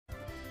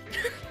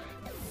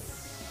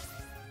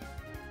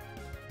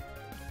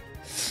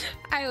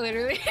I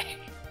literally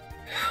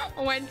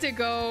went to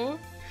go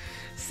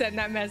send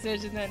that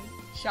message and then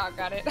Shock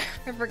got it.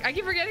 I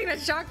keep forgetting that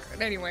Shock.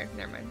 Anyway,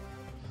 never mind.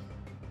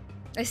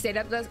 I stayed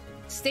up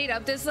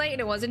this late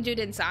and it wasn't due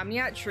to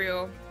insomnia.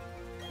 True.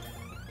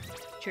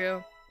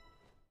 True.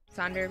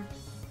 Sonder.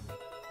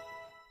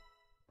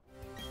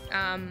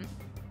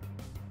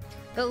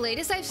 The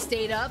latest I've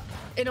stayed up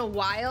in a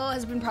while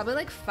has been probably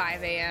like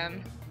 5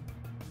 a.m.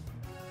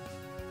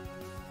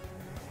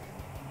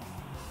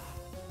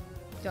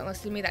 Don't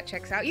listen to me, that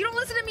checks out. You don't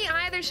listen to me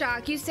either,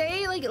 Shock. You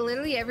say like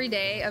literally every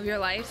day of your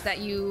life that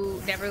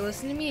you never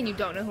listen to me and you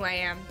don't know who I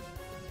am.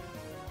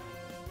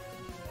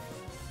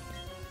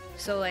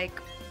 So like,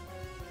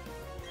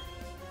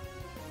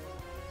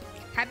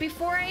 happy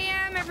 4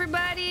 a.m.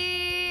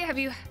 everybody. Have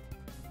you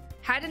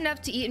had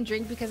enough to eat and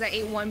drink? Because I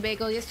ate one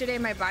bagel yesterday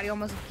and my body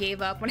almost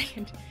gave up when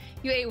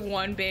you ate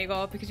one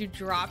bagel because you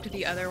dropped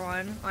the other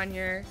one on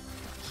your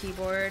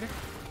keyboard.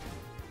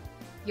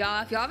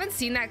 Y'all, if y'all haven't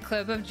seen that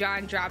clip of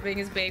John dropping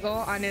his bagel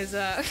on his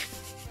on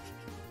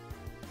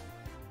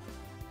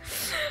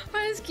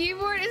his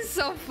keyboard, it's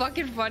so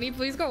fucking funny.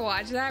 Please go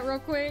watch that real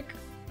quick.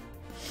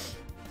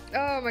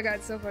 Oh my god,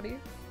 it's so funny.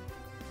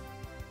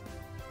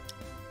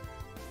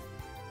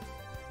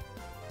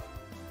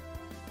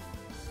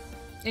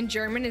 In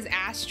German is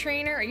ass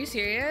trainer. Are you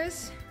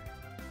serious?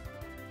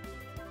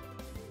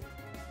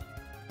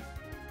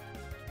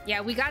 Yeah,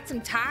 we got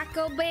some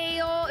Taco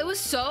Bell. It was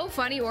so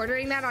funny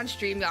ordering that on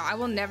stream, y'all. I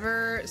will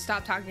never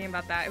stop talking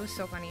about that. It was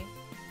so funny.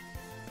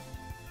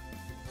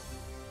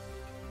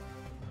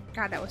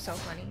 God, that was so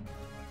funny.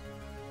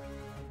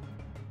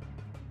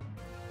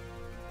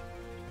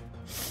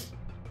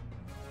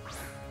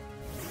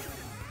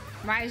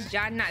 Why is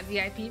John not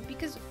VIP?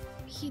 Because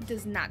he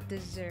does not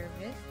deserve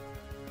it.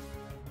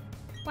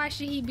 Why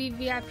should he be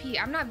VIP?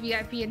 I'm not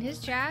VIP in his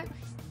chat.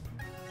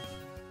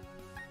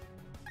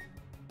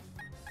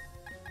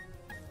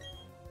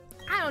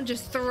 I don't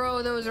just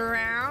throw those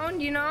around,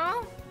 you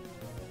know?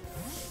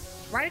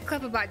 Write a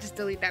clip about just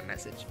delete that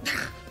message.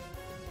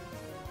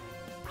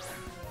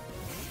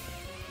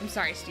 I'm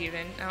sorry,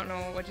 Steven. I don't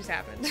know what just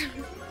happened.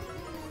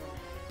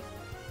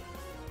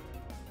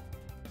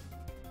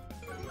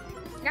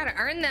 Gotta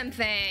earn them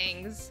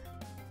things.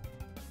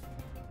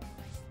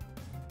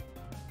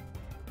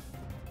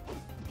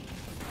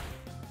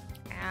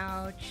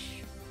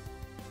 Ouch.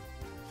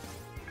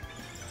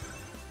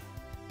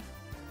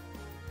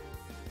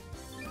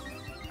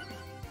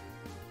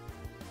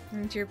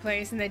 Into your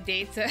place and the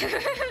dates a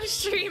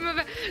stream of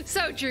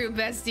so true,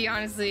 bestie,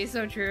 honestly.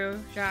 So true.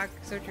 Shock,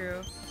 so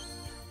true.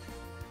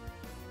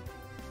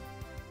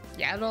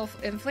 Yeah, it'll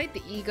inflate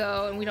the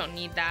ego and we don't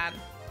need that.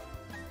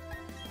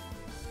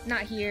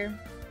 Not here.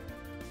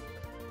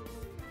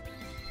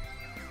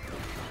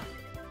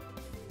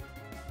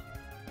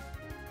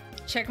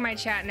 Check my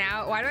chat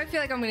now. Why do I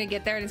feel like I'm gonna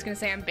get there and it's gonna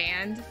say I'm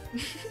banned?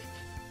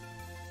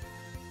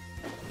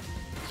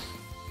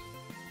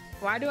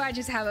 Why do I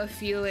just have a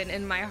feeling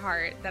in my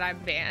heart that I'm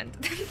banned?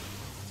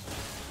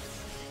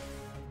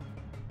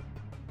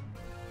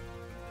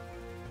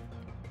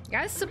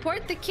 Gotta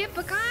support the Kip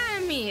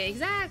economy.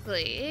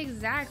 Exactly,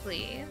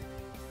 exactly.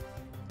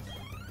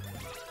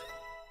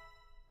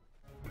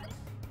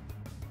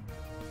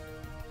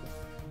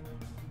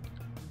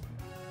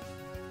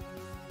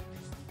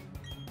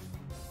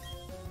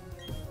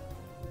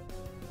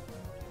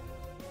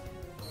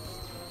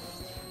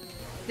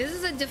 This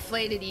is a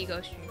deflated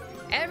ego stream.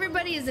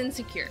 Everybody is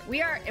insecure.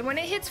 We are, when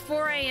it hits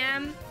 4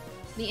 a.m.,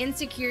 the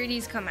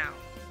insecurities come out.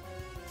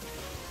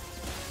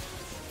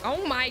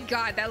 Oh my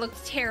god, that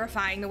looks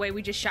terrifying the way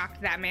we just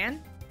shocked that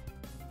man.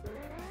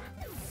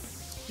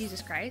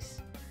 Jesus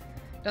Christ.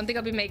 Don't think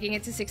I'll be making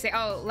it to 6 a.m.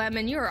 Oh,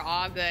 Lemon, you're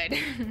all good.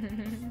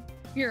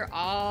 You're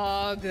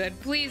all good.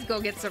 Please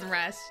go get some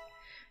rest.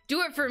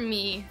 Do it for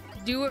me.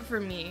 Do it for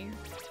me.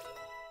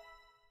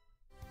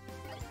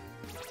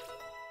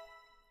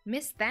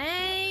 Miss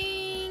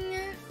Thang.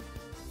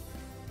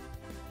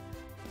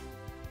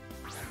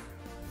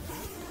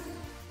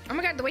 Oh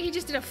my god, the way he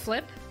just did a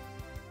flip.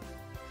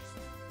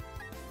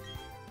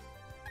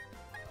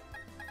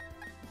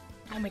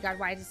 Oh my god,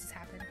 why does this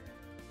happen?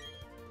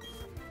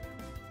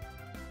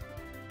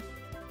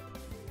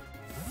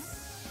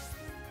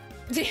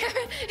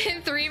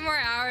 In 3 more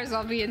hours,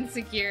 I'll be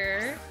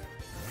insecure.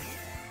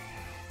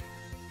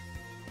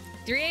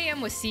 3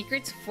 a.m. was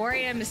secrets, 4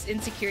 a.m. is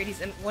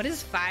insecurities, and what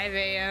is 5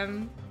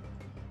 a.m.?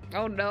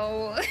 Oh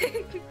no.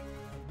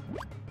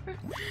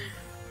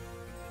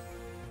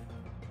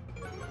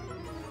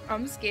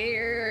 I'm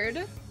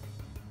scared.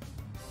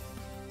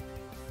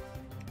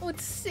 Oh,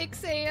 it's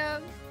 6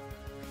 a.m.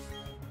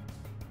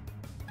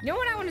 You know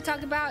what I want to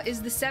talk about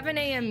is the 7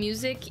 a.m.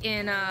 music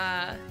in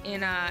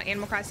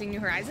Animal Crossing New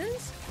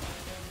Horizons.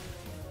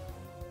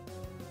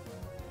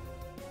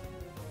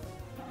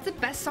 It's the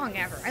best song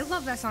ever. I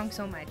love that song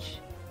so much.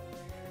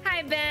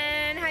 Hi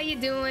Ben, how you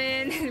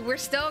doing? We're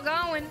still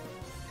going.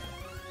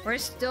 We're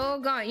still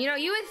going. You know,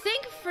 you would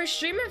think for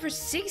streaming for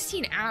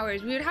 16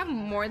 hours, we would have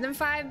more than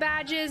 5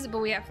 badges, but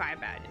we have 5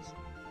 badges.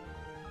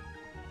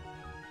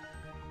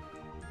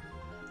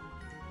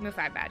 No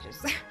 5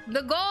 badges.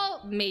 The goal,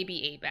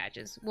 maybe 8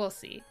 badges. We'll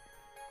see.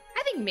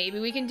 I think maybe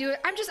we can do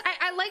it.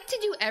 I like to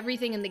do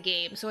everything in the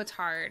game, so it's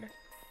hard.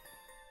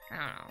 I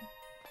don't know.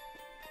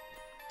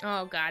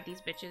 Oh god,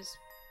 these bitches.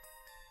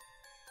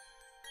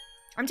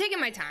 I'm taking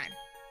my time.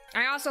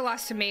 I also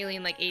lost to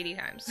Maylene like 80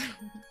 times.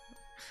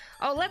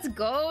 Oh, let's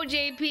go,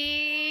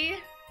 JP!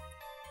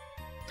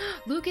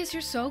 Lucas,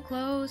 you're so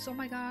close. Oh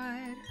my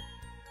god.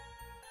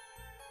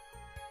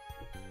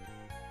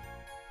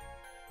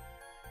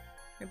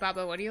 Hey,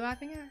 Baba, what are you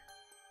laughing at?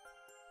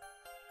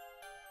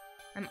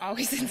 I'm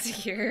always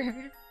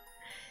insecure.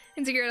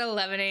 Insecure at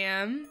 11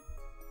 a.m.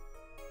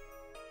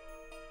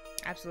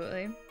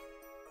 Absolutely.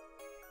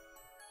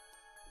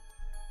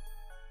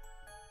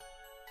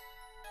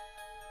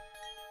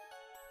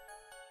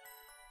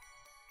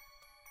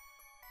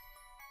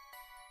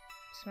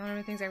 Just one of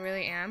the things I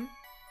really am.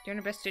 Doing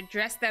our best to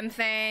address them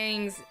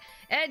things.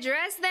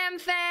 Address them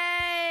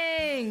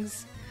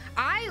things!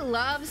 I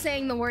love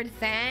saying the word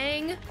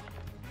thang.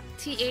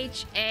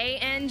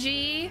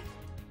 T-H-A-N-G.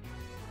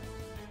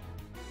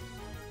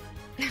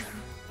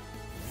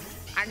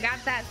 I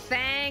got that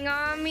thang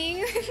on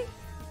me.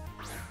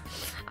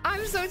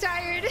 I'm so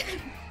tired.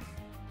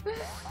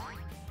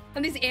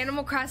 And these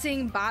Animal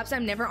Crossing bops,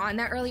 I'm never on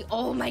that early.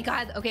 Oh my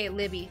god. Okay,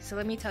 Libby. So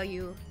let me tell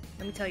you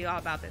all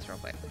about this real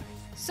quick.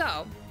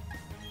 So,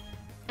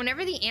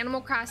 whenever the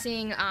Animal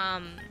Crossing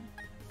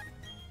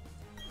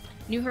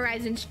New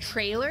Horizons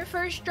trailer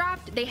first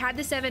dropped, they had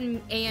the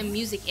 7 a.m.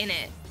 music in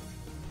it.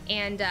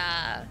 And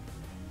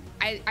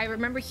I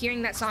remember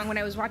hearing that song when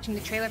I was watching the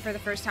trailer for the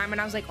first time, and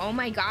I was like, oh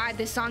my god,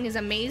 this song is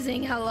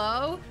amazing,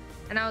 hello?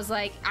 And I was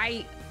like,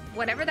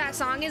 whatever that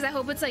song is, I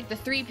hope it's like the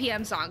 3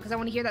 p.m. song, because I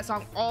want to hear that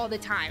song all the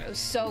time. It was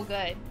so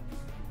good.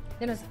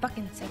 Then it was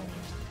fucking 7 a.m.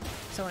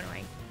 So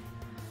annoying.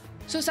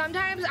 So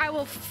sometimes I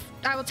will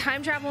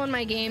time travel in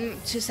my game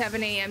to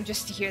 7 a.m.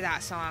 just to hear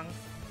that song.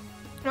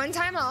 One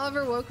time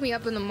Oliver woke me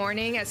up in the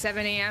morning at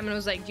 7 a.m. and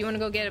was like, do you want to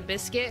go get a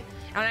biscuit?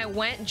 And I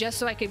went just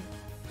so I could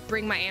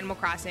bring my Animal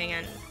Crossing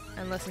and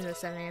listen to the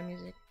 7 a.m.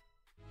 music.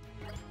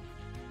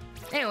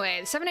 Anyway,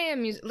 the 7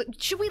 a.m. music.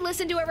 Should we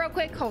listen to it real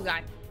quick? Hold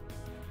on.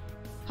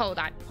 Hold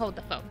on. Hold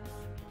the phone.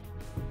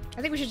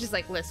 I think we should just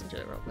like listen to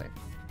it real quick.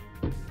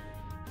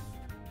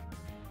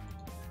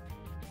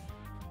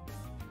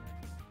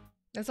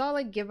 Let's all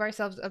like give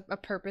ourselves a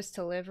purpose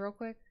to live real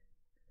quick.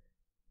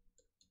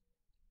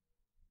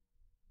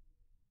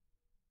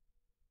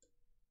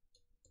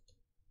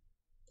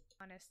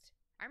 Honest.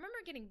 I remember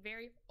getting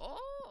very...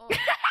 Oh!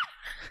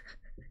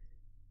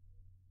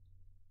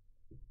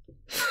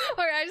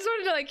 Okay, I just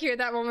wanted to like hear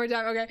that one more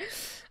time. Okay.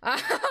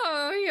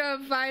 Oh, yeah,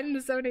 find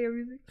the 7 a.m.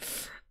 music.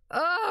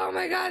 Oh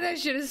my god, that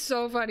shit is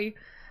so funny.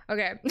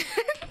 Okay.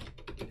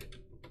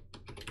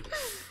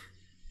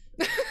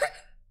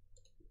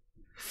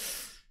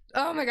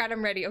 Oh my god,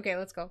 I'm ready. Okay,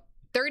 let's go.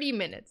 30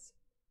 minutes.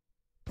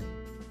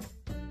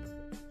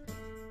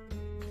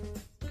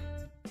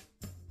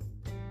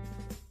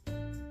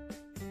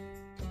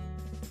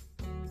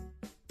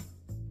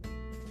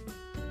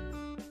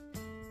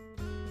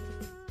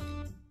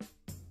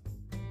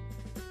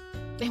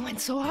 They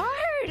went so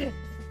hard!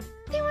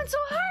 They went so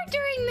hard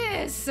during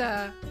this!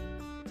 I'm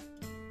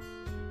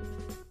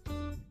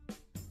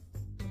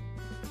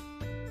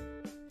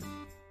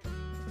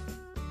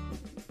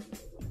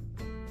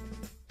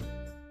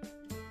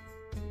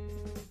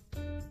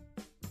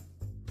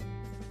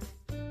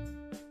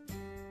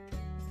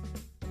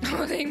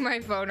holding my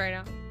phone right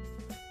now.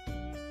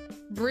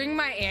 Bring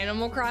my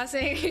Animal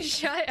Crossing?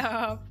 Shut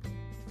up.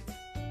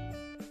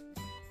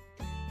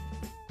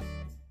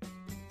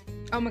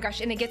 Oh my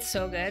gosh, and it gets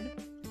so good.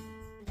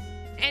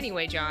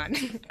 Anyway, John.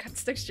 Got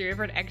stuck streaming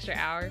for an extra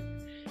hour.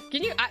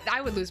 Can you?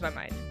 I would lose my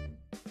mind.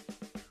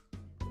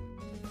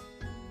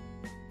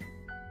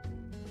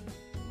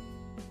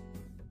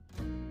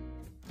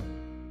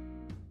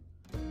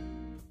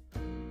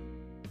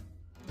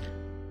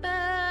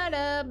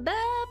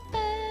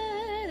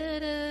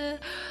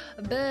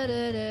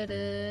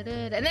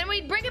 And then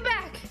we bring it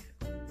back.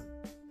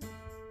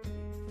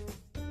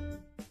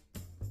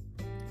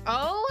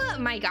 Oh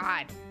my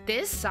god.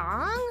 This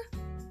song?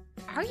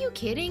 Are you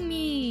kidding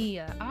me?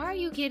 Are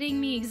you kidding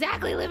me?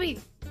 Exactly, Libby!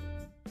 I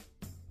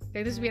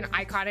think this would be an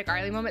iconic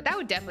Arlie moment. That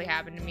would definitely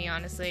happen to me,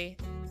 honestly.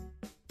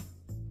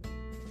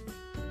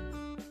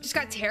 Just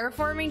got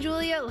terraforming,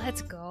 Julia?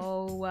 Let's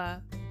go.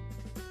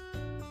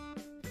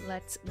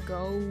 Let's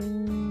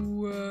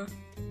go.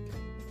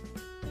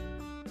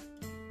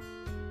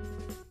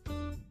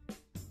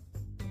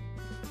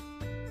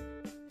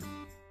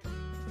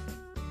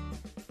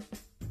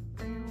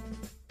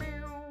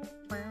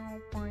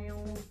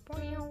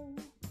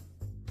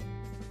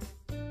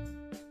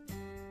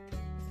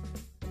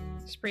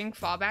 Spring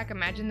fallback.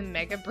 Imagine the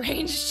mega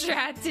brain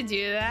strat to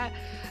do that.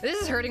 This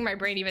is hurting my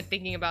brain even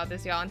thinking about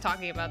this, y'all, and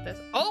talking about this.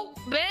 Oh,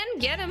 Ben,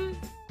 get him.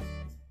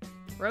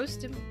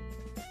 Roast him.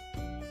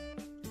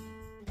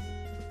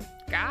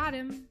 Got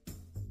him.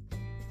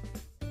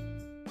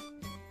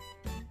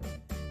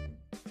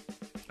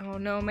 Oh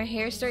no, my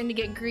hair's starting to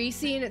get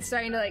greasy and it's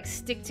starting to like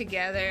stick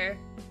together.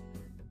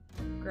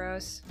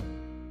 Gross.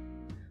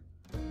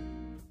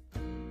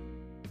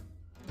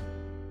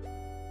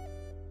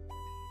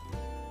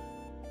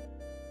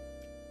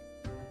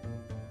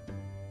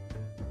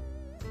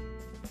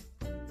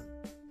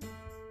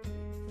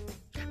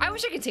 I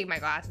wish I could take my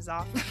glasses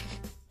off.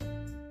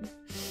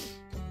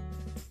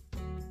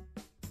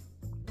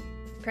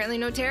 Apparently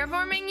no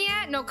terraforming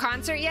yet? No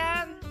concert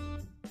yet?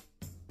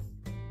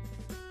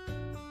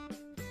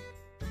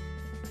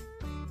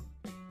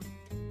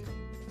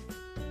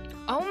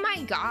 Oh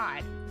my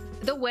god.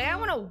 The way I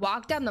want to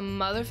walk down the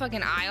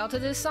motherfucking aisle to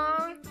this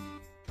song.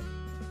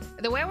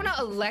 The way I want to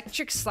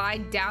electric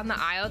slide down the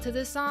aisle to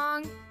this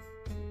song.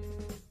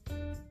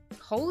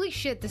 Holy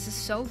shit, this is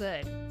so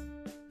good.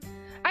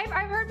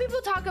 I've heard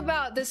people talk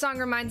about this song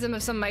reminds them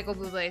of some Michael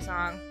Bublé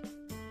song.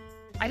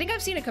 I think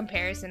I've seen a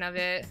comparison of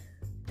it.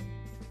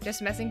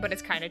 Just messing, but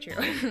it's kind of true.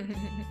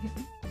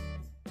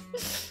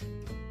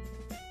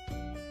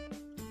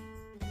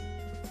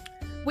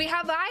 Wait,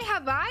 have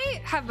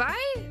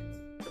I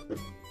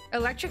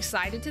electric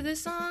slided to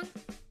this song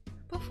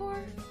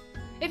before?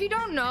 If you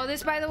don't know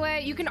this, by the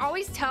way, you can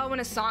always tell when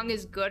a song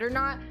is good or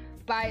not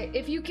by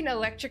if you can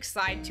electric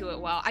slide to it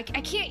well. I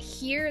can't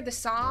hear the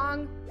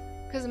song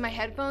because of my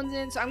headphones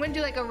in, so I'm gonna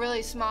do like a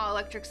really small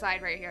electric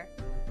slide right here.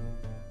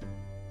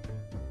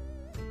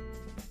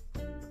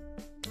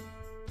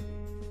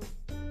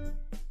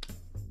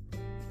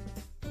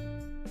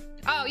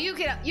 Oh, you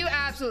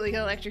absolutely can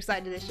electric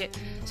slide to this shit.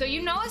 So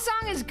you know a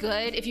song is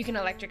good if you can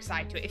electric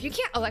slide to it. If you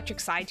can't electric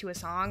slide to a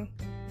song,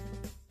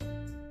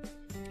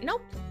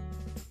 nope.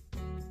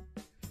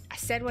 I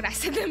said what I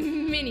said, the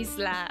mini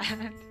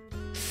slide.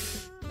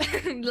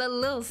 The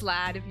little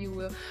slide, if you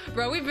will.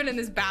 Bro, we've been in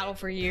this battle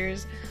for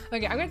years.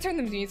 Okay, I'm gonna turn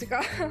the music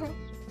off.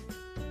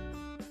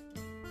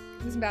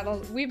 This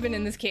battle, we've been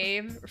in this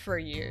cave for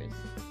years.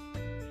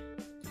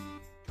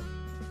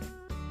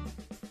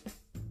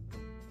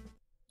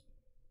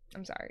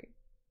 I'm sorry.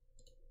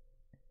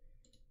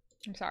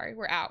 I'm sorry.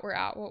 We're out. We're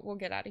out. We'll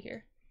get out of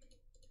here.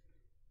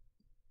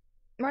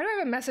 Why do I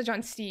have a message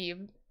on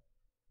Steve?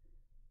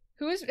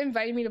 Who is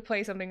inviting me to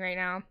play something right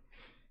now?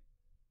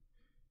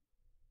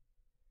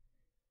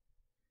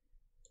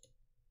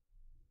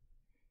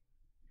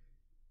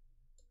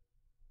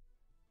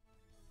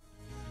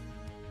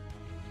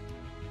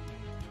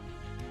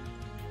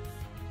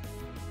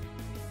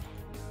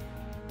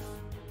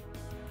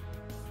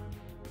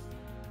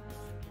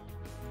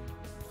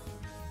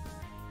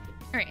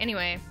 All right,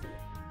 anyway.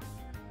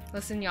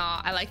 Listen,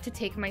 y'all, I like to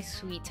take my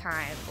sweet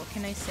time. What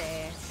can I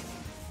say?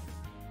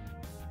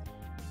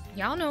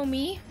 Y'all know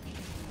me.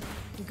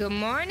 Good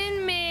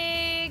morning,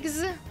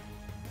 Migs.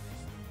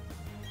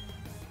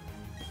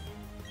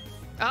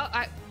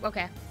 Oh,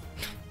 okay.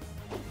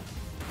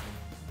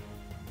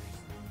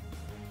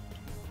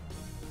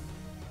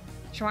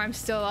 Sure, I'm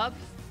still up.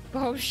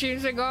 Hope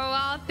streams are going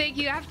well. Thank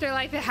you,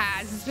 Afterlife. It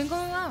has. It's been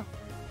going well.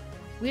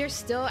 We are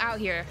still out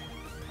here.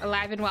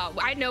 Alive and well.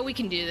 I know we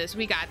can do this.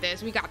 We got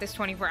this. We got this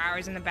 24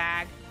 hours in the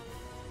bag.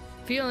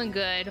 Feeling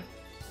good.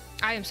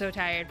 I am so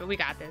tired, but we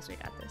got this. We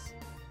got this.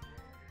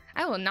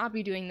 I will not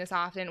be doing this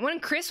often.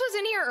 When Chris was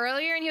in here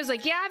earlier and he was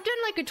like, yeah, I've done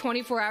like a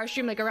 24-hour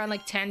stream like around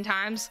like 10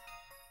 times.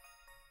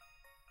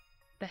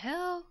 The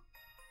hell?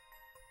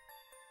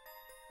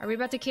 Are we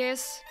about to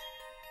kiss?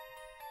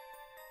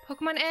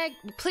 Pokemon egg?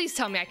 Please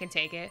tell me I can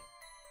take it.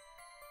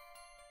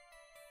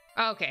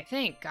 Okay,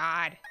 thank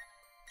God.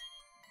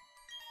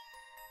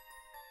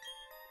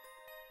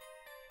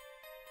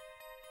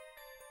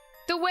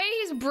 The way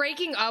he's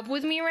breaking up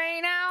with me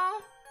right now.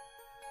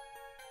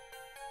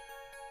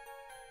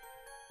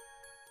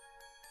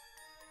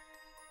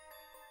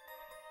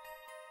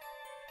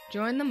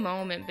 Join the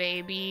moment,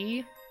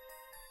 baby.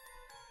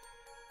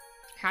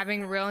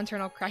 Having real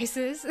internal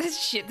crisis.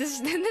 Shit,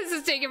 this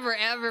is taking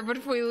forever, but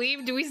if we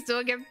leave, do we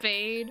still get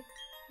paid?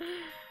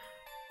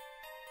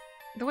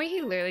 The way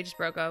he literally just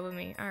broke up with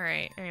me.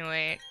 Alright,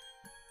 anyway.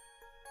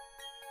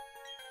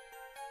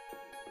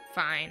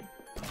 Fine.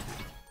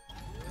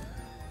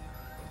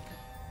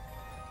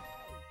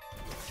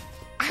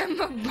 I'm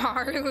a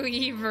bar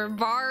leaver.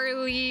 Bar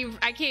leave.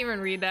 I can't even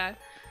read that.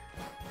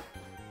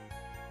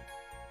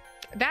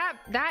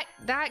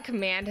 That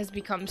command has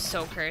become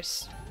so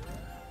cursed.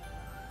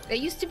 It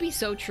used to be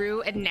so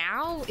true, and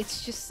now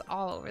it's just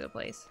all over the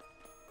place.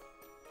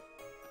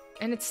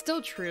 And it's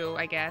still true,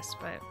 I guess,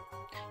 but...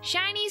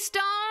 Shiny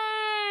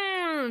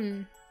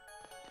stone!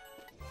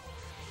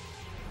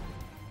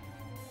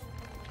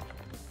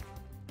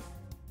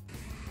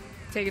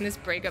 Taking this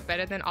breakup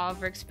better than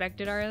Oliver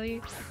expected,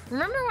 Arlie.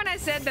 Remember when I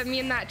said that me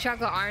and that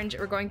chocolate orange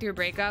were going through a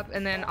breakup,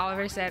 and then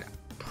Oliver said,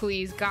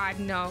 please, God,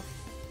 no.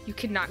 You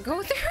cannot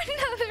go through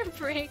another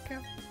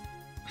breakup.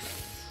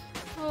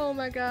 Oh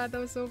my God, that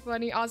was so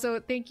funny. Also,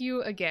 thank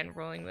you again,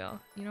 Rolling Wheel.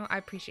 You know, I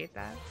appreciate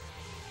that.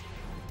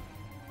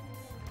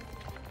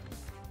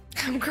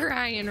 I'm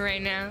crying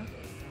right now.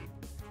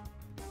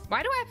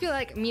 Why do I feel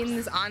like me and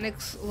this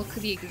Onyx look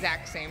the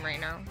exact same right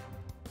now?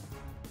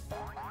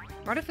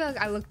 Why do I feel like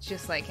I look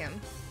just like him?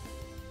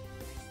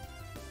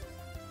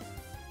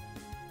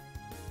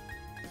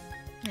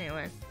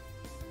 Anyway.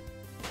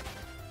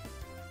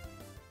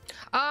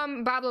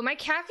 Pablo, my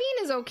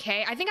caffeine is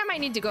okay. I think I might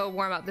need to go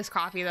warm up this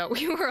coffee though.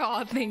 We were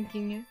all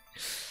thinking it.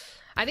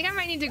 I think I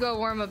might need to go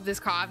warm up this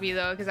coffee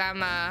though, because I'm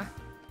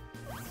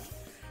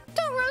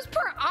don't roast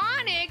per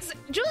Onyx,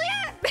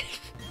 Juliet.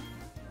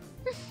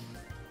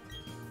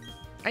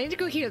 I need to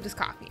go heat up this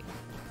coffee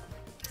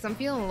because I'm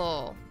feeling a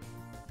little.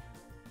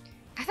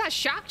 I thought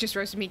Shock just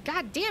roasted me.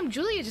 God damn,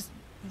 Julia just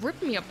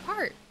ripped me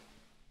apart.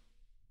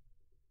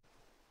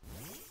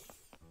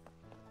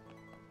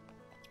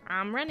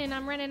 I'm running.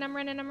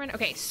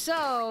 Okay,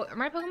 so are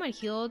my Pokemon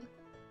healed?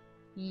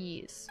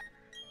 Yes.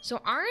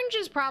 So Orange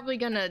is probably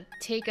gonna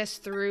take us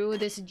through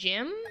this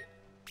gym,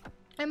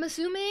 I'm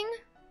assuming.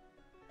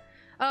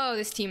 Oh,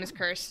 this team is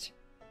cursed.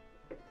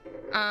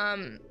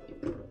 I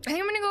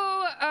think I'm gonna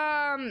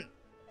go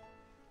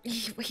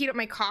heat up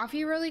my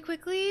coffee really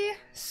quickly.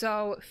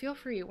 So feel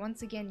free,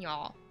 once again,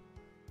 y'all,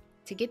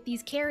 to get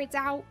these carrots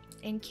out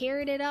and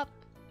carrot it up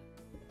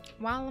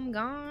while I'm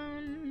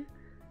gone.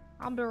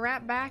 I'll be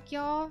right back,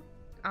 y'all.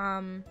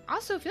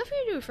 Also, feel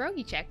free to do a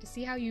Froggy check to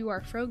see how you are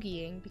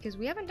froggying, because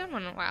we haven't done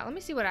one in a while. Let me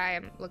see what I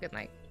am looking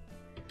like.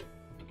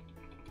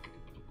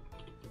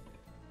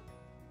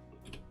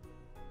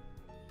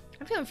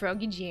 I'm feeling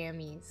froggy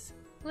jammies.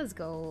 Let's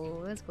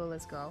go.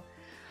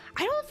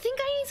 I don't think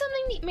I need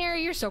something to eat.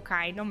 Mary, you're so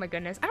kind. Oh my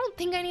goodness. I don't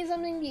think I need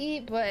something to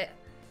eat, but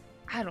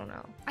I don't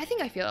know. I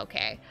think I feel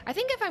okay. I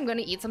think if I'm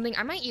gonna eat something,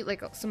 I might eat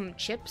like some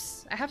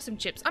chips. I have some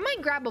chips. I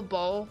might grab a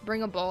bowl,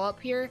 bring a bowl up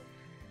here.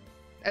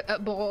 A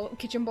bowl,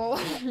 kitchen bowl,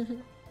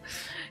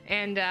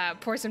 and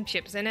pour some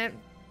chips in it,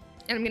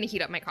 and I'm gonna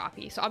heat up my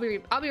coffee. So I'll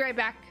be right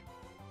back.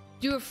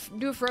 Do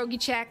a Froggy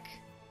check.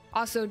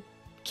 Also,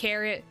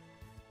 carrot.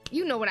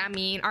 You know what I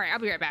mean. All right, I'll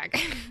be right back.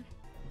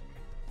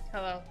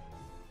 Hello.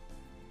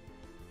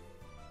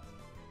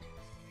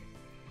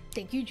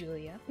 Thank you,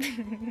 Julia.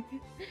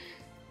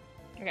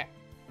 Okay.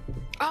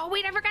 Oh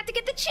wait, I forgot to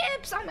get the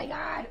chips. Oh my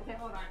god. Okay,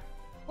 hold on.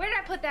 Where did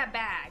I put that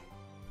bag?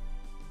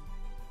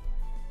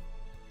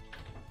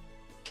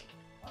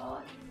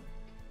 Oh.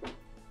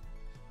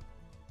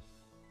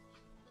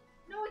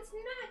 No, it's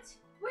not.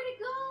 Where'd it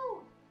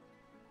go?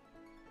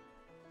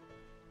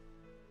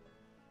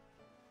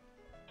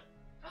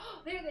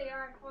 Oh, there they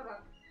are.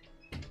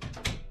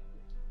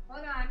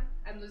 Hold on.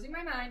 I'm losing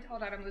my mind.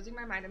 Hold on. I'm losing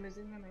my mind.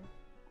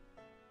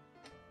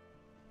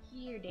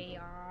 Here they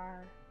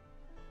are.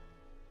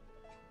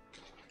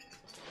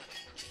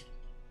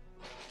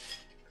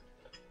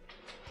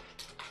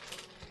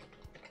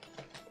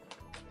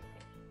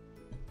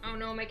 Oh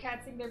no, my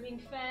cats think they're being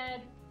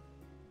fed.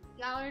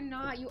 Y'all are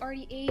not. You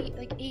already ate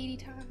like 80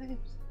 times.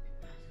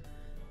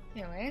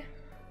 Anyway.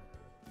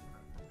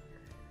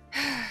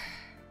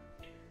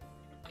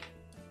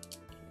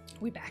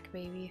 We back,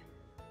 baby.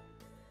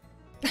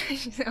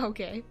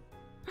 Okay.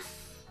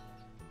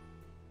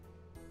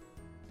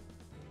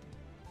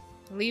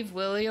 Leave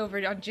Willy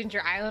over on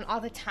Ginger Island all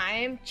the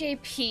time?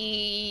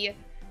 JP.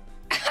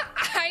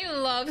 I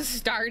love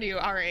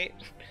Stardew. Alright.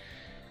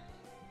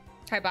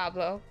 Hi,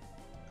 Pablo.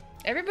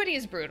 Everybody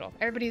is brutal.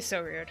 Everybody is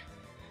so rude.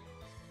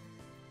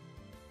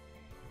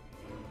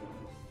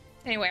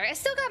 Anyway, I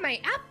still got my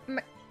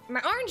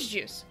orange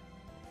juice.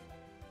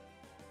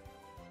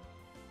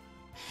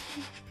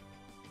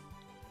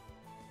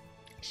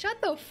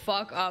 Shut the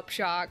fuck up,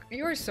 Shock.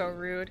 You are so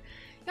rude.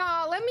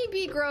 Y'all, let me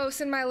be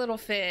gross in my little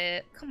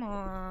fit. Come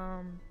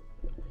on.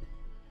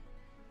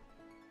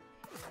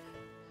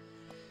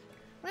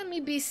 Let me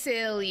be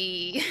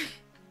silly.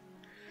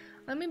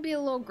 Let me be a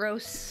little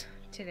gross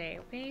today,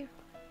 okay?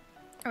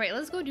 Alright,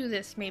 let's go do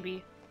this,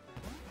 maybe.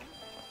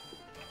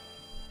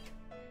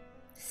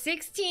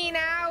 16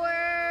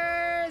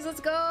 hours!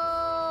 Let's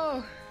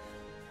go!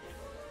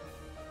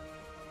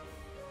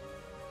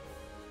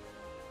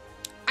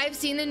 I've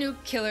seen the new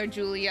Killer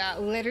Julia.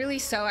 Literally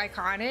so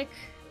iconic.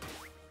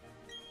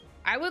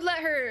 I would let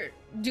her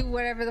do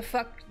whatever the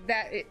fuck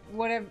that it,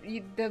 whatever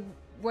the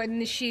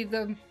when she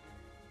the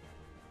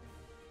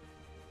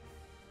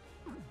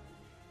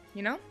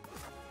you know?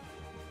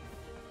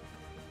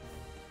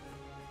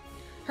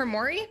 Her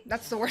Mori?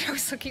 That's the word I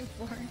was looking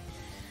for.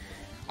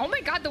 Oh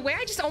my god, the way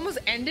I just almost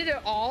ended it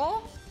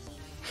all.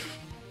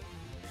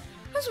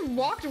 I just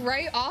walked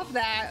right off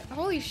that.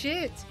 Holy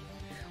shit.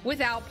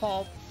 Without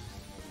pulp.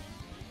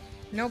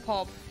 No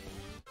pulp.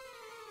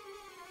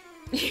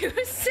 You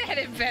said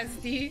it,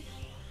 bestie.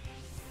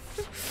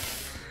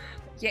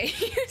 Yeah,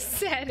 you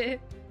said it.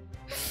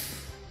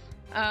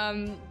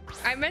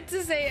 I meant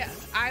to say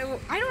I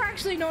don't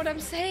actually know what I'm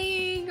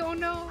saying. Oh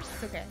no.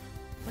 It's okay.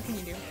 What can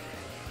you do?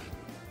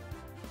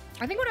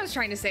 I think what I was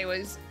trying to say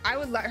was I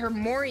would let her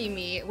Mori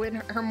me. When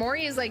her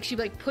Mori is like, she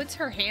like puts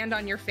her hand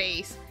on your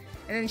face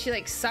and then she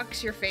like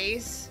sucks your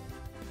face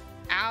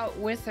out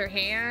with her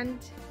hand.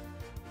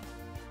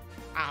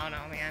 I don't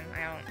know, man. I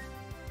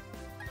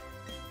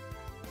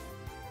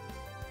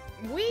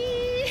don't.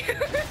 Wee!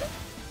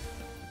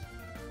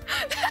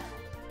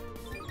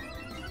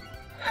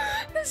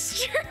 The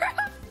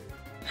strap!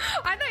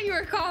 I thought you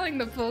were calling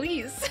the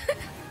police.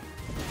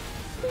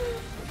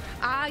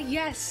 Ah,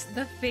 yes,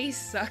 the face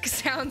sucks.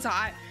 Sounds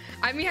hot.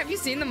 I mean, have you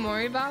seen the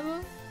Mori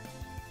Babu?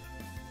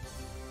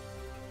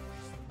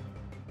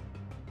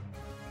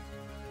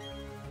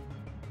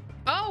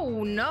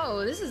 Oh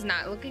no, this is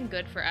not looking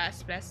good for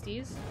us,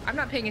 besties. I'm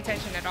not paying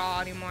attention at all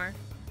anymore.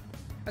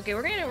 Okay,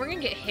 we're gonna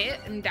get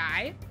hit and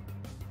die.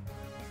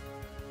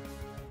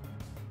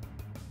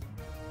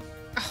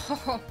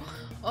 Oh,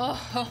 oh,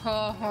 ho,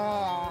 ho,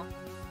 ho.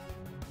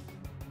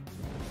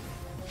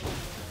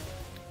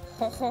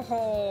 Ho, ho,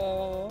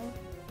 ho.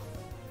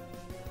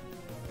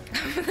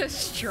 The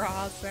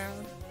straw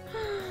sound.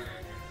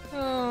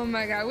 Oh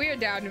my god, we are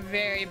down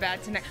very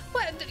bad tonight.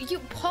 What? You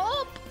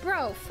pulp?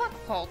 Bro, fuck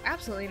pulp.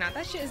 Absolutely not.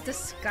 That shit is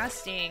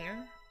disgusting.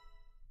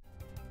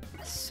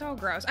 So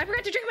gross. I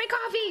forgot to drink my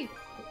coffee!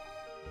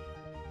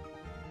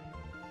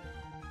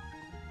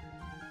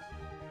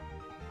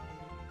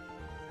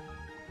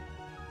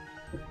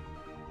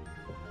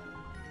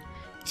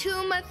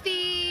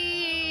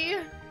 Timothy!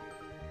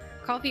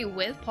 Coffee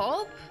with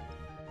pulp?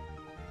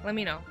 Let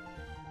me know.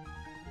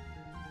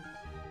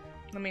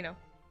 Let me know.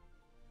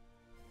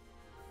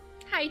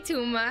 Hi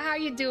Tuma, how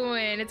you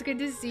doing? It's good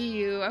to see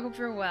you. I hope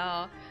you're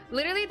well.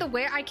 Literally the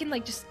way I can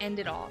like just end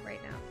it all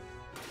right now.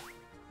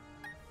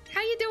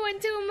 How you doing,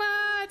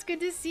 Tuma? It's good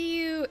to see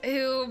you.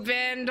 Ew,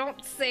 Ben,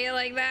 don't say it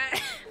like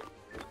that.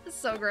 It's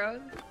so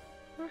gross.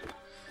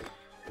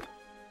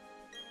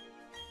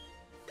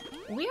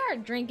 We are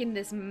drinking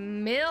this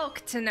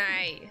milk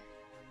tonight.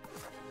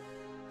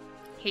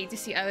 Hate to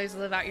see others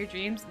live out your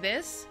dreams.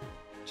 This?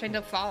 Trying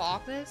to fall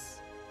off this?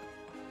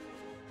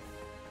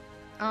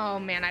 Oh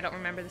man, I don't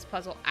remember this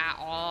puzzle at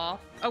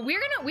all. Oh,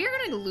 we're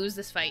gonna lose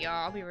this fight, y'all.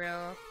 I'll be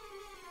real.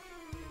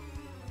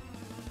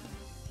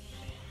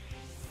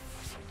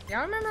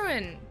 Y'all remember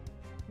when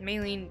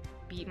Maylene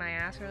beat my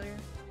ass earlier?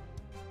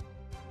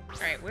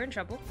 Alright, we're in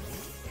trouble.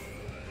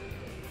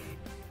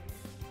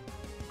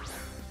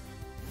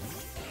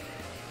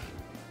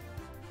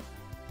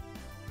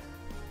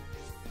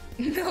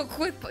 No,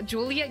 quick,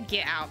 Julia,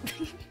 get out.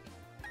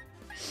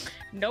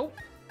 Nope.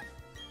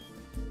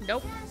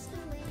 Nope.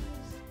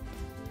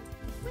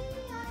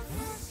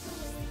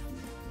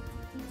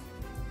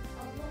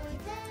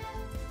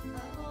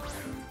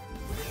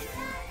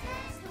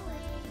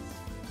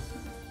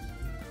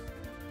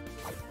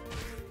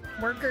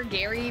 Worker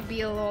Gary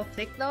be a little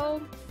thick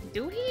though?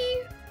 Do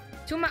he?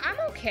 Tuma, I'm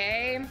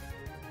okay.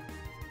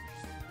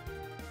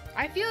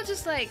 I feel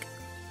just like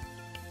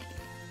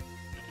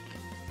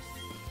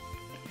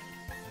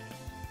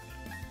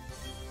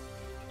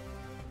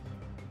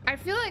I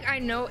feel like I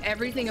know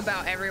everything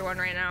about everyone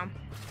right now.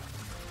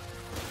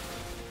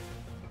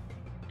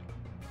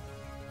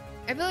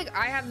 I feel like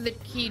I have the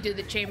key to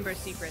the chamber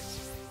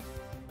secrets.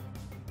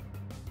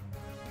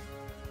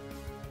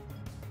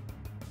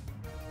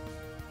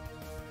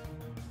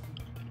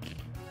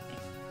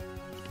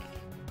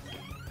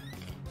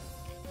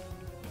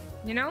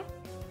 You know?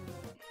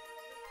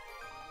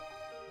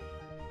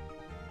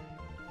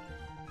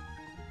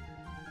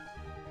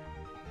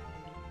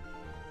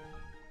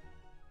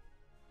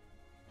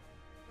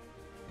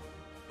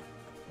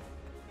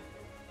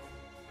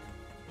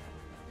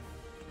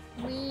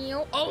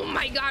 Oh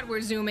my god,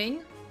 we're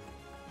zooming.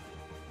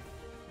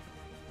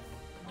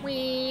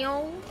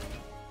 Wheel.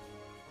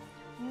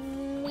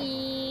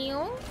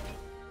 Wheel.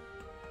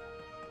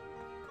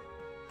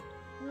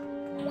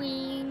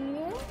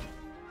 Wheel.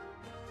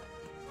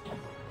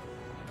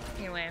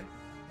 Anyway.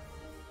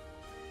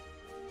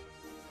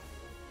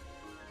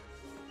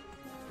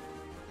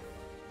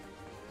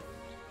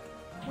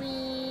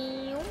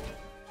 Wheel.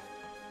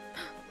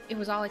 It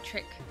was all a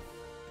trick.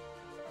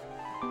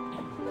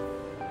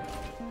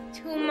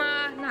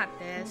 Tuma, not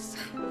this.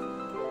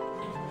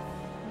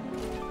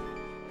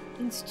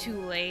 It's too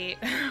late.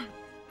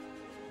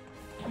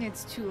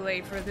 It's too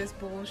late for this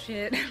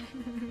bullshit.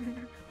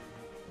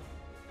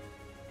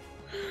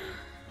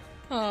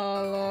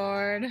 Oh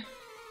Lord.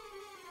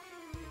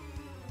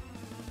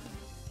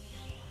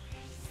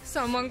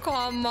 Someone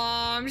call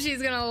mom.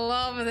 She's gonna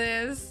love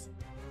this.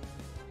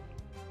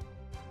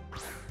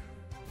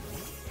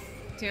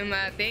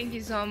 Tuma, thank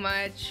you so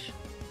much.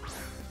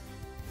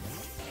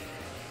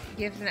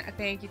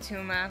 Thank you,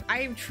 Tuma.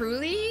 I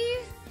truly.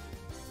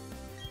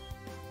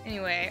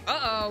 Anyway,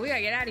 uh-oh, we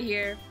gotta get out of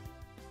here.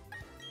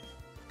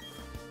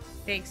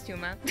 Thanks,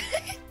 Tuma.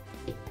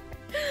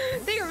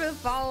 Thank you for the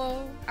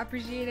follow. I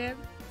appreciate it.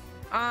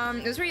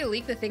 It was where you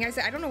leaked the thing I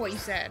said. I don't know what you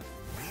said.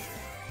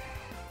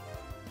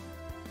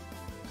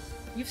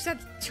 You've said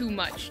too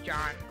much,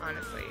 John,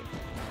 honestly.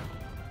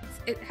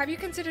 Have you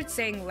considered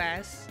saying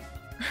less?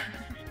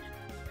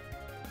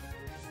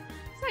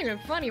 It's not even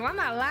funny. Why am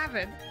I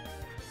laughing?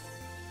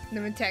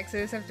 Live in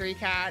Texas, have 3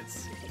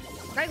 cats.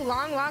 Like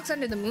long walks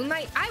under the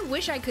moonlight. I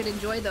wish I could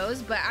enjoy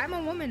those, but I'm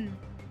a woman.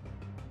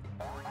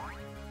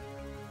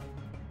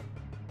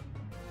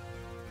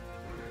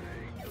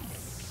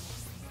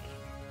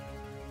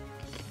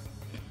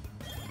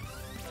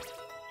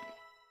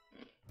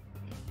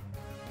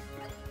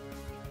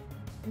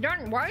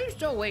 Darn, why are you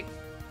still awake?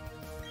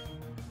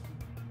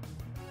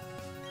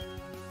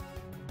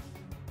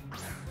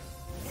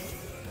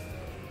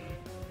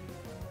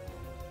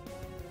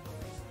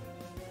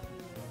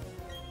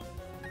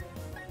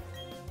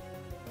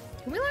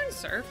 Can we learn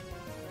surf?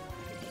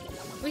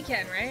 We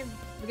can, right?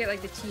 We get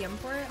like the TM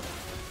for it.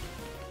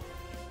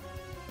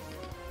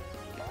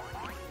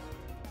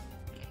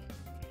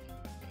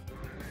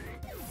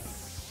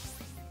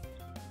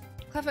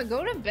 Cleffa,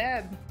 go to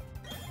bed.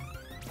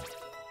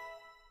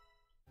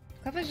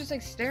 Cleffa's just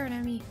like staring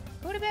at me.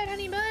 Go to bed,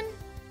 honey bun.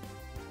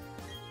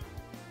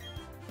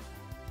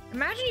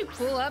 Imagine you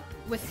pull up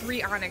with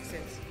 3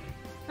 onyxes.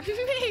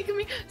 Make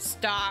me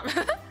stop.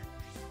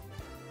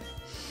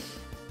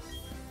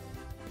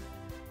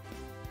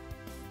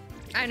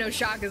 I know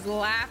Shock is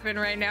laughing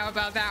right now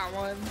about that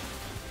one.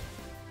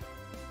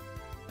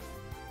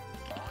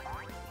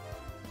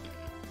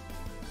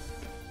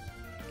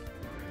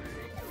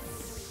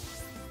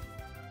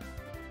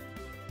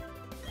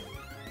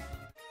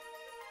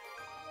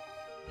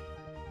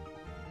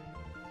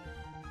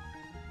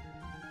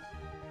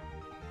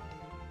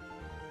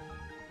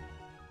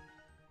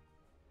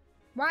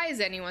 Why is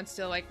anyone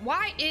still like,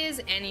 why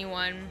is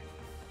anyone?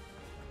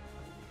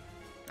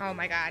 Oh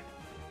my god.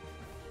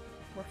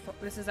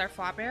 This is our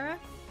flop era?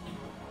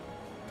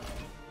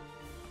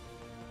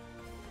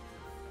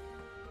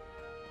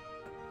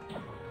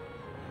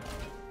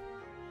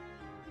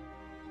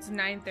 It's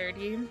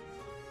 9:30.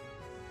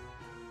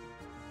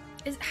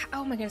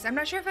 Oh my goodness, I'm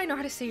not sure if I know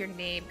how to say your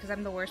name because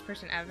I'm the worst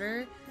person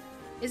ever.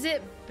 Is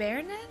it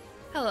Baroneth?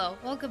 Hello,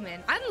 welcome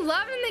in. I'm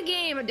loving the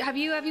game. Have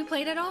you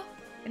played at all?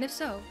 And if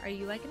so, are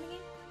you liking the game?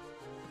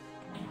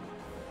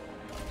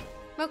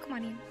 Welcome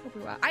on in. Hope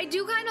you're well. I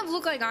do kind of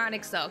look like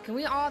Onyx though. Can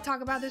we all talk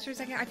about this for a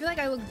second? I feel like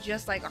I look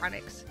just like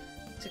Onyx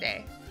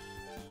today.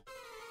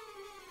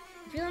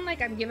 I'm feeling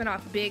like I'm giving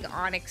off big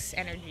Onyx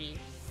energy.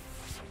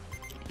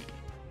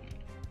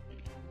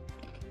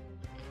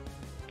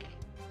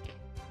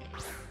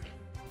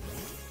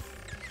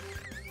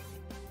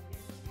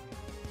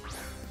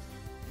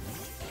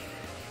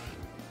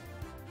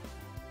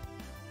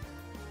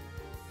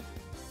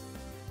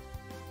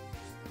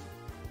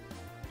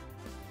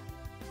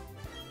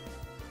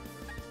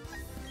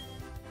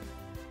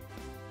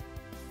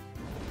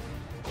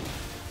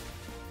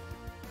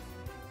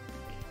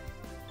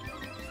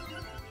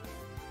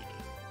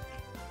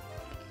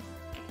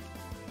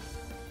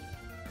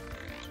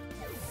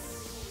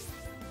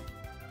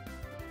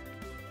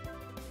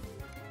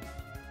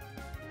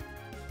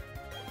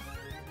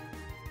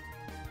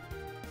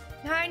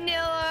 Hi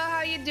Nilla,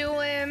 how you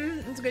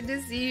doing? It's good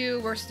to see you.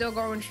 We're still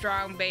going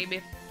strong,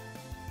 baby.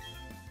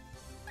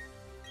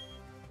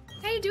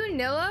 How you doing,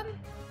 Nilla?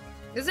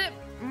 Is it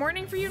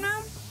morning for you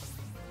now?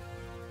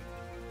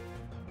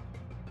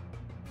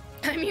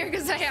 I'm here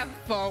because I have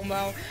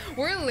FOMO.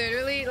 We're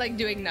literally like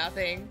doing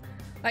nothing.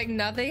 Like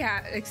nothing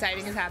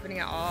exciting is happening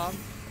at all.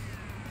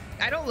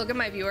 I don't look at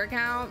my viewer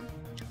count,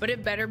 but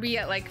it better be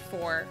at like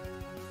 4.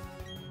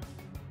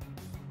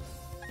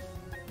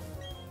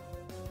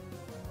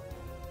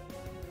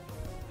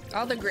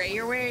 All the gray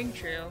you're wearing?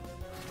 True.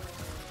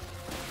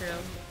 True.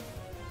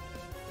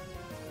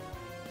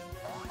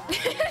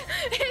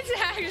 It's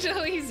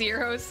actually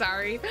 0,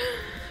 sorry.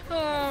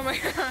 Oh my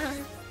god.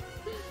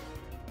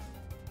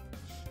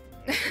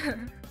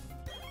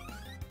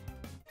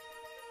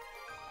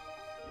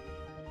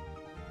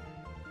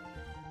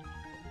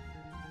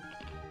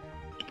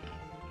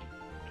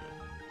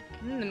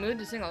 I'm in the mood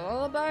to sing a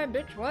lullaby,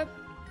 bitch, what?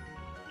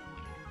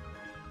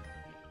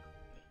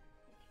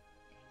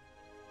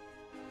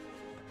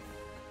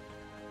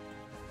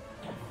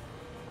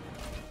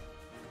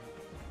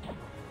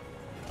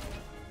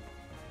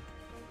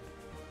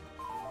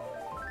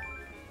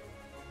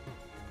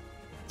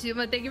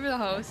 Tuma, thank you for the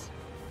host.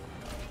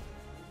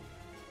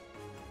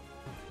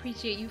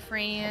 Appreciate you,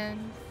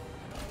 friend.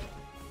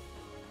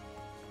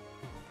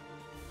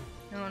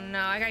 Oh no,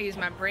 I gotta use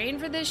my brain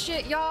for this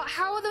shit. Y'all,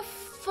 how the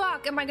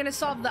fuck am I gonna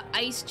solve the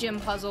ice gym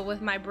puzzle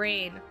with my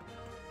brain?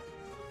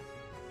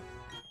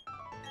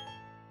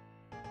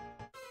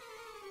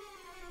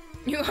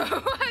 You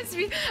must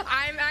be.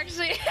 I'm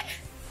actually.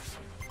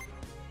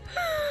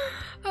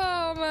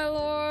 Oh my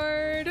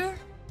lord.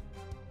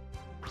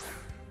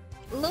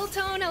 Lil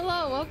Tone,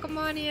 hello, welcome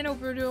on in.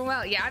 Hope we're doing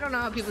well. Yeah, I don't know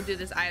how people do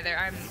this either.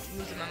 I'm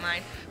losing my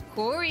mind.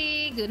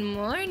 Corey, good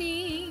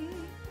morning.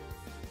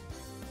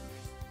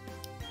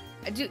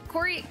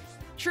 Corey,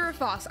 true or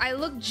false? I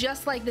look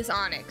just like this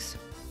Onyx.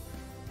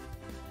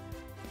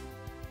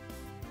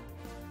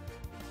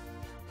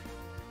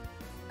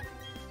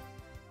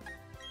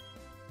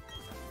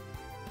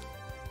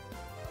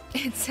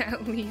 It's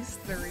at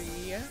least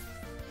 3.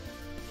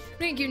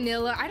 Thank you,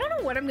 Nilla. I don't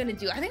know what I'm gonna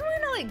do. I think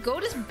I'm gonna like go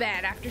to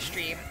bed after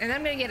stream and then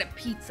I'm gonna get a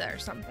pizza or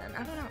something.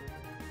 I don't know.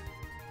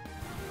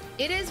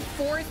 It is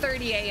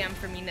 4:30 a.m.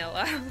 for me,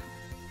 Nilla.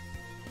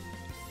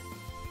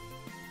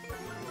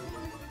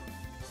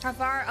 How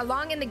far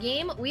along in the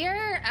game?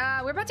 We're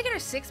about to get our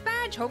 6th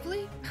badge,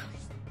 hopefully.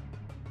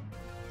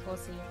 We'll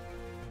see.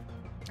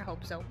 I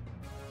hope so.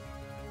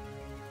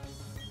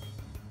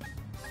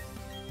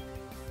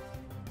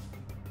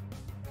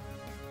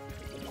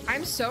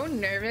 I'm so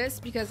nervous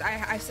because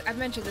I've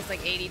mentioned this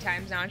like 80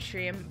 times now on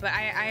stream, but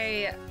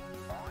I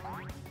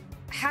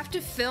have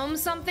to film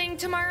something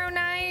tomorrow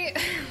night.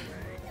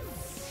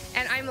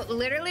 And I'm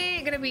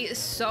literally gonna be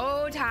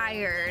so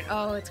tired.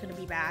 Oh, it's gonna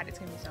be bad. It's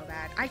gonna be so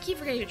bad. I keep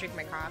forgetting to drink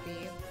my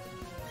coffee.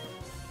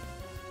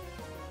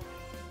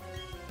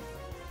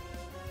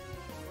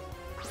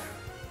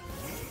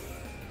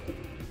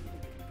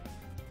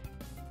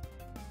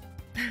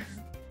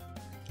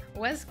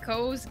 West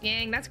Coast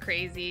gang, that's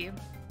crazy.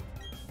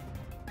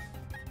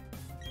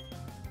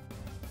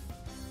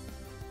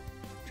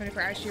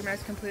 24-hour streamer, I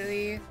was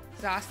completely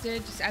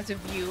exhausted. Just as a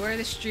viewer,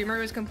 the streamer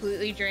was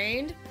completely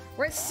drained.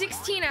 We're at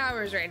 16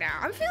 hours right now.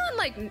 I'm feeling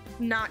like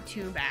not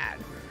too bad.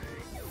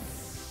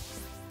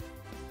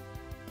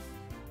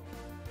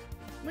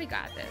 We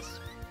got this.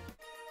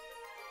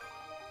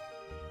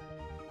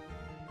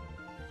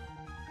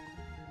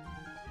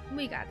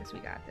 We got this, we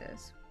got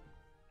this.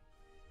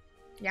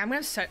 Yeah, I'm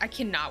gonna start. I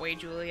cannot wait,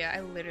 Julia.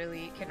 I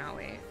literally cannot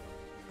wait.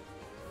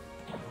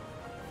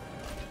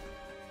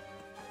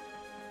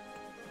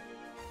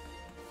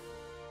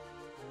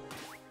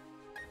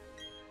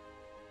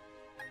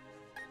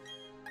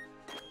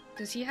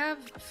 Does he have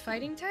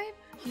fighting type?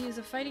 He is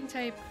a fighting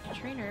type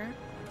trainer.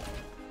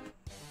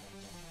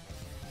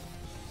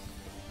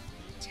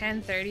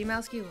 10:30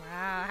 Melsky.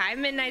 Wow. Hi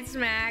Midnight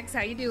Smacks.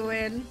 How you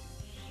doing?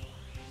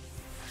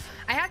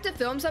 I have to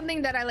film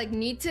something that I like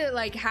need to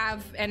like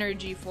have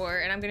energy for,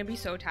 and I'm gonna be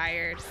so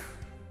tired.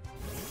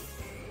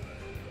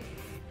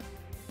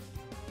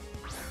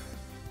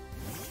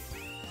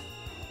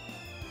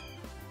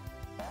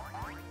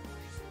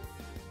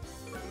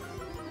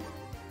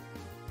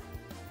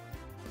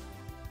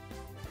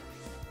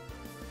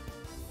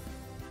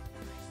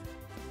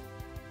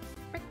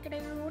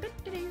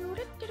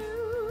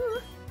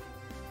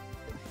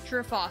 True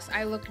or false?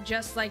 I look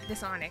just like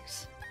this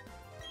Onyx.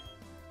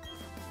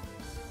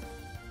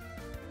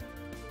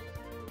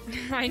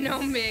 I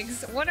know,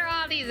 Migs. What are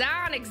all these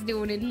Onyx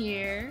doing in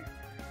here?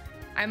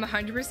 I'm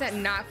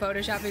 100% not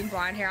photoshopping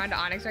blonde hair onto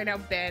Onyx right now.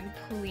 Ben,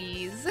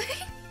 please.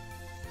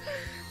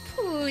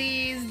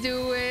 Please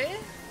do it.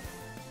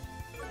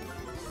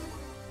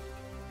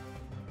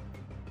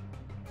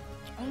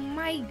 Oh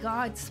my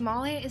god,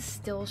 Smallhand is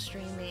still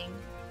streaming.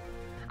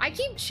 I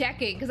keep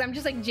checking because I'm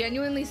just like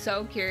genuinely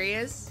so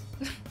curious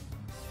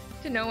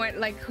to know what,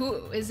 like, who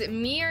is it,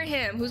 me or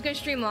him? Who's gonna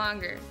stream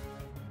longer?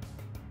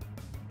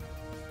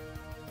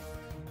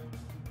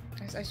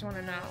 I just want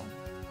to know.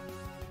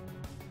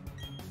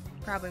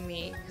 Probably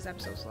me, because I'm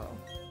so slow.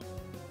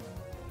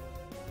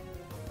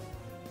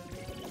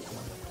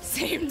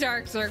 Same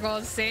dark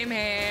circles, same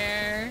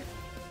hair.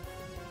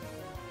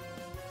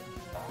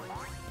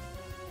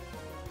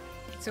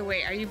 So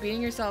wait, are you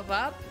beating yourself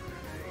up,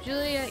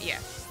 Julia?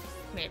 Yes,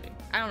 maybe.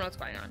 I don't know what's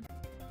going on.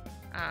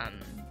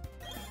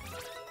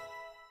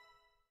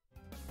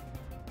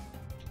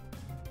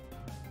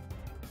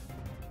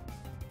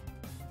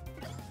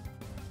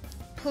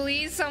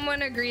 Please,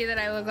 someone agree that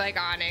I look like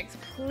Onyx.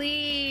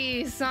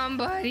 Please,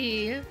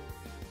 somebody.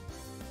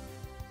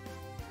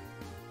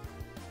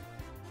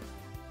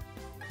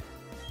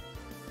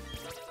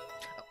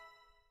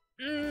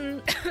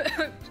 To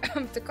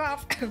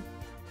cough.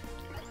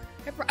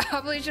 I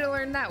probably should have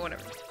learned that.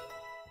 Whatever.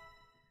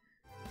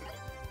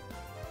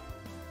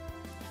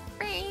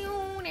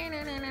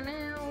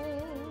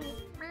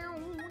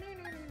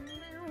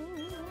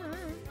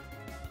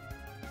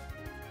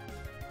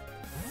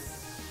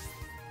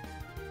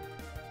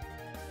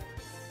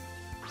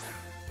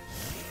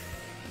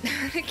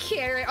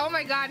 Carrot. Oh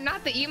my god,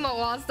 not the emote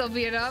wall still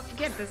being up.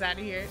 Get this out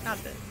of here. Not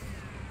this.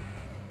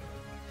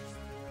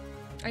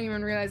 I didn't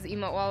even realize the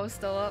emote wall was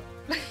still up.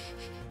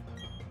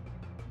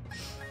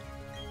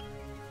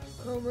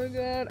 Oh my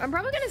god. I'm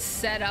probably gonna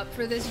set up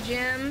for this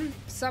gym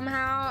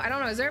somehow. I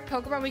don't know. Is there a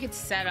Pokemon we could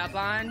set up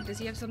on? Does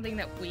he have something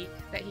that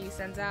he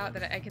sends out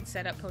that I can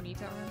set up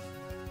Ponyta on?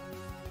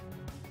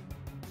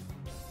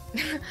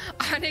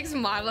 Onyx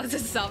models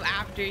itself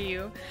after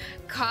you.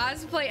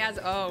 Cosplay as,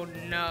 oh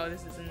no,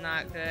 this is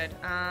not good.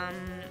 I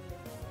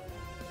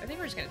think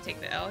we're just gonna take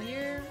the L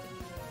here.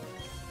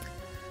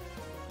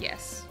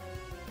 Yes.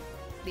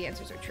 The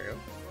answers are true.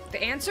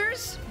 The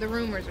answers? The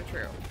rumors are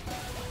true.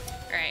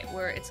 Alright,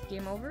 it's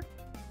game over.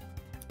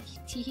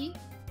 Teehee.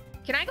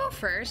 Can I go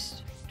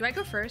first? Do I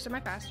go first? Am I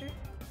faster?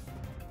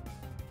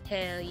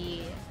 Hell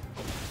yeah.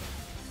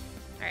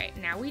 Alright,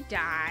 now we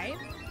die.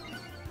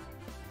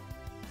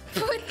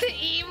 Put the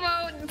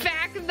emote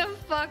back the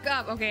fuck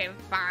up. Okay,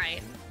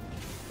 fine.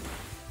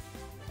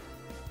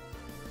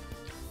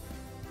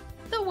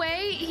 The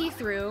way he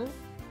threw.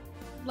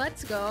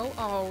 Let's go.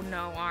 Oh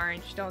no,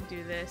 Orange. Don't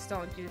do this.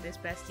 Don't do this,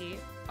 bestie.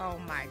 Oh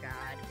my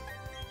god.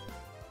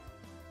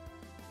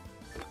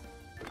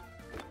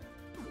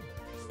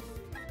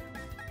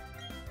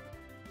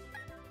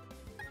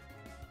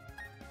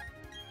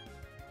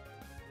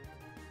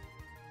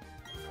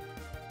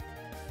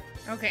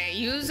 Okay,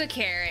 use a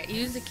carrot.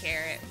 Use a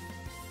carrot.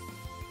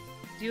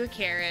 Do a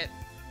carrot,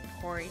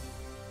 Corey.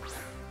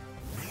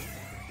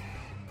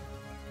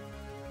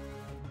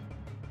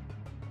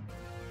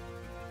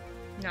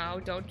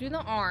 No, don't do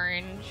the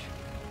orange.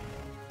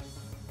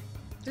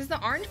 Does the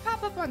orange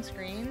pop up on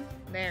screen?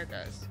 There it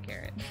goes,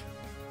 carrot.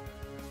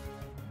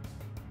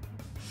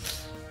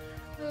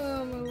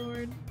 Oh my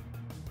lord.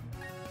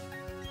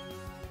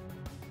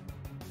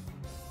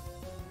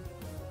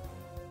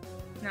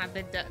 Not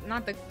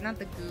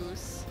the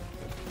goose.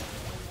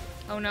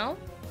 Oh no?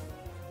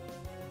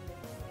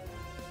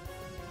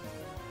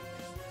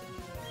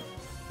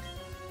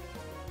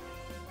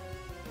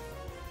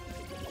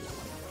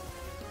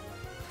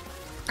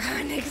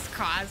 Nick's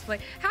cosplay.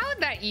 How would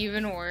that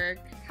even work?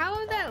 How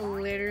would that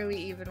literally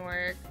even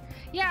work?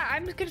 Yeah,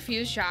 I'm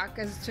confused, Shock,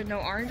 as to no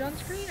orange on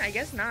screen. I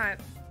guess not.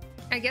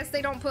 I guess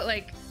they don't put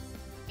like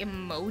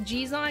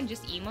emojis on,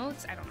 just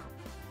emotes. I don't know.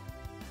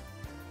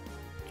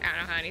 I don't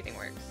know how anything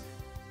works.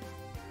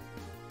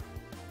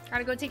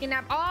 Gotta go take a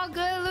nap. All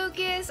good,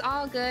 Lucas.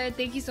 All good.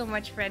 Thank you so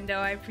much, friendo.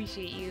 I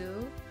appreciate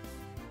you.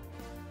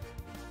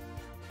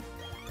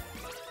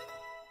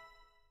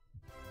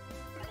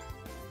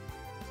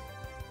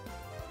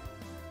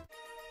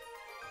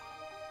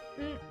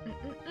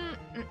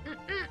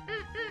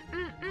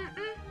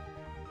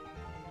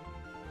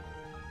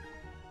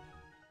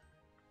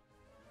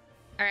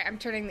 Alright, I'm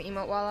turning the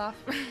emote wall off.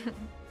 I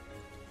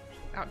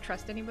don't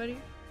trust anybody.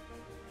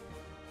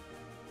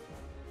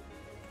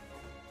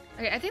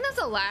 Okay, I think that's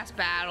the last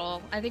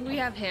battle. I think we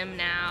have him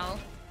now.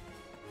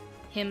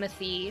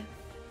 Himothy.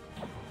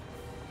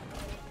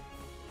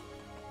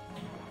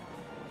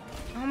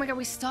 Oh my god,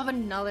 we still have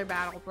another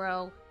battle,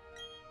 bro.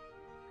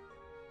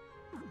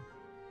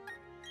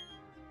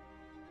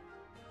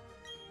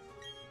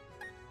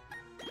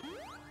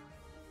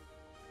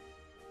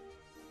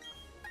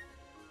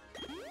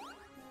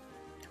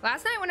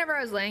 Last night, whenever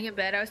I was laying in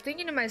bed, I was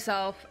thinking to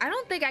myself, I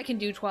don't think I can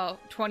do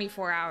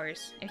 24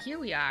 hours. And here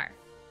we are.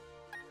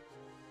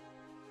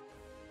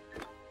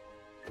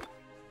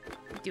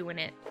 Doing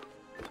it.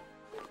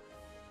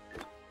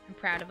 I'm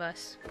proud of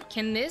us.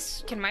 Can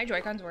my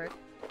Joy-Cons work?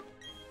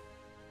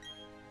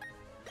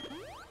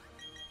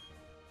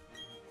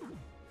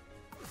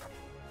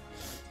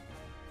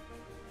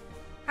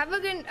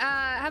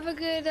 Have a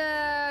good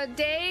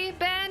day,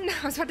 Ben.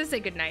 I was about to say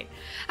good night.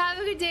 Have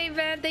a good day,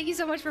 Ben. Thank you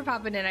so much for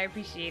popping in. I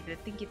appreciate it.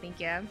 Thank you, thank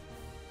you.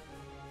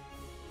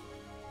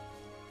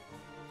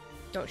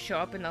 Don't show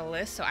up in the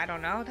list, so I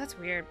don't know. That's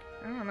weird.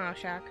 I don't know,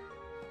 Shaq.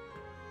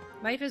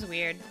 Life is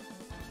weird.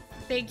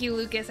 Thank you,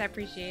 Lucas. I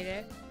appreciate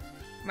it.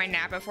 My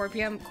nap at 4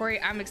 p.m. Corey,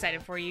 I'm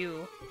excited for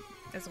you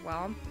as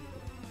well.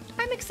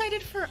 I'm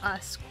excited for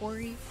us,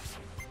 Corey.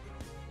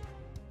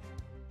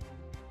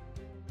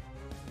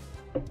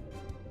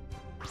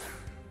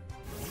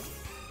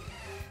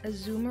 A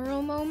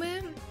Zoomero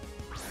moment?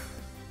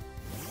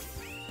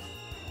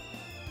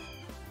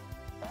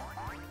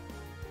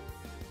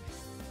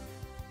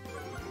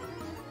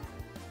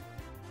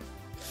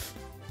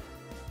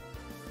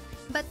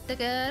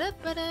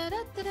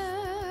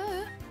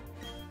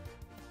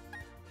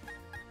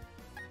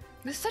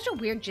 This is such a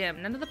weird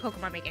gym. None of the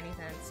Pokemon make any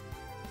sense.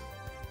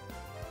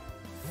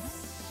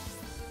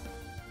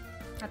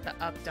 Not the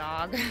up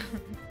dog.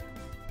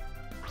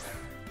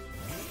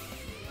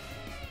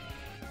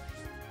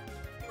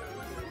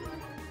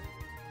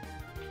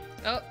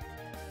 Oh.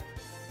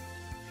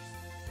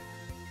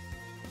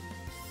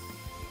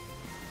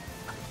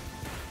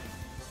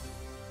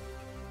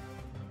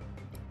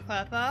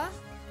 Cleffa?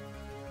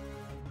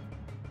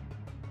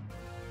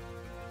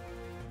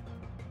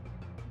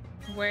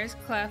 Where's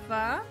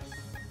Cleffa?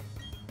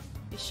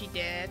 Is she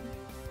dead?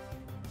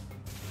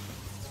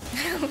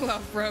 I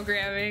love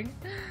programming.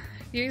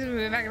 Years of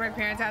moving back to my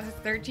parents' house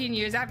 13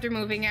 years after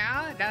moving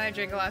out. Now that I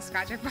drink a lot of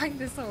scotch, I find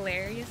this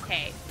hilarious.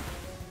 Hey.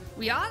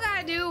 We all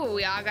gotta do what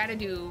we all gotta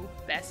do,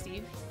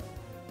 bestie.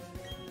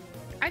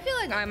 I feel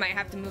like I might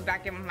have to move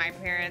back in with my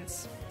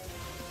parents.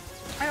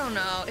 I don't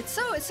know. It's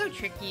so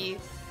tricky.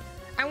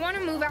 I want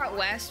to move out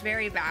west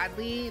very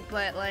badly,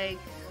 but like,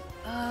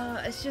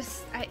 it's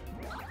just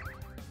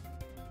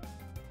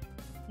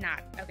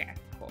not okay.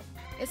 Cool.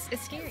 It's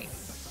scary.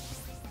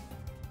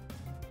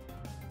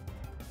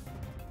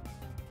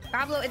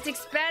 Pablo, it's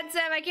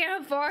expensive. I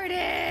can't afford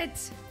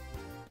it.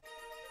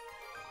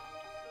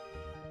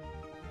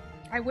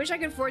 I wish I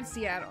could afford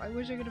Seattle. I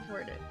wish I could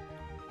afford it.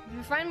 If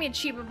you find me a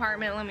cheap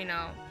apartment, let me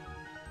know.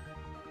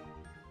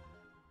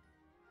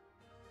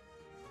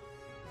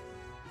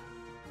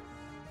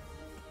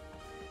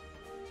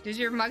 Does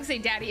your mug say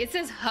daddy? It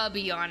says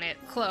hubby on it.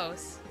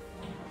 Close.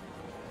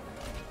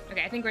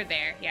 Okay, I think we're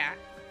there. Yeah.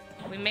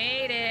 We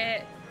made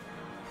it.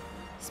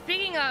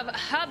 Speaking of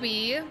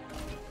hubby.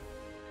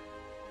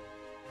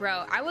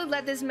 Bro, I would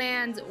let this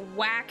man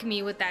whack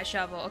me with that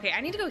shovel. Okay, I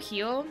need to go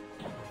heal.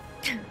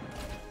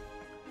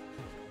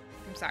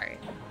 I'm sorry.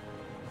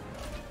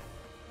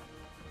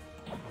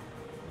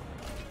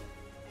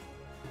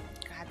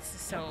 God, this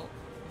is so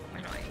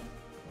annoying.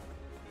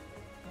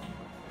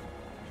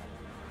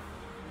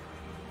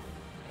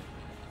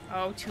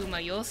 Oh,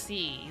 Tuma, you'll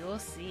see. You'll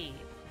see.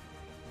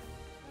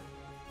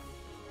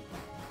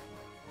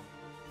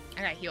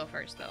 I gotta heal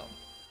first, though.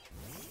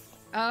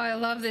 Oh, I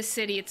love this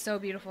city. It's so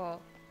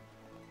beautiful.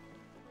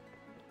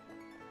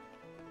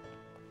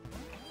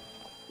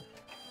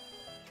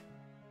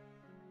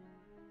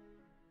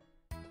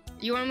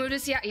 You want to move to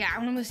Seattle? Yeah, I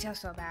want to move to Seattle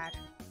so bad.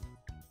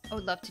 I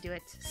would love to do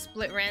it.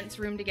 Split rents,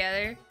 room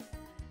together.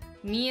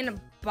 Me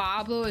and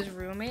Bablo as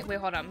roommate. Wait,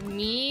 hold on.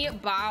 Me,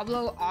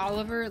 Bablo,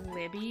 Oliver,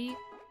 Libby.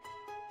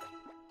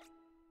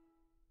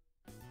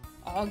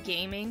 All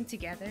gaming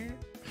together.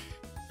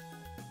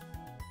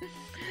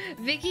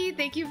 Vicky,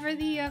 thank you for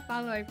the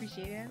follow. I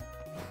appreciate it.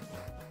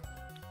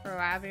 For a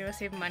while, being able to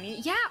save money.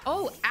 Yeah,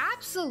 oh,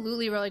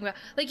 absolutely rolling well.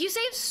 Like, you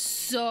save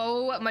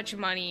so much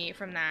money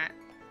from that.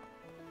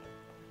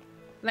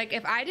 Like,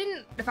 if I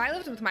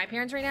lived with my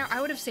parents right now,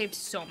 I would have saved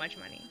so much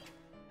money.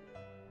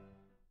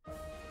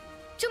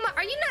 Tuma,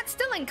 are you not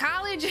still in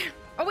college?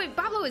 Oh wait,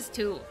 Bablo is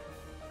 2.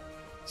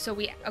 So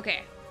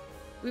okay.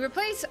 We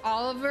replace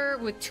Oliver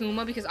with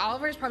Tuma because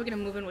Oliver is probably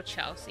gonna move in with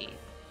Chelsea.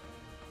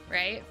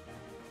 Right?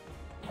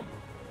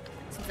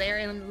 Since they're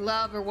in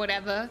love or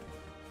whatever.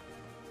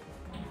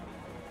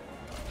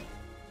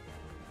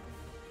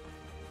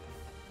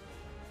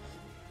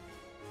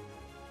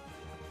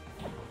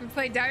 We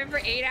played Diamond for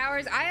 8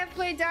 hours. I have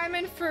played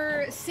Diamond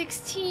for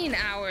 16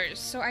 hours,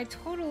 so I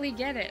totally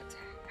get it.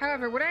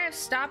 However, would I have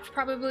stopped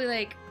probably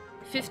like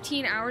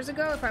 15 hours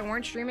ago if I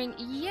weren't streaming?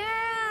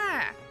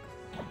 Yeah!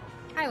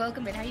 Hi,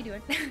 welcome in. How you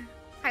doing?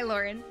 Hi,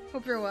 Lauren.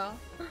 Hope you're well.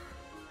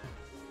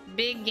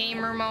 Big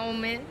gamer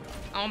moment.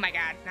 Oh my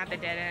god, not the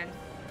dead end.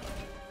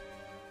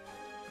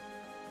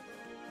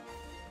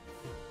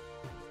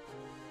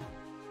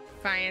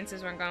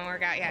 Finances weren't gonna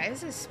work out. Yeah,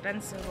 it's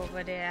expensive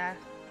over there.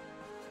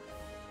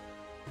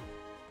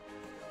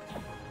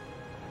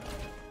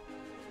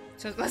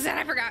 So, listen,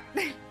 I forgot.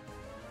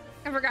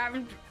 I forgot.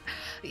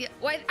 Yeah,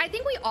 well, I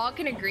think we all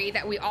can agree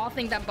that we all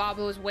think that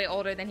Bablo is way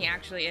older than he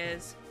actually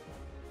is.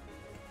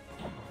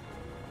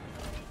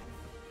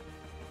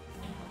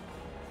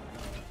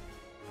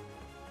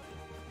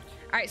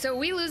 Alright, so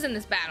we lose in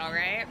this battle,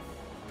 right?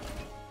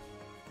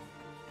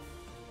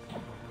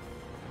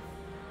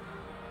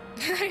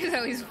 He's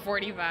at least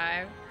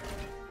 45.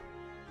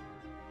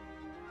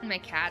 My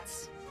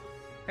cats.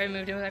 I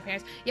moved in with my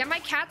parents. Yeah, my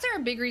cats are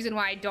a big reason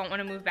why I don't want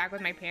to move back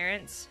with my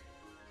parents.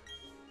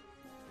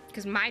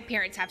 Because my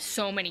parents have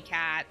so many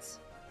cats.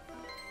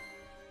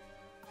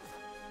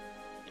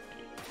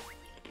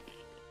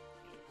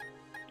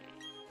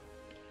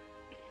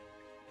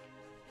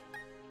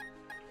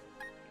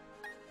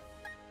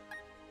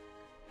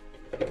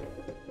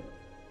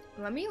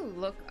 Let me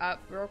look up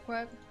real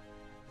quick.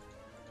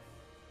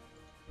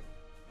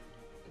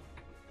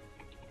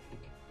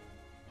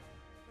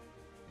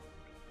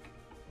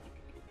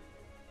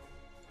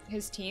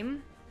 His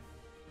team?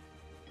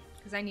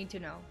 Because I need to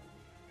know.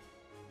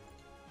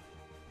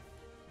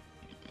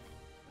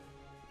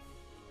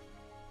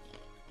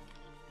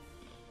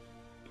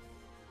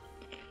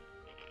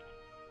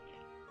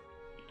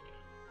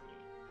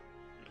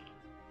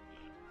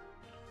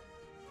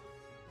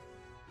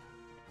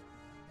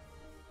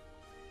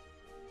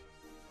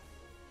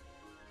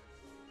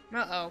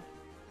 Uh-oh.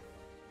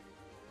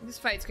 This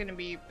fight's gonna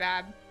be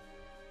bad.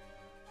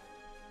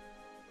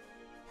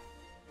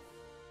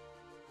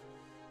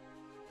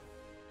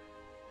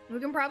 We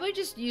can probably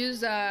just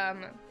use,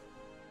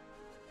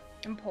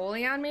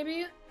 Empoleon,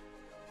 maybe?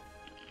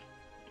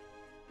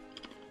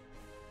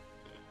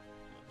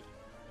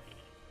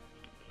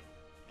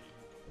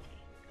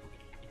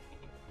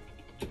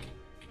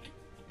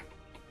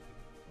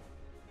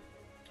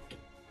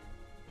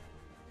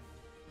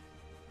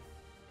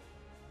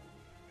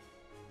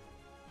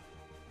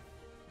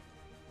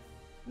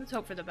 Let's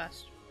hope for the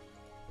best.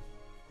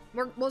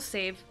 We'll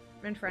save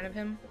in front of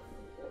him.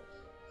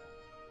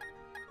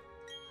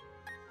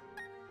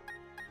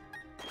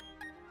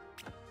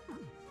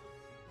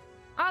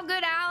 All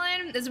good,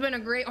 Alan. It's been a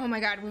great... Oh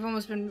my god, we've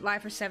almost been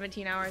live for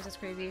 17 hours. That's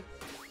crazy.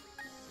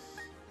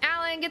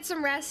 Alan, get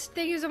some rest.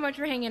 Thank you so much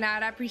for hanging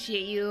out. I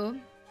appreciate you.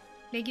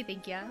 Thank you,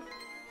 thank you.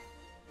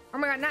 Oh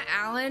my god, not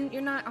Alan.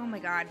 You're not... Oh my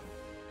god.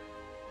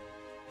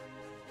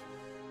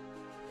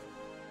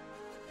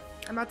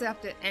 I'm about to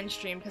have to end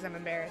stream because I'm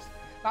embarrassed.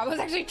 Bob was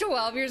actually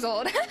 12 years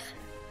old.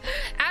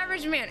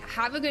 Average man,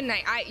 have a good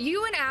night.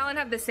 You and Alan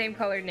have the same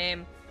colored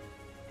name.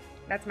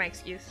 That's my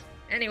excuse.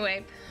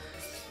 Anyway,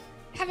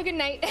 have a good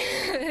night.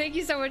 Thank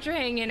you so much for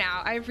hanging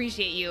out. I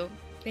appreciate you.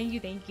 Thank you,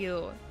 thank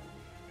you.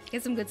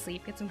 Get some good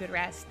sleep, get some good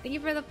rest. Thank you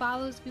for the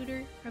follow,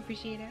 Scooter. I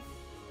appreciate it.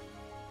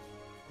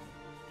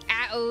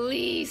 At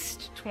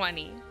least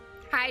 20.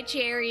 Hi,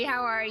 Cherry.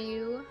 How are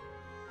you?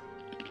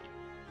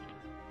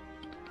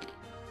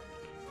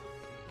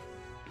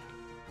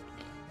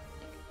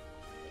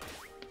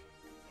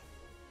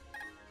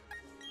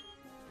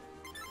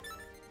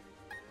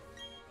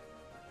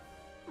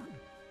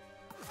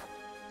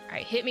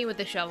 Alright, hit me with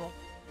the shovel.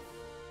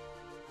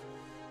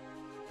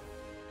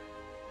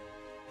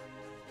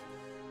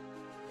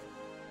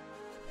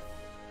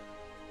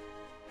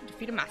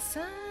 Defeated my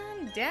son,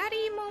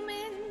 daddy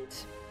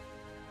moment.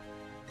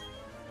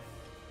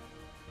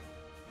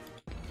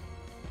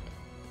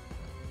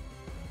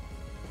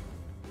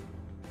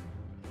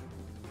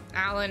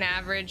 Alan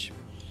average.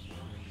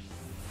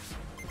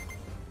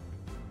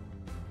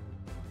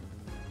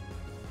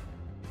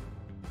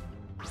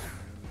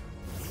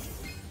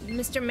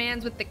 Mr.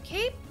 Mans with the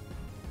cape.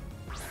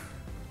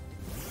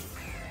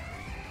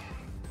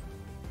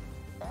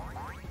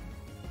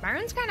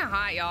 Byron's kind of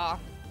hot, y'all.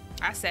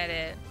 I said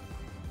it.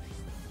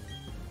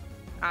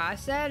 I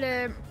said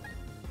it.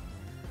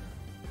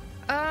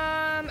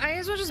 I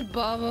guess we'll just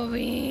bubble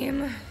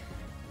beam.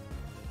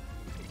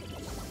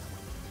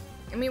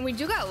 I mean, we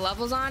do got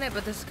levels on it,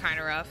 but this is kind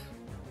of rough.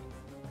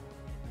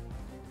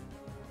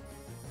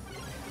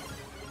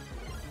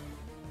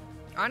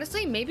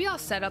 Honestly, maybe I'll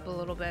set up a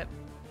little bit.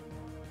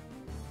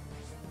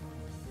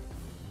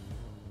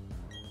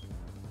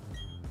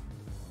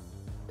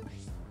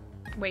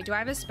 Wait, do I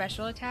have a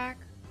special attack?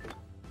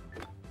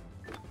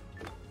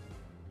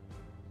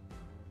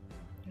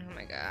 Oh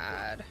my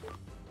god.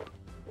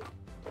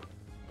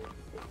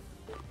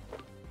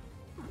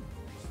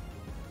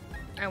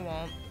 I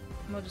won't.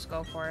 We'll just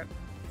go for it.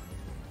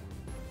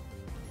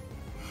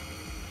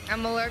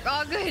 I'm alert.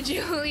 Oh, good,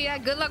 Julia.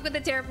 Good luck with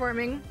the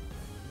terraforming.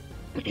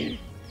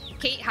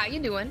 Kate, how you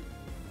doing?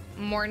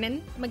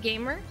 Morning, my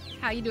gamer.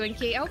 How you doing,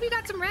 Kate? I hope you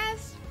got some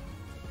rest.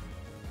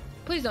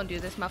 Please don't do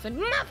this, Muffin.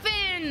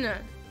 Muffin!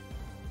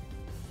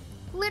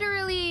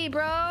 Literally,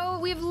 bro.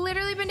 We've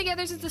literally been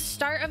together since the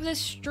start of this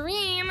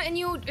stream, and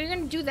you're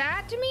gonna do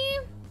that to me?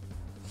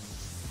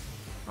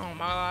 Oh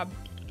my god.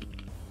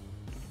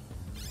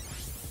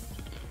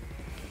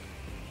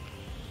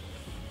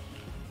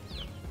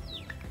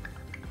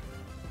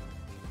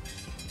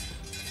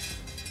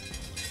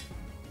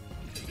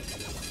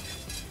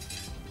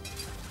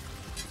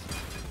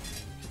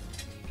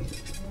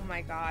 Oh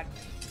my god.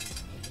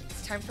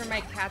 It's time for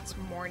my cat's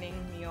morning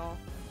meal.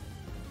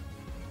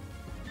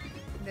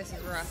 This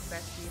is rough,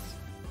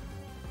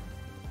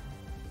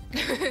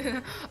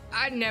 besties.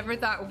 I never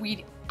thought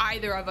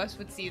either of us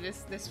would see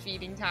this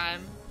feeding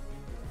time.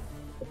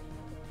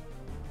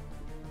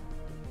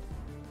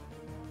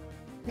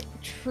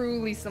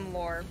 Truly some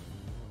lore.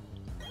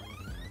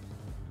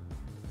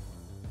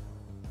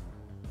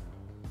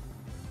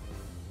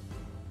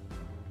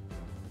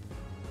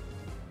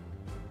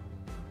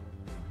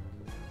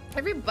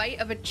 Every bite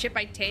of a chip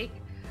I take,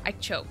 I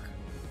choke.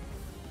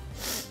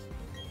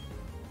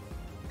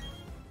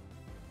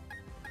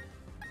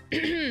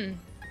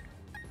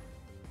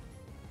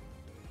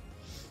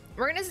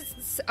 We're gonna,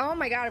 oh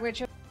my god, I'm gonna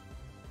choke.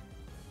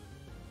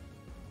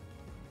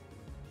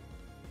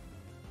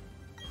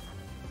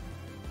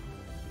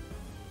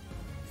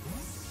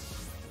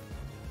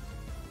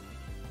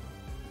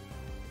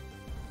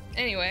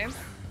 Anyway.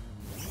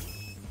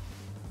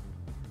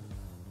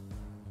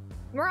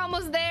 We're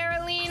almost there,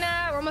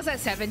 Alina. We're almost at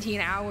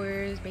 17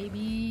 hours,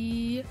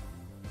 baby.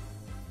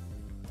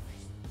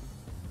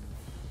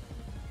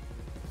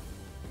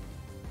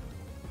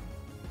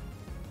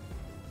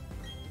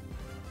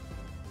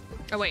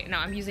 Oh wait, no,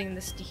 I'm using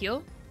this to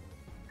heal.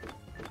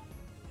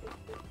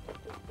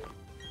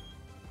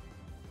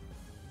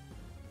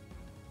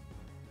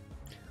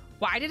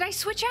 Why did I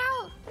switch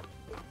out?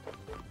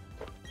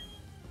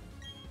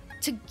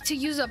 To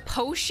use a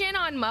potion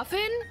on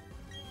Muffin?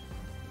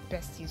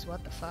 Besties,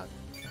 what the fuck?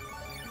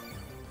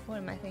 What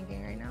am I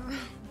thinking right now?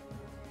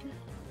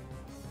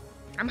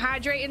 I'm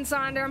hydrating,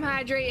 Sonder. I'm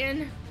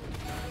hydrating.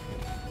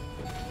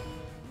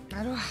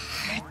 I don't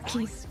have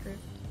key script.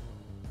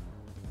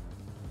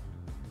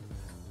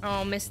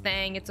 Oh, Miss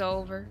Thang, it's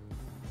over.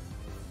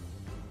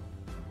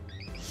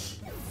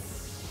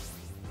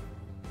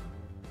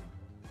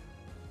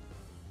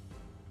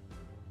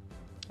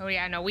 Oh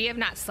yeah, no, we have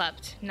not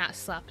slept. Not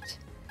slept.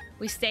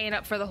 We staying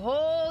up for the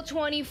whole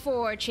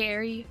 24,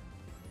 Cherry.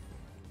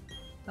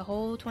 The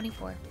whole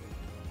 24.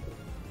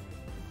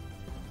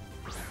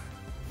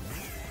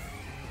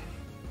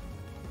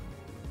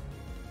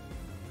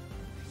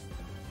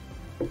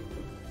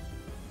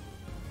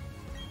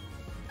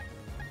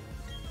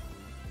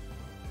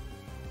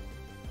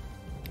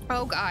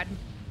 Oh god.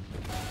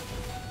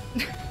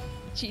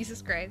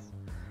 Jesus Christ.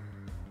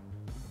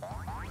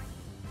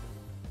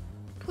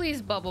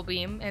 Please bubble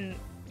beam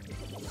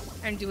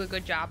and do a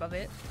good job of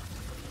it.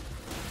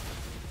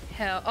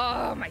 Hell,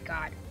 oh my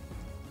god.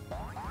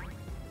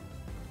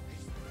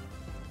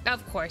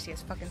 Of course he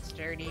is fucking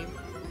sturdy.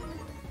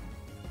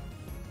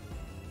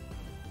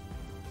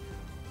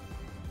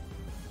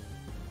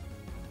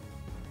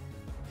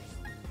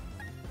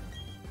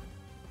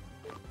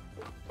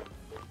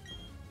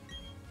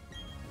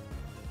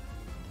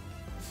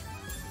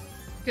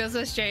 Feels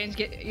so strange.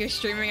 You're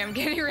streaming. I'm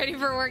getting ready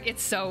for work.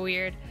 It's so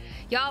weird.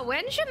 Y'all,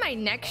 when should my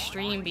next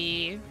stream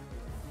be?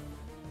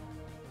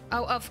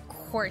 Oh, of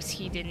course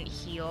he didn't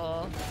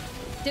heal.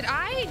 Do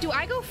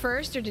I go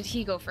first or did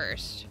he go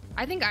first?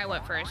 I think I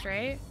went first,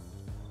 right?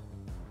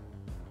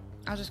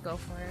 I'll just go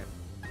for it.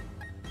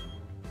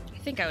 I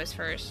think I was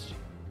first.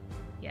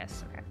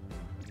 Yes, okay.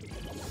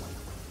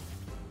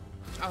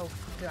 Oh,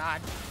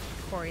 God.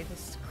 Corey,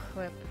 this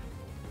clip.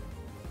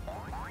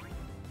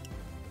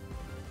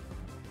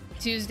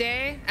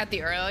 Tuesday at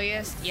the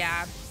earliest,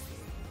 yeah.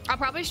 I'll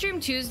probably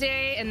stream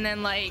Tuesday and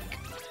then, like,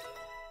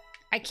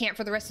 I can't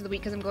for the rest of the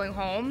week because I'm going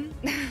home.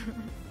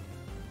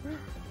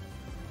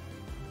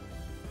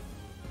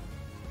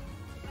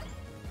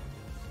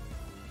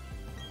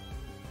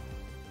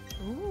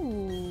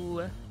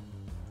 Ooh.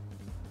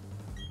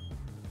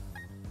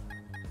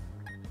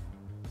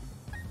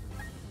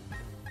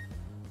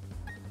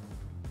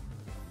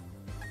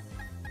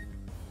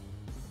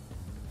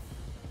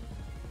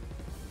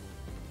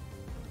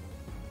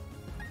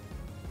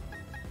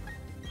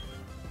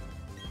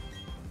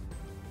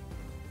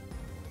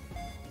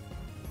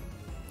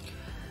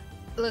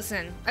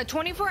 listen, a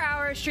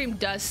 24-hour stream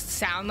does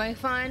sound like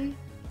fun.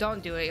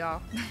 Don't do it,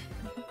 y'all.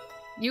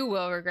 You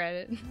will regret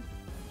it.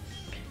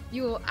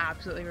 You will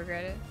absolutely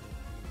regret it.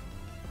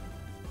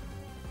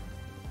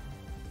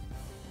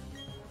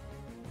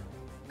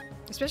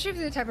 Especially if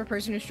you're the type of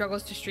person who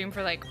struggles to stream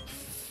for like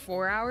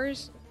 4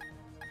 hours.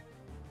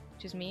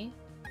 Which is me.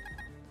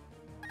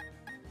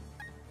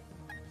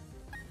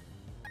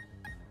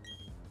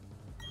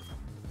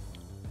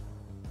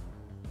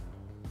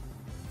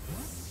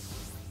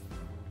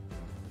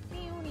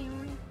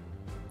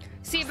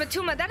 See, but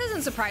Tuma, that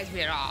doesn't surprise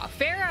me at all.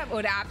 Farrah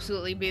would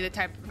absolutely be the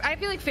type. I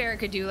feel like Farrah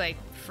could do like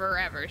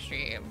forever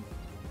stream.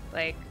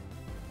 Like,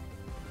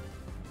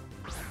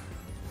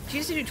 she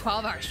used to do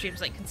 12-hour streams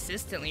like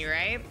consistently,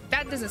 right?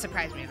 That doesn't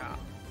surprise me at all.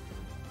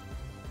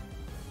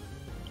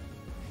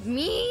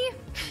 Me?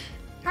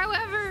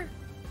 However.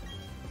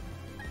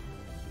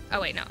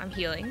 Oh wait, no, I'm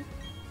healing.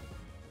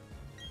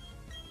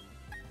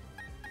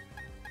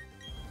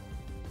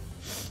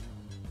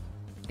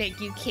 Thank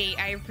you, Kate.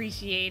 I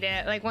appreciate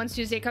it. Like, once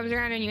Tuesday comes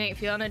around and you ain't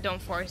feeling it,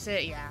 don't force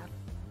it. Yeah.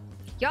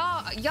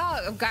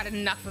 Y'all have got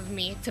enough of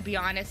me, to be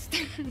honest.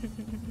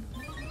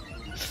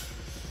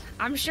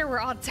 I'm sure we're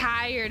all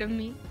tired of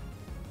me.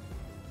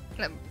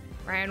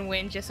 Ryan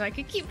win just so I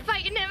could keep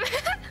fighting him.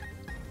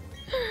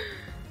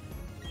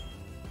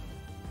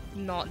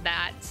 Not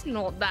that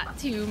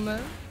Tuma.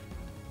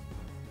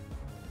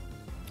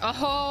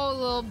 Oh,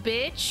 little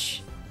bitch.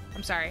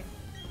 I'm sorry.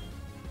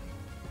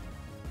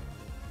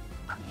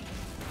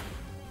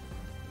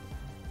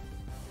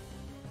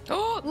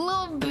 Oh,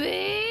 little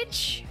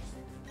bitch!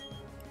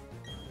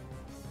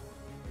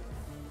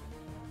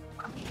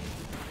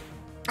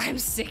 I'm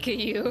sick of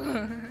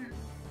you.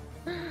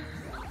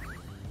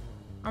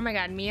 Oh my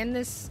god, me and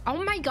this...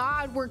 Oh my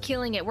god, we're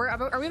killing it.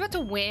 Are we about to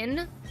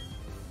win?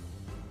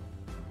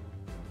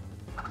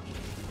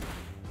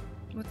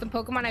 With the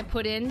Pokemon I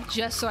put in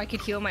just so I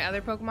could heal my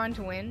other Pokemon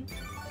to win?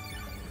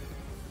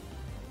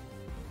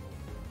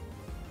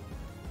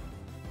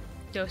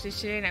 Dosage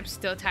today and I'm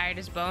still tired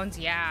as bones?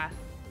 Yeah.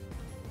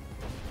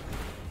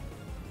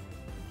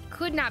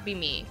 Could not be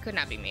me. Could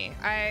not be me.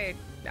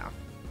 No.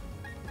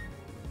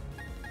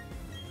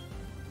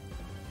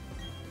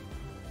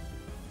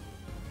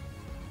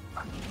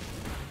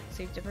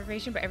 Sleep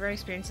deprivation, but everyone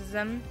experiences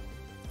them.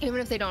 Even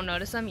if they don't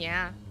notice them,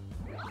 yeah.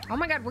 Oh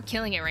my god, we're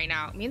killing it right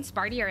now. Me and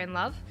Sparty are in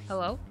love.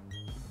 Hello?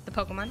 The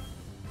Pokemon.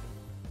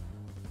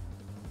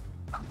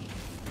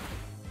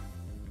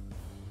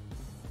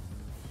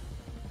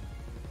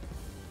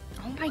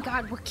 Oh my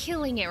god, we're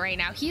killing it right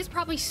now. He is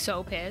probably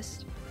so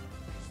pissed.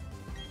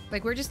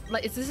 Like, we're just,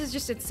 like, this is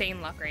just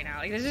insane luck right now.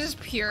 Like, this is just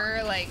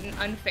pure, like,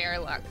 unfair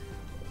luck.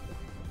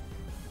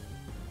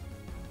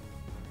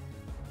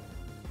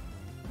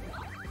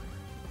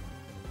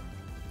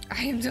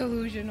 I am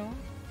delusional.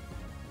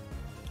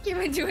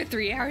 Came into a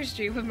 3-hour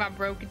stream with my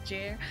broken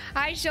chair.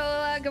 Hi,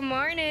 Shola. Good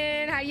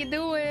morning. How you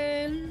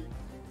doing?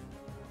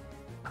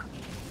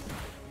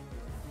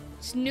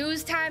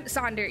 Snooze time.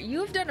 Sonder, you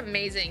have done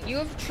amazing. You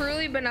have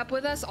truly been up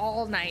with us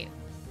all night.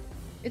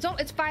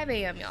 It's 5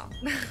 a.m., y'all.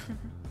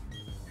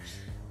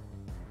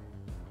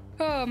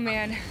 Oh,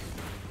 man.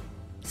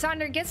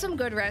 Sonder, get some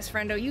good rest,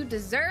 friendo. You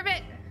deserve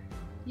it.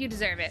 You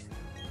deserve it.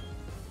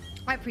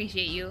 I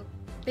appreciate you.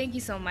 Thank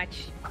you so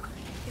much.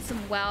 Get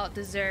some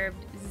well-deserved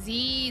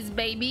Z's,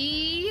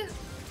 baby.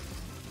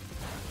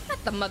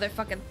 Not the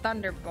motherfucking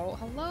Thunderbolt.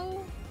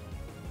 Hello?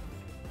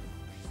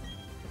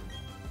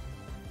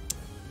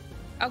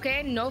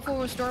 Okay, no full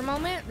restore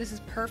moment. This is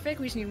perfect.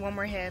 We just need one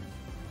more hit.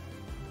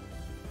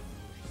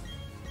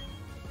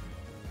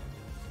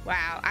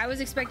 Wow, I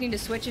was expecting to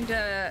switch into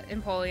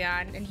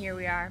Empoleon, and here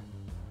we are.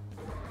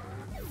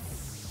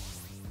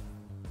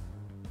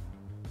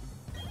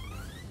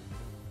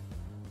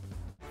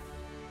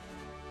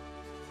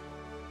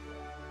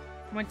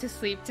 Went to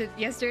sleep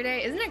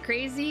yesterday. Isn't it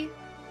crazy?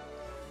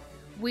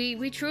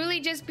 We truly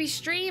just be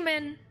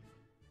streaming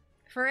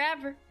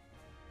forever.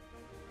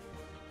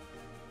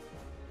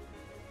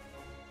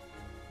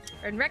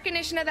 In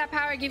recognition of that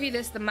power, I give you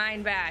this, the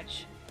Mind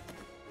Badge.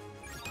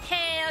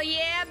 Hell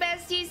yeah,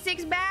 bestie,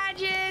 6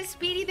 badges.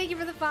 Speedy, thank you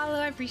for the follow.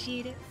 I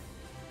appreciate it.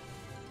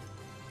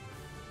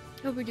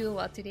 Hope we're doing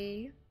well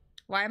today.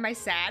 Why am I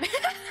sad?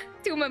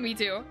 Tuma, me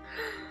too.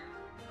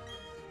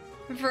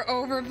 For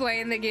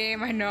overplaying the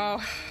game, I know.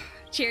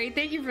 Cherry,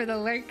 thank you for the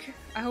lurk.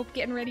 I hope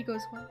getting ready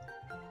goes well.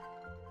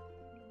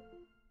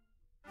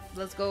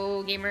 Let's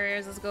go,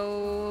 gamers. Let's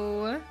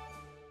go.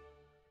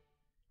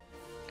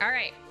 All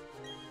right.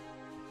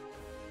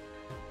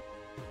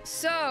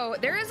 So,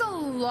 there is a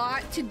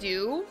lot to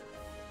do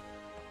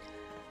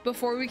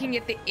before we can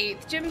get the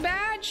 8th gym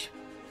badge.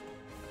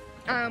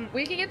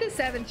 We can get the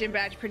 7th gym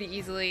badge pretty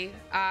easily.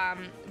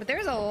 But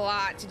there's a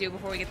lot to do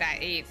before we get that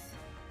 8th.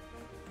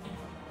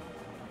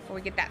 Before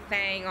we get that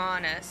thing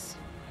on us.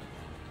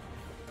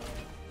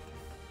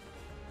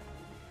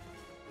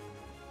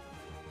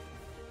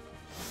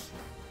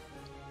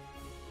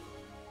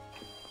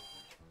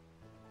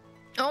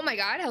 Oh my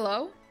god,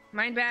 hello.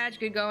 Mind badge,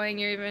 good going.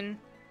 You're even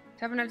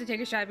Tough enough to take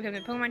a shot at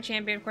becoming a Pokemon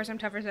champion. Of course, I'm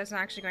tougher, so that's not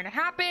actually going to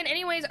happen.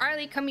 Anyways,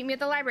 Arlie, come meet me at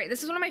the library.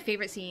 This is one of my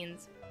favorite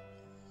scenes.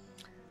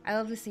 I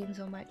love this scene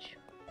so much.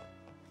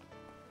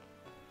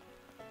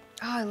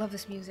 Oh, I love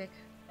this music.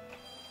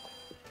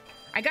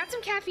 I got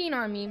some caffeine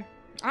on me.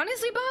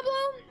 Honestly,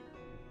 Pablo,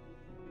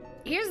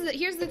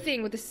 here's the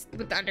thing with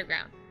the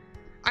underground.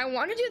 I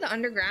want to do the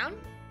underground,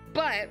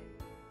 but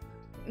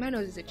my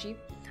nose is itchy.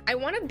 I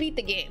want to beat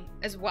the game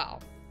as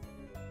well.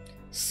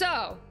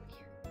 So,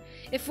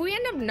 if we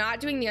end up not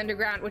doing the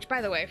underground, which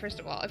by the way, first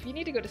of all, if you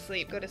need to go to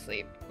sleep,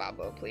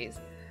 Pablo, please.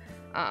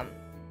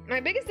 My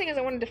biggest thing is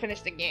I wanted to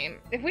finish the game.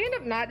 If we end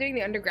up not doing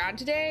the underground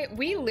today,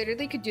 we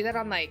literally could do that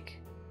on like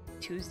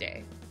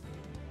Tuesday.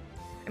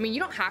 I mean, you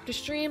don't have to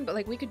stream, but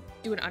like we could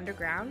do an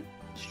underground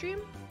stream.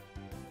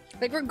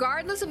 Like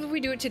regardless of if we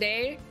do it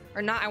today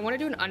or not, I want to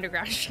do an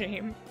underground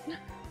stream.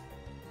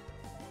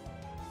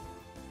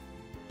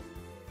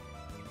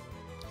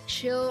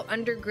 Chill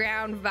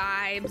underground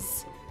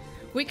vibes.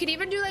 We could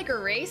even do like a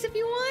race if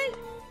you want.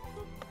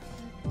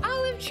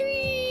 Olive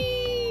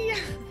tree.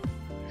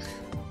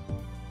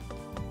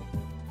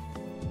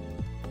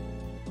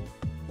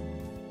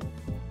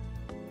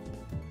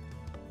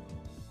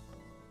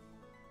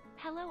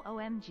 Hello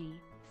OMG,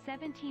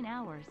 17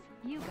 hours,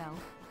 Hugo.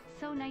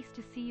 So nice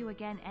to see you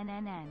again,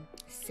 NNN.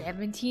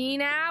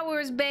 17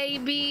 hours,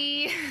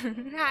 baby.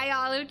 Hi,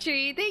 Olive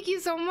Tree. Thank you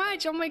so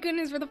much. Oh my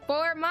goodness, for the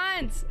 4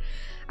 months.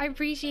 I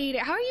appreciate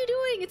it. How are you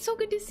doing? It's so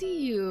good to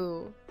see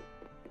you.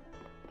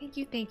 Thank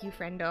you,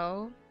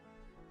 friendo.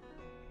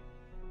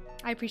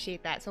 I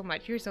appreciate that so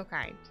much. You're so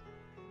kind.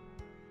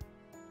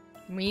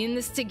 We in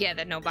this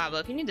together. No, Pablo,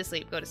 if you need to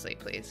sleep, go to sleep,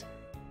 please.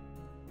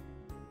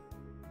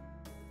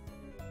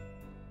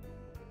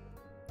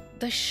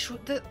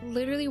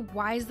 Literally,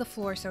 why is the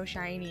floor so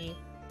shiny?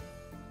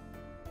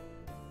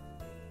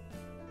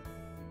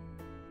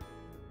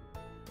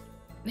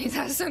 Please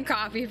have some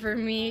coffee for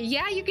me.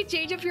 Yeah, you can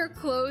change up your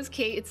clothes,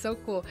 Kate. It's so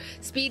cool.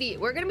 Speedy,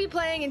 we're gonna be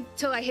playing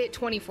until I hit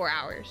 24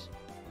 hours.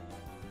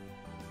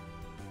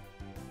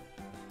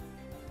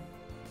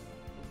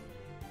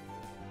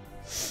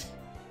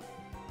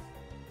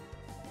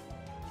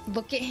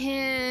 Look at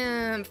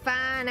him,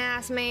 fine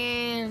ass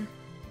man.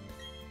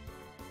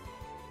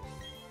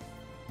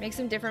 Makes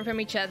them different from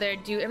each other.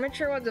 Do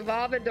immature ones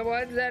evolve into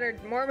ones that are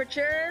more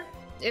mature?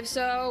 If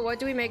so, what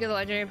do we make of the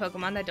legendary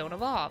Pokemon that don't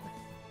evolve?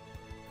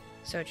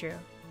 So true.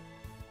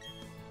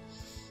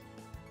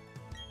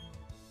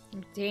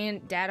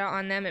 Obtain data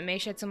on them. It may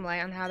shed some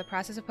light on how the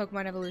process of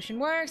Pokemon evolution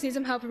works. Need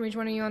some help from each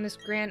one of you on this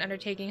grand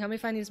undertaking. Help me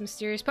find these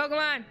mysterious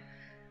Pokemon.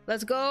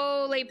 Let's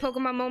go, late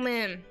Pokemon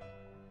moment.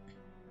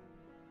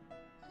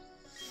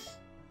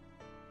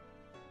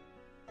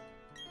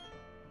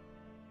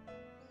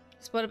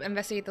 Split up,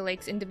 investigate the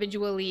lakes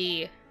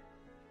individually.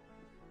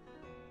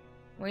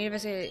 We need to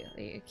investigate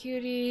Lake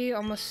Cutie,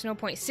 almost Snow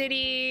Point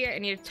City. I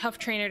need a tough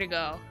trainer to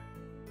go.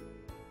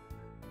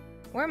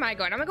 Where am I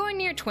going? Am I going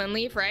near Twin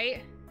Leaf,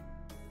 right?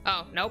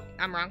 Oh, nope,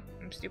 I'm wrong.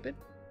 I'm stupid.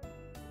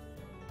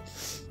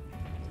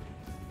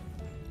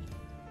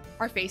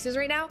 Our faces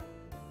right now?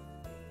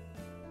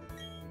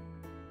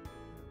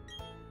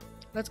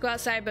 Let's go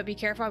outside, but be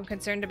careful. I'm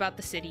concerned about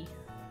the city.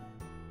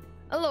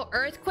 A little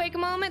earthquake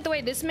moment. The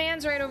way this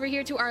man's right over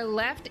here to our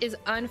left is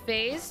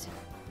unfazed.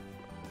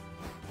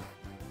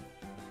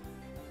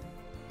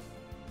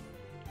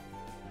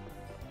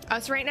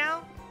 Us right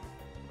now?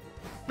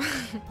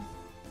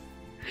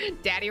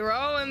 Daddy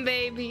Rowan,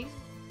 baby.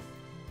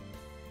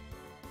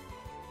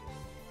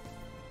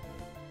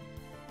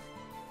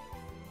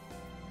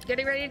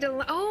 Getting ready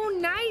to... Oh,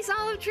 nice,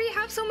 Olive Tree.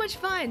 Have so much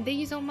fun. Thank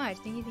you so much.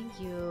 Thank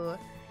you.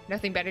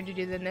 Nothing better to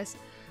do than this.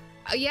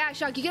 Yeah,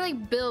 Shock, you can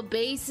like build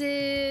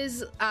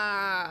bases. It's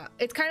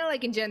kind of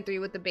like in Gen 3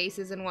 with the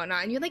bases and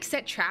whatnot. And you like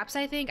set traps,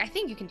 I think. I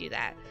think you can do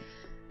that.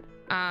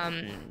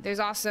 There's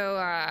also,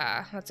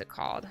 what's it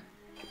called?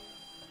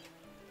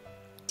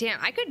 Damn,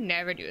 I could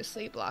never do a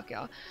sleep block,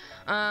 y'all.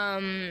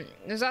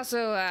 There's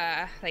also,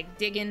 like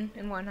digging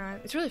and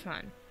whatnot. It's really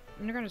fun.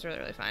 Underground is really,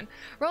 really fun.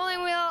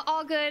 Rolling wheel,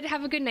 all good.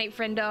 Have a good night,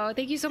 friendo.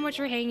 Thank you so much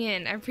for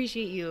hanging. I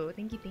appreciate you.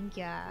 Thank you, thank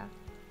ya.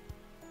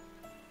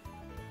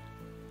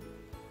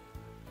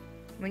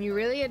 When you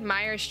really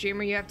admire a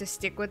streamer, you have to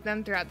stick with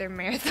them throughout their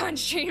marathon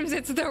streams.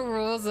 It's the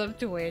rules of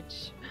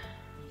Twitch.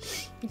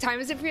 What time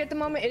is it for you at the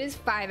moment? It is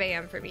 5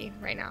 a.m. for me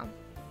right now.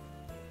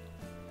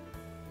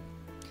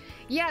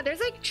 Yeah,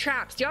 there's like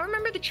traps. Do y'all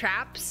remember the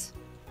traps?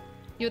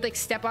 You would like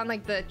step on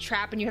like the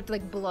trap and you have to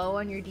like blow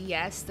on your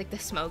DS, like the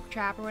smoke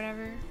trap or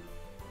whatever.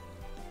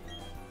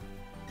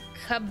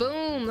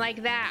 Kaboom,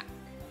 like that.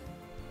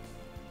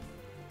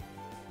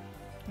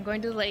 I'm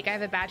going to the lake. I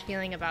have a bad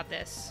feeling about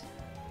this.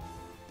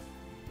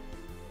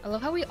 I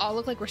love how we all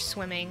look like we're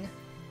swimming.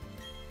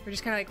 We're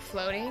just kind of like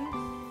floating.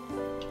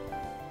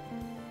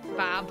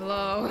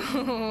 Pablo.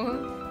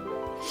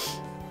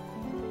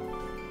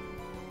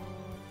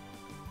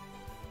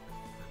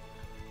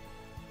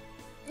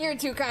 You're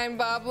too kind,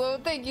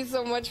 Pablo. Thank you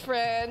so much,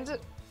 friend.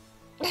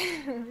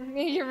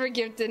 You're for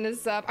gifting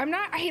us up.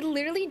 I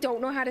literally don't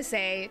know how to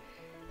say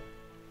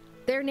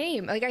their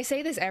name. Like, I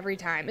say this every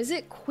time. Is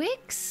it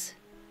Quicks?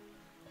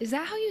 Is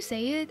that how you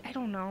say it? I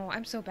don't know.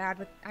 I'm so bad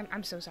with...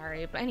 I'm so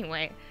sorry. But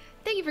anyway,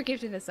 thank you for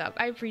gifting this up.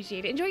 I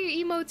appreciate it. Enjoy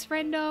your emotes,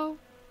 friendo.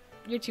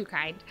 You're too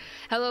kind.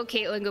 Hello,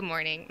 Caitlin. Good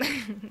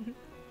morning.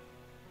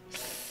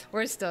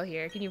 We're still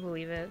here. Can you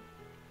believe it?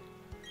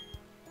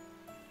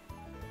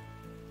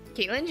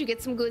 Caitlin, did you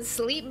get some good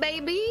sleep,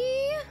 baby?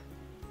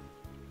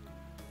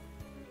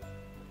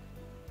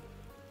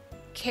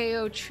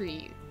 KO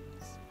trees.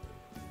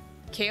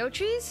 KO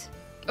trees?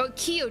 Oh,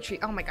 Keo tree.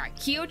 Oh my god.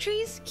 Keo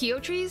trees? Keo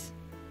trees?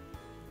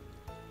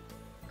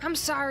 I'm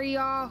sorry,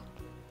 y'all.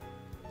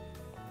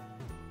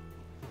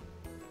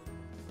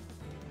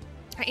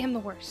 I am the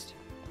worst.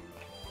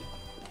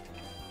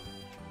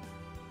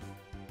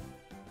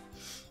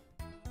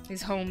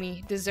 His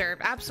homie deserve.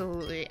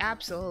 Absolutely.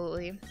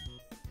 Absolutely.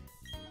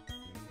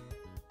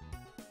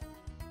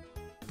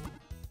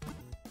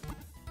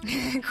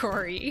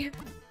 Corey.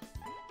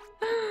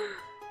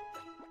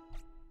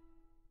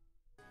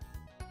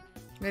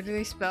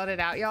 Literally spelled it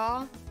out,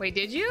 y'all. Wait,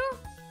 did you?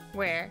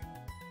 Where?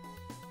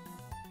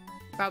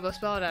 Pablo,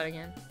 spell it out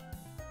again.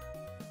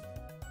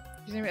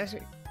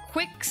 Quixatrees.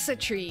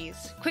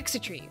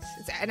 Quixatrees.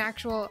 It's an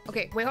actual...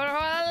 Okay, wait, hold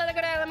on.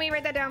 Let me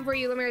write that down for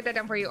you.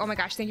 Oh my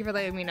gosh, thank you for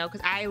letting me know,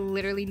 because I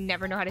literally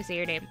never know how to say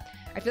your name.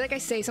 I feel like I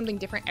say something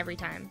different every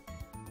time.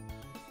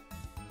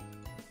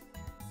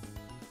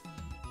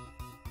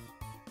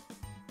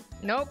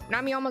 Nope,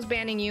 not me almost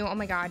banning you. Oh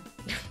my god.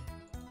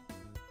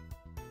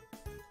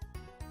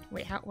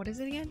 Wait, what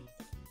is it again?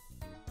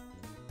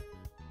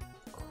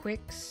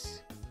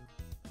 Quixatrees.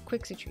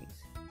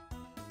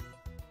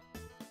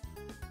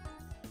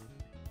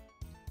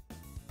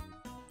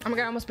 Oh my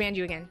god, I almost banned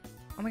you again.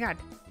 Oh my god.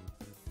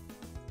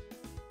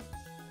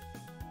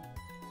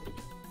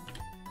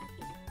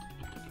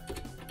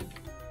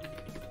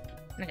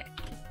 Okay.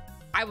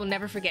 I will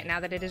never forget now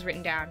that it is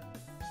written down.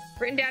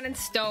 Written down in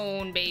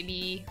stone,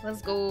 baby.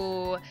 Let's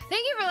go.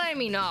 Thank you for letting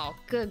me know.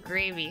 Good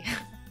gravy.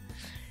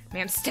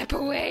 Ma'am, step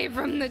away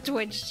from the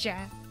Twitch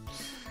chat.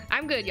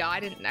 I'm good, y'all.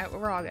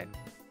 We're all good.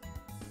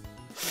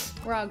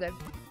 We're all good.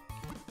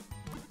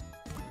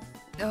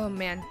 Oh,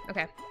 man.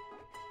 Okay.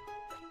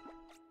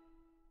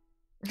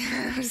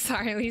 I'm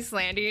sorry, Lee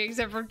slander you,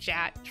 except for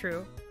chat.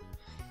 True.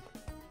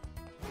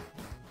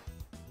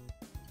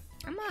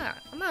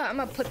 I'm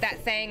gonna put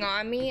that thing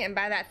on me, and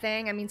by that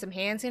thing, I mean some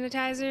hand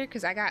sanitizer,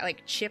 because I got,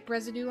 like, chip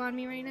residue on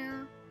me right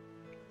now.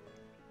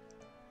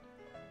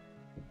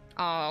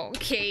 Oh,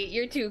 Kate,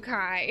 you're too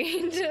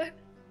kind.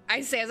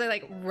 I say as I,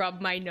 like,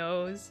 rub my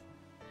nose.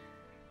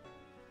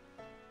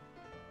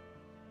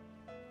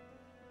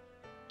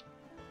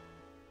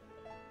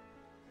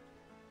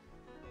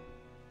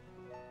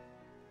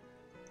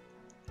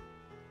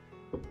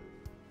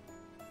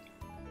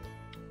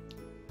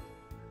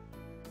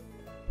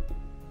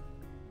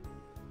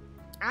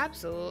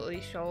 Absolutely,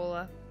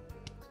 Shola.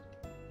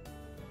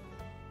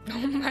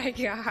 Oh my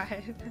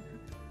god.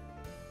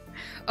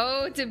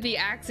 Oh, to be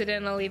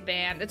accidentally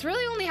banned. It's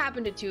really only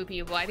happened to 2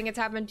 people. I think it's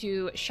happened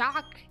to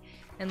Shock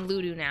and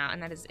Ludo now,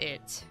 and that is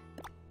it.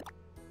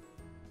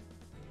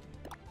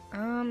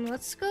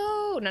 Let's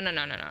go... No.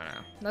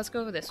 Let's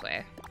go this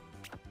way.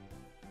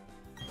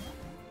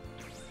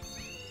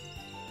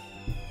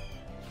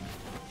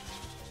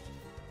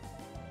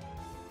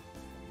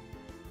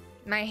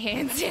 My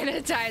hand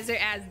sanitizer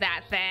as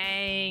that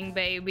thing,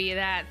 baby.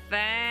 That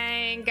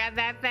thing. Got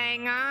that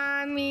thing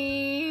on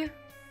me.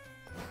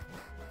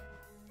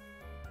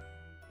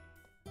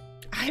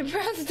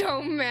 Eyebrows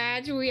don't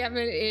match. We have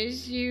an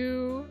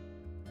issue.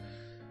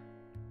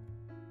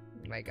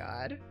 Oh my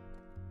god.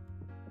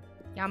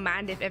 Y'all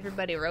mind if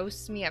everybody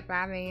roasts me at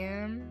 5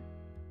 a.m.?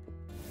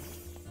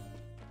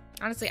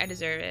 Honestly, I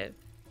deserve it.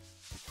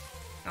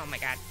 Oh my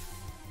god.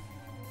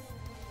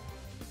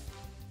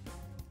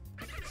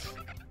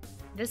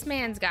 This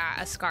man's got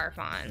a scarf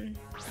on,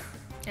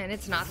 and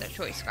it's not the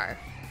choice scarf.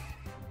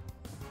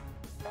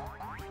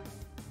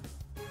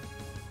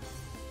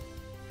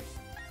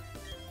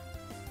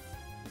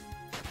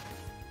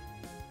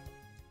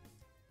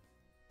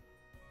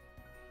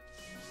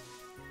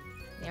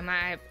 Yeah,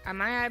 my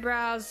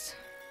eyebrows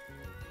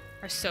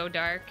are so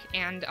dark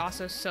and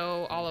also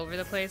so all over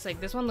the place.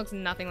 Like, this one looks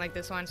nothing like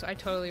this one, so I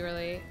totally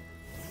relate.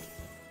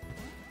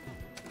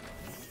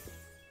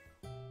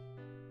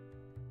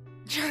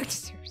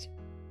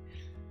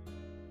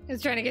 I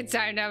was trying to get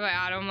timed out by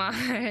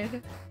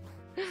auto-mod.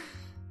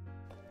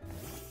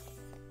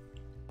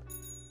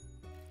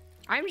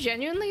 I'm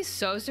genuinely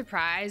so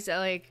surprised at,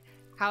 like,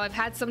 how I've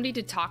had somebody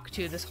to talk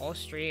to this whole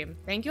stream.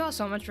 Thank you all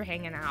so much for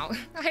hanging out.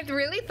 I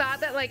really thought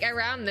that, like,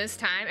 around this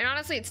time, and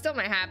honestly, it still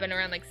might happen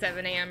around, like,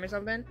 7 a.m. or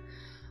something.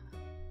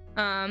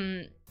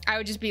 I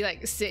would just be,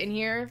 like, sitting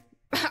here.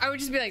 I would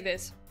just be like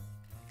this.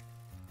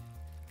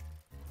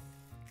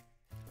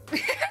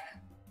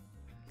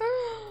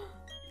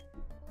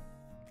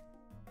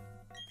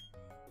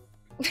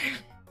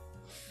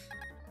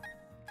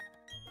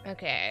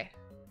 Okay,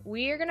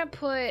 we are gonna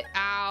put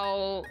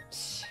out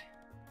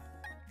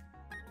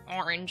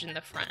orange in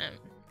the front.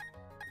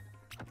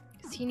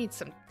 He needs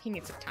some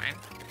time.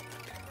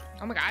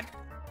 Oh my god.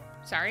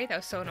 Sorry, that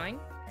was so annoying.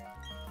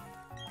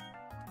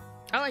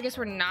 Oh, I guess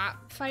we're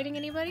not fighting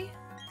anybody?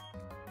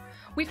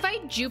 We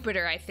fight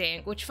Jupiter, I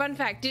think, which, fun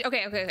fact,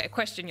 okay,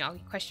 question, y'all,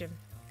 question.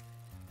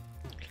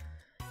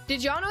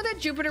 Did y'all know that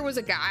Jupiter was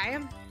a guy?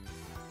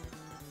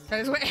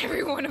 That is what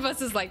every one of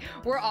us is like.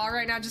 We're all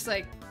right now just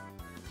like...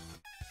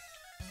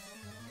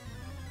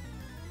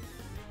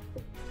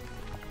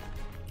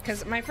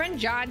 Because my friend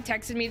John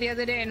texted me the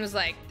other day and was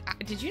like,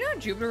 did you know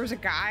Jupiter was a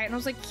guy? And I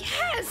was like,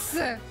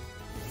 yes!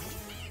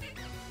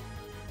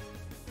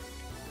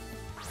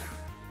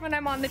 When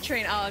I'm on the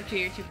train, oh,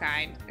 you're too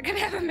kind. I'm gonna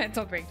have a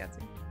mental breakdown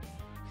soon.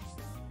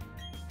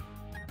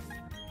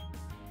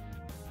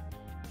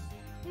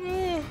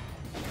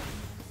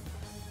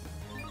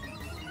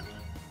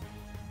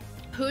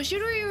 Who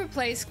should we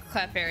replace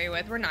Clefairy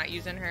with? We're not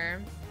using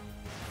her.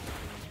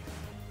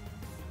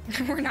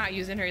 We're not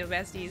using her,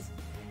 besties.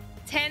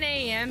 10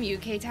 a.m.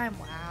 UK time.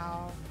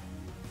 Wow.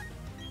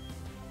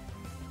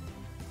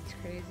 It's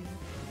crazy.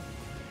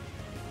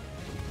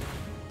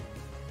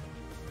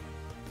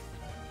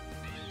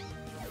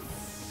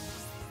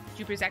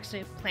 Jupiter's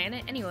actually a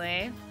planet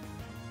anyway.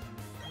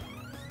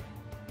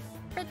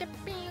 I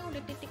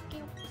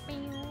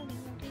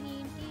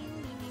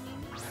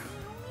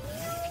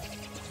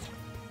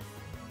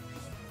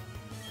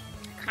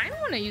kind of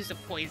want to use a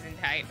poison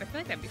type. I feel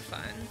like that'd be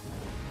fun.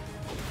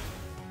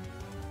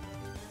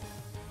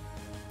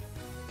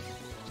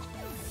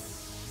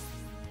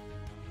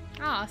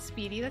 Aw,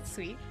 Speedy, that's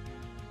sweet.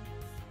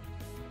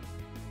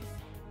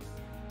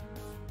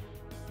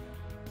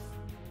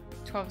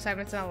 $12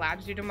 in the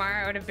labs due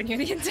tomorrow. I would have been here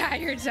the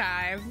entire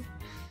time.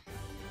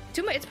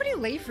 Too much. It's pretty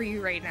late for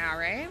you right now,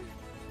 right?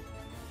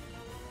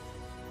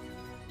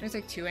 It's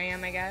like 2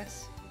 a.m. I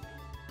guess.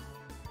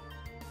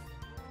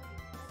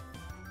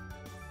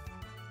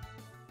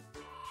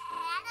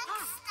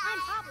 I'm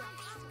Pablo.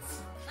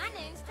 My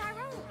name's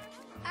Tyrone.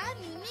 I'm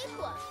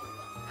Nicola.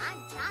 I'm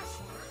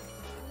Tasha.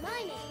 My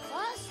name's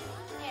Austin.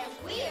 And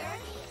we're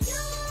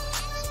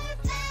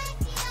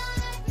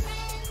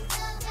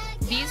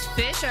These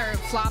fish are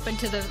flopping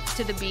to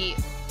the beat.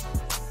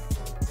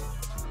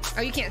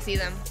 Oh, you can't see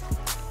them.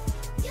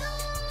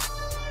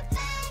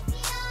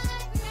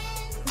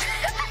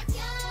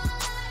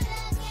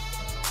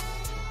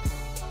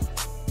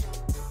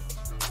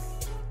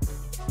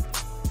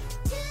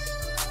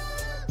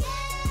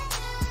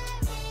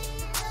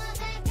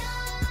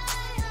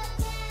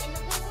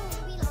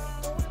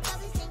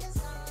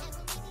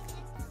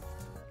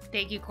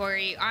 Thank you,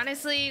 Corey.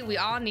 Honestly, we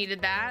all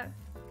needed that.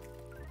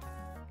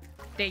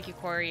 Thank you,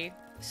 Corey,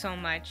 so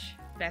much,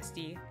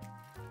 bestie.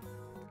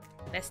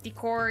 Bestie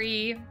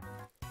Corey.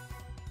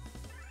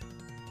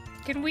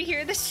 Can we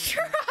hear the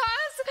straws?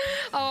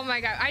 Oh my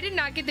god. I did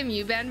not get the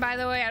Mew Ben, by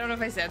the way. I don't know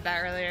if I said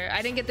that earlier.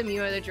 I didn't get the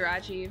Mew or the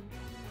Jirachi.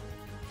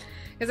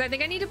 Because I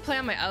think I need to play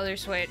on my other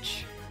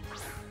Switch.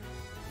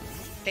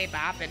 They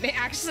bopping. They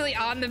actually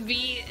on the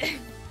beat.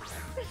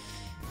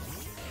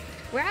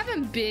 We're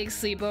having big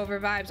sleepover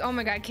vibes. Oh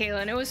my god,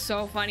 Kaylin, it was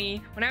so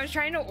funny. When I was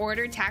trying to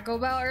order Taco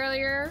Bell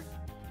earlier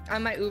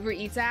on my Uber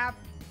Eats app,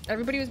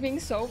 everybody was being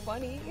so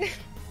funny.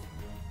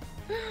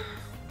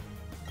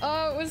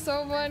 Oh, it was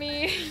so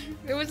funny.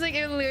 It was like,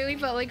 it literally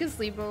felt like a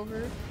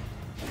sleepover.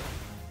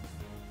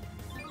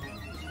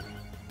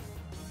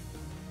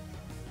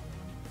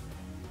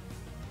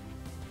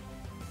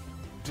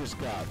 Just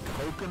got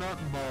coconut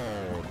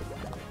mold.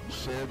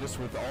 Share this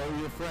with all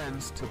your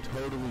friends to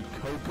totally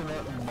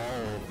coconut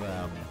mold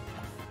them.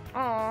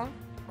 Aw,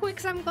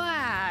 Quicks, I'm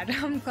glad.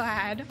 I'm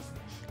glad.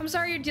 I'm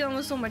sorry you're dealing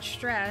with so much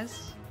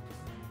stress.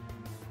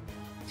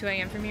 2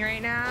 a.m. for me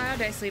right now.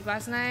 Did I sleep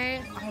last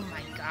night? Oh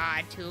my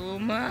god,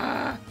 Tomb.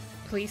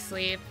 Please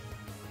sleep.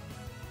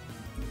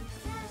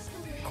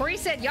 Corey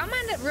said, y'all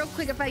mind it real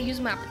quick if I use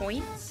my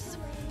points?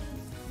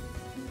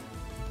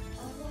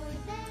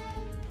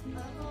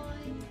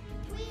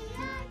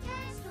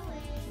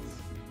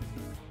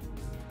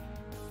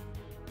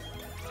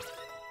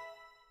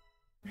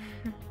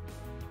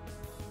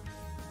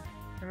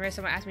 Remember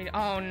someone asked me,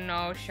 oh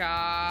no,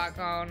 Shock,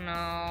 oh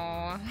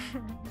no.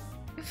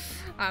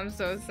 I'm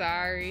so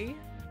sorry.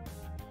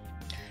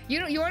 You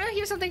want to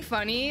hear something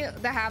funny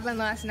that happened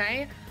last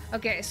night?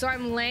 Okay, so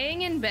I'm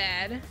laying in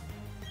bed.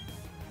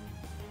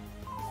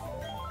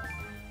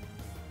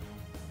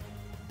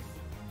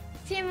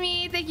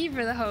 Timmy, thank you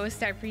for the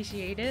host. I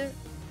appreciate it.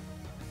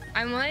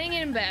 I'm laying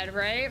in bed,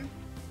 right?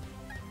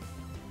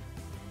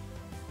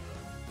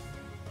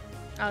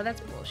 Oh,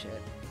 that's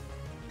bullshit.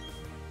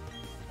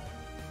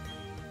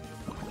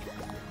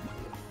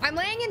 I'm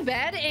laying in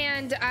bed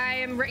and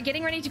I'm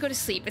getting ready to go to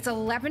sleep. It's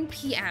 11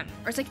 p.m.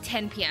 or it's like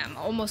 10 p.m.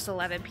 almost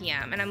 11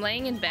 p.m. and I'm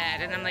laying in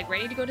bed and I'm like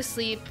ready to go to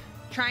sleep,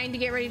 trying to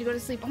get ready to go to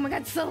sleep. Oh my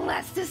god,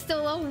 Celeste is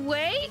still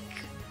awake.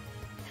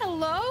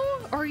 Hello?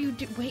 Or are you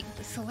wait,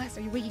 Celeste,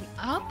 are you waking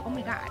up? Oh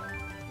my god.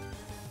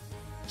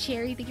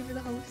 Cherry, thank you for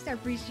the host. I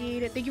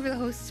appreciate it. Thank you for the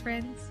hosts,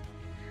 friends.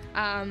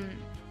 I'm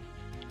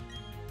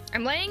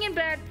laying in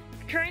bed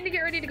trying to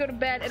get ready to go to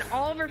bed, and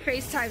Oliver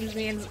FaceTimes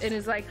me and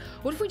is like,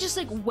 what if we just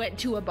like went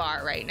to a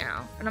bar right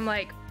now? And I'm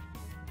like,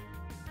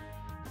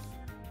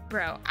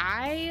 bro,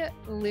 I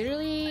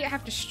literally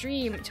have to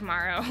stream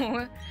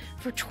tomorrow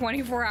for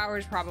 24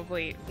 hours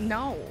probably.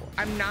 No,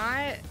 I'm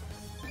not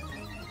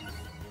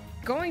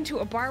going to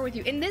a bar with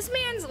you. And this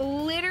man's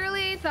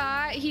literally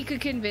thought he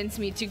could convince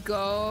me to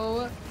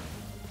go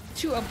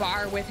to a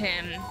bar with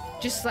him.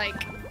 Just like,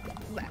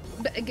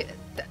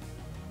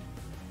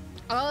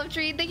 Olive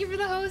Tree, thank you for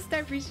the host. I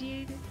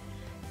appreciate it.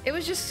 It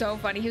was just so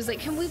funny. He was like,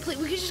 can we play?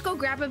 We could just go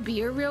grab a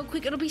beer real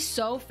quick. It'll be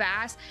so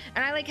fast.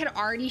 And I like had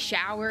already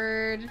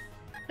showered.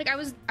 Like I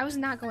was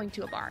not going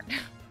to a bar.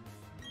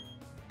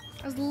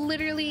 I was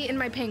literally in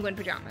my penguin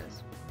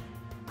pajamas.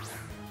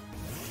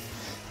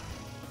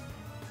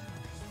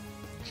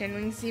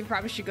 Genuinely, you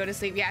probably should go to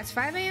sleep. Yeah, it's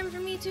 5 a.m. for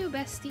me too,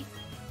 bestie.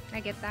 I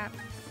get that.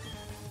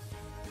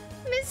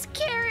 Miss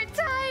Carrot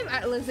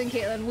Time! Listen,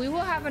 Caitlin, we will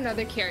have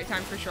another Carrot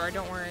Time for sure.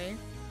 Don't worry.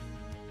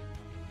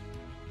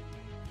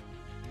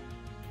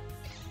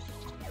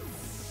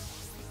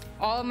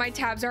 All of my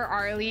tabs are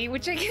Arlie,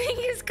 which I think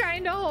is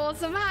kind of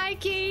wholesome. Hi,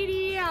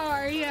 Katie. How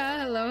are ya?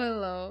 Hello,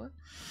 hello.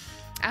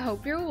 I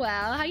hope you're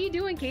well. How you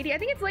doing, Katie? I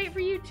think it's late for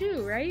you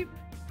too, right?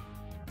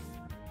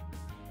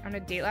 On a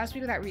date last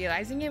week without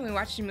realizing it. We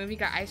watched a movie,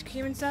 got ice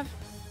cream and stuff.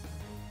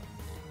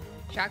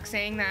 Shock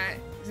saying that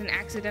it was an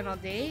accidental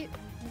date.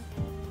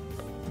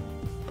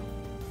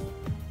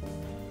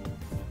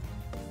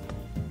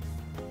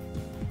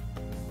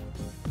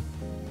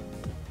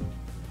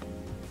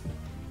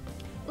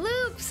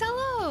 Loops,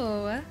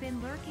 hello.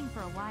 Been lurking for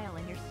a while,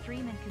 and your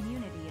stream and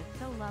community is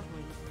so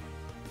lovely.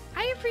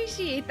 I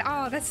appreciate that.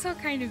 Oh, that's so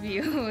kind of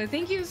you.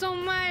 Thank you so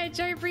much.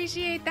 I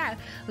appreciate that.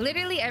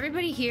 Literally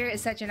everybody here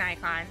is such an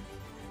icon.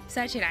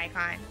 Such an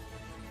icon.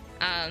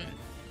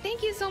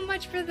 Thank you so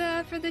much for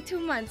the 2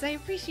 months. I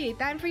appreciate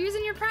that. And for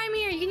using your Prime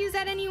here, you can use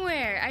that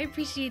anywhere. I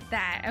appreciate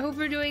that. I hope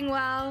you're doing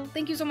well.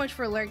 Thank you so much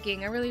for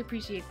lurking. I really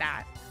appreciate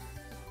that.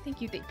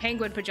 Thank you.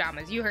 Penguin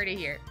pajamas. You heard it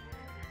here.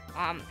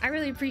 I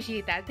really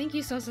appreciate that. Thank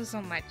you so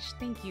much.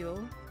 Thank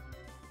you.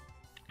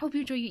 Hope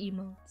you enjoy your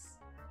emotes.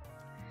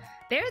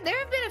 There have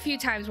been a few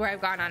times where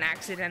I've gone on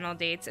accidental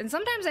dates, and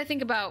sometimes I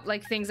think about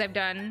like things I've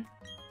done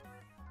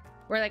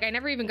where like I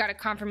never even got a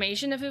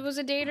confirmation if it was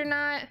a date or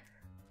not,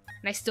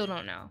 and I still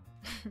don't know.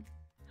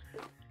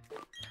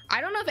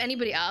 I don't know if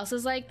anybody else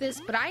is like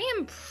this, but I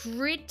am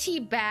pretty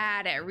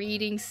bad at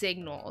reading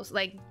signals,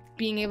 like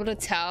being able to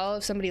tell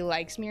if somebody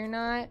likes me or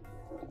not.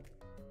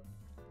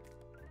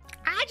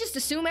 I just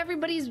assume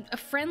everybody's a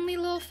friendly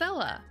little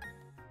fella,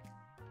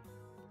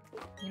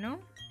 you know?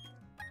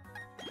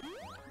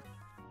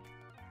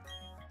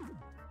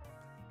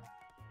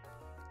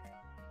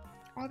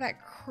 All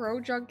that crow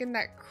junk in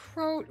that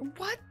crow.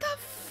 What the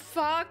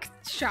fuck,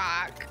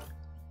 Shock?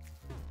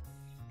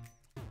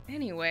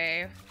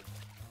 Anyway,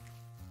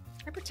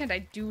 I pretend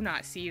I do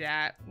not see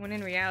that, when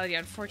in reality,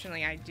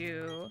 unfortunately, I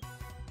do.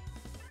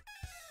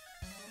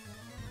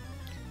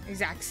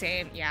 Exact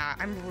same. Yeah,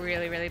 I'm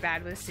really, really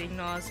bad with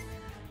signals.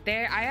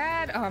 There, I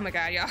had. Oh my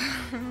god, y'all.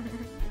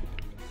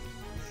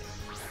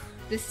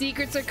 The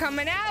secrets are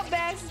coming out,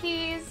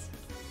 besties.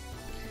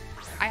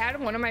 I had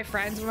one of my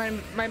friends,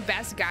 my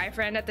best guy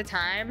friend at the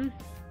time.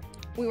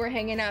 We were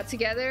hanging out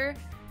together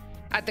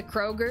at the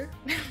Kroger.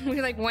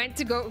 We like went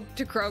to go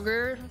to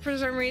Kroger for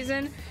some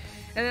reason.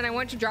 And then I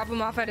went to drop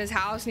him off at his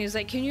house and he was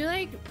like, can you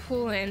like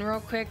pull in real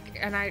quick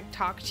and I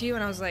talk to you?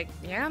 And I was like,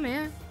 yeah,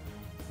 man.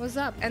 What's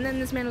up? And then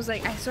this man was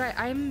like, I swear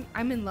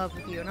I'm in love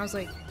with you. And I was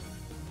like,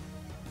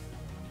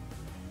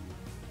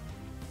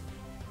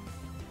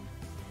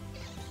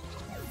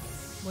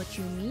 what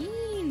you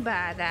mean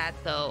by that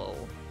though?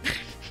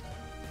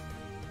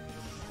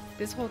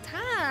 This whole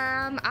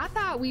time, I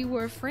thought we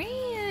were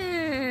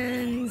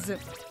friends.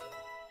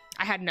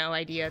 I had no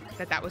idea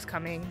that that was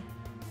coming.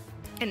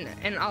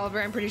 And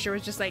Oliver, I'm pretty sure,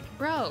 was just like,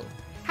 bro,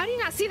 how do you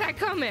not see that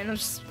coming? I was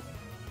just...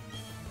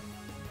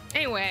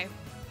 Anyway,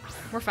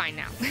 we're fine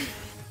now.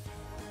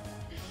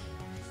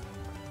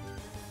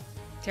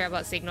 Terrible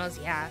at signals?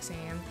 Yeah,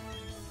 same.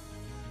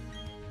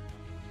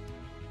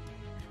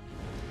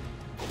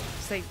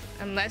 It's like,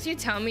 unless you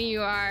tell me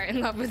you are in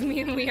love with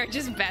me and we are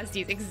just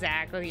besties.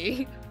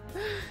 Exactly.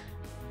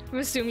 I'm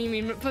assuming you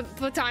mean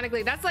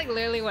platonically. That's like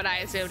literally what I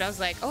assumed. I was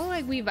like, oh,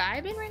 like we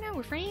vibing right now?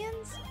 We're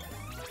friends?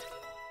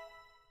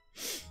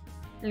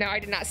 No, I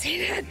did not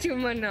say that to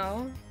him,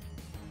 no.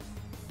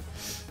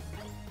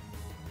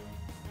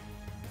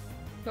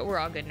 But we're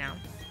all good now.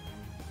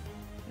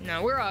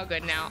 No, we're all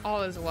good now.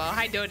 All is well.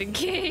 Hi, Doden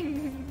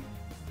King.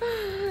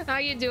 How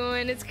you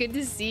doing? It's good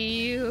to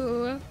see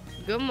you.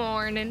 Good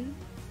morning.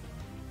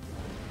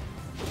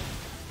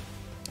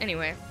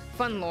 Anyway,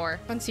 fun lore.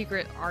 Fun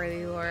secret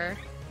Arlie lore.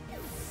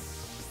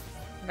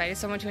 Invited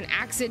someone to an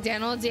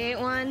accidental date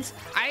once.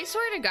 I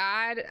swear to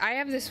God, I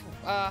have this...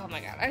 Oh my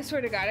God. I swear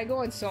to God, I go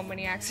on so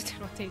many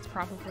accidental dates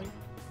probably.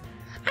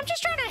 I'm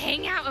just trying to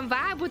hang out and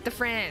vibe with the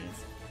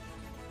friends.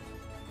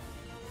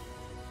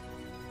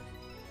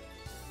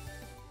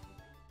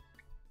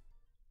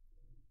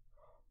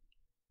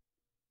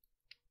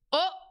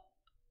 Oh,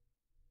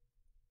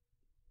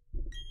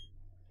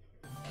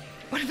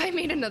 What if I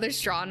made another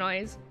straw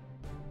noise?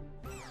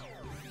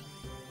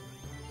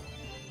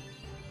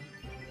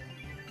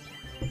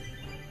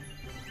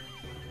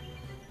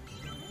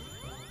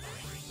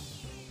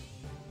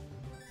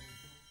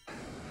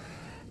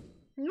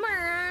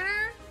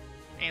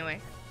 Anyway.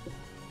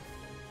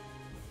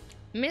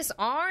 Miss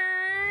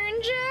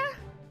Orange.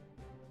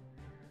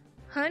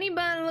 Honey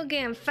bun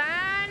looking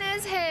fine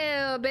as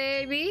hell,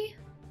 baby.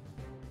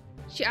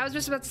 I was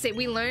just about to say,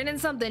 we learning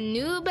something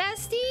new,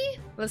 bestie?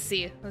 Let's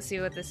see. Let's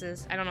see what this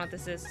is. I don't know what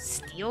this is.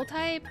 Steel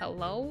type?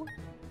 Hello?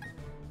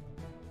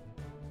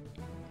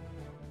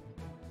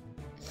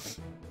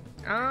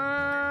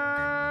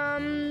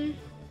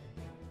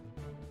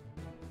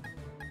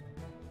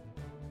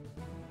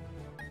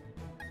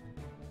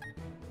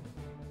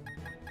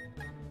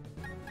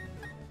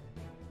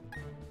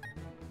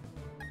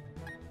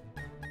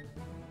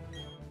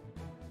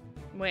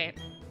 Wait.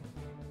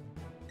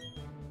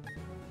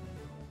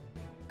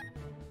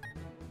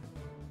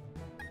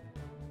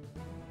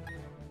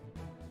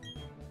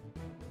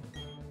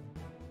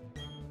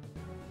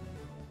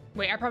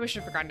 Wait, I probably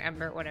should have forgotten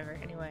Ember. Whatever,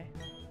 anyway.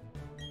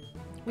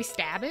 We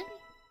stab it?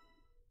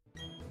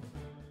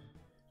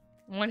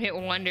 One hit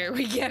wonder.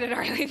 We get it,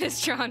 Arlie. This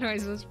straw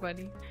noise was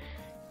funny.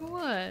 It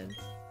was.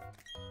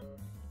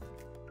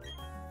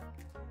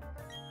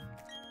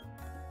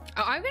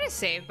 Oh, I'm gonna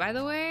save, by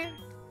the way.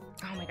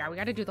 Oh my god, we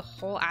gotta do the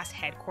whole ass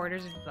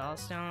headquarters of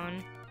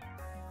Bellstone.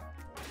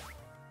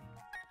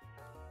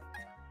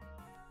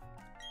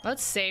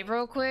 Let's save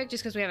real quick,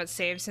 just because we haven't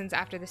saved since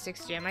after the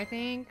 6th gym, I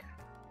think.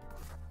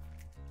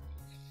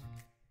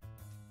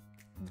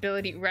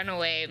 Ability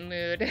runaway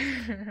mood.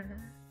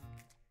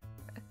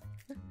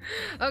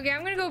 Okay,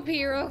 I'm gonna go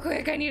pee real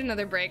quick. I need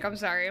another break. I'm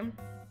sorry.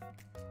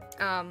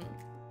 I'm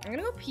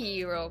gonna go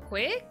pee real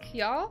quick,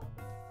 y'all.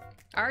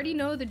 I already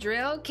know the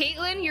drill.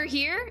 Caitlin, you're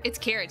here. It's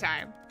carrot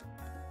time.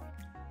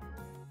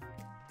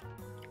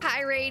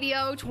 Hi,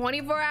 Radio.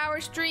 24-hour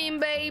stream,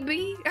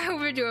 baby. I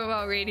hope you're doing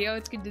well, Radio.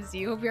 It's good to see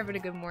you. Hope you're having a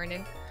good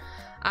morning.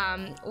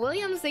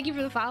 Williams, thank you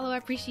for the follow. I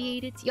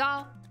appreciate it.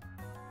 Y'all,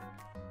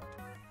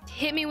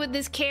 hit me with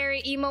this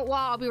carrot emote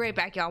wall. I'll be right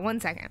back, y'all. 1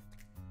 second.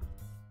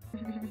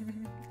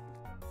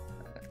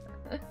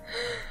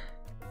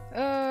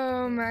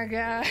 Oh my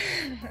god.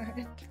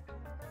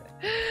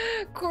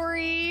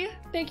 Corey,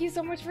 thank you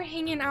so much for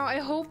hanging out. I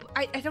hope,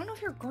 I don't know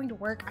if you're going to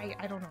work.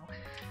 I don't know,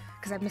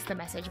 because I missed the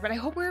message, but I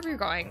hope wherever you're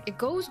going, it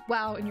goes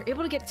well and you're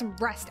able to get some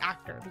rest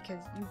after,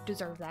 because you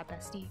deserve that,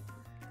 bestie.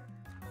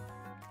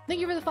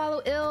 Thank you for the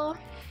follow, Ill.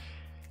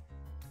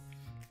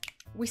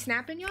 We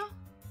snapping, y'all?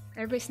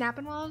 Everybody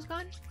snapping while I was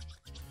gone?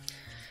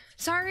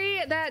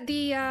 Sorry that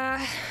the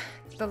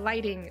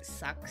lighting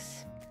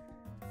sucks.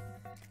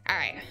 All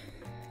right.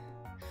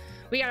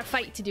 We got a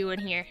fight to do in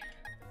here.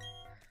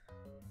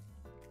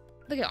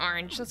 Look at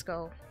Orange. Let's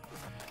go.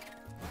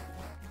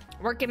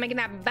 Working, making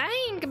that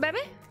bank, baby.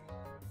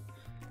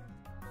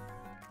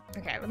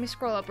 Okay, let me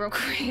scroll up real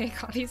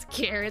quick. All these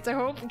carrots. I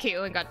hope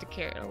Caitlin got to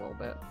carrot a little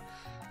bit.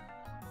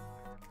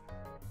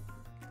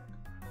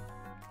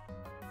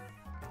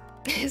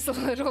 This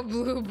little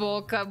blue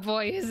bowl cup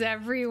boy is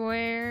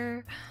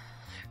everywhere.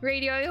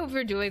 Radio, I hope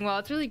you're doing well.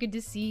 It's really good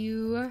to see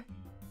you.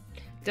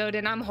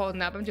 Doden, I'm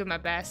holding up. I'm doing my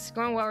best.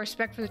 Going well.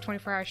 Respect for the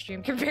 24-hour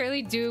stream. Can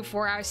barely do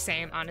 4 hours.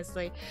 Same,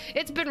 honestly.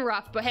 It's been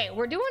rough, but hey,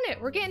 we're doing it.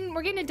 We're getting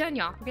it done,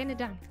 y'all. We're getting it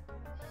done.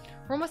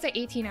 We're almost at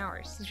 18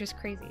 hours. It's just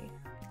crazy.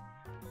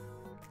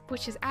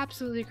 Which is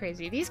absolutely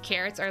crazy. These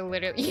carrots are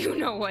literally, you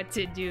know what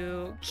to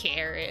do.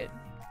 Carrot.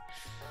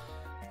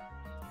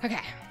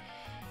 Okay.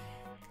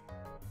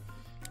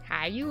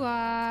 How you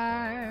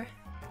are.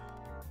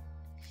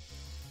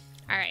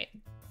 All right.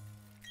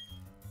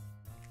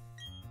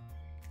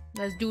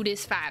 Let's do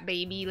this fight,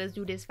 baby. Let's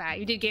do this fight.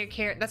 You did get a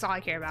carrot. That's all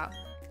I care about.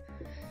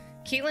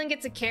 Caitlin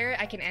gets a carrot.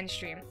 I can end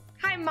stream.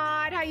 Hi,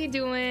 Mod. How you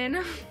doing?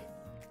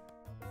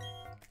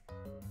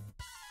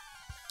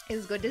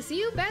 It's good to see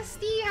you,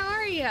 bestie. How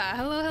are ya?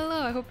 Hello,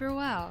 hello. I hope you're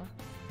well.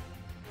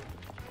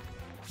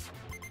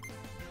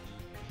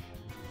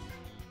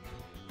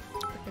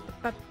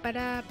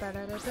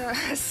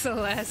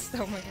 Celeste.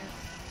 Oh my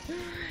god.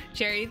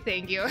 Jerry,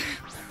 thank you.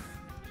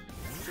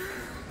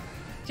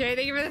 Jerry,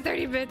 thank you for the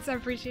 30 bits. I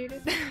appreciate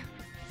it.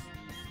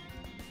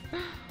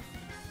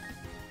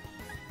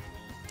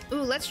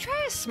 Ooh, let's try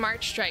a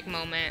smart strike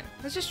moment.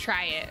 Let's just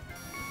try it.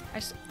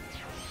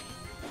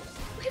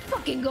 We're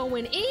fucking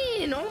going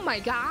in. Oh my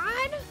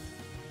god.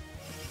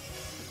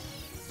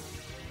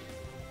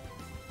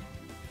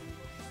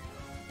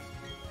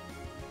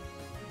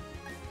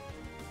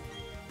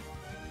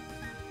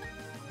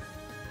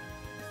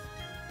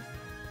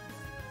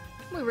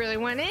 We really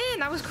went in.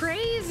 That was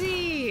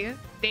crazy.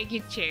 Thank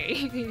you,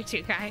 Cherry. You're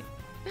too kind.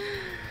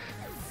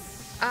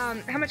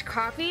 How much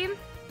coffee?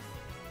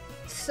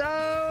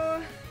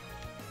 So...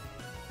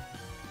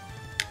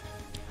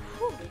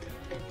 Whew.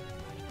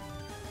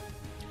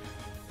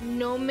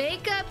 No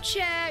makeup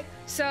check.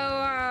 So,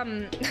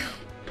 I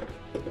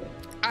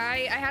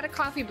had a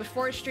coffee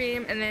before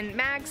stream, and then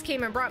Mags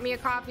came and brought me a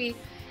coffee,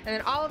 and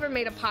then Oliver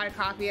made a pot of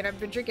coffee, and I've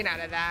been drinking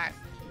out of that.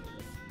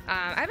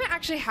 I haven't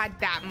actually had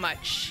that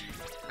much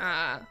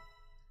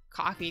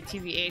coffee,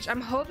 TBH.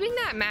 I'm hoping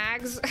that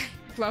Mags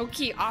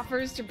low-key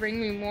offers to bring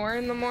me more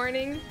in the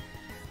morning.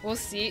 We'll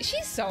see.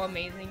 She's so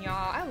amazing,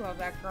 y'all. I love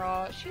that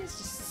girl. She's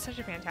just such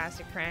a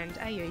fantastic friend.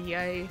 Ay, ay,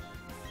 ay.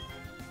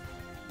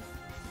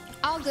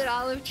 All good,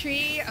 Olive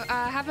Tree.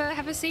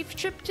 Have a safe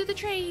trip to the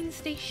train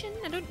station.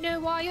 I don't know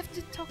why you have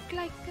to talk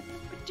like a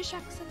British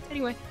accent.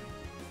 Anyway.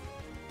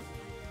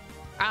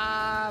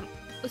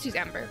 Let's use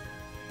Ember.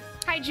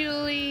 Hi,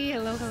 Julie.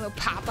 Hello, hello,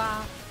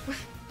 Papa.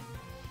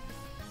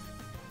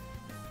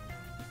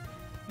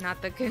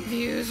 Not the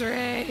confused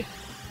Ray.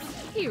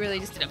 He really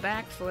just did a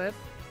backflip.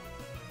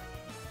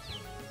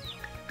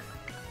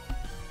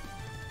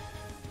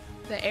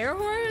 The air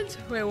horns?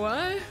 Wait,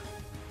 what?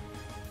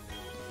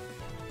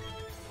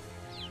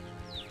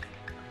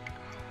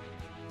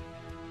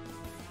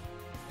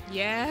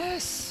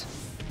 Yes.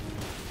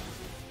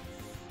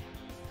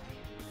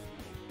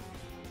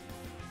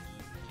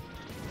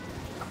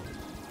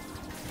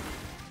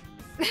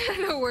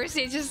 The worst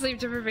stage of sleep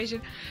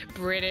deprivation.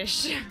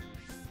 British.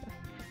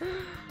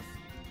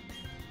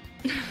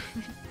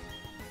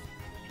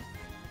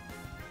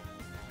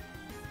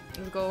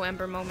 Let's go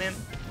Ember moment.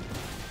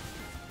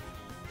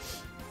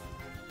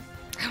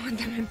 I want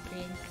them in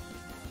pink.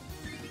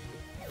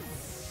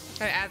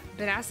 I've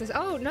been asked this.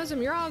 Oh,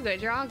 Nozum, you're all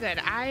good. You're all good.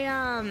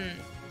 I'm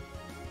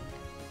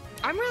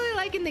really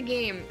liking the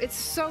game. It's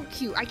so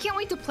cute. I can't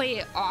wait to play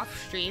it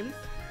off stream.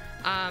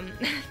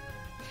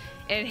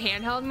 In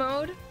handheld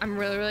mode. I'm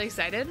really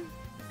excited.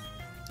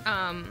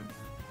 I'm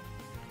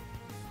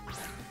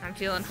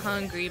feeling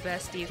hungry,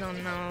 besties. Oh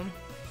no.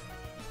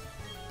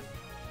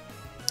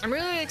 I'm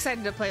really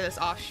excited to play this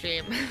off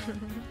stream.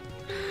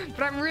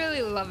 But I'm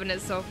really loving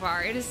it so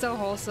far. It is so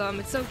wholesome.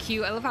 It's so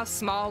cute. I love how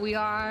small we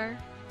are.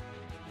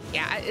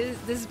 Yeah,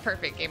 this is a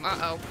perfect game. Uh-oh.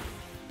 I was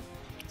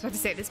about to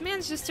say, this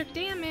man's just took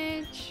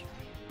damage.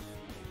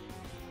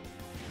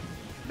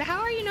 But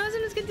how are you,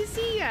 Nozum? It's good to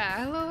see ya.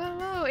 Hello,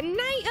 hello. And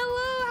Night,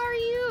 hello. How are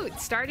you?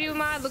 Stardew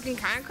mod looking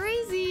kind of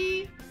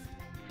crazy.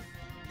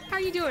 How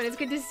are you doing? It's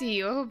good to see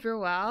you. I hope you're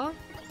well.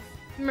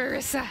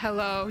 Marissa,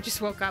 hello. Just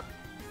woke up.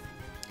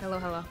 Hello,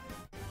 hello.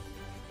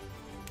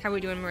 How are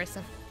we doing,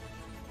 Marissa?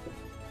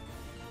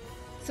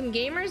 Some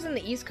gamers in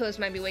the East Coast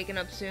might be waking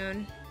up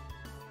soon.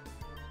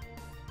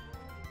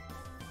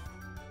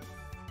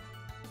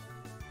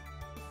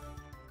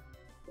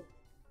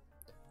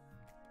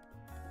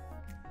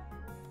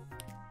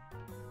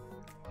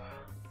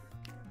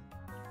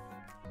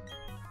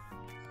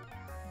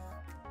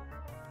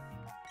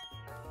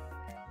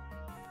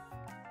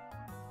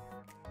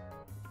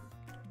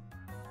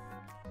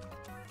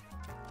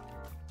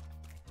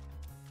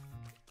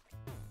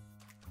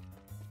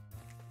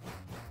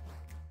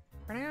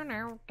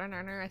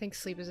 I think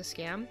sleep is a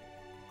scam.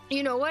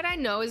 You know what I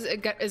know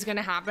is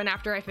gonna happen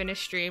after I finish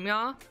stream,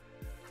 y'all?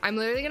 I'm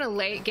literally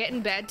gonna get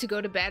in bed to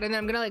go to bed, and then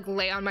I'm gonna like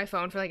lay on my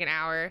phone for like an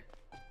hour.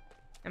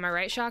 Am I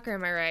right, Shocker?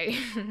 Am I right?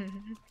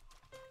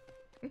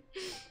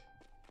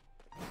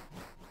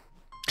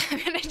 I'm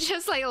gonna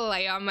just like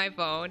lay on my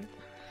phone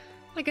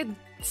like a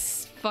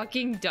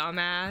fucking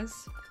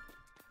dumbass.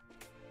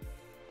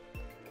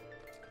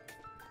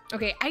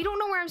 Okay, I don't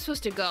know where I'm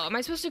supposed to go. Am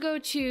I supposed to go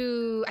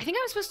to... I think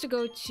I'm supposed to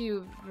go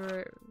to...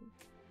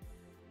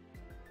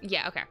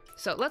 Yeah, okay.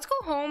 So let's go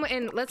home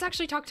and let's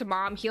actually talk to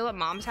Mom, heal at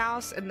Mom's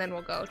house, and then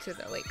we'll go to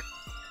the lake.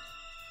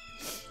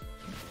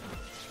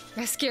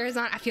 My scare is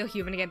on. I feel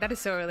human again. That is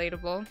so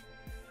relatable.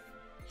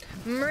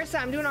 Marissa,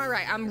 I'm doing all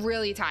right. I'm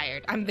really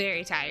tired. I'm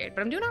very tired,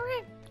 but I'm doing all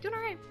right. Doing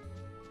all right.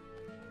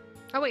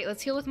 Oh, wait.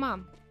 Let's heal with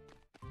Mom.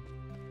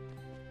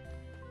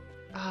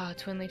 Oh,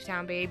 Twin Leaf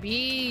Town,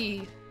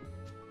 baby.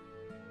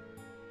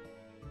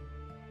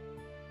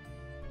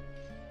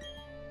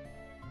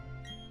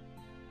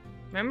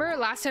 Remember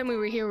last time we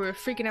were here, we were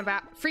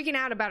freaking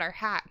out about our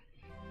hat.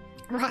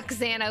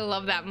 Roxanne, I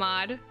love that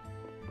mod.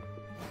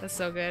 That's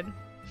so good.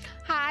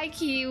 Hi,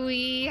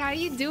 Kiwi. How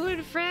you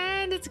doing,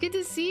 friend? It's good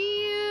to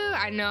see you.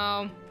 I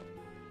know.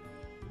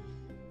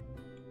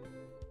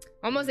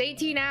 Almost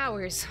 18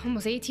 hours.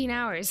 Almost 18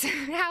 hours.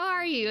 How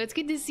are you? It's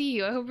good to see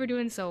you. I hope we're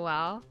doing so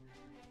well.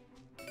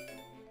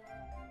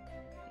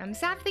 I'm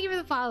Saf. Thank you for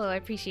the follow. I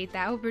appreciate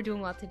that. I hope we're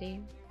doing well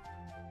today.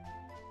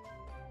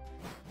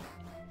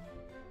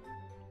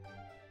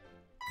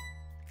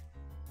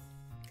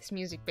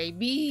 Music,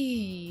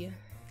 baby.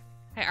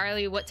 Hi,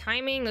 Arlie. What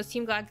timing? Those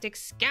Team Galactic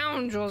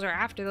scoundrels are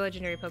after the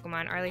legendary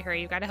Pokemon. Arlie, hurry.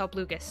 You gotta help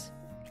Lucas.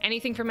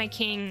 Anything for my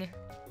king.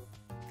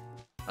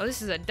 Oh,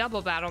 this is a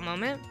double battle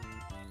moment.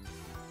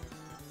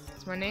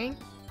 It's morning,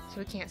 so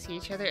we can't see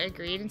each other.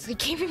 Agreed. It's like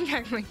giving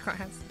back my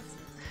glasses.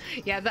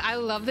 Yeah, I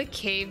love the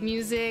cave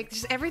music.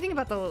 Just everything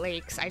about the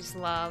lakes. I just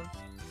love.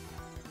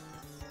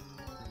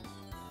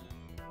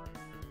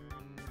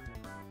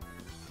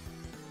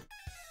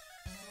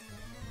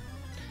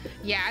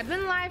 Yeah, I've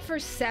been live for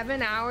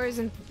 7 hours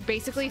and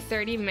basically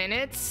 30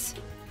 minutes.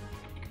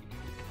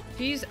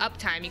 If you use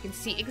uptime, you can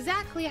see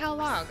exactly how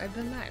long I've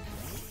been live.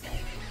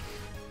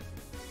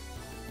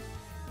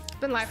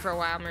 Been live for a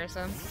while,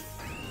 Marissa.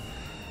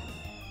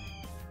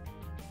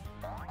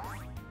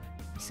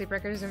 Sleep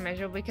records are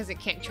measurable because it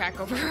can't track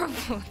over a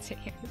full day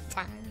at a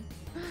time.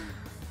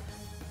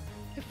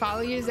 To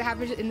follow you, does it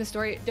happen in the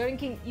story? Doden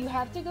King, you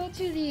have to go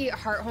to the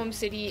Heart Home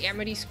City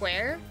Amity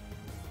Square.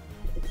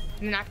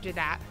 And then after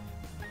that,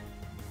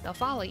 they'll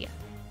follow you.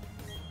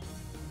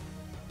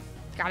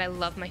 God, I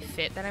love my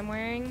fit that I'm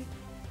wearing.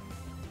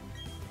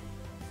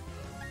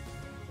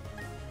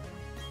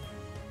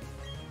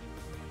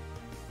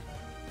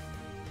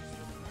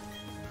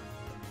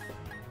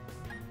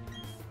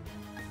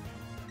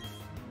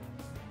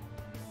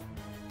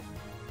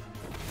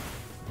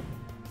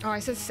 Oh, I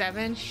said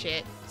 7?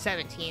 Shit.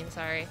 17,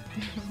 sorry.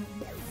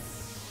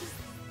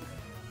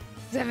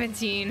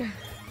 17.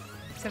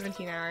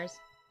 17 hours.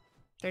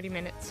 30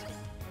 minutes.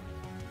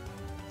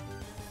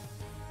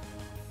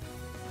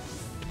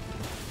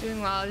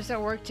 Doing well. Just at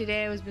work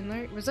today. I was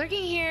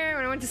lurking here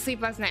when I went to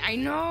sleep last night. I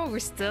know, we're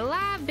still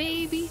alive,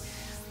 baby.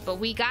 But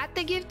we got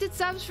the gifted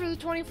subs for the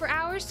 24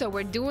 hours, so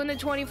we're doing the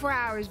 24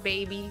 hours,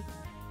 baby.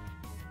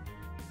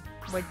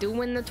 We're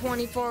doing the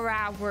 24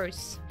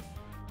 hours.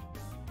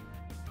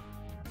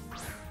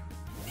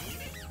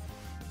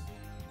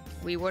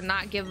 We will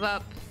not give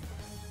up.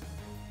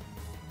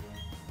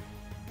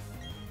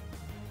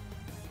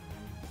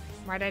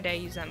 Why did I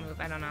use that move?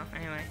 I don't know.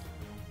 Anyway.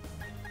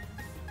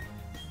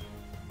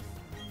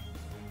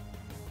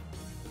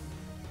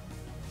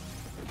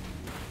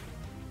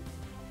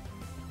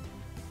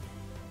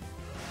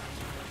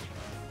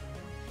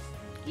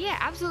 Yeah,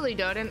 absolutely,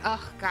 Doden.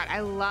 Oh god,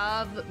 I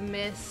love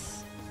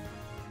Miss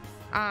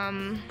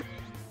Heart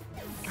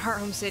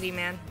Home City,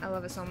 man. I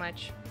love it so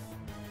much.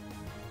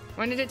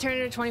 When did it turn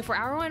into a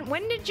 24-hour one?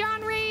 When did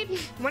John raid?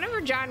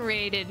 Whenever John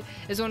raided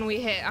is when we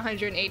hit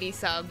 180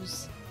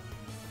 subs.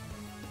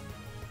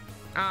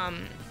 I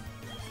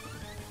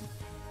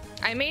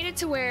made it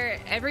to where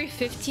every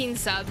 15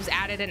 subs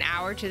added an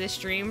hour to the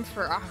stream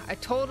for a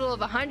total of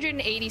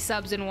 180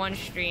 subs in one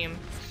stream.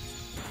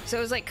 So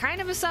it was like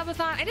kind of a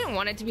subathon. I didn't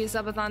want it to be a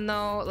subathon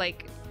though,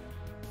 like,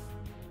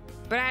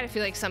 but I had to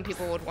feel like some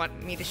people would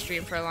want me to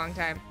stream for a long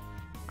time.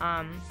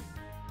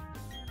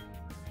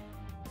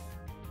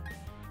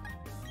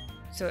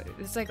 So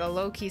it's like a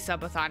low-key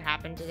subathon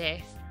happened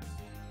today.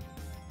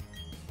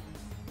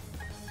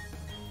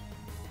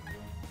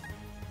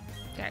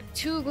 Got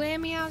 2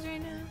 glammy hours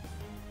right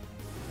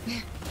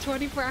now.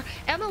 24 hours.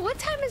 Emma, what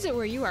time is it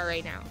where you are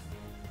right now?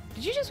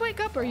 Did you just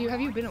wake up or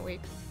have you been awake?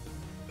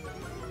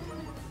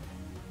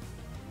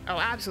 Oh,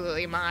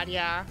 absolutely, Mod,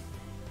 yeah.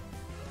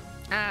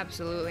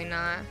 Absolutely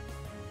not.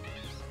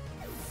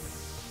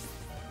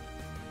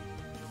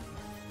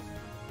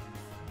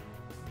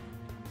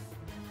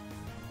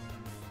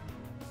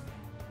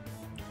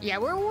 Yeah,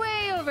 we're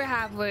way over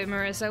halfway,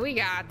 Marissa. We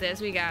got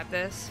this. We got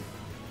this.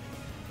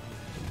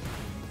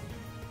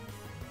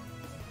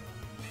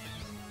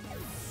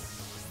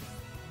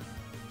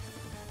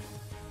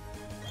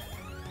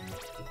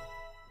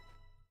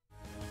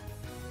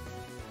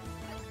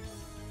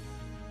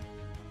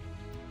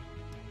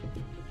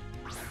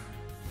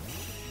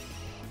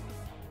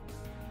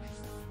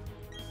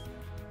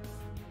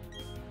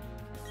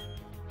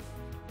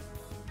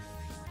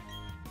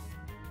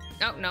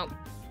 Oh, no.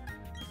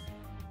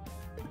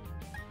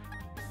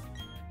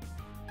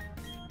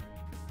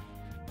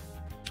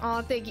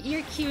 Oh, thank you.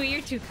 You're cute.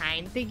 You're too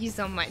kind. Thank you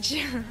so much.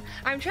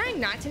 I'm trying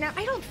not to nap.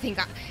 I don't think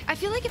I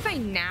feel like if I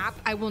nap,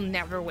 I will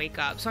never wake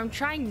up. So I'm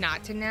trying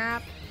not to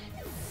nap.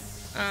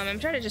 I'm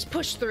trying to just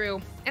push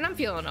through, and I'm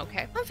feeling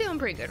okay. I'm feeling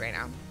pretty good right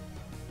now.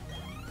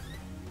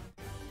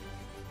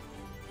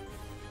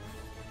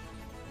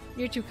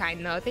 You're too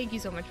kind, though. Thank you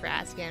so much for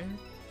asking.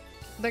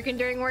 Lurking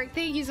during work?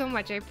 Thank you so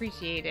much. I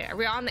appreciate it. Are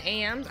we on the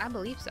AMs? I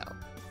believe so.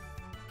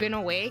 Been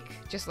awake?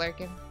 Just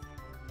lurking.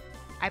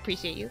 I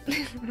appreciate you.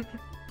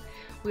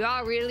 We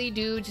all really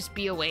do just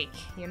be awake,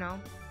 you know?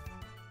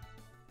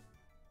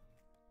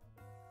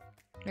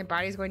 My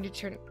body's going to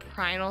turn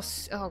primal.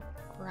 Oh,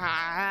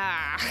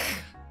 I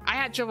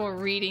had trouble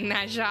reading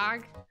that,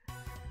 Shock.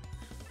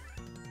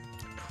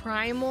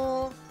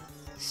 Primal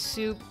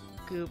soup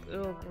goop.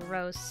 Oh,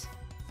 gross.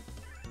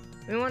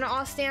 We want to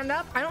all stand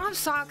up? I don't have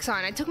socks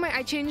on.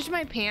 I changed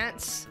my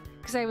pants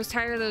because I was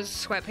tired of those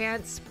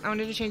sweatpants. I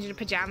wanted to change it to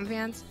pajama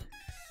pants.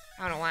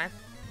 I don't know why.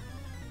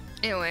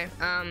 Anyway,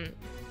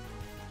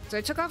 so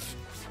I took off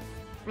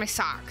my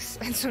socks,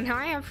 and so now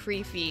I have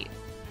free feet.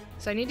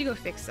 So I need to go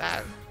fix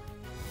that.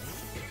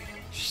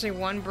 Just like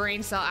 1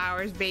 brain cell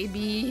hours,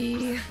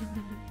 baby.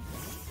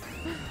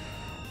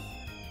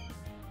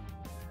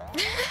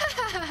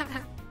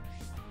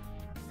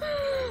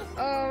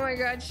 Oh my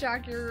god,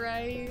 Shock, you're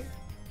right.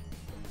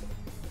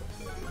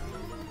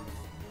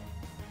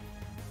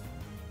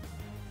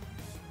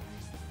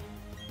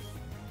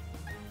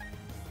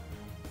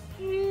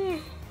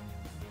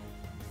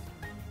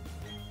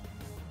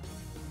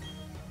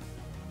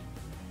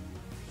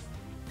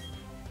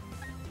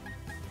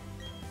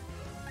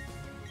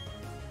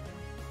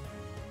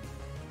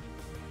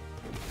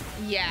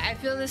 Yeah, I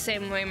feel the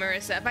same way,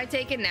 Marissa. If I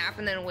take a nap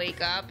and then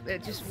wake up,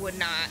 it just would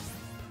not.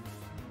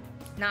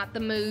 Not the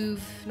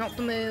move. Not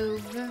the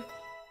move.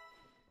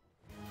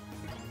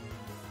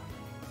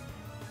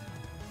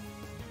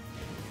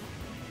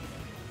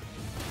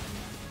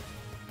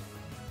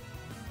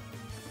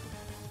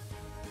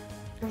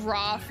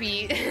 Raw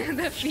feet.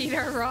 The feet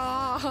are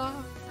raw.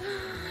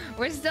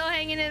 We're still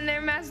hanging in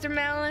there, Master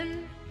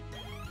Melon.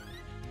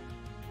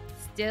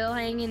 Still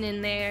hanging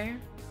in there.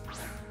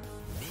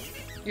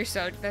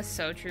 That's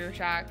so true,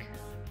 Shock.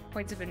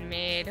 Points have been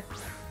made.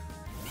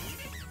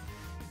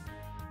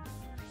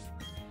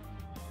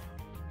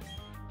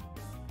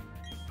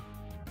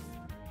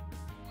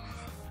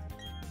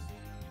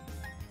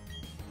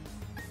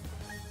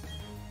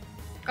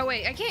 Oh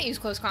wait, I can't use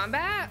close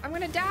combat. I'm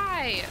gonna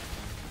die.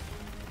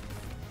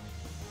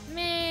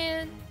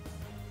 Man.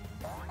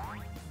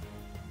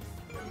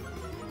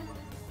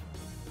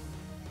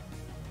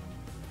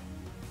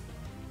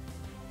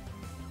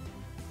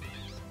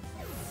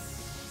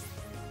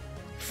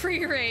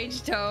 Free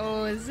rage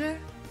toes.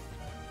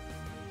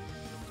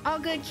 All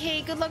good,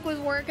 Kate. Good luck with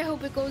work. I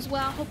hope it goes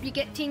well. Hope you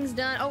get things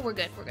done. Oh, we're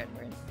good. We're good.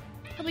 We're good.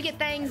 Hope we get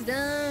things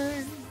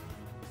done.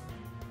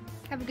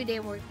 Have a good day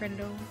at work,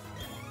 friendo.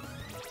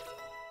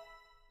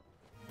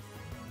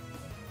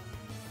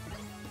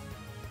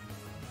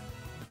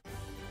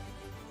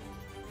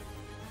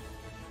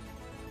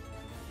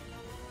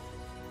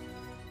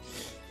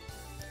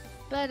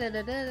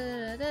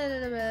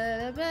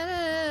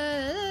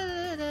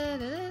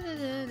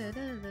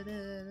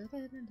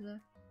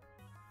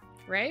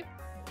 Right?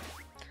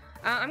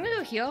 I'm gonna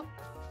go heal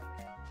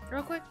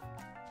real quick.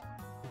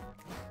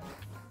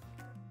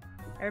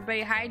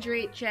 Everybody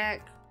hydrate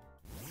check.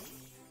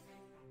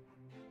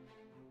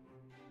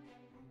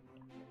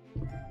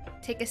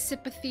 Take a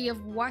sipathy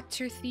of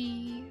water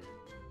thee.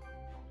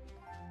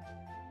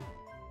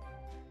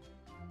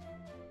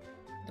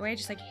 The way I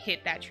just like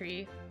hit that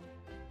tree.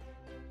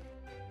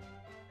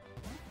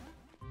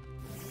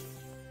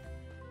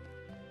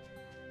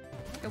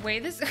 The way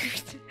this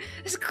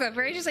this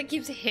clipper just like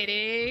keeps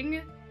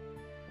hitting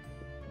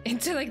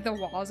into like the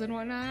walls and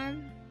whatnot.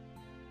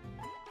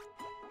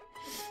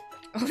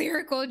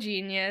 Lyrical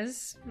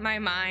genius, my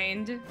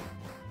mind.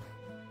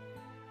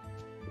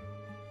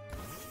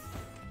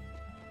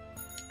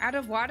 Out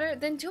of water?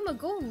 Then Tuma,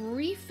 go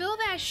refill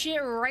that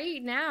shit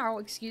right now.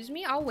 Excuse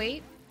me, I'll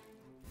wait.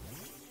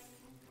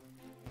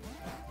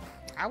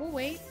 I will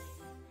wait.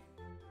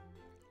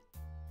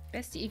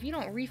 Bestie, if you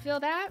don't refill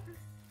that,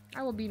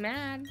 I will be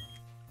mad.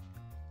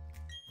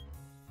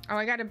 Oh,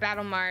 I gotta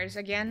battle Mars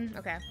again?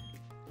 Okay.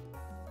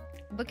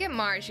 Look at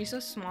Mars, she's so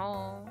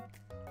small.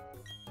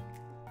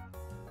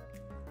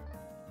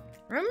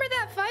 Remember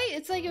that fight?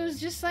 It's like it was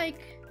just like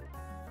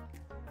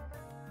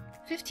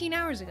 15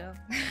 hours ago.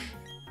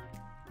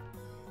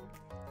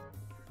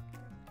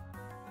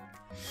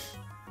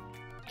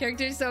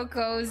 Character's so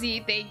cozy,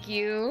 thank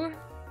you.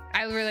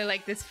 I really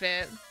like this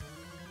fit.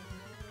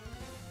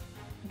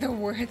 The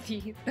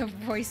worthy, the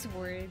voice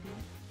worthy.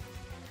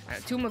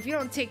 Tuma, if you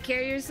don't take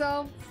care of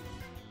yourself.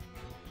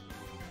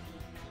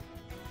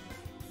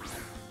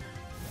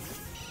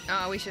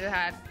 Oh, we should have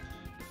had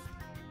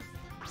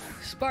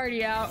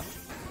Sparty out.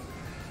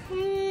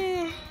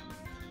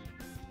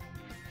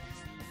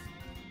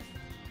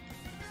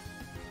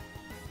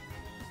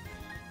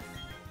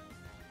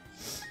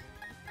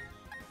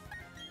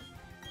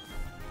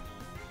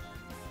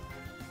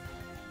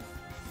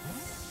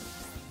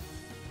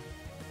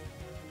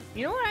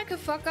 You know what I could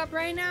fuck up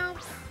right now?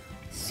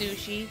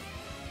 Sushi.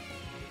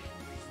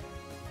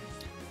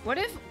 What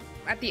if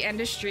at the end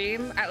of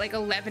stream at like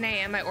 11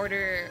 a.m. I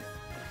order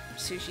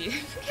sushi?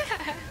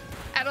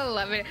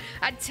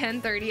 At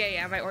 10:30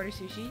 a.m. I order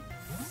sushi.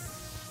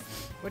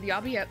 Would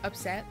y'all be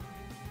upset?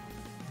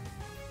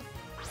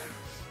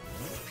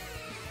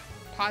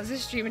 Pause the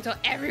stream until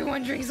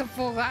everyone drinks a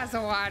full glass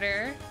of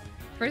water.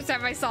 First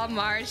time I saw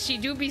Mars, she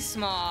do be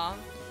small.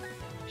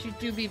 She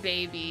do be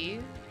baby.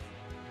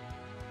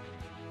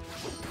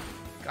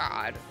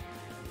 God.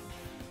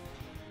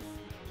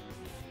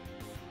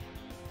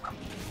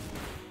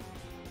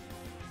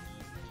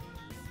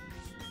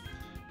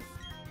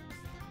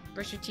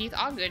 Brush your teeth.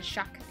 All good,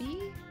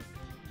 Shakti.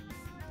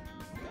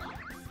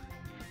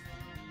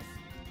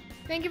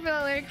 Thank you for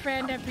the lyric,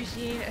 friend. I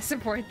appreciate it. I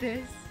support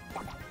this.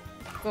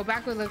 Go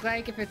back would look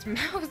like if its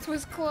mouth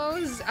was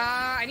closed.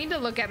 I need to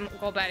look at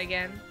Golbat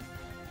again.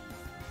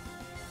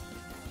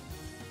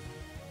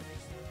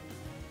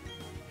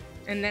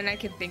 And then I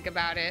can think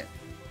about it.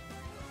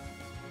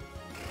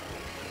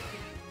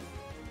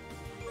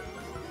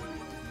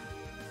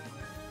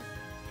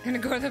 Gonna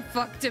go the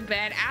fuck to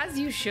bed. As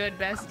you should,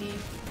 bestie.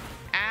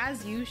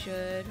 As you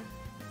should.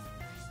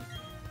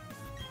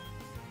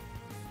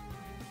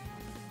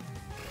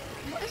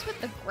 What is with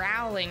the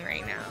growling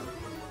right now?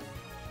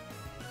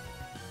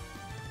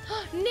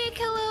 Nick,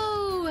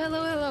 hello!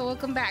 Hello, hello,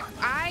 welcome back.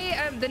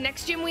 The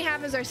next gym we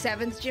have is our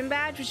 7th gym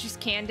badge, which is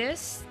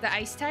Candace, the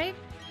ice type.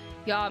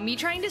 Y'all, me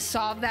trying to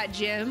solve that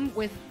gym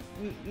with...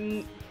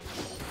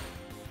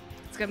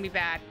 it's gonna be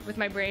bad. With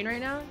my brain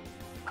right now.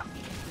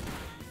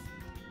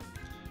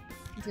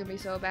 It's gonna be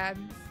so bad.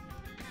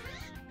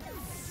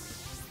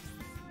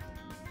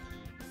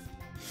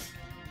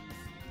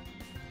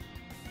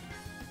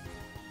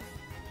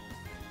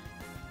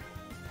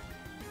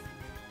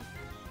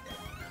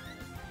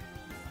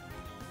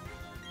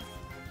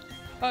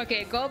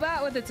 Okay,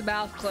 Golbat with its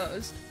mouth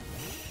closed.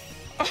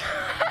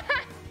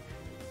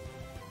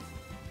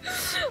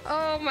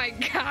 Oh my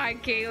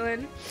god,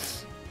 Caitlin.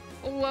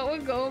 What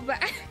would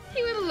Golbat?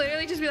 He would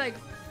literally just be like...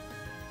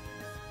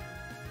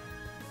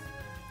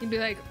 He'd be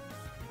like...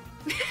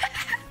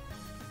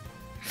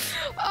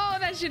 Oh,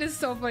 that shit is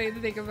so funny to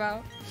think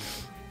about.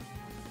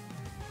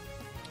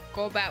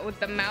 Golbat with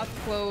the mouth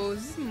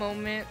closed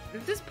moment.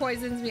 If this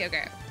poisons me,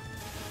 okay.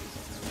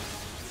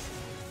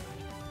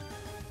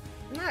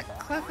 Not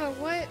Cleffa,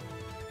 what?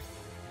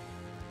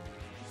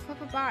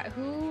 Cleffa bot,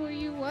 who are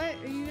you, what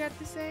are you got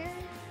to say?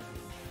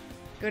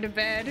 Go to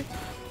bed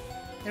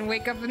and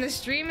wake up and the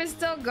stream is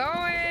still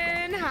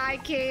going. Hi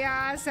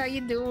Chaos, how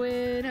you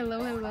doing?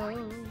 Hello,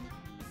 hello.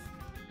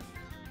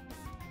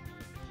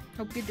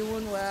 Hope you're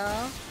doing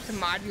well. To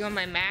mod you on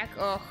my Mac?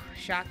 Oh,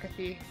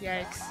 Shakathy,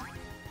 yikes.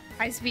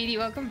 Hi Speedy,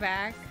 welcome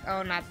back.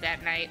 Oh, not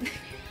that night.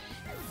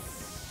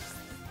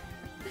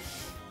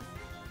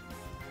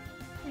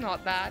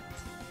 Not that.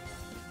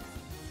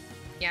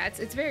 Yeah,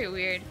 it's very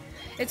weird.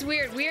 It's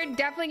weird. We're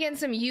definitely getting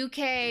some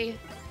UK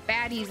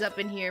baddies up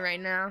in here right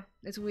now.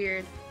 It's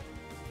weird.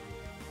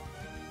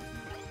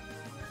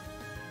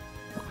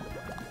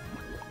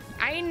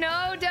 I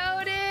know,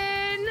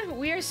 Doden!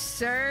 We are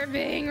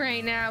serving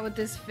right now with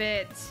this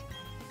fit.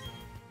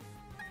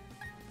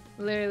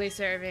 Literally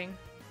serving.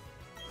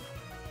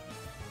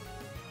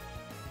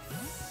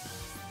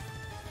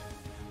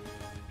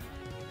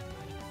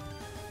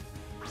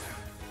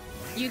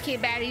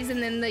 UK baddies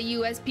and then the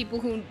US people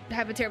who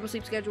have a terrible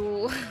sleep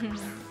schedule.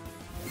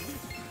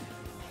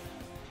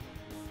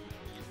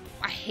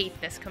 I hate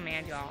this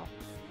command, y'all.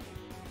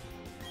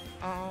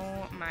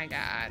 Oh my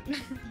god.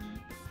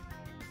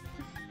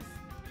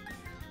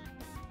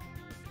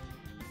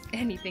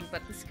 Anything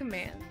but this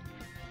command.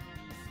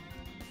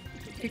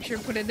 Picture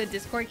put in the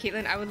Discord,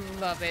 Caitlin. I would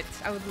love it.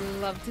 I would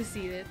love to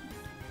see it.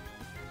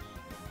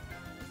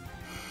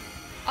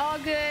 All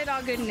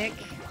good, Nick.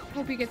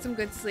 Hope you get some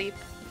good sleep.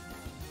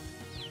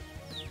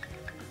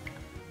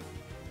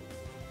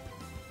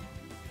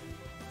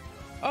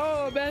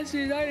 Oh,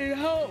 besties, I need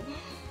help.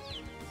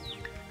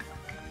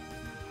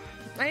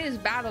 I need this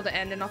battle to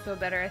end and I'll feel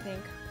better, I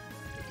think.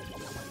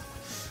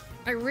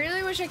 I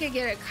really wish I could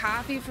get a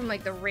coffee from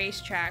like the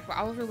racetrack, but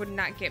Oliver would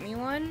not get me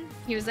one.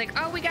 He was like,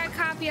 oh, we got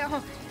coffee at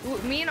home.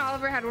 Me and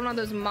Oliver had one of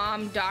those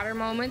mom-daughter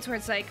moments where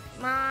it's like,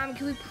 Mom,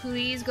 can we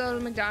please go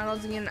to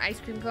McDonald's and get an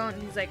ice cream cone?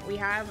 And he's like, we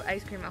have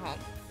ice cream at home.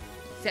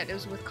 He said it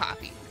was with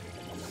coffee.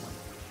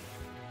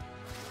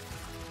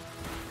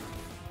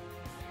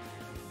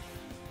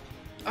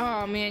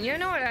 Oh man, you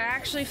know what I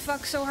actually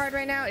fuck so hard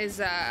right now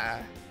is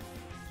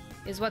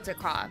what's it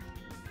called?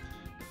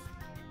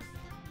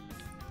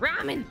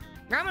 Ramen!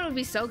 Ramen would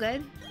be so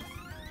good.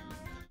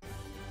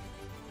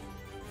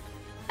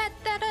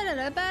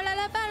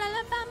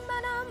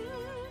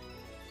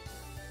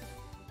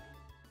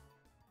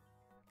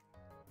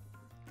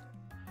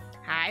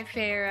 Hi,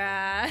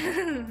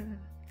 Farah.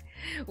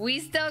 We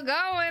still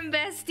going,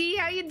 bestie.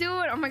 How you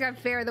doing? Oh my god,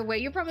 Farah, the way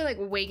you're probably like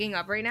waking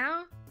up right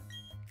now.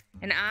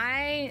 And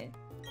I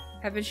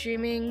have been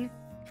streaming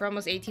for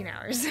almost 18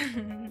 hours.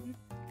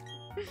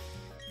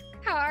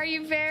 How are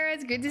you, Farah?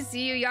 It's good to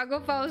see you. Y'all go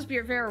follow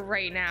Spirit Farah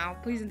right now.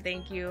 Please and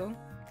thank you.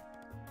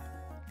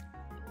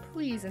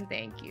 Please and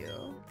thank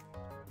you.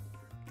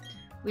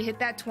 We hit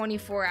that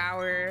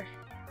 24-hour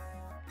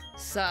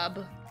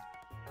sub.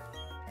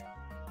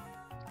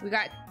 We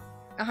got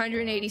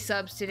 180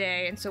 subs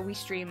today, and so we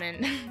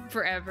streaming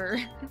forever.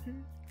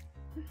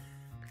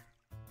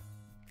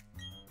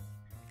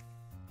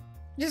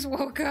 Just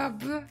woke up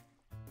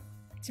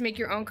to make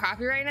your own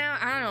coffee right now?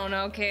 I don't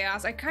know,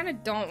 Chaos. I kind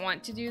of don't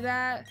want to do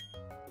that.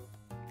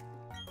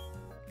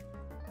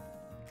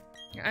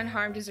 You're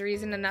unharmed is a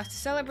reason enough to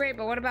celebrate,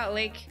 but what about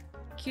Lake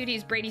Cutie?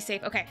 Is Brady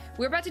safe? Okay,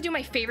 we're about to do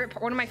my favorite,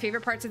 one of my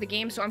favorite parts of the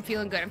game, so I'm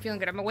feeling good. I'm feeling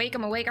good. I'm awake,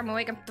 I'm awake, I'm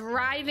awake. I'm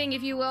thriving,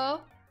 if you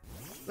will.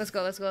 Let's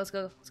go, let's go, let's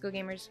go. Let's go,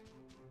 gamers.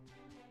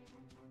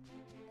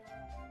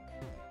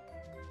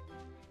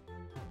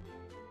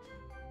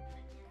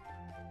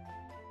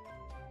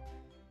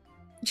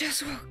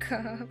 Just woke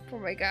up. Oh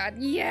my god.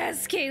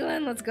 Yes,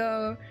 Caitlin, let's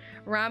go.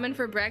 Ramen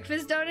for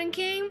breakfast, Doden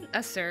King?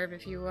 A serve,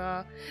 if you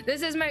will.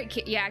 This is my,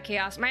 yeah,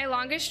 Chaos. My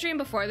longest stream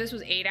before this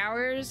was 8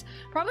 hours.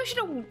 Probably should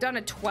have done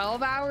a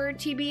 12-hour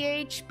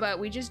TBH, but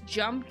we just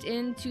jumped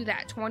into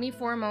that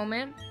 24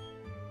 moment.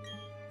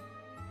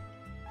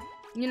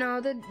 You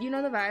know the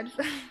vibes.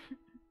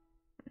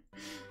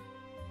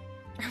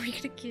 Are we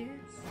gonna kiss?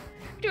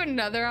 Do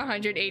another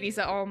 180,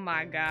 so oh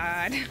my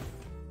god.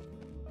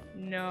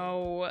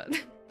 No.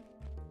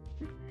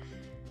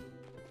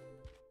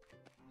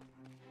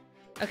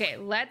 Okay,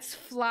 let's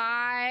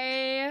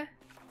fly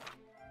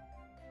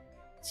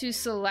to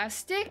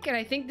Celestic, and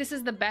I think this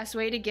is the best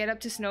way to get up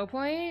to Snow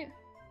Point.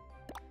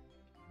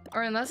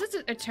 Or unless it's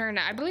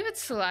Eterna. I believe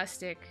it's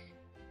Celestic.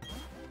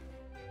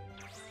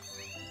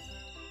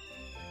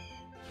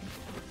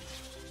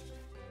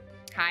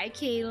 Hi,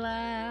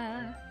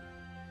 Kayla.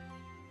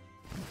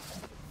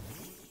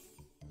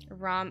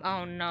 Rom.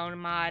 Oh no,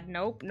 mod.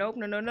 Nope. Nope.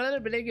 No. No. No. I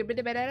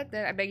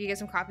beg you get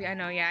some coffee. I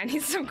know. Yeah, I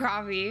need some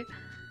coffee.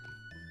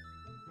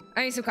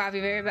 I need some coffee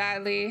very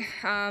badly.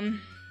 I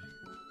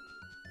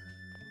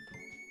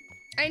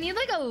need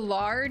like a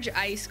large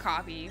iced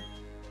coffee.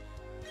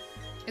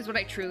 Is what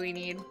I truly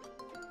need.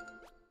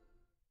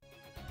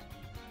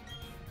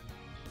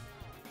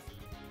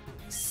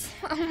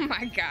 Oh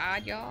my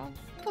god, y'all.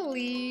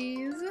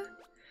 Please.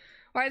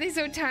 Why are they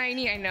so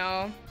tiny? I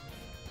know.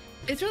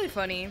 It's really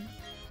funny.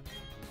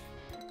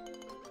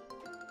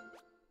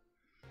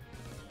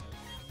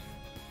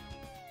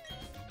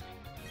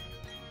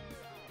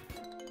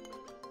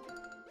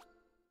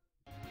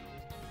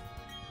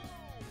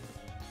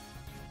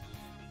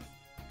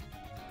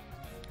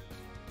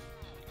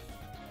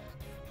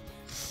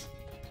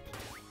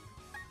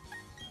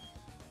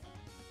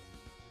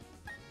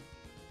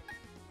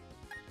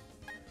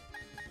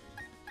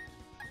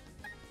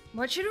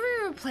 What should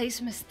we replace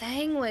Miss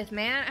Thang with,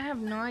 man? I have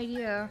no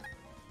idea.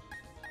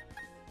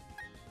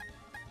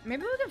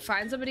 Maybe we can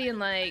find somebody in,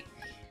 like,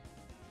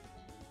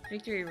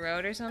 Victory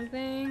Road or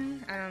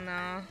something? I don't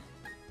know.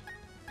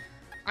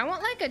 I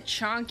want, like, a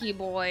chonky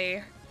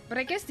boy. But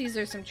I guess these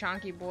are some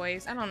chonky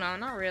boys. I don't know.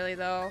 Not really,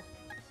 though.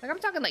 Like, I'm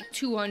talking, like,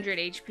 200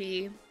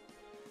 HP.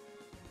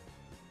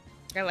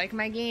 I like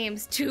my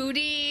games.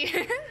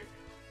 2D!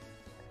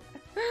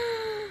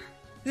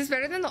 Is this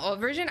better than the old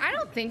version? I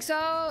don't think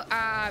so.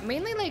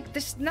 Mainly like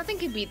this, nothing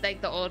can beat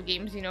like the old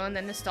games, you know, and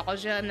the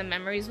nostalgia and the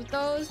memories with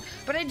those.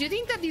 But I do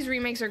think that these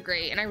remakes are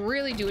great, and I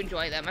really do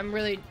enjoy them.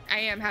 I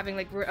am having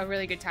like a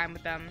really good time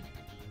with them.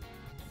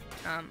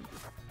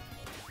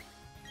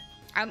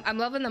 I'm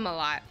loving them a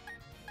lot,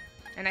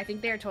 and I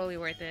think they are totally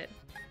worth it.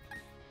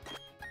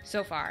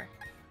 So far,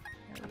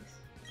 at least.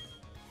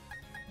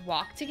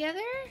 Walk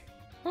together?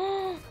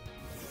 Oh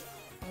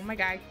my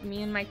god,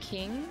 me and my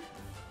king.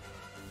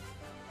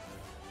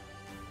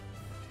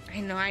 I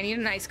know, I need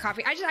a nice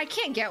coffee. I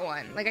can't get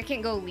one. Like, I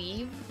can't go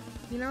leave,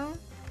 you know?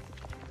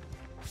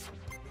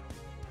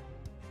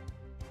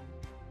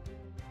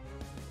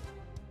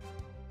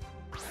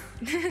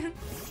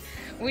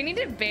 We need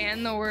to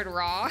ban the word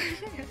raw.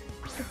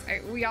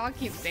 We all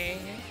keep saying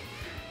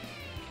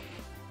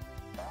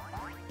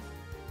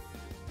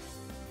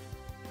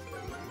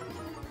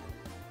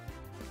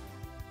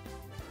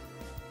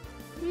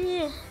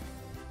it.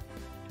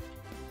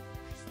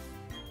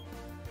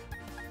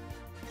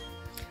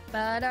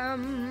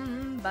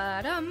 Ba-dum,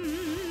 ba-dum,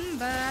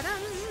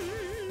 ba-dum,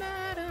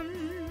 ba-dum.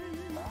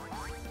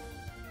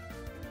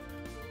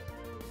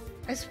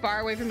 As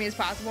far away from me as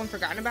possible and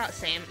forgotten about.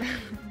 Same.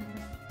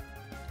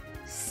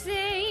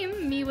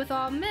 Same, me with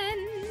all men.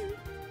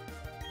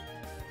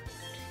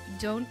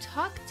 Don't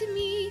talk to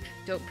me.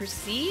 Don't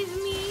perceive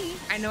me.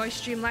 I know I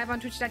stream live on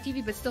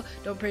twitch.tv, but still,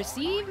 don't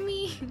perceive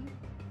me.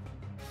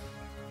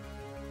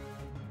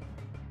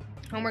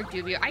 Homework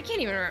due. I can't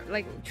even remember.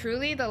 Like,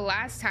 truly, the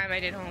last time I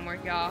did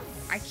homework, y'all,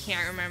 I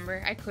can't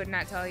remember. I could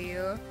not tell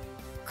you.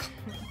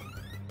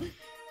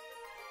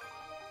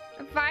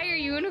 A fire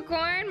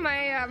unicorn,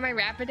 my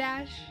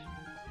Rapidash.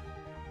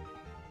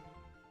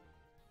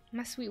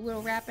 My sweet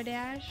little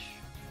Rapidash.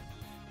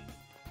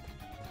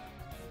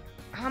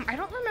 I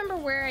don't remember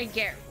where I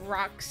get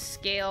rock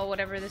scale,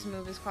 whatever this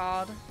move is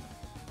called.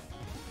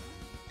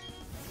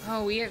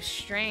 Oh, we have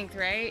strength,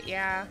 right?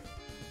 Yeah.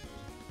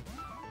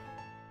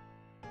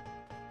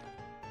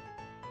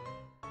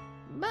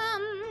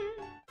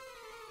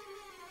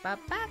 Oh,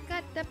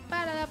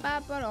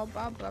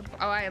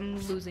 I am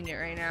losing it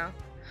right now.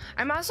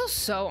 I'm also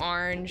so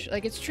orange.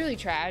 Like, it's truly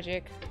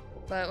tragic.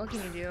 But what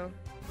can you do?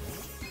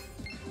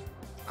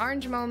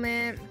 Orange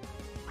moment.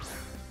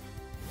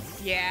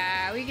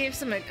 Yeah, we gave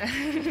some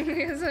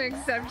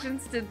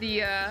exceptions to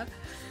the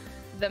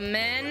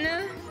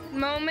men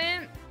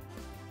moment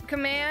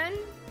command.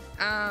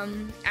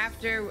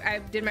 After I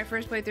did my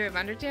first playthrough of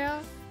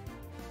Undertale.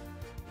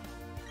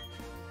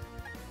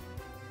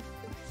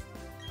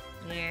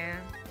 Yeah.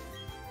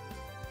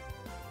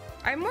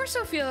 I more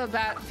so feel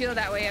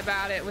that way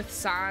about it with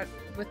Sans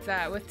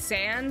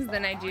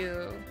than I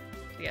do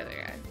the other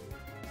guy.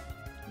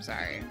 I'm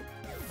sorry.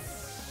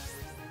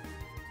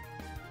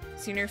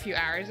 Seen her a few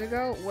hours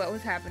ago. What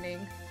was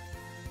happening?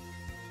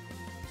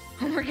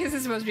 Homework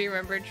isn't supposed to be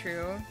remembered.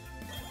 True.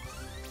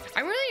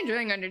 I'm really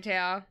enjoying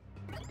Undertale.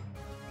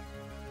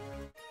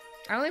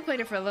 I only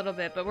played it for a little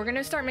bit, but we're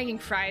gonna start making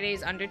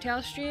Fridays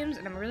Undertale streams,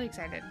 and I'm really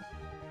excited.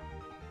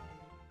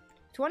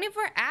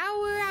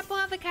 24-hour apple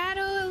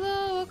avocado.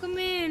 Hello, welcome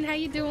in. How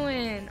you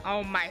doing?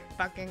 Oh my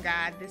fucking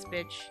god, this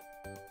bitch.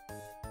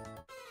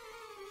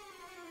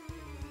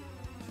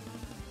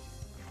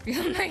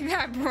 Feeling like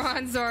that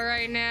Bronzor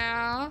right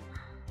now.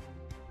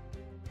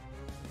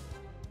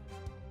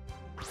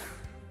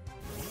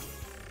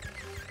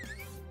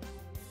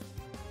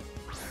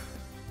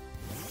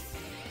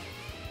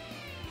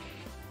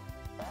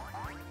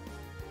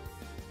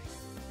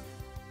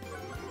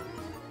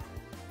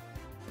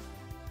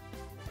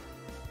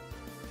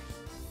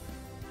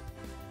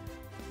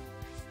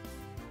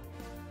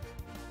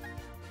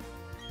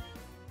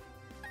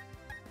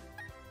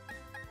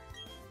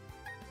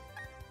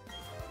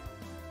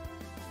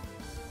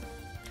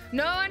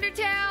 No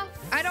Undertale.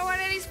 I don't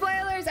want any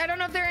spoilers. I don't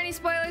know if there are any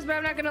spoilers, but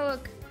I'm not gonna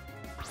look.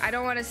 I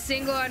don't want a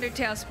single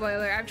Undertale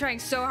spoiler. I'm trying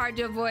so hard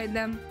to avoid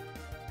them.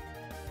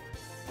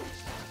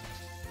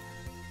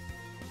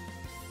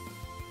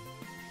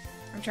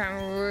 I'm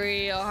trying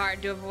real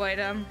hard to avoid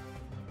them.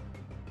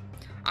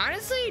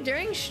 Honestly,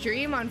 during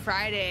stream on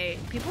Friday,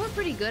 people were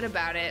pretty good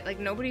about it. Like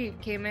nobody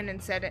came in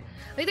and said it.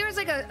 Like there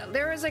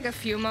was like a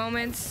few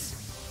moments.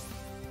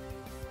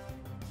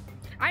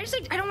 I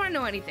don't want to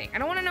know anything. I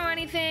don't want to know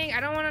anything.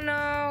 I don't want to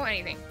know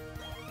anything.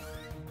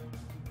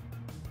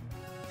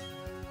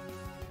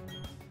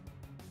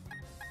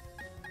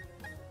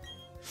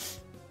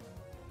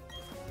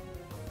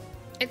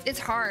 It's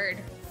hard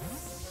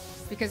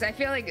because I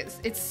feel like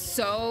it's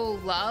so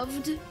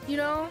loved, you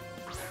know?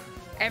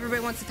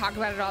 Everybody wants to talk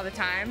about it all the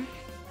time.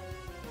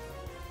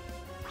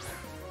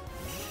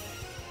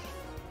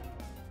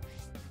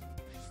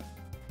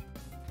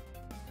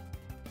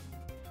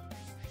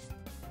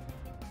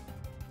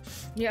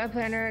 Yeah,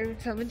 planner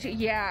 17.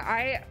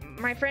 Yeah,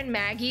 my friend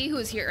Maggie, who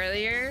was here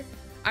earlier,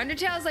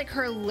 Undertale is like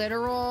her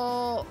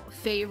literal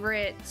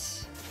favorite,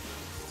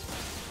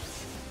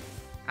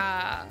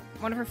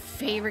 one of her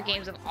favorite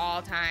games of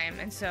all time,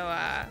 and so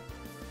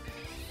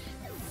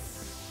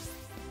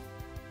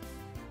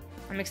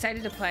I'm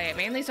excited to play it,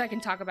 mainly so I can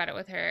talk about it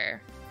with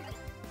her.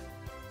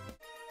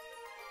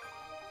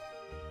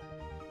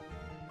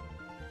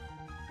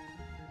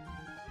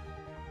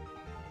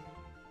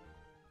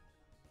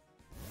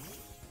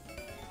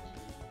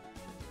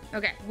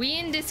 Okay, we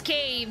in this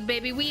cave,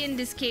 baby. We in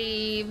this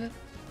cave.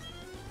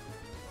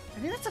 I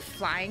think that's a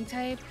flying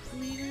type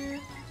leader.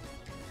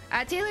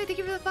 Taylor, thank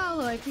you for the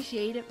follow. I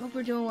appreciate it. Hope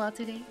we're doing well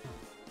today.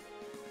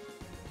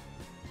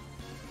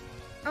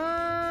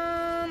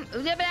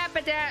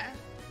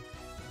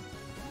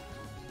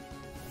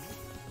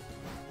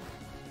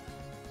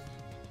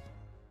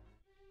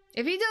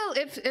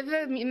 If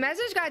a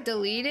message got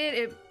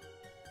deleted,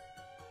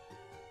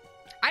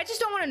 I just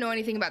don't want to know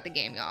anything about the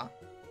game, y'all.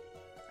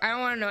 I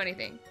don't want to know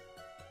anything.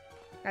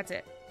 That's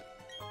it.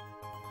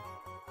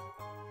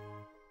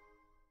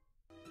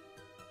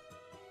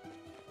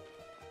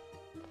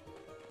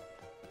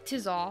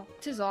 Tis all.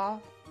 Tis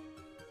all.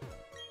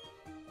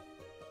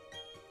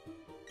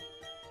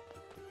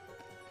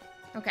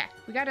 Okay,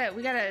 we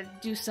gotta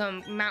do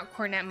some Mount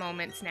Cornet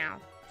moments now.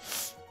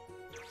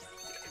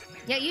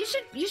 Yeah, you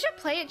should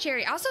play it,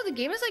 Cherry. Also, the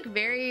game is like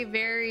very,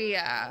 very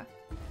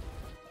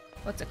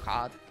what's it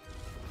called?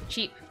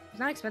 Cheap. It's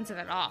not expensive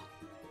at all.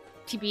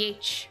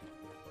 TBH.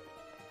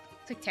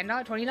 It's like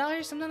 $10,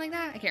 $20, something like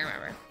that. I can't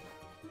remember.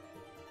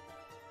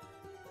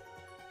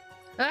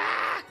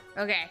 Ah!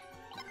 Okay.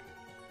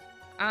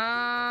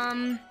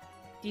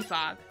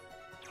 Defog.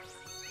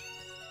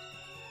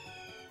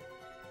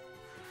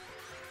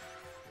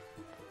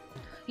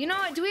 You know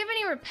what? Do we have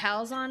any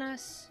repels on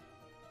us?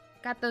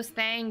 Got those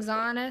things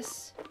on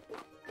us?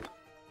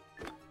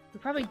 We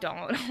probably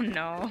don't. Oh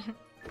no.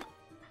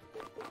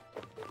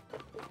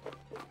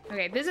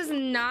 Okay, this is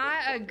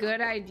not a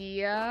good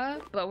idea,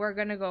 but we're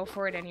gonna go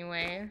for it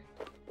anyway.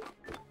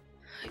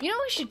 You know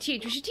what we should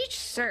teach? We should teach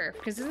Surf,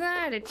 because isn't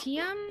that a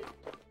TM?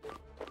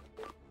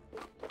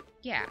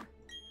 Yeah.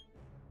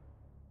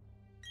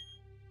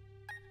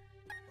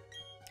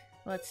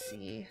 Let's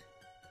see.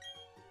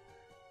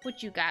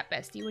 What you got,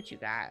 bestie? What you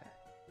got?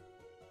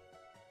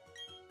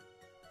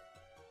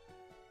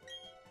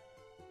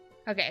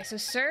 Okay, so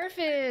Surf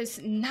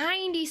is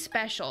 90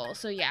 special.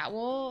 So yeah,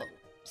 we'll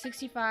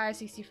 65,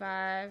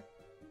 65.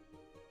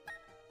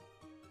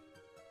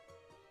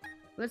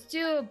 Let's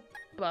do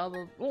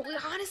Bubble. Well,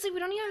 honestly, we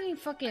don't even have any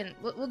fucking.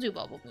 We'll do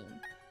Bubble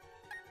Beam.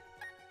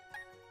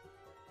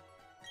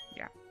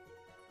 Yeah.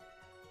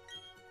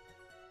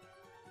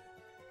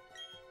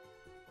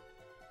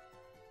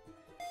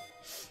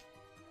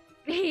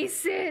 Hey,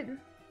 Sid.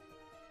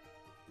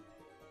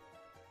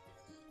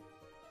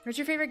 What's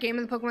your favorite game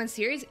in the Pokemon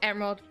series?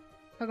 Emerald.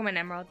 Pokemon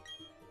Emerald.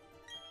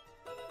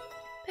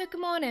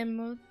 Pokemon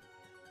Emerald.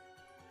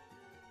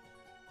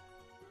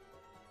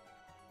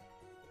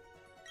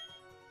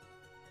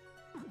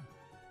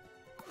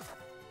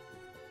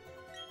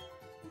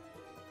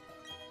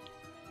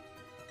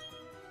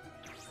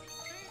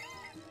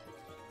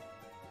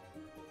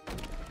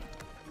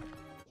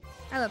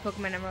 I love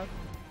Pokemon Emerald.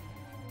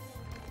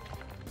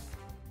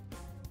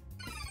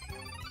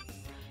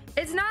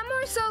 It's not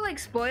more so like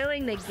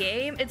spoiling the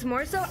game. It's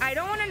more so I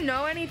don't want to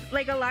know any.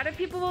 Like a lot of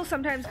people will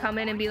sometimes come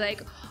in and be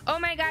like, "Oh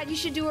my God, you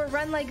should do a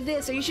run like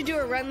this, or you should do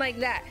a run like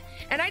that."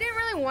 And I didn't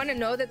really want to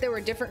know that there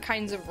were different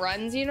kinds of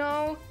runs, you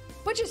know,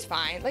 which is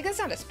fine. Like that's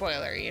not a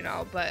spoiler, you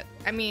know. But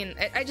I mean,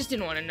 I just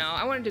didn't want to know.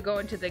 I wanted to go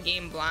into the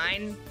game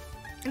blind.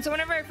 And so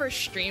whenever I first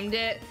streamed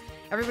it,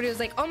 everybody was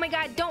like, "Oh my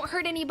God, don't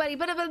hurt anybody,"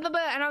 blah, blah, blah,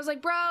 blah. And I was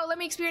like, "Bro, let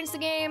me experience the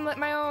game, let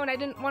my own." I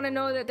didn't want to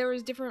know that there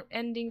was different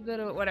endings,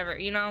 but whatever,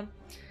 you know.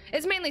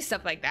 It's mainly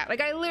stuff like that.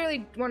 Like, I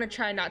literally want to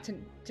try not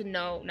to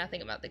know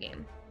nothing about the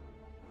game.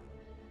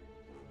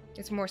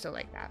 It's more so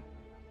like that.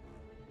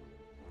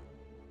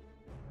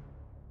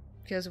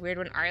 Feels weird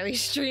when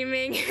Arlie's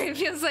streaming. It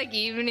feels like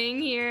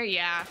evening here.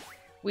 Yeah.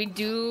 We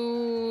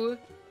do...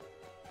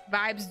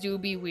 Vibes do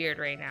be weird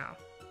right now.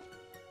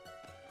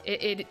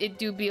 It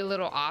do be a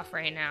little off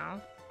right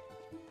now.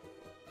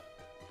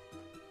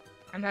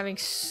 I'm having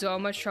so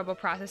much trouble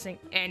processing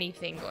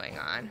anything going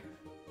on.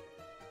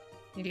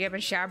 Need to get up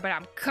and shower, but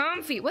I'm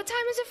comfy. What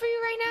time is it for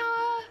you right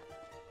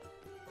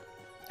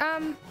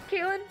now,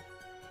 Caitlin?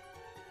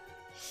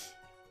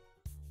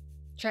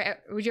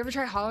 Would you ever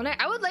try Hollow Knight?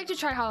 I would like to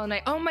try Hollow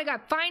Knight. Oh my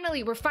god,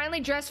 finally! We're finally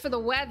dressed for the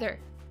weather.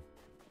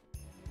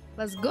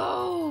 Let's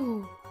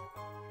go!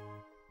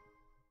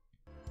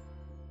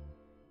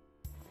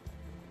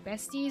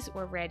 Besties,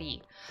 we're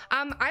ready.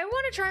 I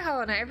want to try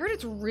Hollow Knight. I've heard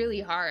it's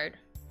really hard.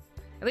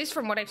 At least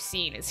from what I've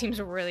seen, it seems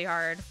really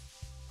hard.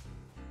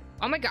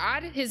 Oh my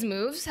god, his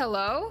moves,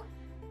 hello?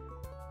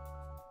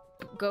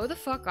 Go the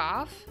fuck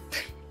off.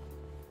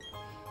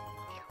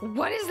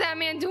 What is that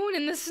man doing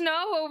in the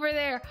snow over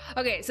there?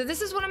 Okay, so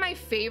this is one of my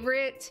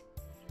favorite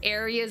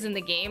areas in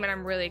the game, and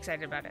I'm really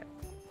excited about it.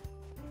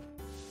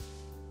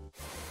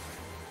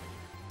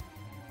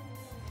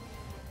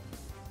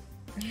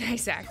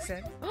 Nice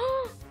accent.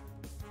 Oh,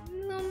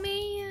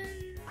 man.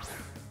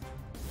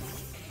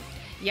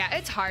 Yeah,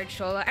 it's hard,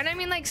 Shola. And I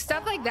mean, like,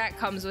 stuff like that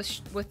comes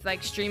with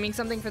like, streaming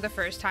something for the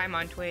first time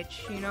on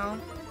Twitch, you know?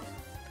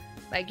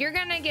 Like, you're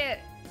gonna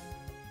get,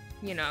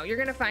 you know, you're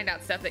gonna find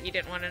out stuff that you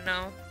didn't want to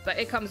know. But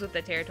it comes with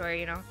the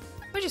territory, you know?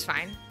 Which is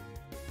fine.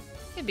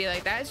 It'd be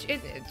like that.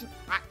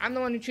 I'm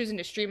the one who's choosing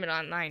to stream it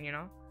online, you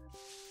know?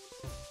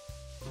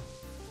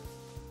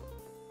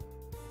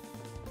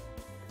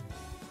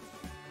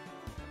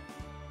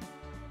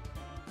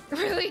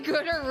 Really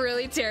good or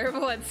really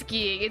terrible at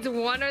skiing. It's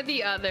one or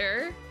the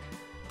other.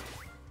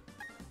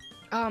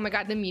 Oh my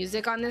god, the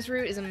music on this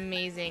route is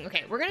amazing.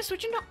 Okay, we're gonna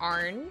switch into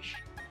orange.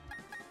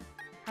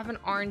 Have an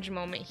orange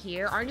moment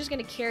here. Orange is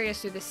gonna carry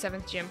us through the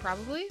 7th gym,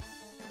 probably.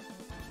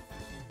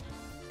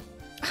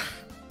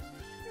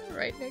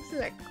 Right next to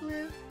that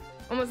cliff.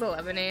 Almost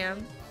 11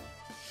 a.m.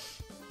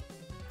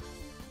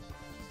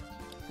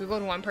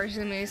 Googled one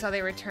person, maybe saw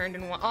they returned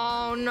in one.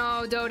 Oh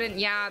no, Doden.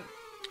 Yeah.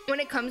 When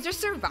it comes to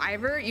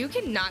Survivor, you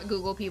cannot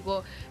Google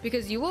people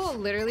because you will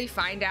literally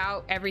find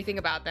out everything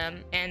about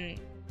them and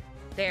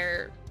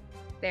their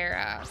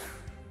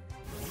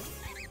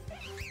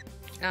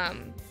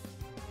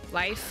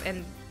life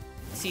and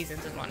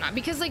seasons and whatnot.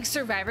 Because like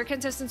Survivor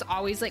contestants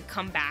always like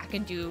come back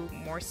and do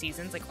more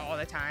seasons like all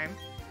the time,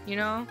 you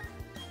know?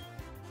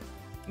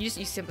 You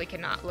simply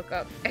cannot look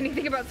up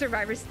anything about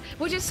Survivors,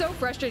 which is so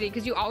frustrating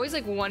because you always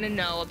like want to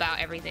know about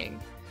everything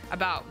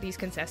about these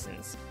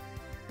contestants.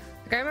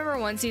 Like I remember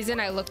one season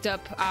I looked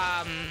up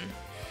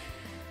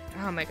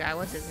oh my god,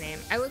 what's his name?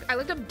 I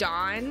looked up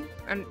Dawn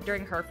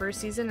during her first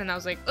season and I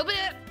was like, oh,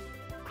 bleh!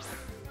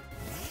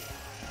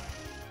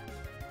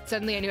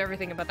 Suddenly I knew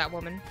everything about that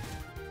woman.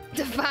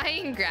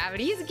 Defying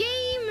gravity, he's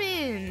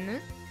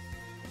gaming.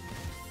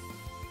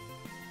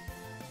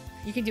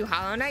 You can do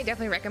Hollow Knight,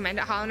 definitely recommend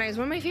it. Hollow Knight is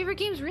one of my favorite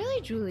games.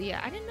 Really,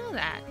 Julia? I didn't know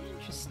that.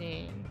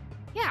 Interesting.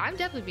 Yeah, I'm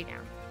definitely be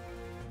down.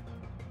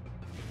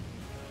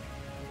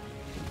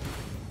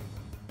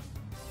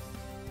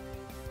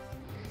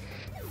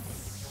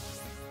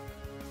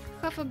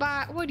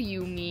 Puffabot, what do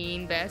you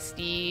mean,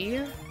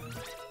 bestie?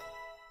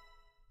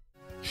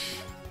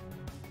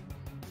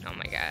 Oh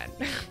my god.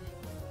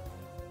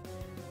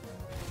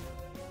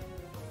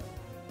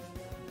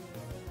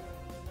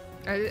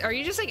 Are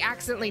you just like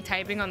accidentally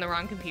typing on the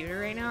wrong computer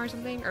right now or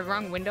something? Or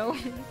wrong window?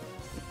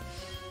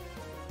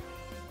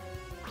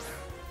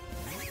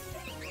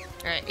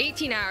 Alright,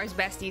 18 hours,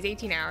 besties,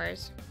 18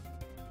 hours.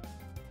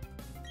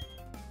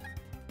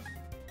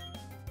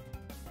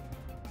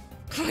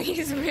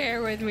 Please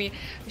bear with me.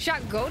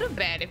 Shot, go to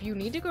bed. If you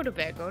need to go to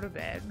bed, go to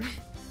bed.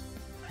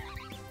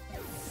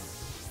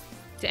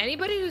 To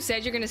anybody who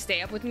said you're gonna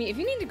stay up with me, if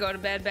you need to go to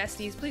bed,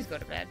 besties, please go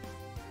to bed.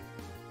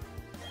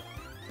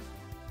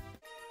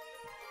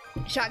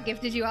 Shot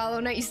gifted you Hollow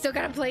Knight. You still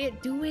gotta play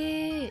it. Do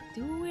it.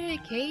 Do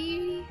it,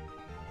 Katie.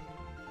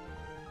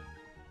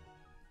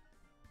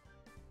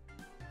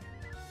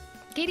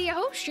 Katie, I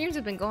hope streams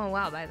have been going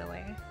well, by the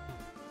way.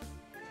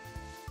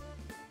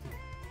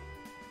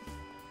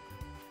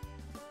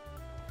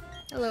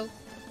 Hello.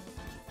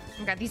 Oh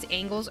my god, these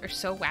angles are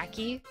so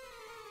wacky.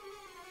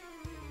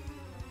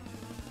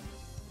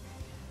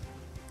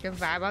 Your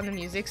vibe on the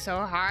music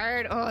so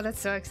hard. Oh, that's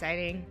so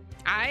exciting.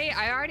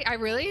 I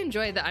really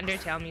enjoyed the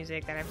Undertale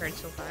music that I've heard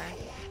so far.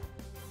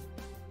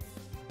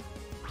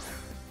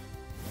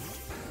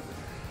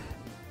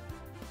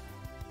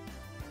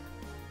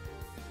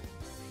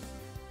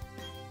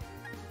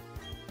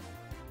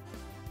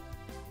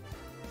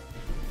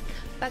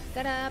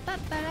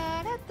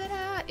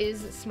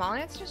 Is Small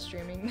Ants just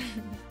streaming?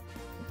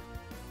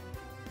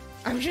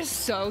 I'm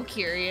just so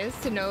curious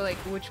to know like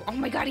which. Oh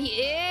my god,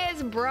 he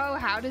is, bro.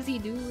 How does he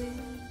do it?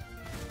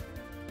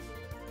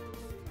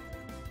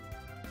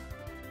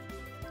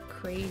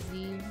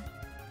 Crazy.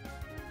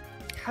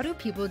 How do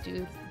people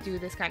do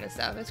this kind of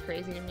stuff? It's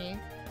crazy to me.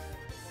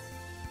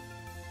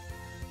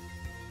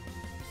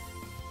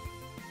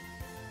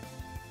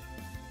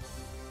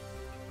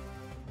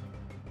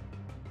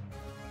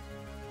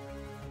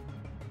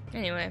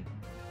 Anyway.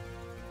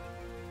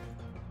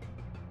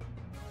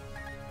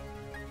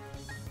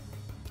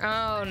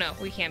 Oh no,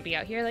 we can't be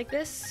out here like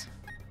this.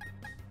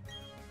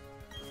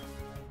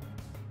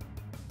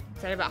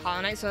 Said about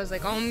Hollow Knight, so I was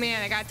like, oh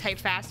man, I gotta type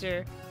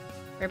faster.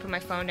 I put my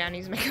phone down,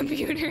 use my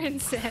computer, and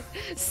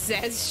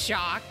says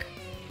shock.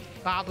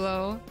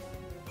 Bablo.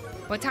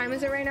 What time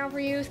is it right now for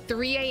you?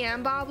 3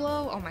 a.m.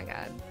 Bablo? Oh my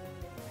god.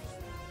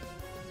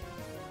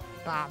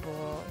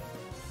 Bablo.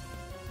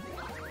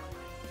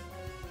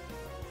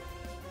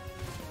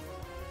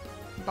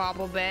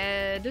 Bobble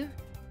bed.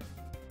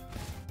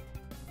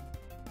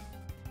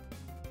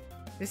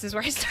 This is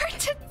where I start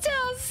to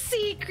tell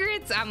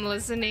secrets. I'm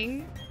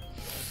listening.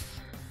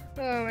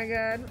 Oh my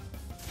god.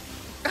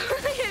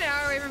 An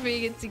hour away from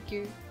being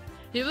insecure.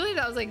 Do you believe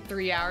that was like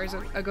 3 hours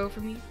ago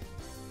for me?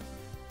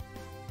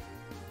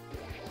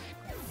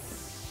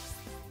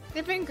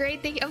 They've been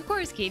great. Thank you. Of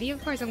course, Katie.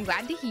 Of course. I'm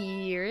glad to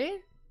hear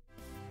it.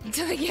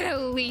 Until I get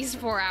at least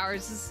 4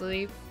 hours of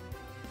sleep.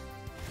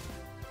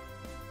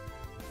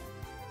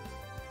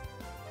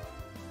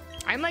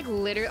 I'm like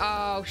literally.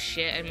 Oh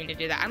shit. I didn't mean to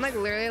do that. I'm like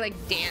literally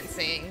like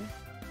dancing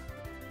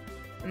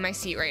in my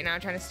seat right now,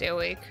 trying to stay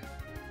awake.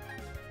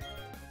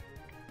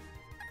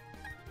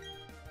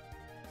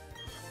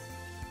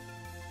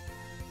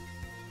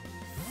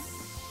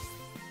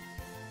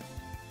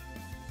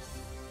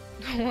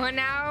 One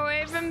hour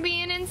away from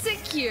being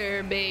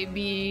insecure,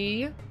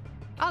 baby.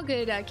 All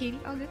good, Katie.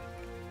 All good.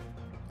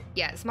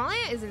 Yeah,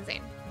 Smollett is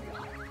insane.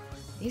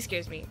 He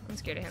scares me. I'm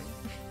scared of him.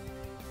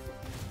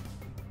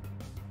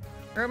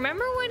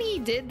 Remember when he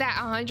did that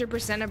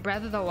 100% of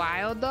Breath of the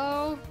Wild,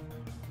 though?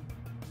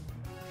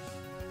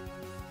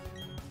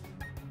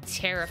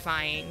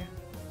 Terrifying.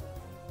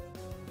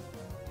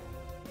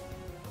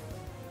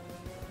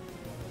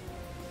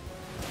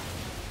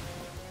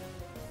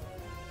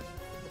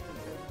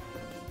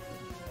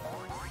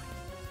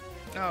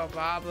 Oh,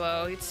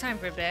 Bablo, it's time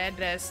for bed,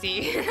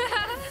 bestie.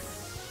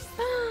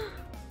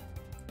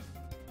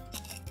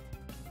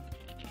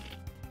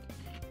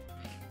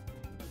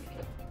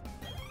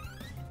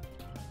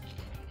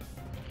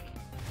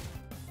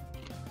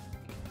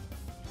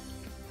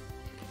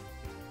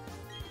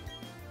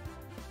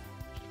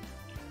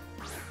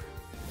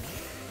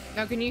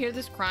 Now, can you hear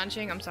this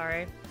crunching? I'm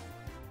sorry.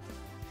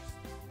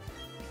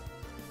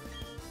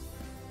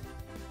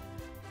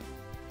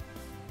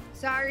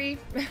 Sorry.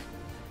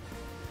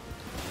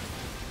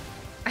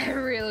 I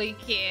really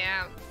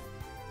can't.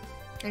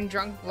 And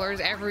drunk blurs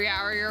every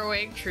hour you're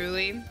awake,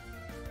 truly.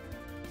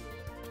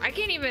 I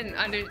can't even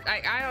I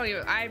don't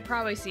even, I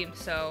probably seem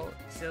so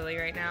silly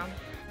right now.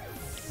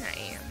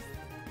 I am.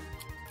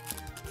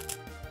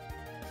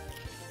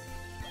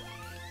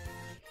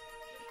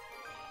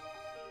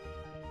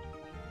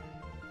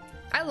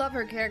 I love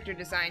her character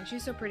design.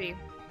 She's so pretty.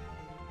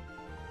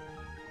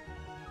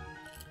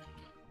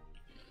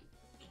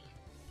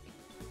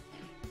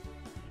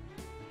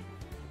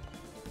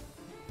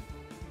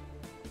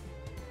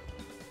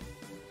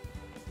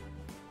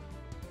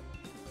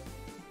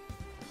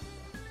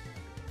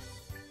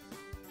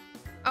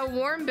 A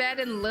warm bed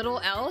and little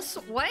else?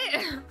 What?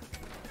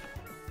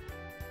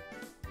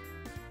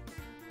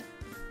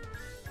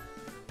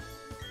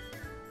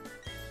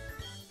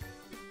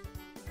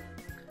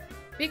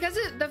 Because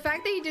the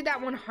fact that he did that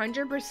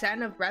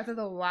 100% of Breath of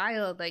the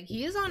Wild, like,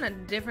 he is on a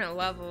different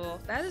level.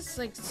 That is,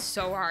 like,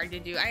 so hard to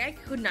do. I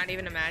could not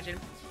even imagine.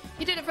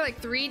 He did it for, like,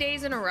 3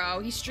 days in a row.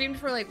 He streamed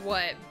for, like,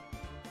 what?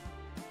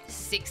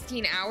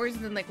 16 hours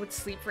and then, like, would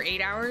sleep for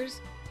 8 hours?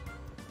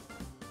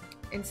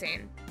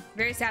 Insane.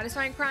 Very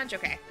satisfying crunch?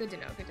 Okay, good to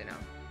know, good to know.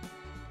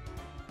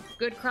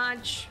 Good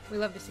crunch. We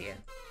love to see it.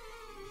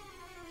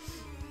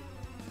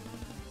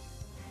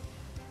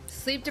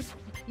 Sleep to...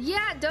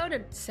 Yeah,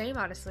 Dota. Same,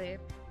 honestly.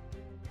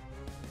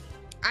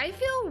 I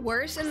feel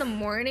worse in the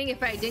morning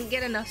if I didn't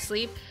get enough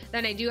sleep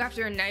than I do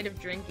after a night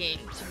of drinking,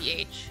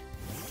 TBH.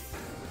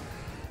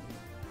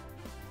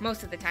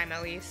 Most of the time,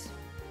 at least.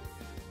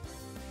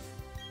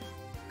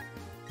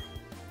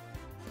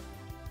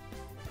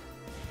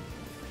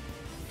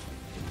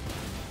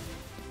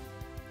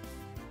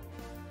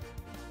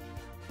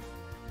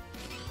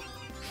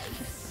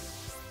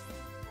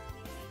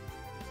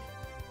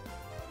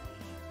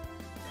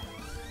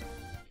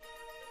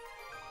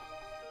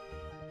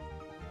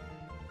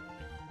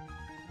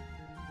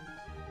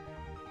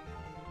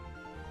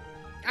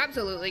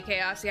 Absolutely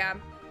chaos, yeah.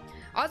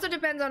 Also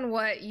depends on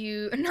what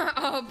you... Not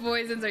all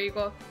poisons are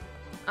equal.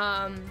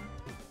 If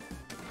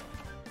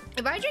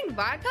I drink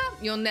vodka,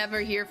 you'll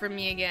never hear from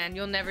me again.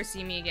 You'll never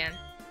see me again.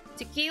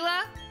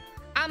 Tequila,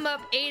 I'm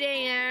up 8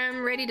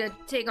 a.m. ready to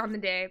take on the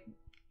day.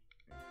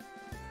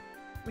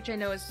 Which I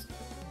know is...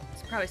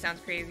 This probably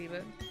sounds crazy,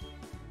 but...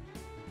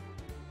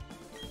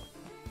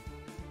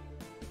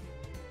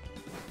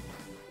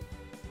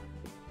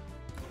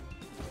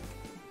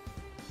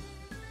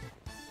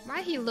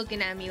 Why he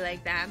looking at me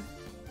like that?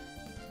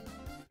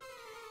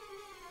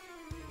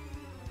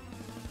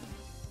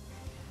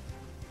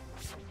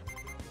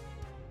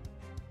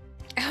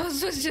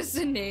 Else was just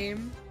a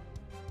name.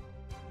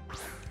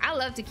 I I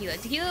love tequila.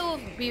 Tequila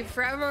will be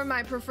forever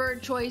my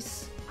preferred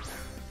choice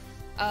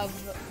of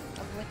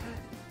liquor.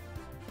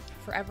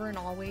 Forever and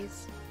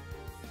always.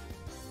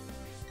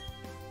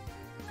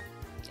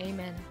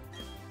 Amen.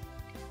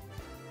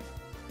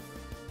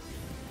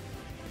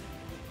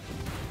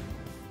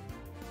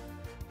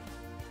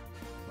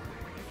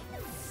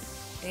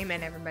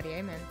 Amen, everybody.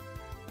 Amen.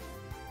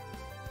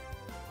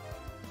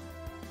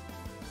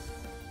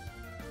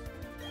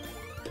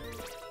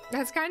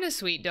 That's kind of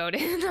sweet,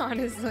 Doden,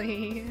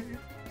 honestly.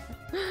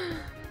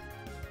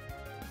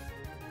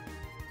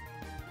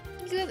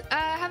 Good.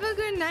 Have a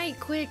good night,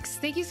 Quicks.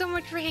 Thank you so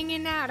much for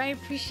hanging out. I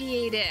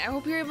appreciate it. I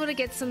hope you're able to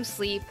get some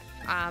sleep,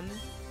 and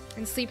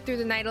sleep through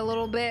the night a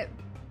little bit.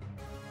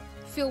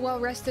 Feel well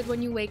rested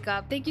when you wake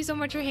up. Thank you so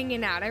much for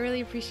hanging out. I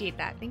really appreciate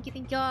that. Thank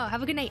you, all.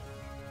 Have a good night.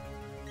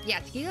 Yeah,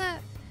 tequila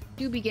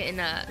do be getting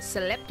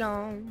slept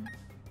on.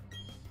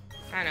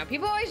 I don't know.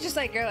 People always just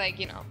like are like,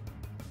 you know,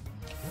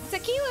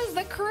 tequila's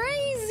the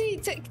crazy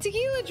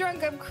tequila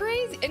drunk. I'm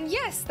crazy, and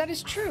yes, that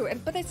is true.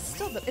 And but it's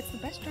still it's the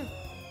best drunk,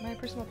 in my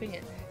personal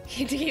opinion.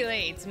 Tequila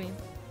hates me.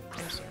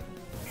 I'm sorry.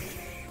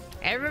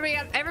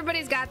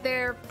 Everybody's got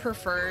their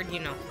preferred, you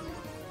know.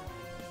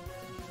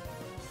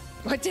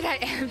 What did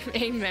I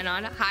amen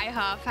on? Hi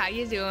Huff, how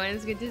you doing?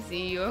 It's good to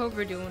see you. I hope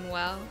you're doing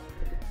well.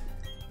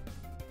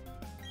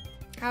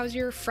 How's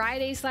your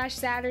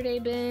Friday/Saturday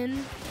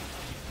been?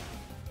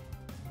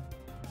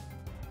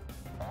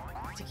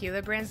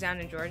 Tequila brands down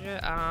in Georgia?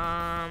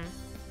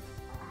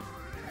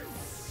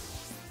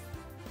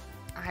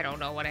 I don't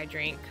know what I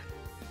drink.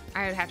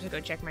 I would have to go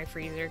check my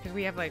freezer because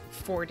we have like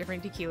 4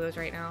 different tequilas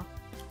right now.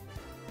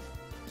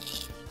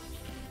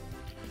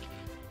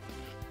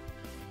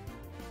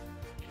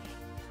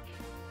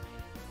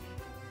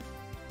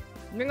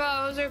 Bingo,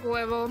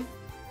 huevo.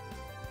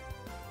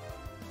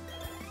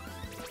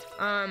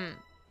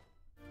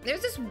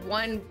 There's this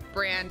one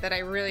brand that I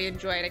really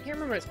enjoyed. I can't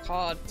remember what it's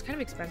called. It's kind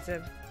of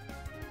expensive.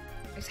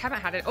 I just haven't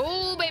had it.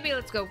 Oh, baby,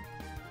 let's go.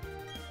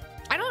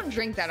 I don't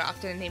drink that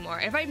often anymore.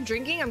 If I'm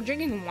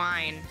drinking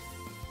wine.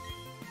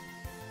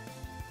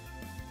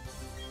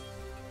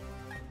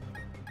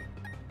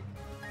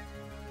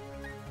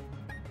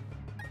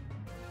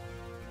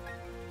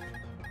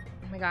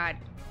 Oh my God.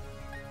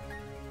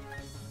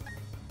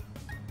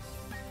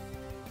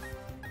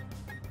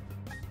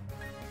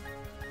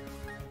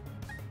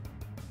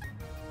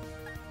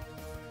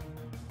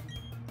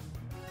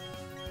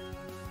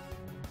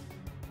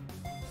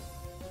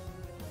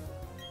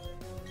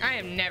 I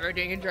am never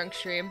doing a drunk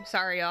stream.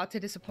 Sorry, y'all, to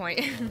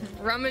disappoint.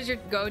 Rum is your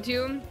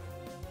go-to.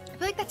 I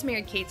feel like that's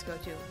Mary Kate's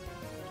go-to.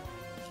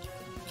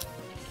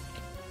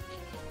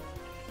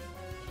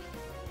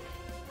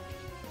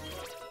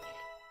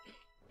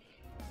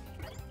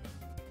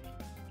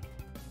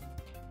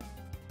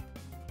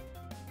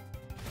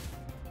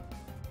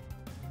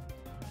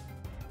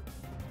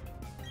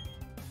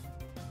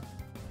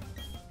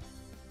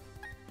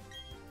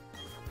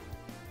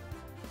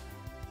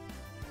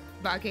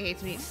 Vodka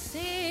hates me.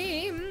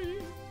 Same.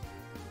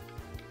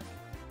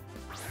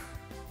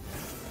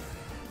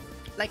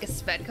 Like a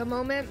Svedka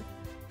moment?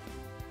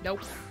 Nope.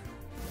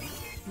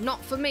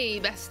 Not for me,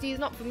 besties.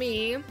 Not for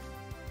me.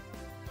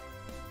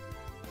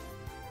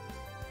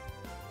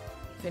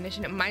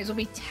 Finishing it. Might as well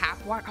be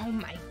tap water. Oh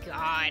my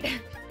God.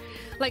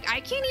 Like,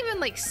 I can't even,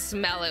 like,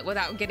 smell it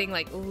without getting,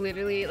 like,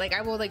 literally, like,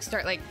 I will, like,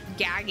 start, like,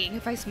 gagging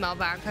if I smell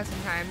vodka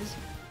sometimes.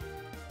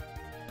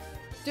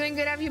 Doing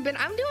good, have you been?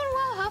 I'm doing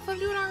well, Huff. I'm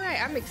doing all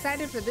right. I'm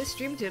excited for this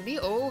stream to be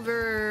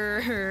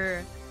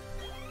over.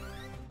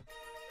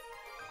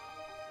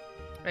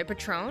 Right,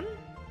 Patron?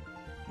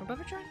 What about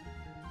Patron?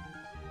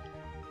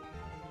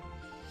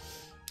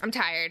 I'm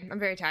tired. I'm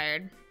very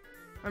tired.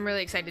 I'm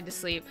really excited to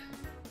sleep.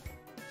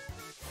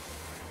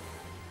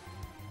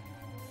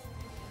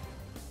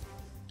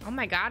 Oh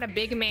my God, a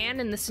big man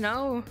in the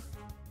snow.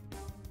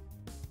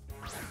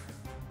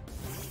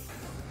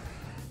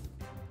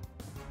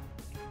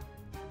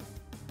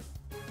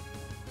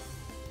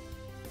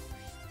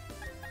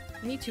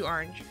 Me too,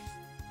 orange.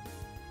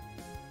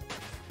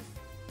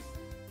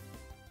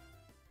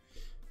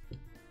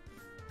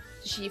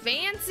 She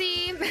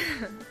fancy. All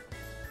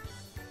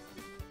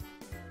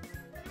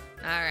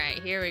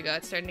right, here we go.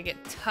 It's starting to get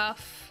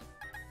tough.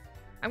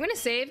 I'm gonna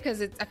save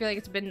because I feel like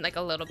it's been like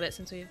a little bit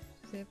since we've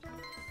saved.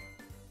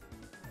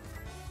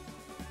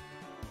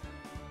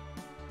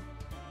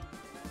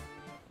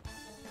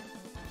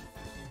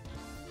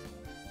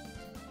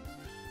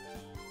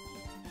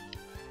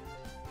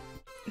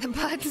 The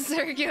blood's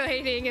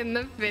circulating in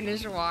the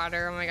Finnish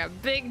water. Oh my God,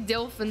 big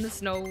dilf in the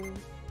snow.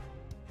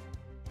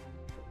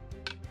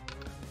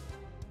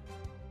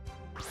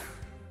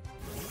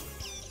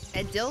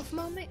 A dilf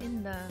moment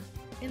in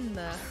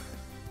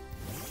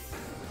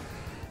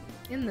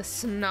the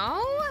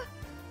snow?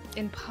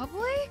 In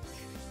public?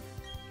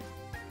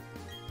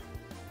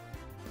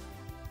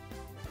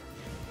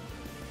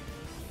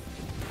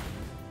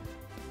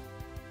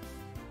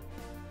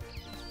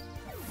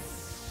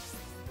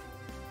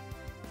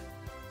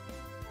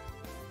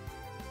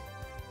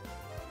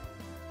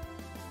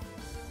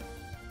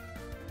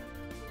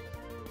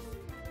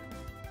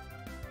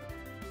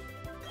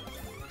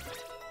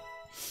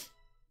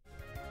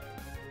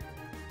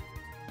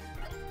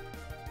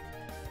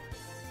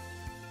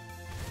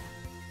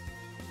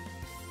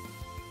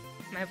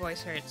 My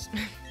voice hurts.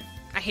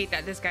 I hate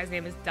that this guy's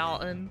name is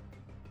Dalton.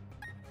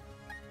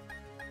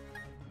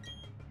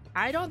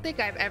 I don't think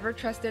I've ever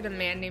trusted a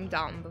man named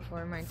Dalton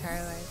before in my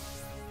entire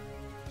life.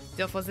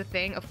 Dilf was a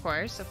thing, of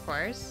course, of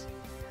course.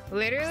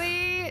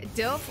 Literally,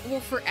 Dilf will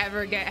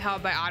forever get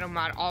held by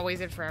Automod,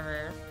 always and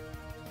forever.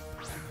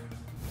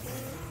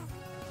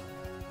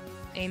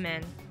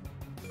 Amen.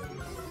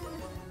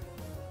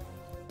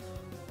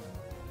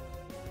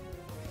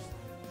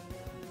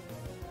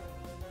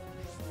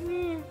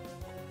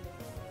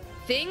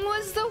 Thing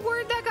was the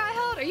word that got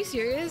held? Are you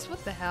serious?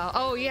 What the hell?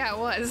 Oh yeah, it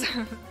was.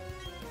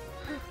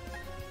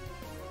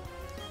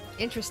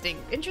 Interesting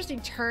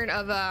turn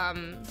of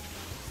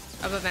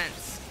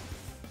events.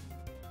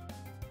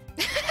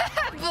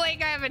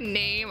 Blake, I have a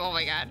name. Oh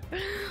my god.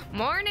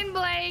 Morning,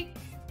 Blake.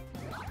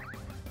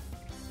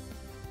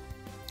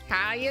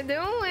 How you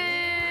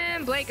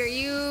doing? Blake, are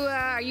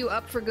you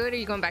up for good or are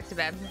you going back to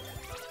bed?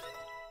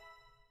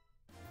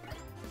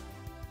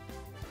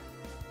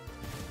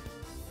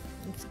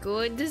 It's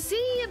good to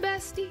see you,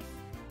 bestie.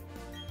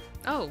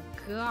 Oh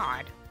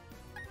god.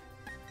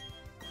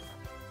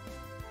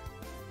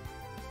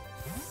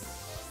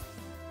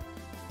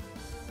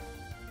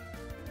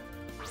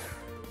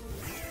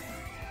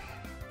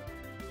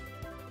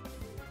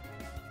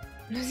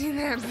 I've seen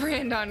that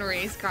brand on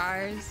race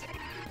cars.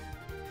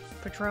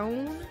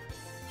 Patron.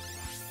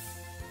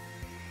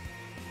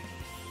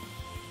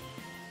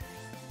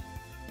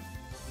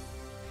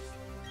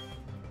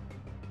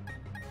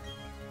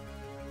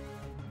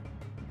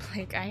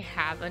 Like, I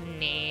have a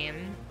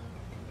name.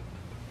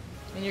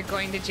 And you're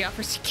going to jail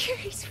for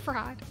securities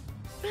fraud.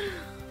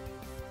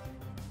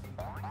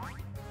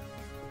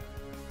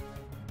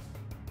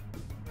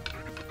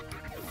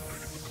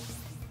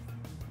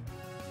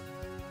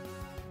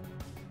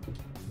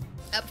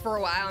 Up for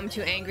a while, I'm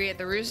too angry at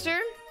the rooster.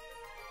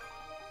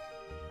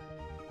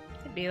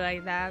 It'd be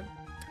like that.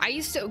 I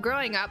used to,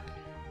 growing up,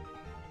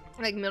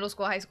 like middle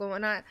school, high school,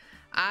 whatnot,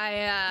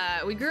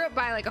 we grew up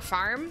by like a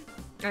farm,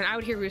 and I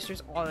would hear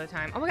roosters all the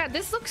time. Oh my god,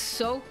 this looks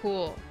so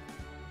cool.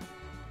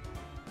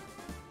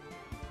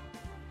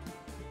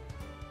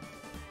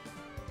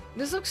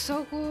 This looks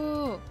so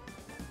cool.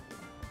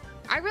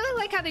 I really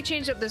like how they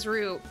changed up this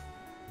route.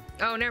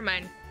 Oh, never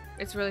mind.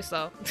 It's really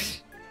slow.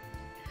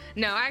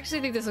 No, I actually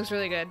think this looks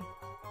really good.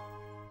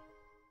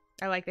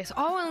 I like this.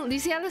 Oh, do you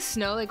see how the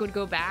snow like would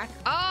go back?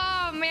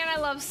 Oh man, I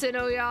love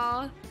Sinnoh,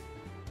 y'all.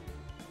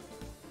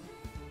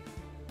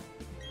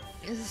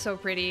 This is so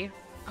pretty.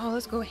 Oh,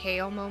 let's go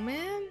hail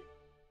moment.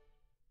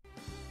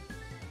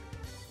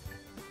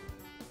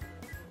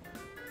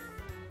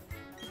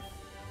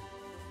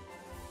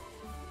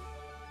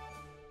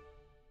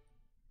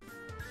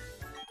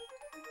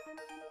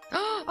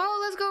 Oh,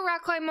 let's go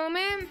rock climb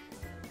moment.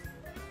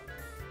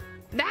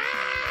 Ah!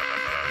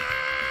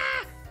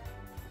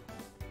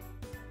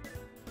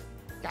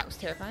 That was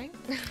terrifying.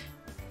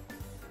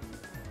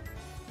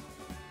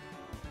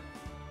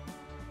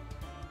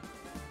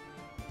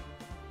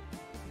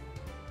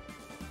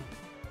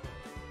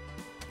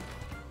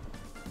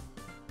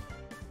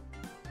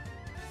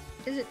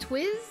 Is it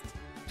Twist?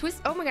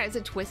 Oh my god, is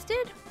it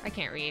Twisted? I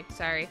can't read,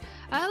 sorry.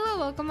 Hello,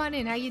 welcome on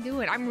in. How you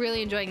doing? I'm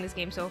really enjoying this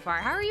game so far.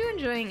 How are you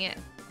enjoying it?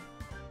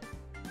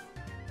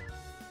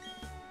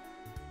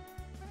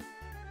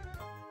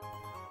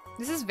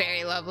 This is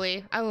very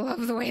lovely. I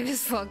love the way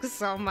this looks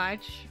so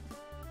much.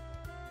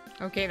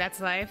 Okay, that's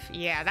life.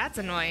 Yeah, that's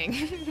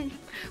annoying.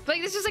 But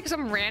like, this is like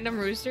some random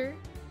rooster.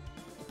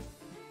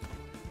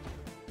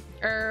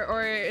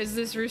 Or is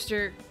this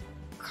rooster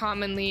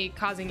commonly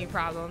causing you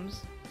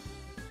problems?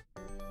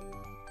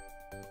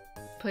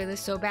 Play this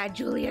so bad,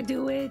 Julia,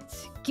 do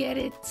it. Get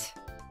it.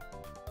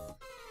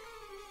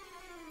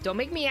 Don't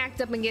make me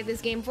act up and get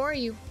this game for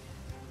you.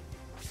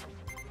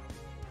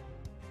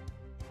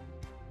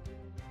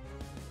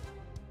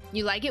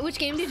 You like it? Which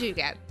game did you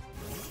get?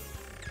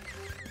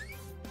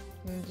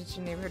 Did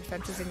your neighborhood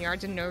fences and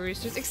yards and no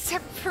roosters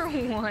except for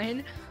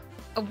one?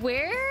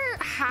 Where?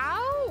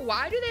 How?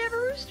 Why do they have a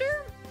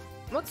rooster?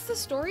 What's the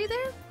story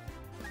there?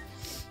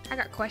 I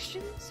got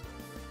questions.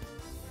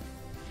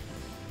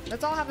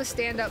 Let's all have a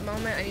stand-up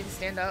moment. I need to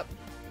stand up.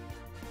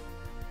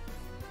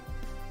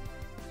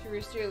 Your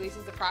rooster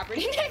leases the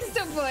property next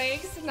to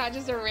Blake's, not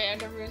just a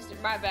random rooster.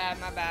 My bad,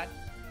 my bad.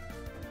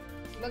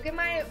 Look at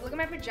my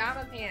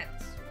pajama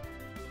pants.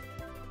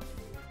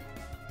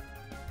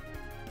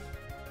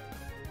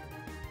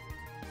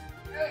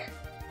 Okay.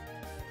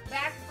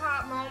 Back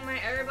pop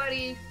moment.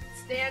 Everybody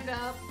stand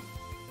up.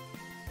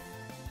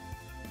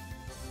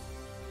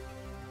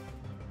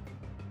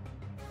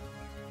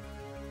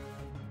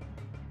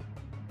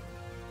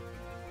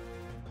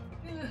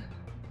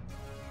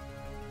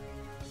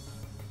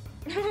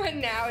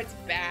 And now it's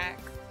back.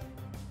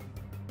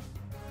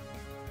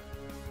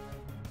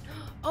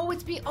 Oh,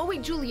 oh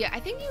wait, Julia, I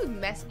think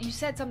you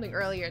said something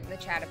earlier in the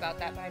chat about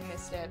that, but I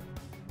missed it.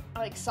 I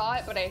like saw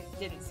it, but I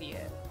didn't see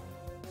it.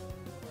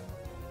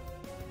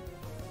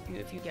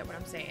 If you get what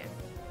I'm saying.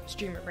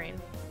 Streamer brain.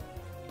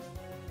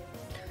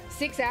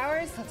 6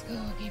 hours? Let's go,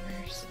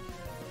 gamers.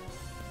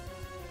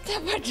 The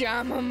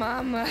pajama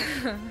mama.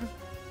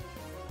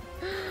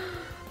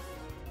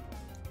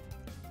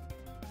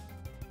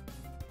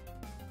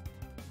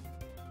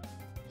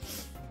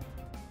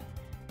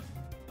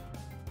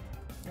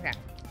 Okay.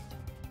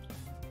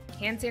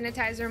 Hand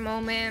sanitizer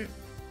moment.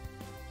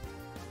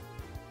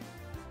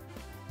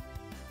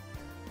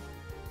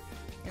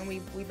 And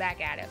we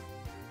back at it.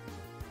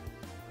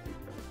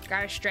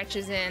 Got our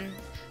stretches in.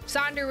 If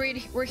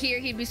Sonder were here,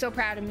 he'd be so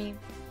proud of me.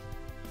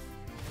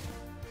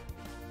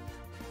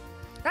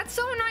 That's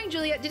so annoying,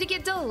 Juliet. Did it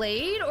get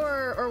delayed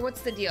or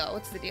what's the deal?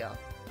 What's the deal?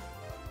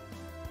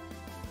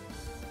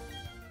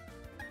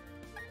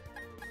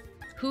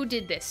 Who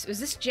did this? Was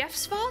this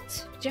Jeff's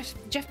fault? Jeff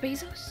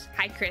Bezos?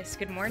 Hi, Chris.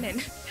 Good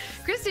morning.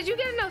 Chris, did you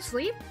get enough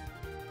sleep?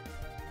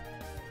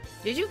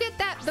 Did you get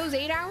those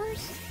 8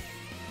 hours?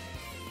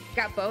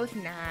 Got both.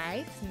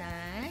 Nice,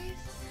 nice.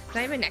 It's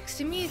not even next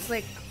to me. It's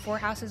like 4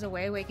 houses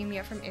away, waking me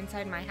up from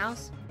inside my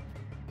house.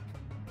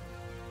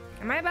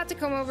 Am I about to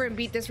come over and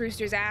beat this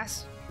rooster's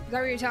ass? Is that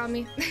what you're telling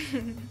me?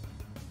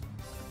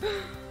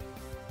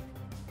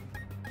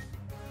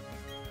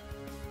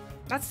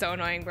 That's so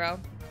annoying, bro.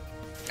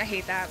 I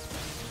hate that.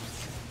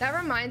 That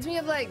reminds me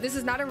of, like, this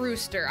is not a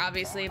rooster,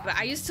 obviously, but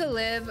I used to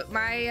live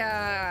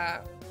my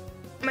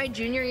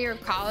junior year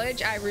of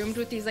college. I roomed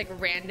with these, like,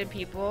 random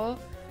people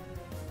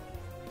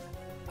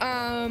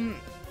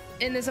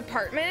in this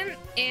apartment,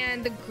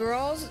 and the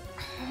girl's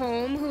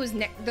home who was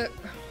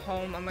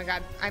oh my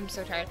god, I'm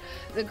so tired.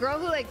 The girl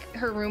who, like,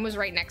 her room was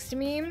right next to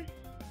me,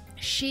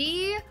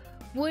 she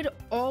would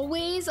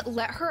always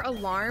let her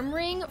alarm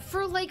ring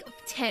for like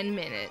 10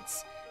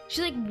 minutes.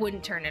 She like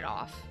wouldn't turn it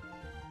off.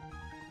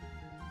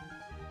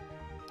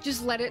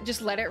 Just let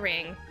it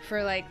ring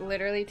for like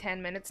literally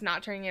 10 minutes,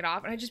 not turning it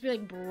off. And I'd just be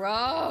like,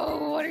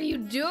 bro, what are you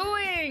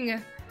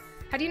doing?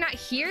 How do you not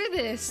hear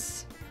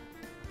this?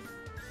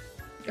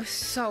 It was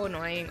so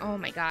annoying. Oh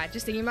my god,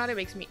 just thinking about it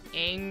makes me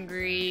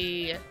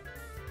angry.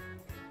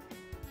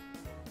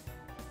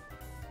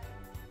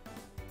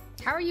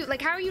 How are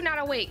you not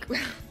awake?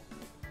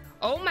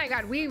 Oh my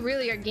god, we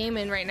really are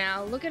gaming right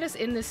now. Look at us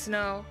in the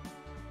snow.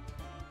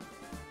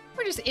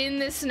 We're just in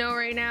this snow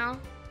right now.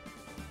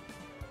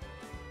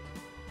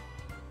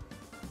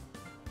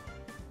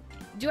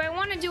 Do I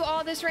want to do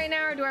all this right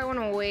now or do I want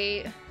to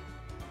wait?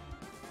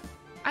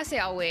 I say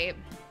I'll wait.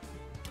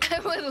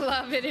 I would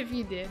love it if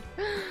you did.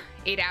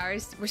 8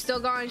 hours. We're still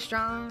going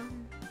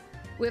strong.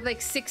 We have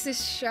like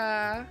six-ish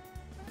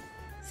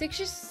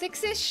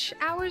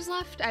hours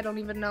left. I don't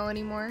even know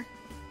anymore.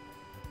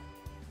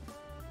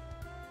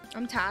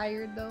 I'm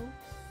tired though.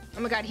 Oh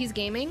my god, he's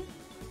gaming.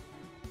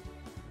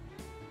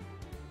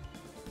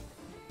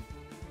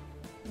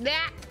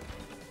 That.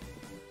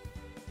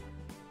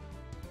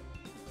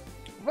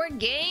 We're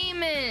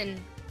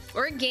gaming.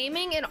 We're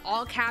gaming in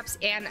all caps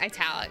and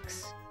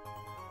italics.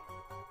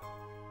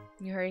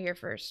 You heard it here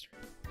first.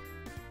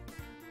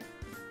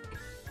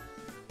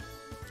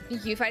 I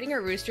think you fighting a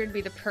rooster would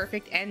be the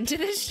perfect end to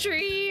the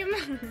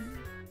stream.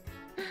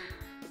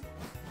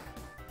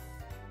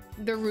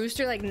 The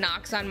rooster like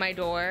knocks on my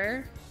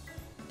door.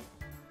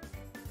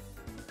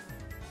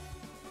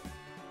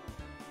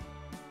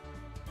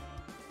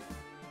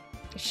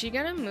 Is she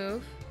gonna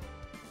move?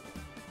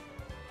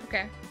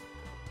 Okay.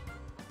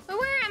 But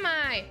where am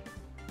I?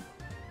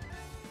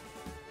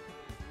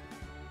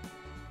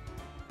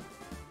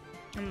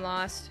 I'm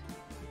lost.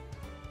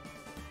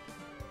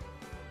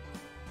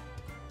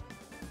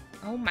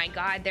 Oh my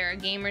god, there are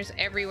gamers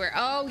everywhere.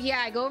 Oh yeah,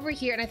 I go over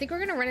here and I think we're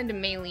gonna run into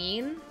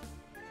Maylene.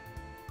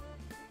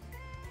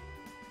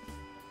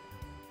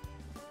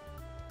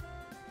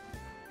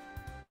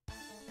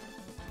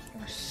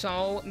 There's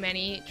so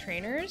many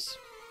trainers.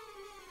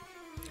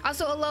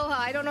 Also, aloha.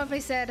 I don't know if I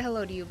said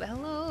hello to you, but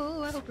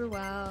hello. I hope you're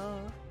well.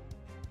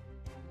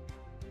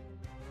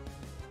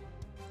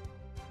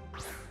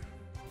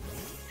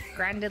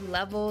 Grinded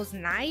levels.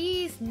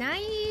 Nice,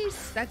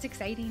 nice. That's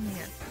exciting.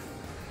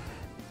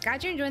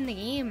 Glad you're enjoying the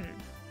game.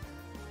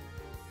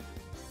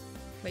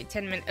 Wait,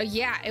 10 minutes. Oh,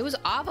 yeah, it was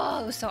awful.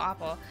 It was so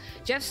awful.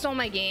 Jeff stole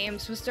my game.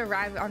 It's supposed to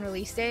arrive on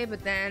release day,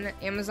 but then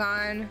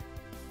Amazon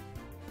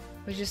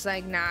was just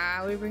like,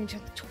 nah, we bring it to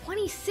the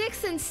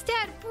 26th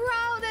instead. Bro,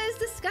 that is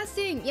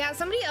disgusting. Yeah,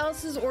 somebody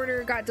else's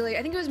order got delayed.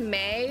 I think it was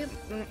May,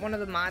 one of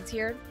the mods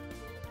here.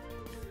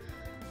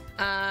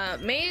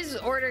 May's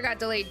order got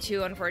delayed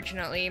too,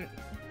 unfortunately.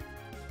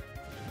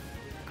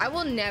 I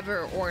will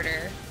never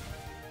order,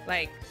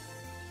 like,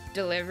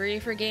 delivery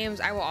for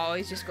games. I will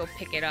always just go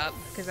pick it up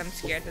because I'm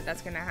scared that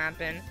that's gonna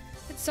happen.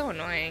 It's so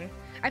annoying.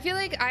 I feel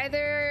like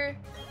either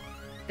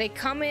they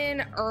come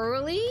in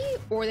early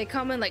or they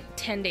come in like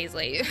 10 days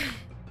late.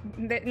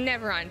 They're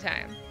never on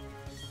time.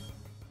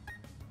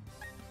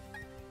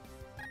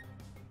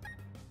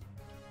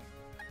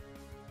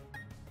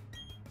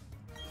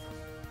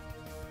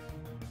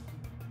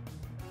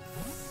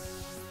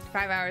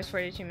 Five hours,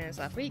 42 minutes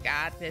left. We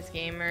got this,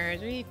 gamers.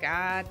 We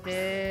got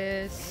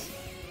this.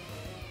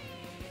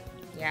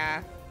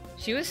 Yeah,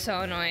 she was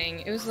so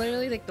annoying. It was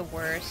literally like the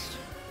worst.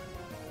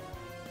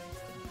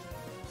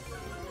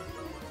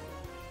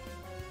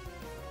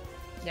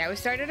 Yeah, we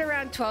started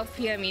around 12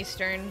 p.m.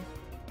 Eastern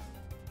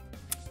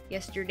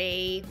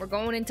yesterday. We're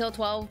going until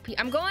 12 p.m.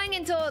 I'm going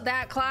until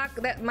that clock,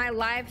 that my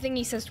live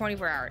thingy says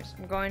 24 hours.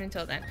 I'm going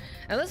until then.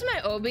 Unless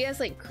my OBS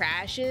like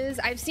crashes.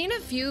 I've seen a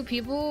few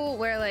people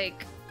where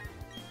like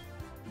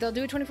they'll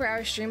do a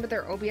 24-hour stream, but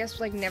their OBS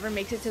like never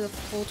makes it to the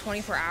full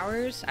 24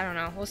 hours. I don't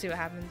know. We'll see what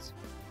happens.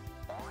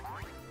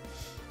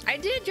 I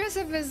did dress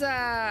up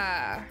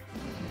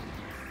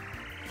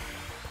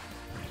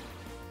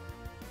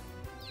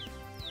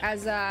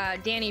as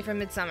Danny from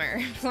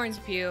Midsummer, Florence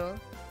Pugh.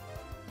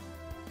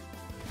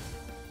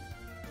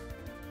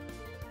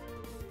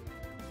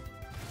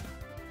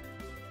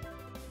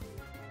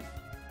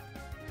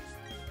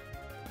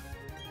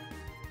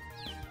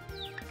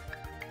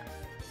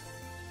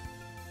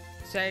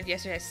 Started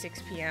yesterday at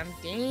 6 p.m.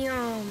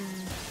 Damn.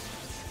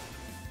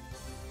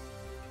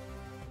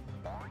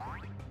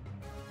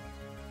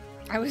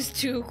 I was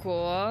too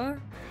cool.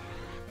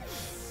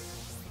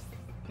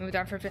 Moved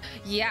on for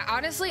yeah,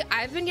 honestly,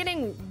 I've been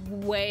getting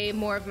way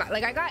more of my,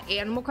 like, I got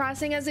Animal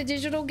Crossing as a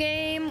digital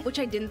game, which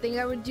I didn't think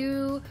I would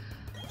do.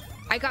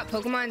 I got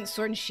Pokemon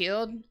Sword and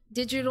Shield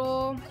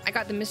digital. I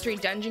got the Mystery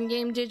Dungeon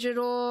game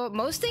digital.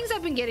 Most things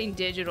I've been getting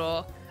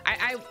digital.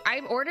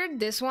 I ordered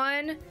this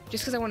one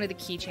just because I wanted the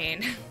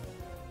keychain.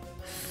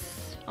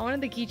 I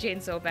wanted the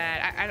keychain so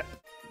bad.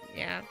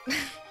 Yeah.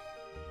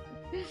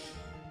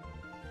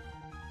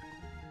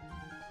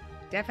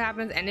 Death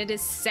happens and it is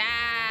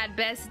sad,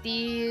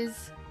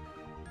 besties.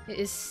 It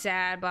is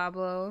sad,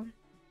 Bablo.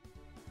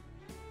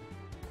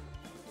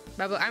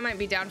 Bablo, I might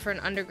be down for an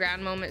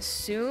underground moment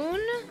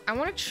soon. I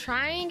want to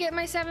try and get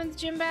my 7th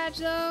gym badge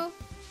though.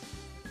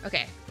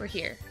 Okay, we're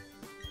here.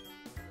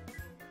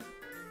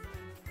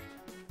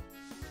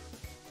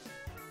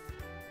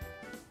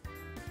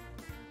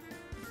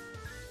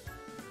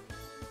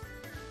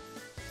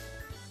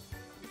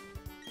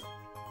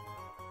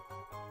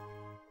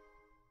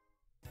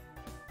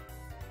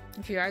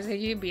 A few hours,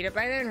 you beat it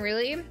by then?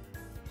 Really?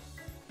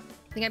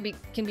 I think I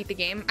can beat the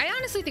game. I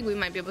honestly think we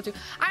might be able to.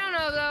 I don't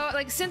know though.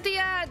 Like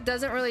Cynthia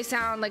doesn't really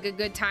sound like a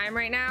good time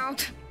right now.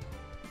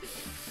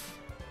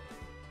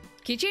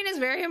 Keychain is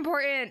very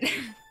important.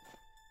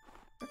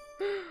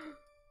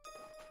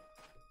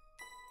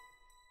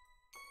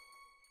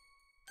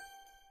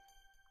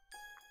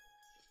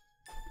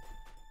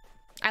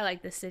 I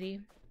like this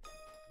city.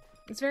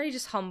 It's very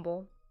just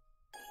humble.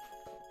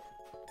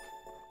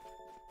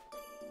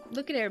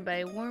 Look at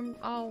everybody, warm,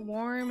 all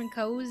warm and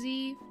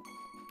cozy.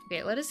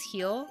 Okay, let us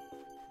heal.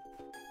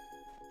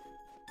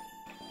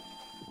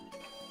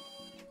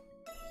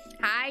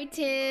 Hi,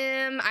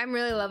 Tim. I'm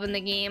really loving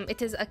the game.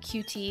 It is a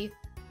cutie.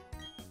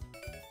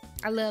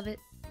 I love it.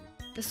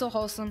 It's so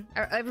wholesome.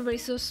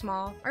 Everybody's so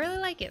small. I really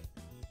like it.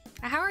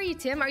 How are you,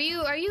 Tim?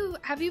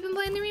 Have you been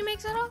playing the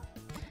remakes at all?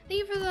 Thank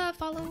you for the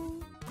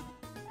follow.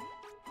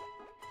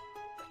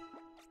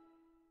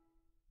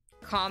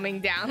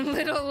 Calming down, a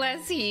little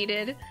less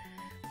heated.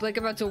 Like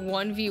about to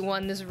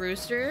 1v1 this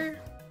rooster.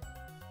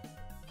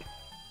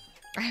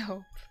 I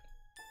hope.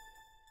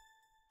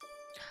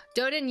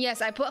 Doden,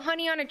 yes, I put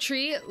honey on a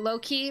tree.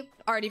 Low-key,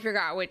 already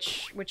forgot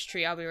which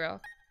tree, I'll be real.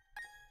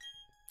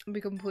 I'll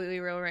be completely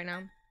real right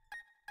now.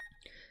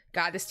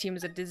 God, this team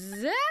is a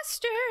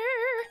disaster.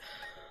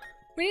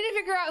 We need to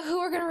figure out who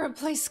we're gonna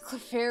replace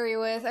Clefairy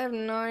with. I have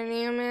no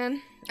idea,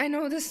 man. I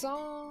know this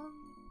song.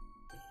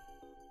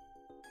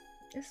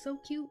 It's so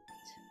cute.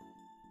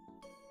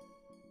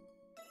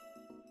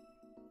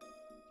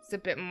 A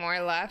bit more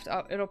left.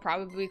 Oh, it'll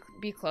probably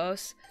be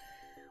close.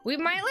 We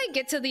might like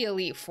get to the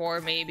Elite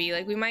Four maybe.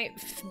 Like we might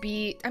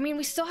be, I mean,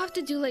 we still have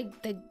to do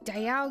like the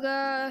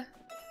Dialga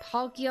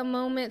Palkia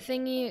moment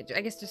thingy.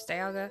 I guess just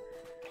Dialga.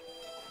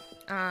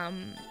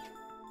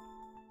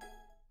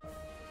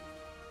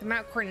 The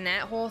Mount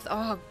Cornet whole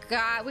oh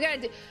god, we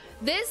gotta do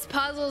this.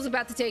 Puzzle is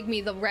about to take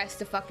me the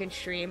rest of fucking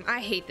stream. I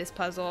hate this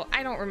puzzle.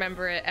 I don't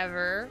remember it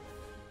ever.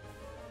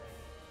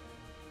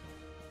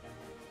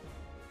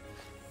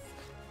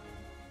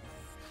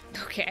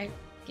 Okay,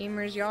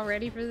 gamers, y'all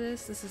ready for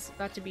this? This is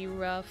about to be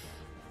rough.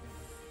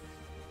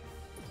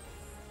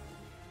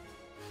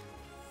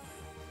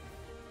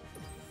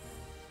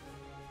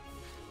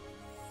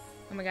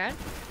 Oh my god.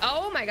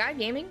 Oh my god,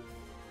 gaming.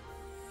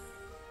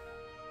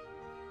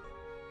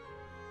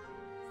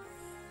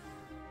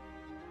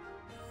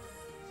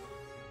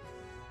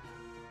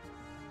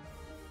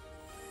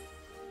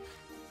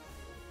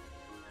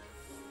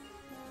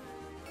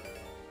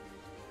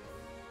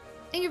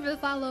 Thank you for the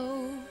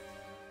follow.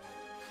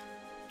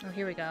 Oh,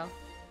 here we go.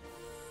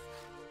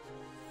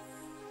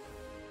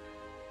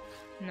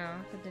 No,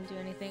 that didn't do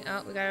anything.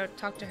 Oh, we gotta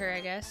talk to her,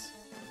 I guess.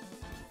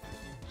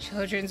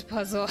 Children's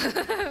puzzle.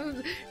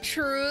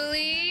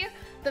 Truly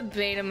the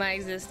bane of my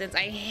existence.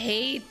 I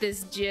hate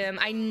this gym.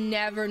 I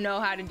never know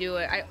how to do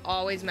it. I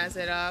always mess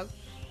it up.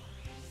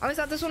 I always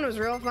thought this one was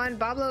real fun.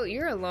 Bablo,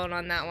 you're alone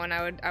on that one,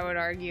 I would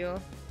argue.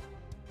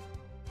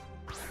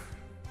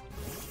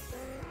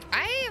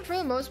 For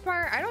the most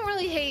part, I don't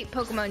really hate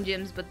Pokemon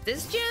gyms, but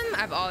this gym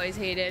I've always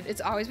hated. It's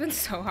always been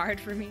so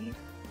hard for me.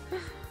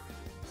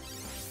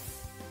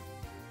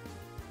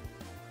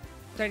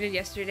 Started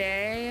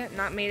yesterday.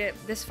 Not made it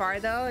this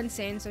far though.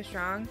 Insane, so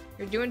strong.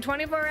 You're doing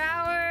 24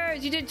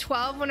 hours. You did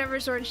 12 whenever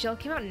Sword and Shield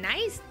came out.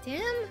 Nice,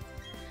 Tim.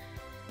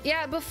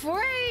 Yeah, before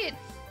I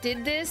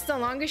did this, the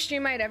longest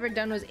stream I'd ever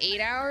done was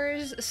 8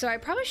 hours. So I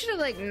probably should have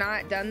like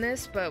not done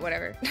this, but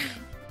whatever.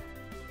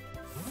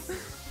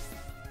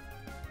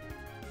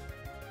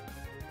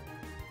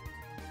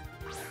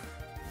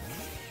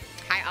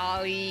 Hi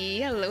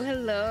Ollie. Hello,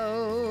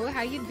 hello.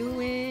 How you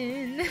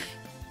doing?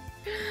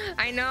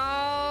 I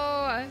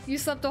know you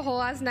slept the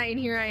whole ass night and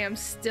here I am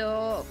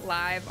still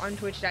live on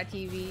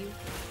twitch.tv.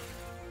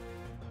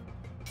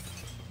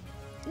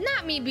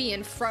 Not me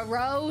being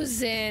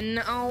frozen.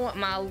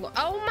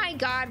 Oh my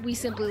god, we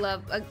simply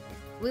love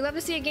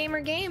to see a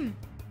gamer game.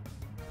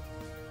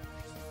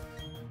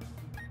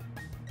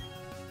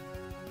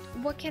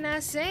 What can I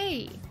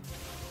say?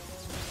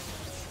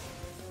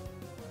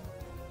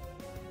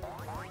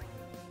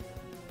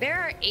 There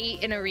are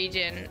 8 in a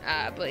region,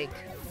 Blake.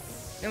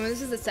 And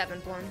this is the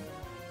 7th one.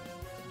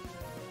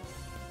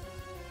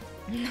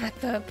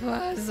 Not the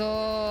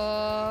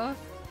puzzle.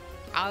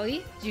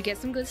 Ollie, did you get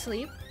some good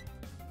sleep?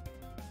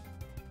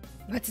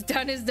 What's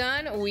done is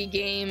done. We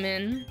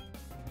gaming.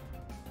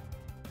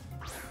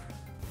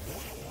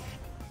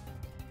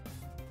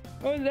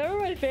 Oh, it's never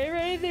my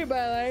favorite anything, but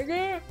I like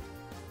it.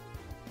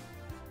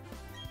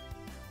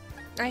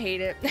 I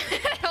hate it.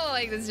 I don't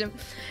like this gym.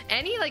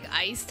 Any like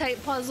ice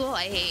type puzzle,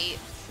 I hate.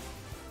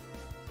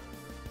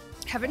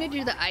 Having to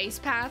do the ice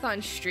path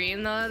on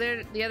stream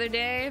the other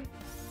day.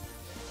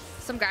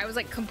 Some guy was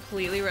like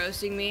completely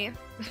roasting me.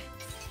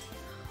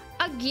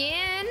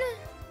 Again?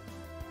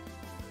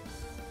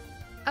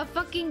 A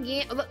fucking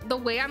game. The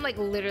way I'm like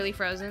literally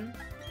frozen.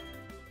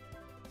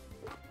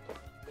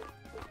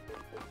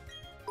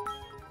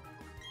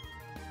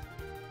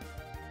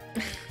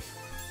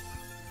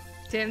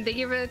 Tim, thank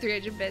you for the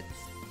 300 bits.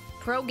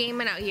 Pro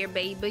gaming out here,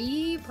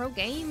 baby. Pro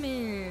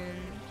gaming.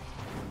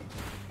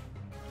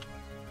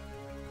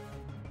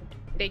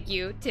 Thank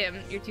you, Tim.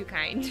 You're too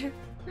kind.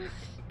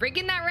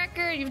 Breaking that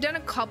record. You've done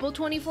a couple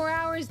 24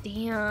 hours.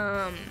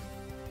 Damn.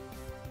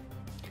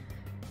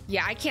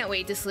 Yeah, I can't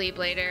wait to sleep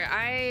later.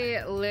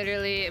 I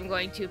literally am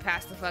going to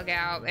pass the fuck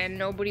out and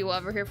nobody will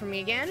ever hear from me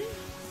again.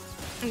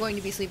 I'm going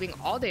to be sleeping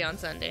all day on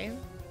Sunday.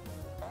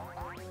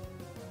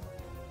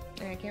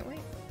 And I can't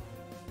wait.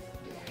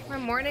 My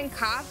morning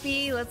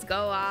coffee. Let's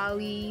go,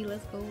 Ollie.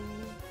 Let's go.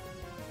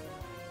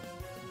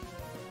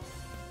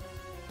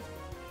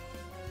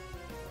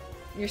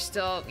 You're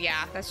still,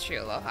 yeah, that's true,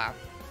 Aloha.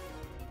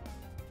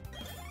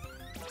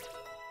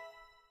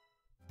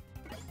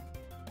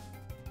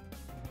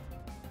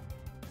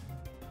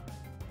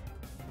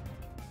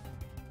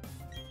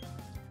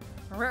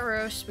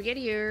 Ruh-roh,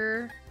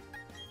 spaghetti-er.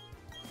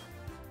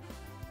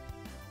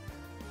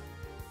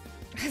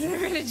 I haven't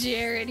heard of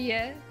Jared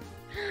yet.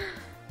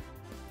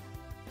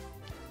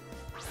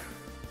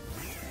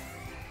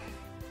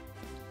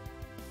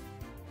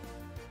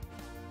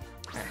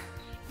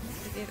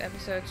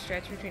 Episode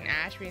stretch between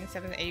Ash being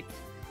 7th and 8th.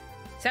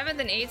 7th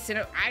and 8th,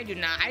 so I did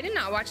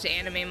not watch the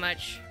anime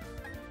much.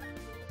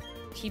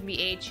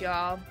 TBH,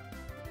 y'all.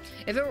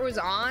 If it was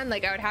on,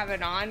 like I would have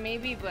it on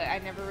maybe, but I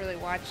never really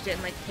watched it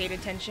and like paid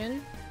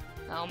attention.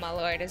 Oh my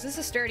lord, is this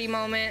a sturdy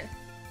moment?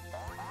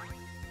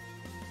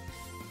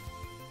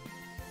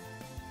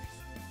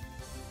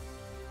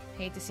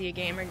 Hate to see a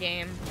gamer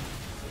game.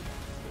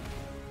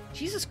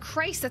 Jesus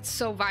Christ, that's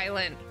so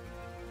violent.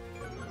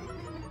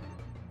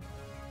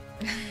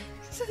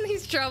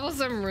 These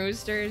troublesome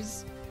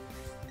roosters.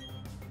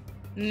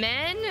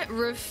 Men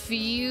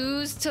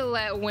refuse to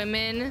let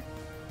women.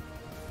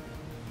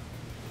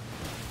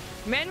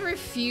 Men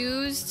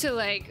refuse to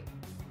like.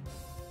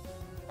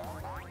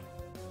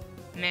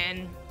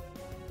 Men.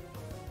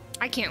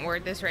 I can't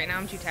word this right now.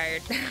 I'm too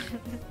tired.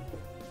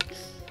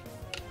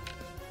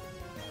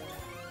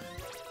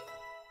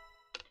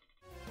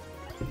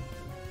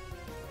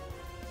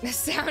 The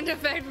sound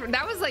effect.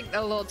 That was like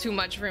a little too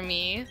much for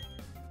me.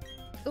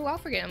 Ooh, I'll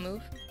forget a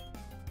move.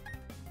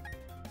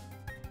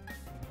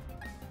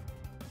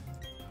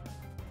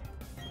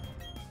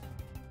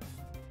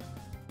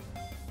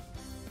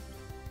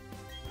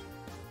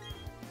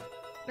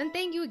 And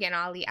thank you again,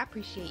 Ollie. I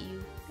appreciate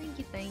you. Thank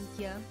you, thank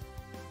you.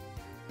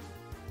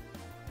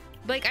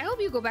 Blake, I hope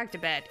you go back to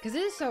bed, because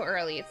it is so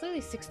early. It's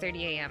literally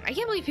 6:30 a.m. I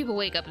can't believe people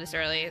wake up this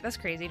early. That's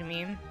crazy to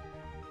me.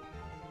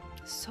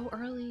 So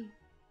early.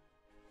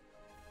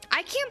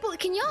 I can't believe,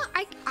 can y'all,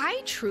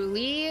 I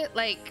truly,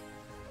 like,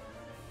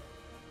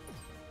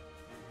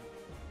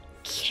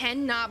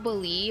 cannot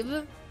believe.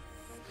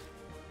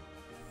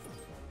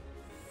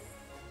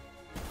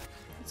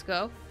 Let's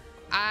go.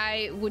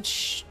 I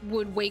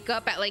would wake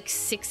up at like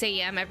 6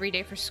 a.m. every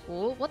day for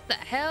school. What the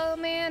hell,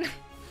 man?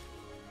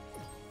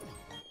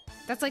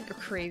 That's like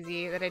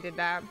crazy that I did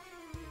that.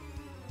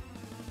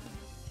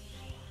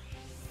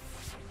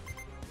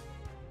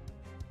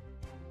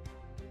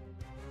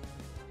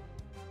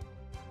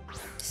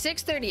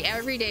 $6:30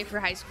 every day for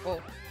high school.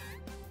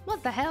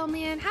 What the hell,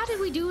 man? How did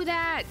we do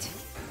that?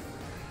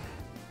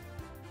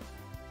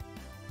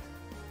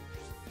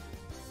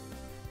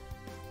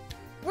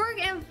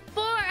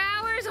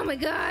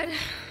 god.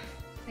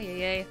 Ay,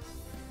 ay, ay.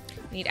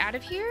 Need out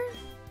of here?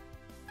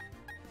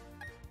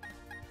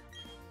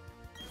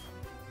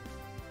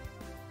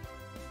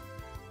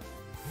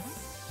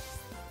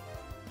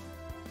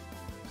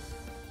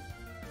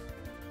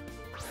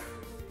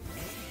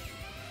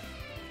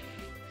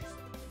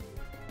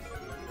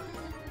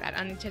 That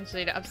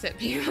unintentionally to upset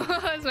people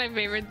is my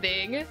favorite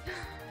thing.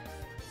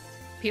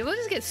 People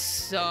just get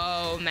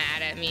so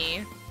mad at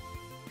me.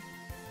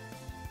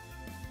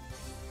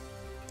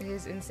 It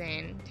is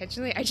insane.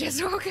 Intentionally, I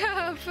just woke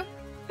up.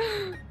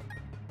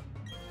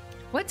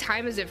 What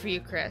time is it for you,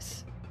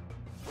 Chris?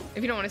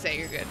 If you don't want to say it,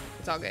 you're good.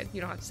 It's all good.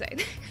 You don't have to say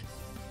it.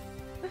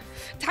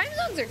 Time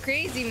zones are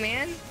crazy,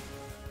 man.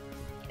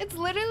 It's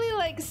literally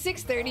like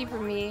 6:30 for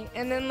me,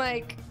 and then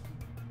like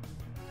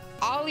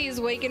Ollie's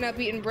waking up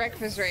eating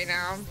breakfast right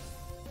now.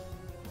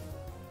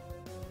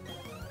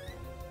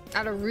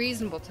 At a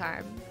reasonable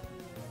time.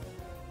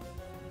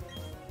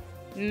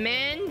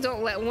 Men,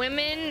 don't let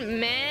women,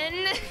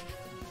 men.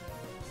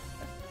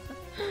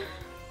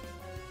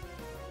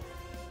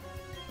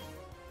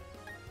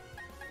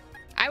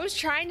 I was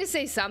trying to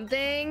say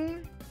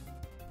something.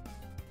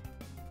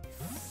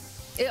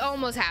 It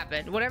almost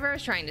happened. Whatever I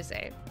was trying to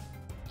say.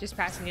 Just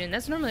passing you in.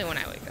 That's normally when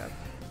I wake up.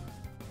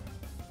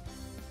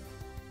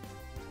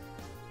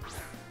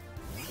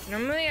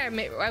 Normally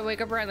I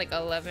wake up around like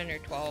 11 or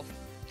 12.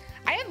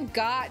 I have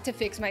got to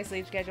fix my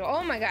sleep schedule.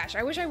 Oh my gosh,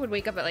 I wish I would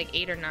wake up at like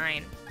 8 or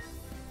 9.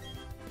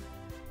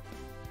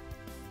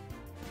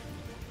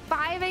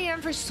 5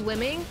 a.m. for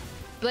swimming?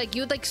 Like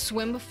you would like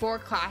swim before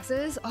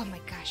classes? Oh my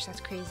gosh, that's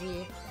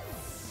crazy.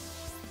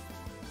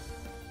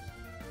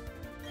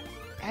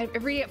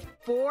 Every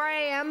 4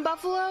 a.m.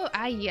 Buffalo?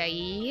 Ay,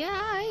 ay,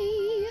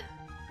 ay.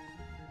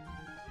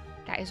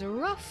 That is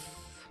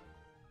rough.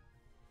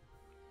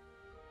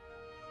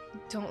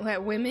 Don't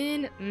let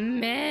women,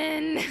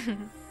 men.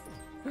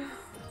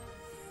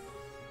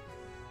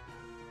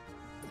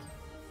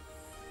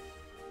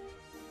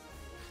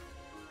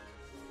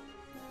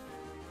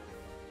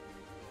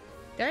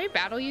 Did I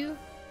battle you?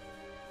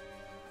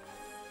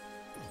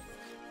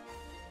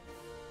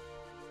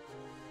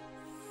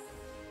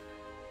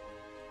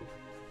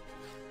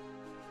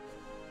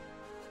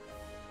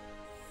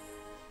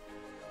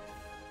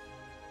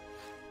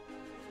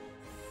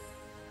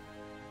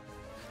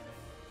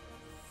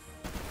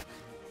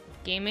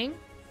 Gaming?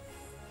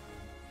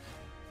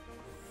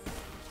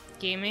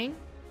 Gaming?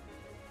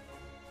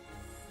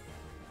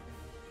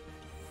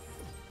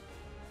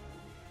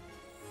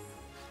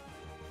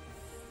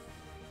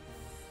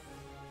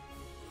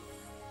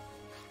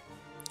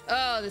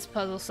 Oh, this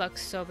puzzle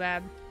sucks so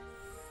bad.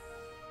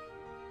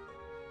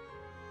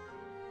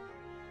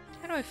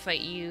 How do I fight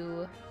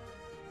you?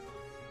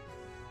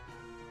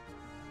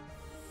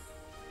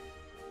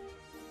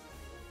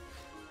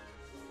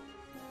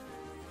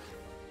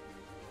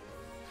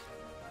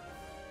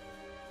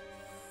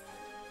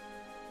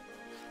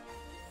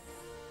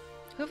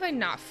 Who have I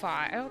not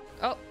fought?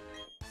 Oh.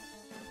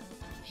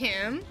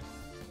 Him.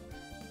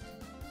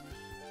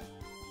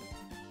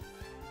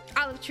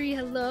 Olive tree,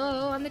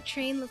 hello. On the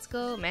train, let's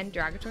go. Man,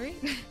 derogatory.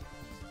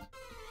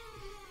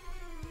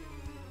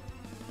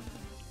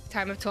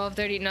 Time of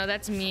 12:30. No,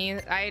 that's me.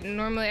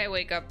 Normally I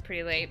wake up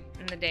pretty late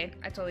in the day.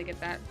 I totally get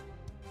that.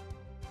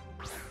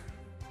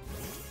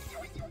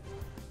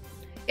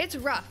 It's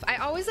rough. I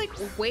always like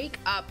wake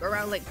up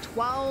around like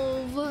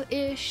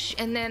 12-ish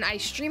and then I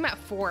stream at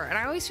 4 and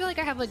I always feel like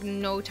I have like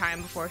no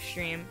time before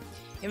stream,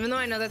 even though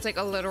I know that's like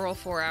a literal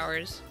 4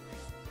 hours.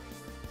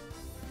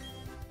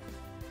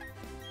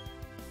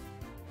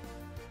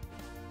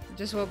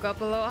 Just woke up,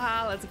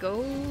 aloha, let's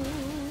go.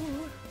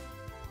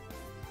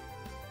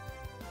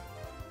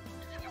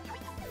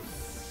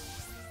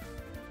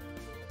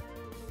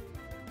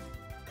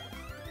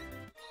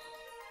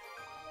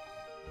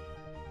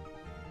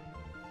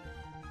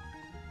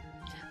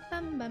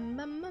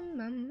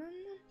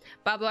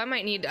 Bablo, I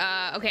might need,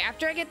 okay,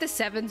 after I get the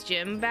 7th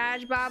gym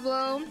badge,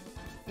 Bablo,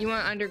 you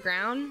want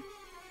underground?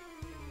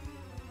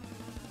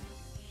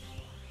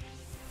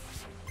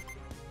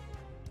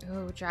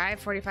 Oh, drive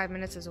 45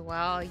 minutes as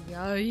well.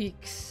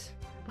 Yikes.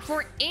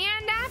 Before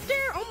and after?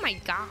 Oh my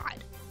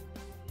god.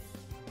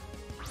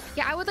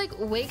 Yeah, I would like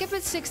wake up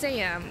at 6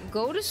 a.m.,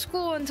 go to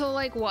school until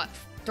like what,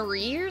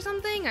 3 or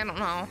something? I don't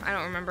know. I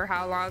don't remember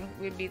how long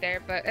we'd be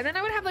there, but and then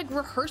I would have like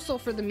rehearsal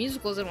for the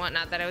musicals and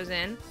whatnot that I was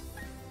in.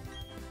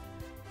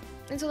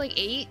 Until like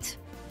 8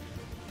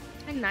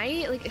 at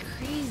night, like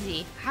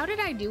crazy. How did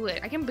I do it?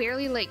 I can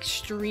barely like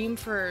stream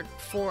for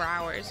 4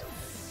 hours,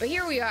 but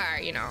here we are,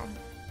 you know.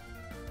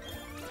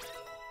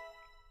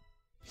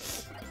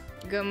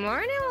 Good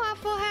morning,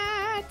 Waffle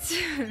Hat.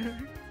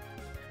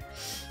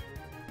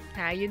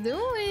 How you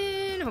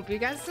doing? Hope you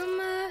got some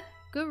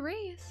good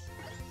race.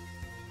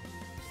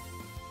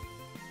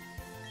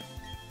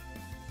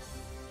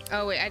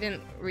 Oh wait, I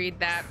didn't read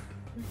that.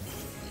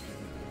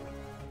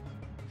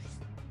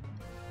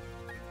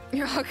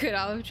 You're all good,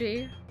 Olive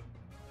Tree.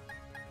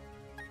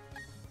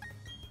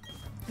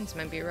 This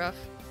might be rough.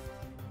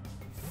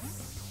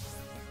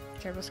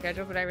 Terrible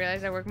schedule, but I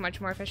realize I work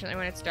much more efficiently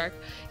when it's dark.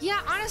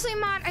 Yeah, honestly,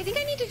 Mod, I think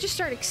I need to just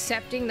start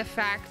accepting the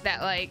fact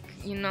that, like,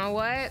 you know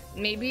what?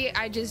 Maybe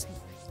I just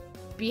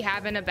be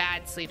having a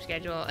bad sleep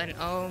schedule, and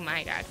oh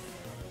my god.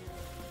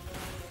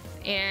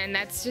 And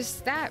that's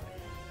just that.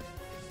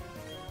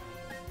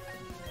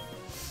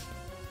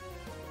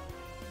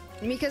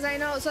 Because I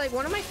know, it's like,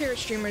 one of my favorite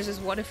streamers is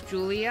What If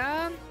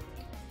Julia,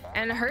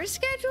 and her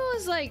schedule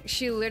is like,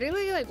 she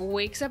literally like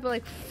wakes up at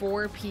like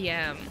 4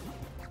 p.m.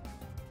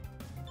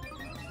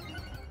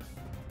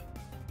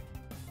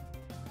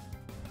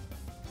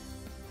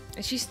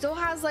 And she still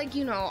has, like,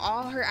 you know,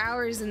 all her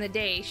hours in the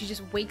day. She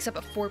just wakes up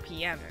at 4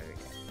 p.m. every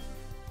day.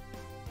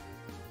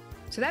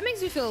 So that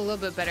makes me feel a little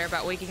bit better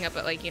about waking up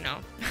at, like, you know,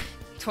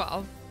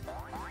 12.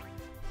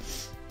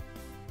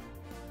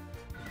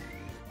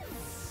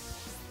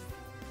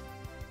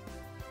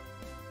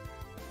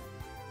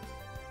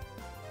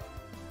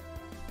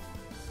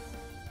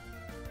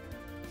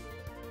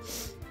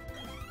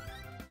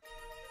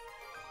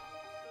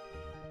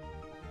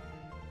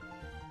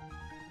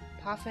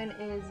 Puffin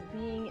is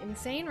being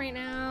insane right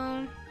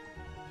now.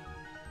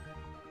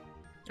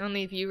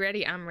 Only if you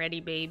ready, I'm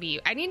ready, baby.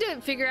 I need to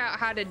figure out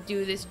how to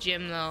do this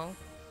gym, though.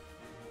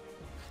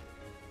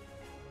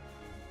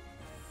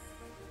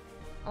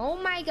 Oh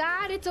my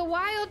god, it's a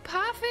wild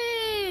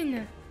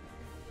Puffin!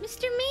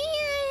 Mr.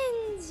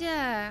 Mans!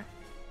 Hi,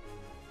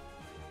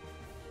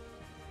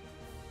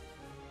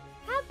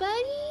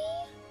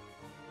 buddy!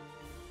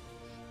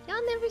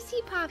 Y'all never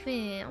see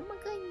Puffin. Oh my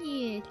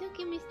goodness, look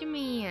at Mr.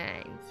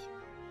 Mans.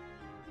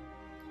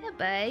 Yeah,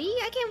 buddy.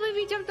 I can't believe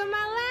he jumped on my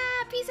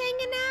lap. He's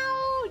hanging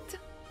out.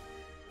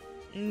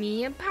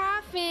 Me and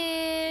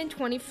Puffin.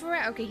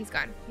 24. Okay, he's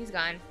gone. He's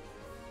gone.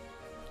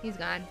 He's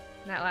gone.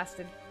 That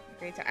lasted a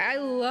great time. I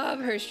love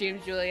her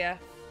streams, Julia.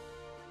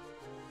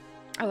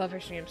 I love her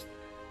streams.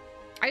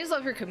 I just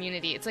love her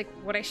community. It's like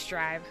what I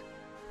strive.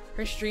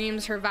 Her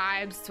streams, her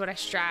vibes. It's what I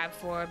strive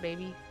for,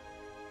 baby.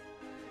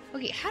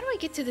 Okay, how do I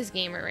get to this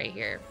gamer right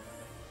here?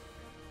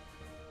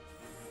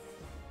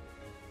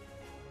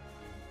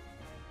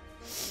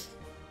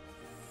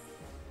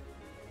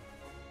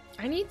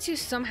 I need to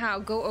somehow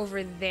go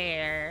over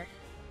there.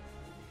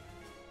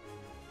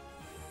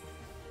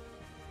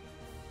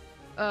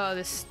 Oh,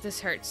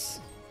 this hurts.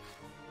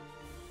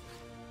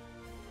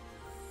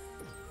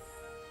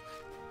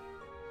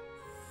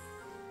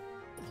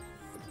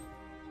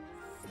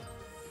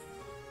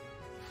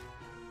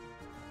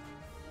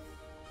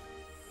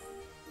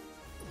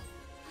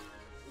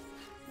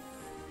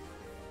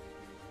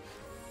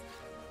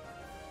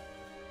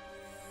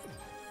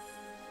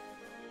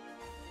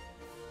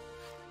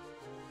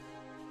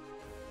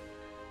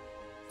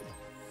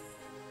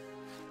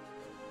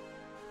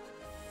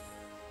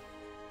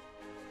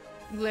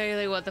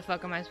 Literally, what the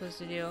fuck am I supposed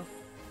to do?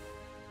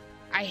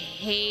 I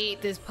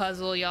hate this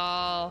puzzle,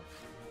 y'all.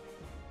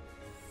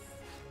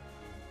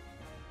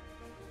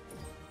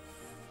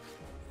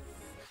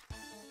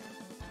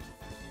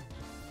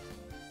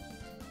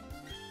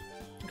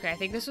 Okay, I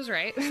think this was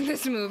right.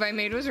 This move I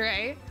made was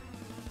right.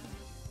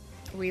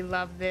 We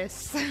love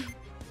this.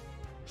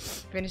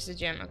 Finish the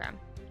gym, okay.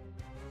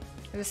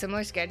 Has a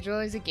similar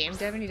schedule. He's a game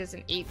dev and he does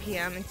an 8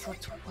 p.m. until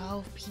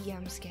 12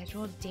 p.m.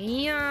 schedule.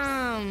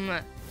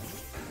 Damn!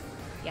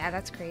 Yeah,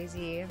 that's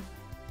crazy.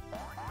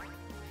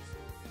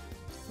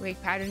 Wake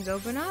patterns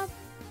open up.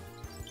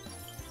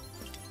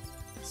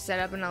 Set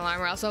up an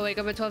alarm or else I'll wake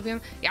up at 12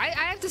 p.m. Yeah, I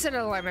have to set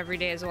an alarm every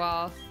day as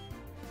well.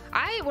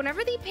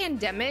 Whenever the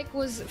pandemic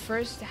was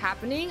first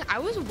happening, I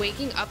was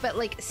waking up at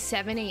like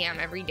 7 a.m.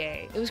 every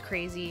day. It was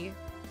crazy.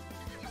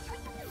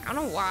 I don't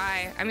know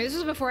why. I mean, this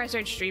was before I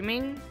started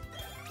streaming.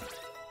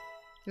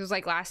 It was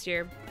like last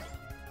year.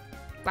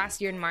 Last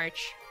year in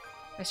March.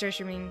 I started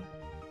streaming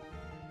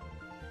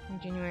in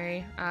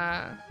January.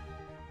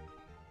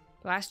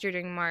 Last year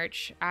during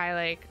March,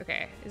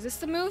 okay, is this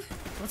the move?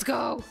 Let's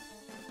go.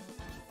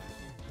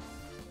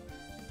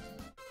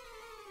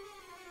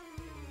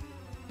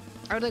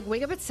 I would like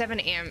wake up at 7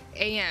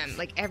 a.m.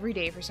 like every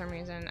day for some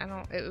reason.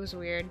 It was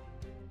weird.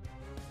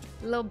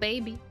 Little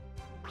baby.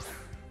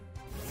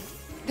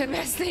 The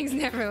best things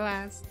never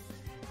last.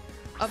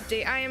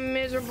 Update, I am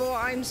miserable.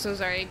 I'm so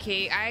sorry,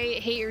 Kate. I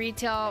hate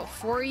retail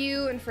for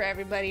you and for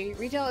everybody.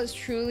 Retail is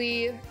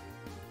truly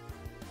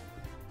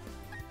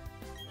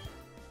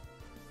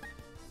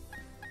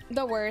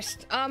the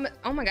worst.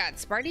 Oh my god,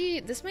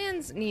 Sparty, this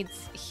man's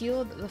needs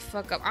healed the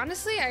fuck up.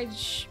 Honestly, I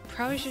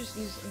probably should just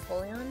use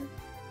Empoleon.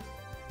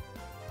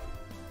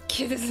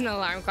 This is an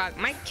alarm clock.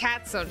 My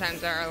cats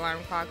sometimes are alarm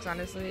clocks,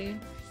 honestly.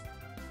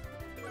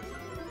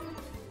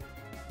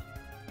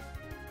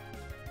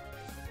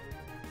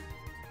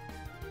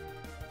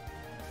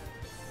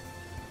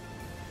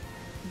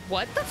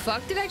 What the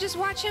fuck did I just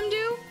watch him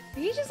do?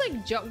 He just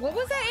like jump. What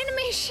was that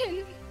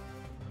animation?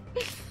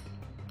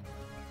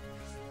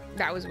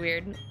 That was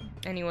weird.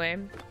 Anyway.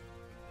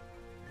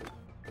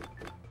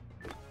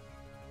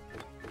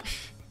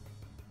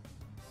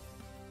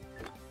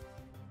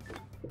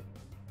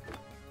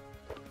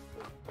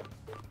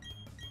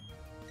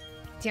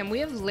 Damn, we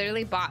have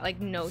literally bought like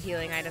no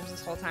healing items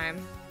this whole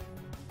time.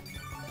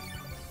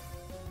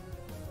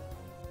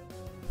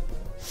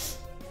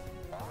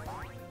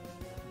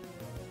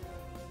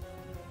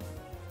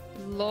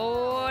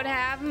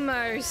 have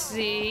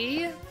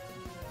mercy.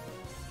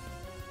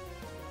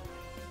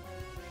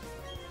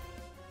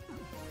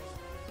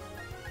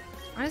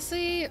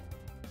 Honestly,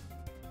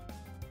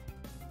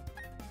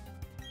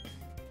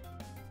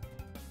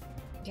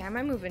 yeah, I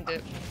might move into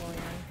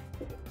Napoleon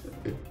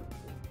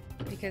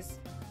because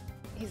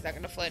he's not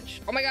gonna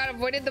flinch. Oh my god,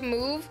 avoided the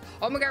move.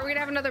 Oh my god, we're gonna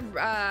have another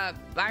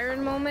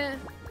Byron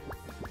moment.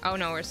 Oh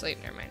no, we're asleep.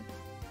 Never mind.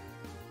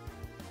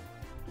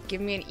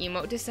 Give me an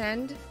emote to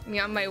send me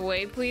on my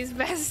way, please,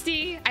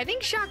 bestie. I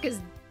think Shock is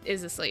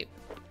asleep.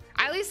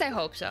 At least I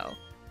hope so.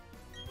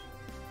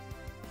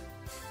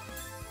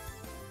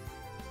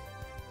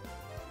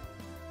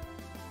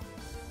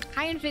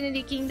 Hi,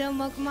 Infinity Kingdom.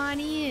 Welcome on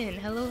in.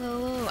 Hello,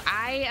 hello.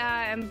 I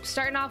am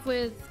starting off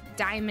with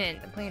Diamond.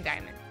 I'm playing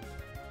Diamond.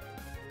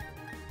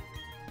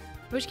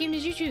 Which game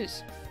did you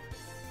choose?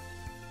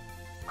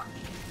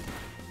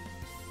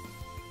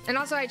 And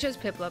also, I chose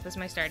Piplup as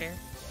my starter.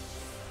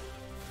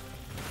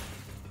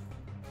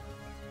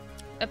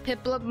 A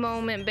Piplup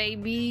moment,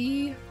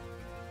 baby.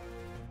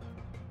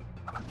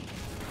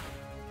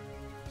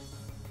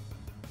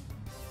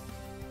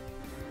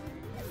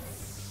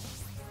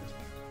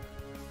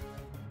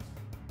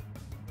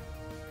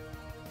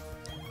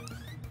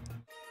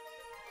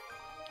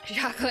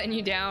 Shock letting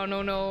you down.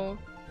 Oh no.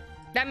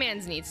 That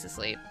man's needs to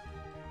sleep.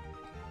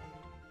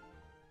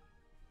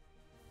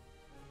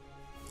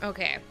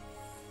 Okay.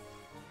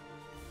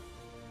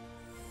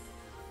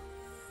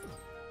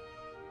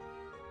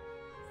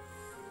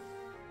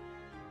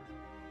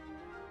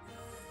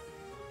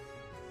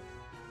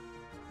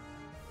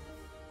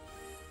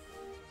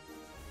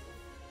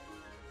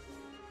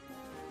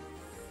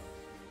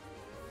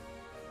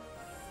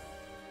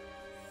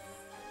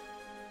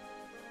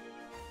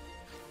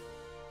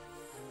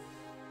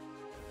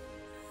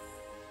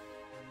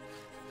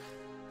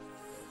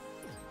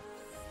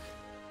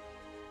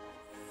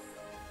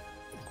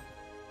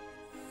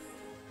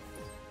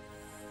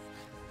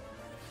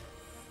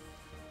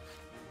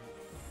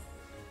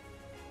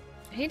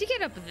 I need to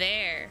get up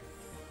there.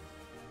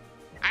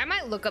 I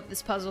might look up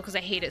this puzzle because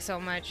I hate it so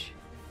much.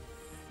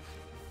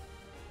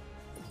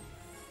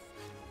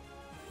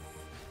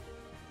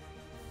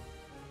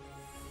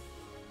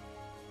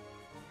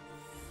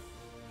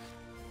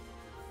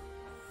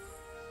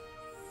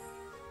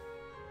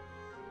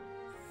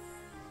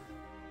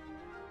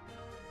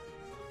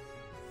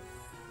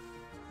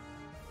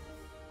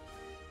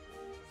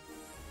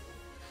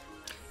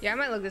 Yeah, I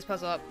might look this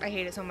puzzle up. I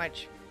hate it so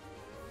much.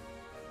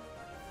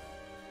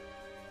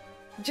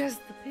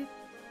 Just the pip.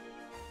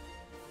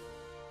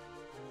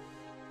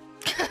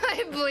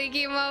 Blink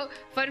emote.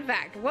 Fun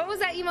fact. What was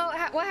that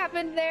emote? What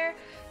happened there?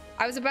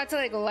 I was about to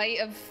like light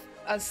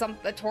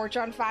a torch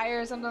on fire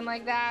or something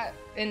like that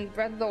in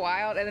Breath of the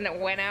Wild, and then it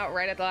went out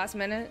right at the last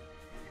minute.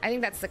 I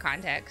think that's the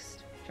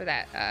context for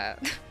that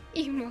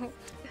emote.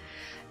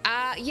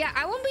 Yeah,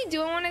 I won't be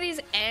doing one of these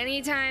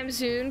anytime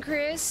soon,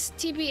 Chris.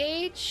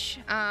 TBH.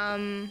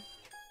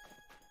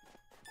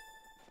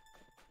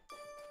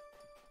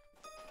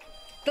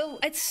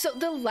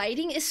 The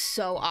lighting is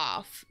so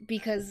off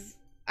because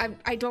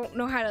I don't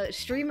know how to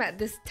stream at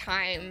this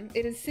time.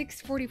 It is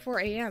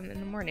 6:44 a.m. in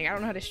the morning. I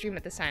don't know how to stream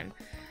at this time.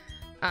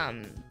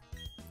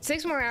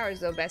 6 more hours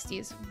though,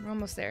 besties. We're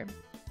almost there.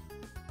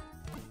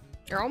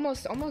 Or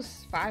almost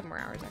 5 more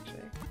hours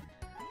actually.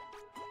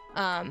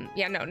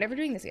 Yeah, no, never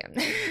doing this again.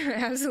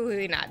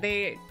 Absolutely not.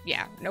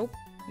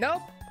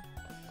 Nope.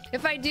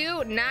 If I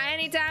do, not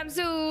anytime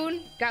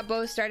soon. Got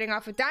both starting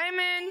off with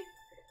Diamond.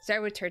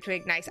 Started with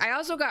Turtwig, nice. I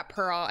also got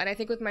Pearl, and I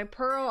think with my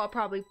Pearl, I'll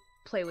probably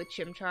play with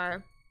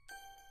Chimchar.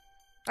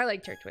 I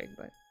like Turtwig,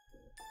 but...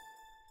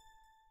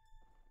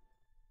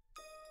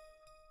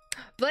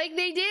 Blake,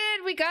 they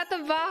did! We got the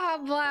Baja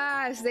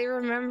Blast! They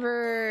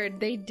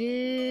remembered. They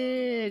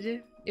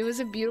did. It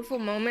was a beautiful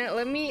moment.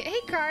 Let me...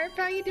 Hey, Carp,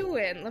 how you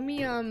doing? Let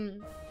me,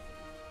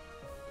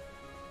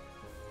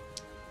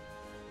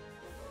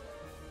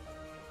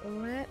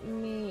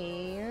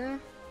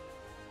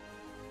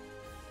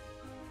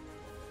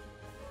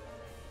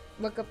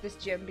 look up this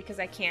gym because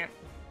I can't.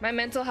 My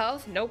mental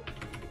health? Nope.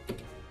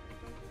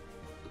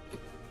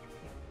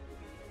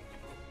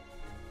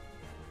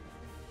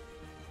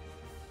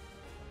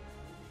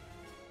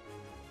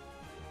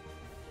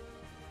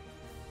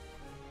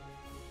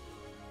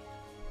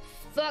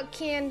 Fuck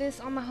Candace,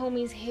 all my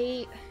homies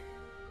hate.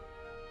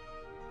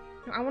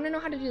 No, I want to know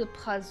how to do the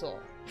puzzle.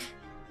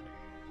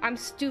 I'm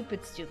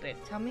stupid.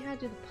 Tell me how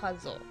to do the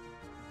puzzle.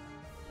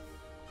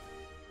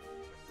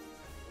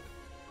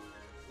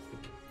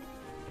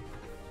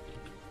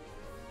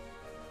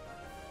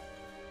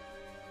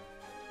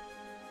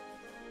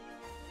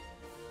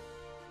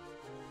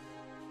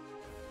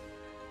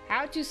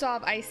 How to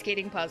solve ice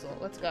skating puzzle.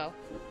 Let's go.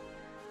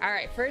 All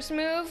right, first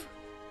move.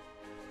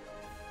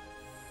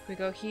 We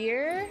go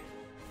here.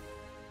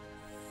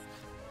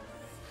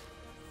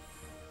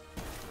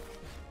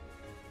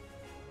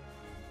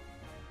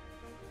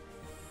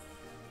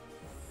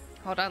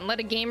 Hold on, let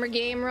a gamer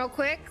game real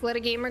quick. Let a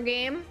gamer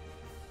game.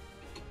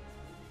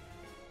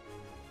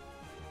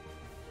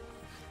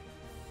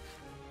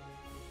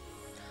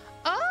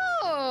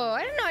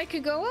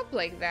 could go up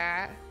like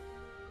that.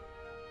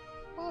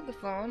 Hold the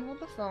phone, hold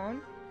the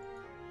phone.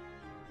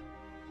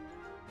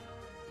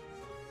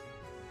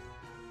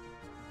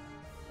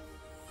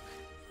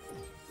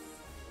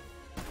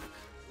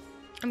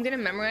 I'm gonna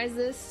memorize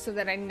this so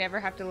that I never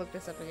have to look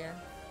this up again.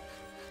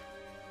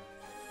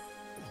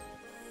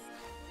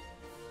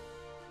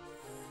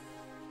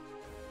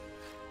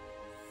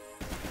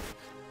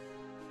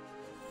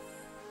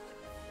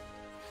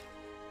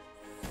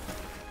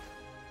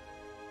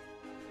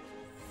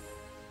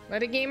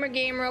 Let a gamer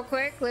game real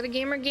quick. Let a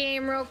gamer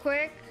game real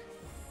quick.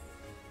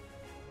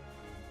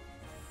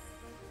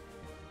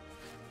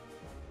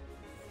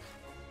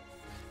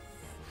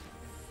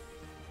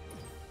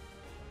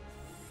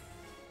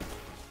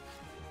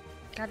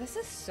 God, this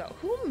is so...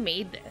 Who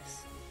made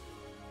this?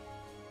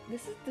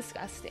 This is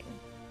disgusting.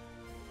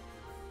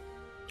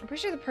 I'm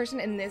pretty sure the person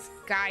in this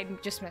guide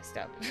just messed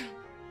up.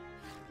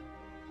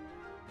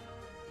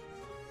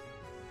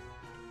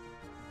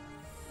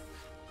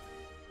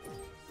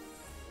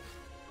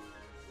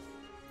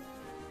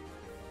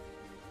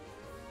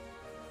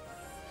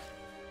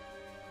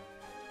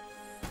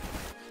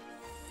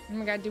 Oh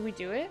my god, did we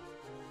do it?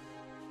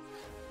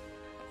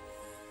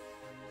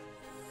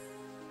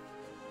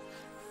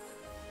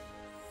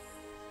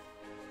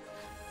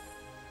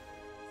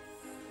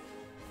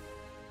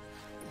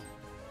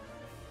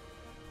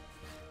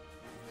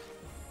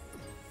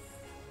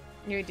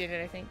 Yeah, we did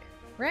it, I think.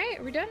 Right?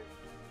 Are we done?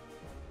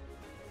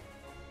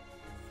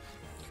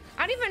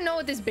 I don't even know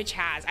what this bitch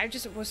has. I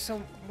just was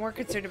so more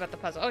concerned about the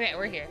puzzle. Okay,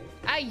 we're here.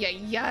 Ay,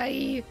 ay,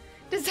 ay.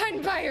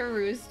 Designed by a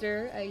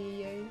rooster. Ay,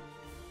 ay, ay.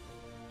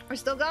 We're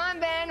still going,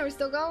 Ben. We're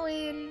still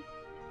going.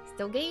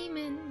 Still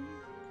gaming.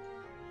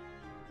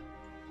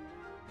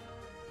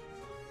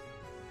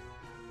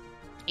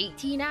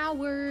 $18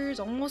 hours.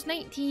 Almost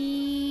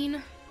 19.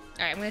 Alright,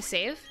 I'm gonna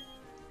save.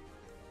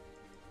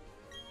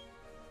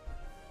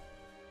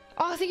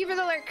 Oh, thank you for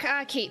the alert,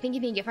 Kate. Thank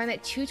you, thank you. I find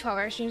that 2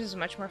 12-hour streams is a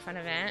much more fun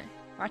event.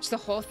 Watch the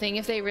whole thing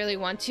if they really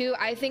want to.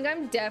 I think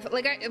I'm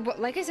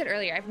like I said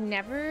earlier, I've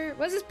never...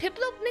 Was this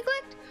Piplup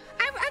neglect?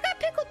 I got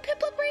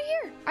Piplup right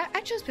here.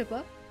 I chose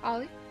Piplup,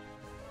 Ollie.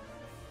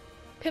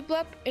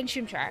 Piplup and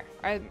Shimchar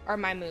are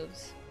my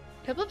moves.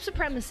 Piplup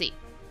supremacy,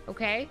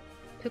 okay?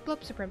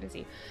 Piplup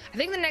supremacy. I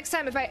think the next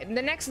time,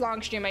 the next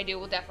long stream I do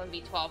will definitely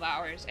be 12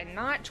 hours and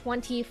not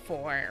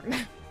 24.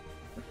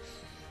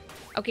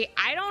 Okay,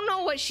 I don't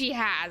know what she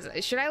has.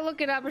 Should I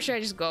look it up or should I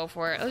just go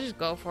for it? Let's just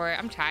go for it.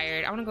 I'm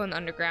tired. I want to go in the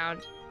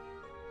underground.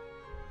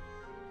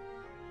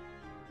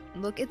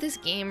 Look at this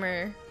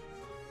gamer.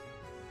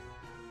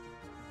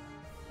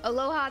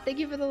 Aloha, thank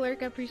you for the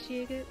lurk. I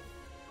appreciate it.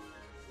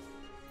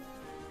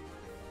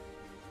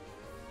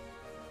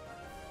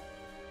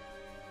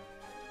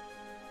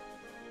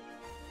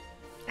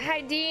 Hi,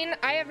 Dean.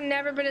 I have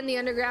never been in the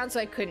underground, so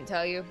I couldn't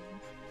tell you.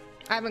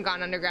 I haven't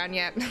gone underground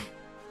yet.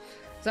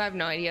 So I have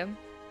no idea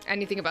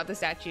anything about the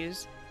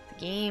statues.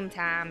 It's game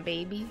time,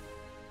 baby.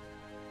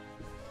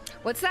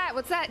 What's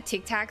that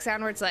tic-tac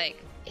sound where it's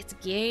like, it's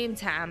game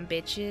time,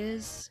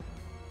 bitches?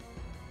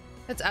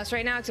 That's us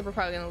right now, except we're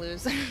probably gonna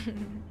lose.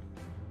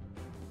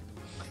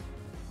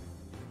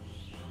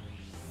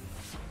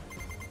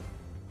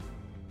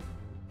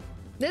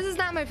 This is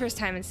not my first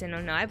time in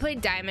Sinnoh, no. I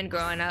played Diamond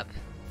growing up.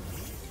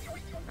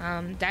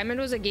 Diamond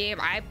was a game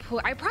I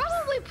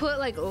probably put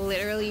like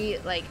literally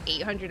like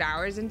 800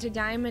 hours into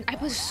Diamond. I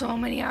put so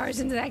many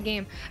hours into that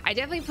game. I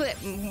definitely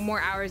put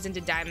more hours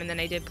into Diamond than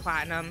I did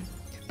Platinum,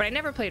 but I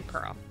never played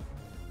Pearl.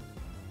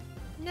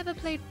 Never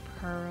played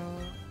Pearl.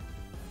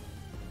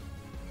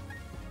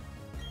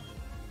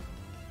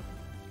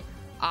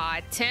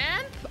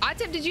 Temp,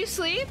 did you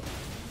sleep?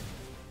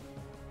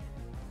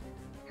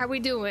 How we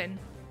doing?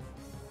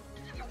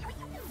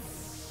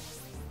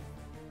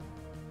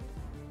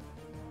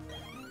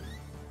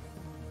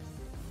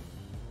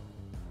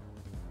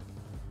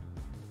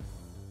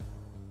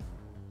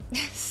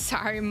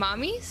 Sorry,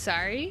 mommy.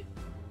 Sorry.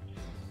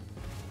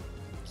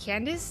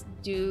 Candace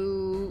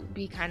do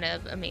be kind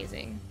of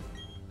amazing.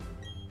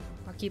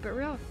 I'll keep it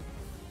real.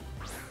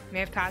 May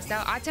have passed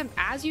out. Attempt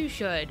as you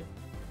should.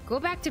 Go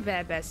back to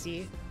bed,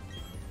 bestie.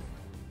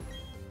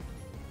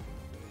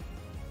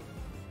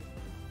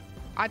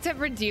 Attempt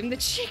redeem the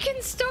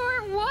chicken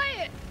store.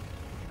 What?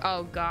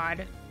 Oh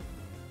God.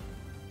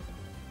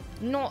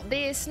 Not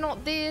this.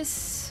 Not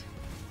this.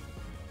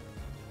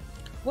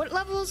 What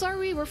levels are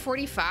we? We're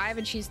 45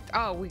 and she's...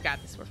 Oh, we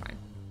got this. We're fine.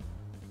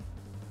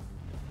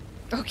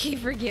 Okay,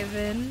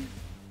 forgiven.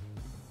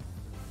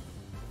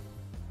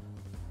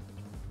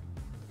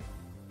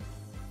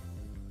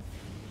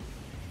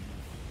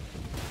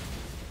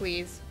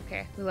 Please.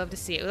 Okay, we love to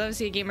see it. We love to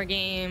see a gamer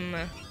game.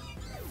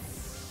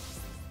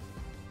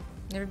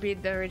 Never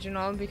beat the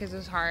original because it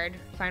was hard.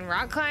 Find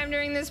rock climb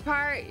during this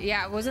part.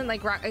 Yeah, it wasn't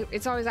like rock...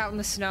 It's always out in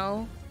the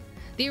snow.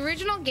 The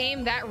original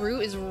game, that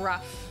route is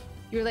rough.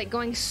 You're like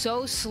going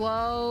so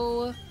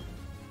slow.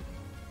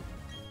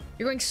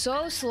 You're going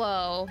so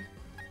slow.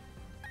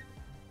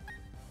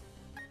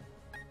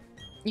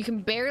 You can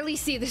barely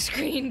see the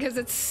screen because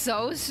it's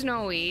so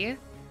snowy.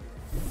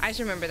 I just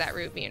remember that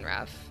route being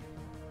rough.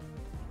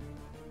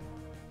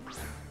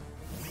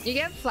 You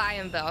get Fly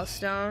and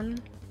Bellstone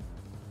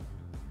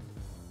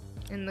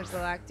in the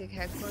Galactic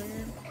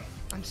Headquarters.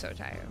 I'm so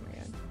tired, oh my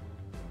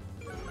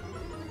god.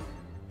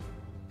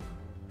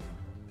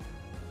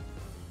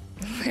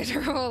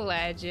 Literal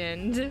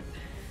legend.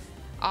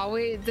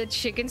 Always the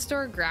chicken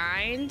store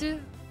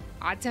grind.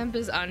 Odd temp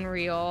is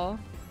unreal.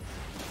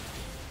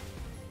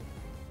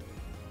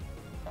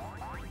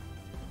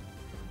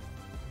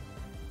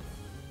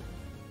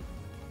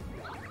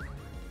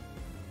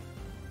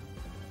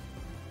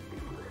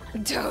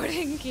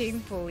 Toting King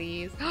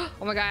police. Oh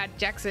my god,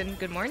 Jackson,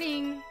 good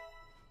morning.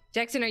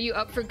 Jackson, are you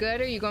up for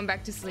good or are you going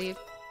back to sleep?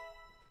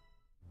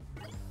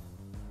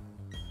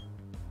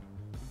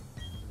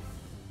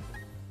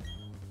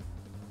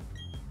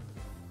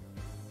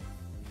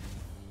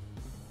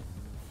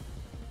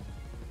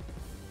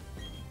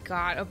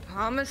 God,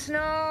 Obama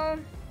Snow.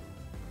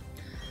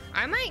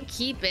 I might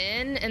keep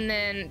in and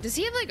then does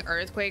he have like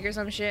Earthquake or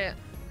some shit?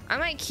 I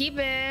might keep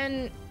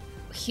in,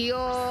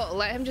 heal,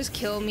 let him just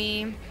kill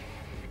me.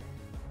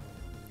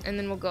 And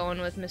then we'll go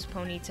in with Miss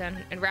Ponyta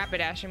and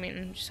Rapidash. I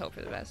mean, just hope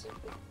for the best.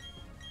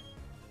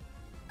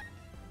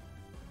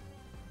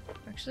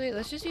 Actually,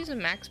 let's just use a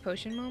max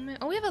potion moment.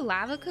 Oh, we have a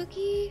lava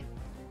cookie.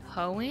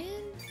 Hoenn.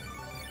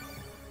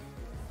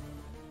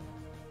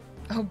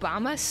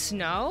 Obama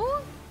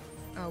Snow?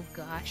 Oh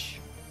gosh.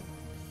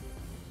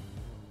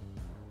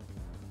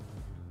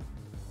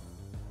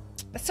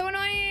 That's so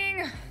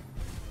annoying.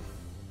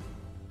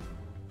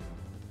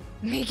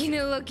 Making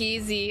it look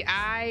easy.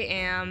 I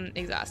am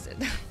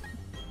exhausted.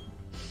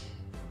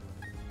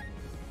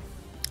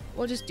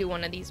 We'll just do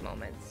one of these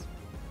moments.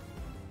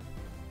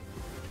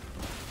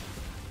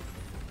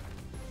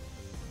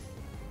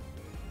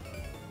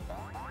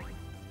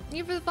 Thank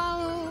you for the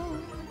follow.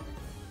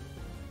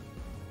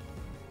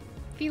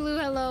 Filu,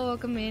 hello,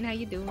 welcome in. How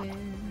you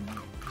doing?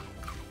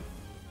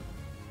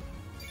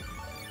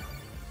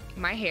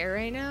 My hair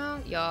right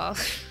now, y'all.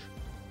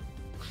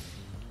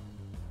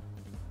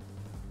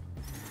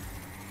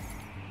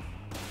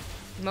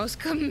 Most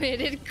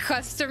committed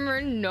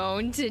customer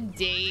known to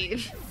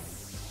date.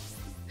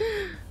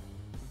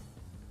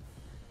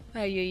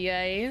 Ay, ay,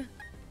 ay.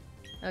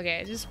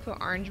 Okay, just put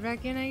orange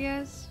back in, I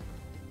guess.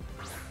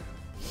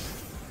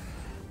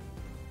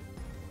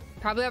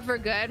 Probably up for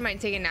good.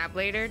 Might take a nap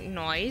later.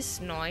 Noise,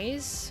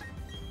 noise.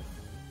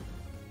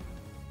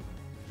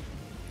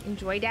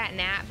 Enjoy that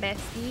nap,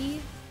 bestie.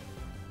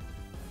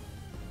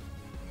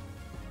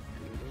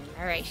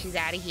 All right, she's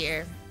out of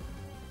here.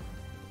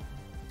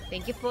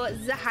 Thank you for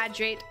the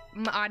hydrate,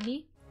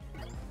 Maadni.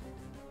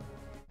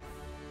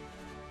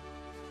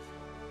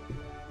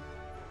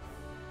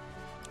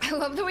 I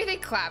love the way they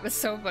clap. It's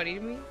so funny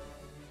to me.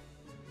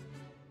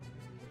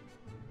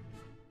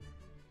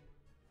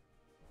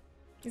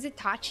 Is it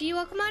Tachi?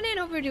 Welcome on in.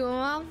 Hope you're doing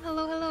well.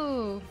 Hello,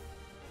 hello.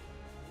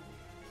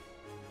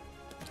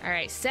 All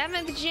right,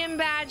 7th gym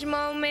badge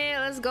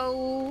moment. Let's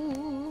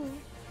go.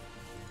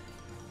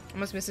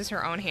 Almost misses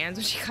her own hands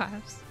when she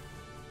claps.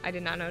 I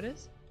did not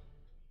notice.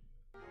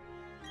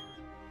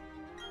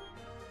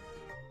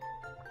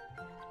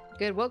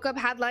 Good. Woke up,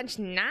 had lunch.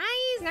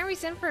 Nice. Now we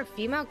sent for a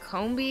female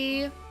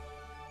combi.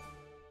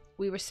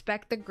 We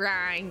respect the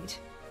grind.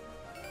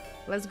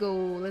 Let's go.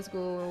 Let's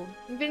go.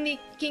 Infinity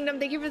Kingdom,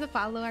 thank you for the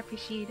follow. I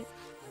appreciate it.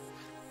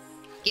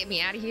 Get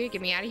me out of here.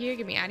 Get me out of here.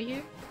 Get me out of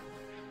here.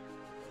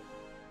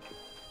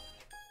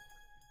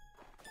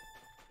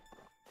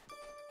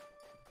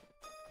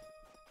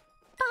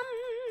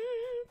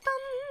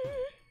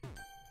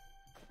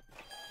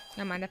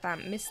 Don't mind if I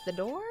miss the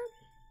door.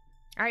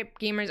 All right,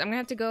 gamers, I'm gonna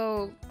have to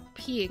go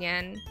pee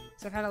again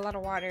because I've had a lot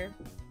of water.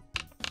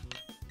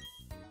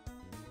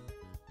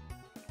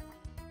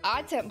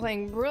 Odd temp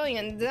playing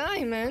Brilliant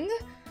Diamond.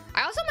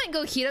 I also might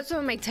go heat up some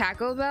of my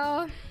Taco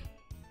Bell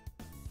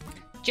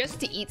just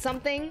to eat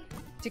something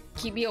to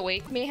keep me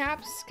awake,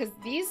 mayhaps. Because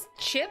these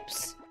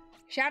chips,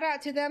 shout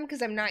out to them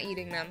because I'm not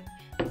eating them.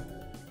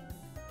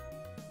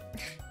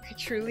 I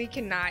truly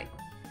cannot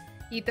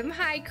eat them.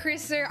 Hi,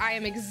 Chrisser. I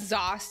am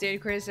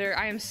exhausted, Chrisser.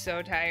 I am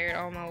so tired.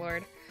 Oh my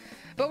lord.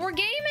 But we're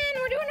gaming.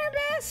 We're doing our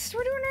best.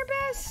 We're doing our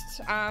best.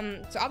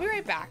 So I'll be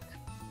right back.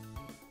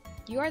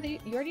 You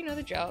already know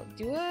the drill.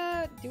 Do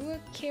a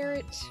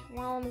carrot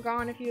while I'm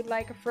gone if you'd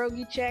like. A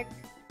froggy check.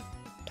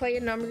 Play a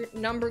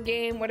number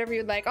game. Whatever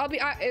you'd like.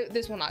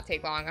 This will not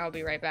take long. I'll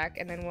be right back,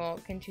 and then we'll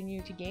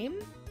continue to game.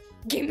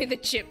 Give me the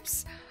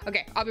chips.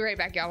 Okay, I'll be right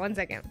back, y'all. 1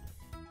 second.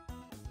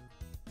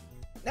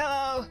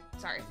 No,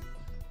 sorry.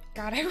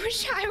 God, I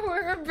wish I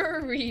were a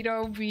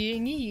burrito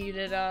being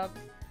heated up.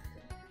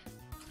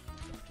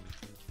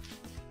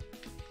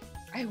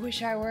 I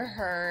wish I were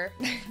her.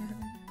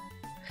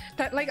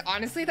 That, like,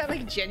 honestly, that,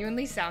 like,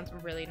 genuinely sounds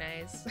really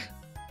nice.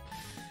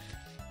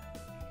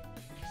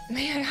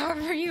 Man, how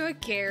are you a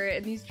carrot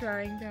in these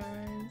trying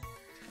times?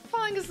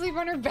 Falling asleep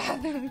on her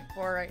bathroom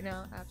floor right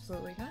now.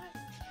 Absolutely not.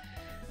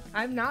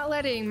 I'm not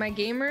letting my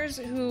gamers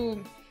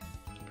who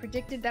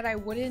predicted that I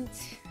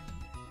wouldn't,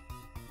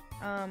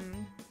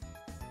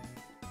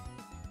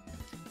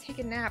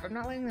 take a nap. I'm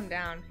not letting them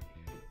down.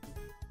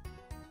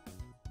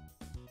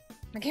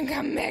 My game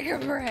got mega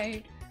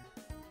bright.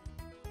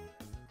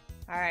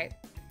 Alright.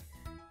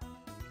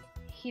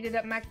 Heated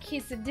up my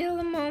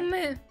quesadilla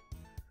moment.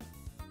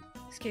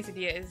 This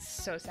quesadilla is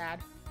so sad.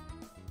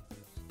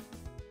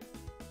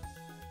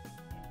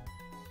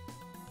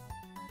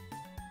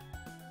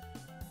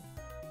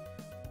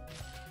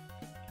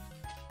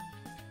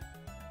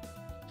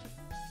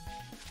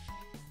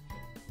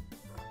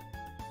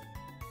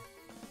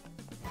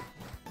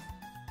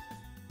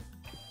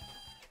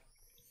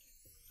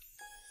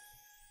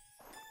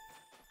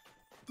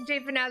 Jay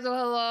Finazzo,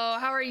 hello.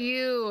 How are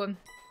you?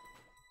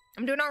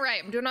 I'm doing all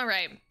right. I'm doing all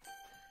right.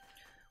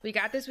 We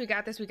got this. We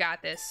got this. We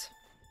got this.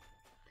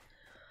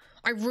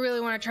 I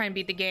really want to try and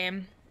beat the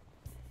game.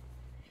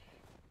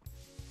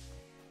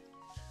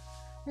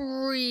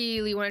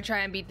 Really want to try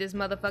and beat this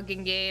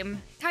motherfucking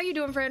game. How you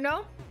doing,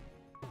 friendo?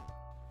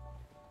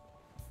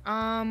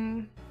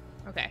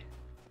 Okay.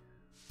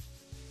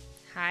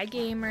 Hi,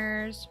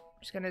 gamers.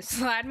 Just gonna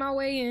slide my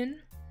way in.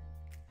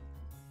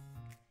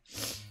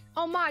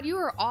 Oh, Mod, you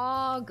are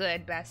all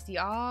good,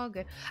 bestie. All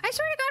good. I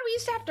swear to God, we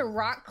used to have to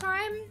rock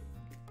climb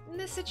in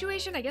this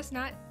situation. I guess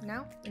not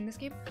now in this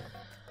game.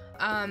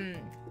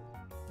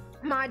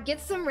 Mod, get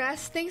some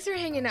rest. Thanks for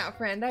hanging out,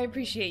 friend. I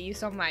appreciate you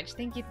so much.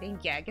 Thank you,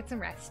 thank you. Get some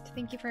rest.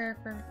 Thank you for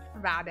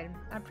vibing.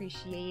 I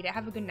appreciate it.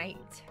 Have a good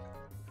night.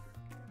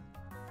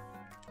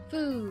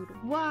 Food,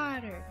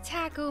 water,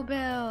 Taco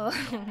Bell.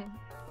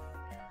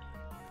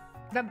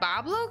 The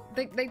Boblo?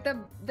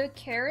 The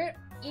carrot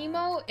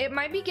emo, it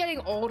might be getting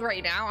old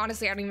right now.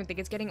 Honestly, I don't even think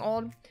it's getting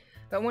old.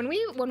 But when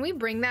we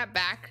bring that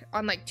back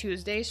on like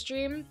Tuesday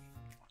stream,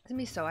 it's gonna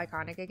be so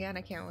iconic again.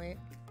 I can't wait.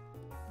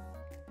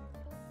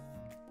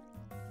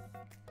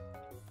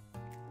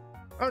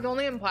 Oh, it's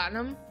only in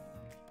platinum?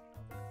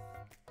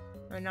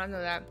 I did not know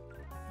that.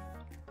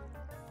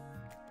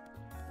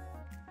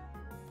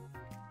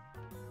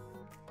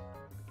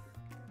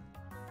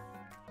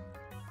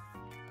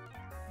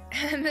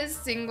 And the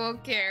single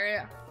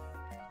carrot.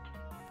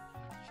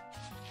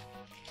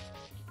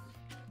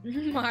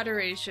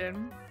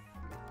 Moderation.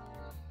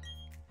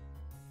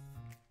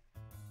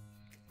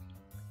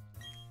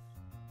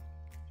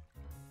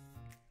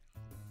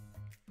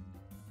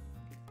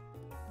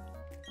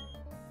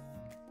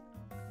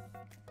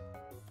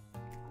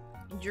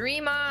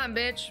 Dream on,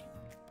 bitch.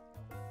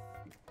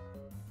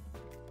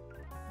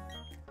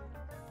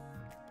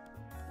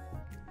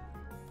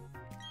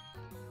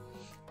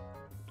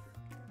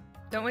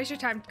 Don't waste your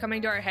time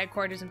coming to our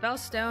headquarters in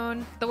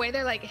Bellstone. The way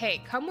they're like,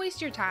 hey, come waste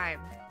your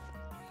time.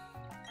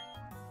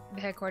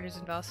 The headquarters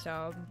in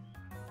Bellstone.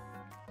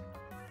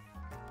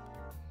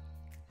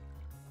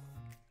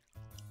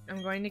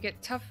 I'm going to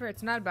get tougher.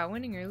 It's not about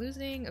winning or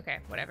losing. Okay,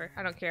 whatever.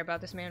 I don't care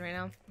about this man right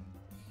now.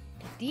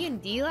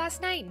 D&D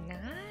last night?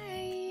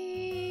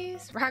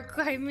 Nice. Rock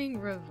climbing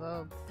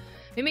revoked.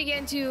 Made me get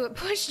into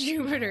push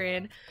Jupiter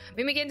in.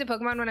 Made me get into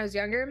Pokemon when I was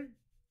younger.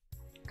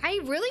 I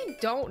really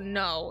don't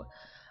know.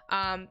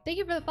 Thank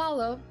you for the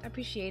follow. I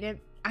appreciate it.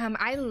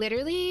 I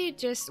literally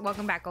just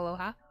welcome back,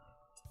 Aloha.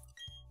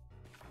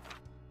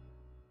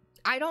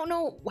 I don't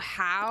know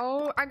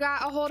how I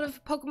got a hold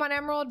of Pokemon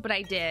Emerald, but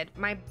I did.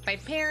 My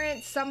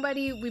parents,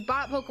 somebody, we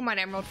bought Pokemon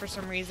Emerald for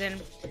some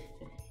reason.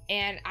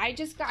 And I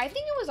think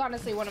it was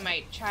honestly one of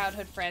my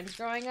childhood friends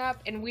growing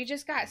up. And I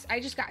just got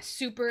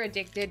super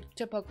addicted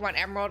to Pokemon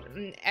Emerald.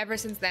 And ever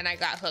since then, I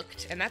got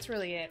hooked. And that's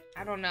really it.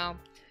 I don't know.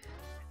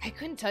 I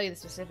couldn't tell you the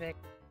specific.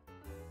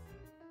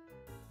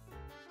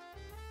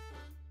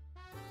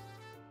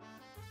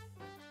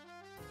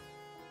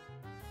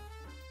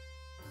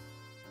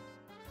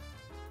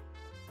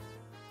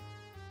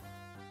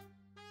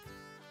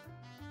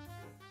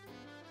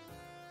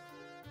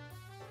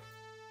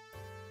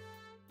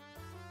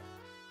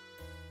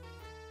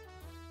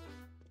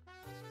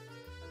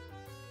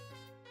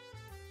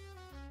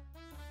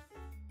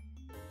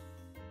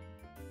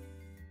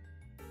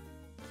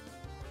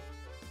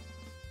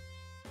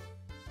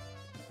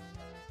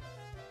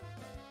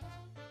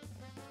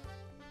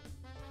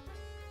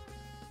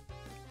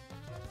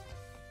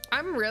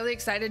 I'm really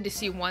excited to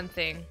see one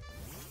thing,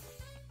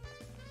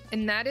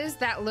 and that is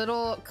that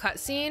little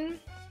cutscene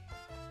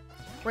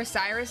where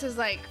Cyrus is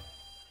like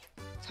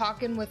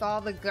talking with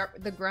all the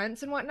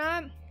grunts and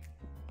whatnot.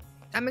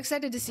 I'm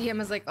excited to see him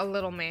as like a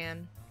little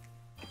man.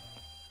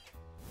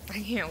 I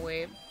can't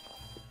wait.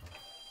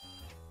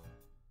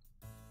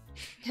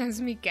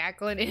 Has me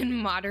cackling in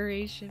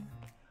moderation.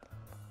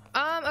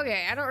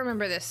 Okay, I don't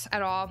remember this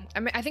at all.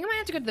 I think I might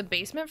have to go to the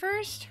basement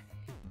first.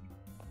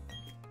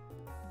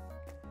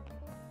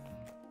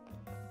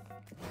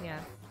 Yeah,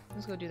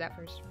 let's go do that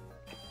first.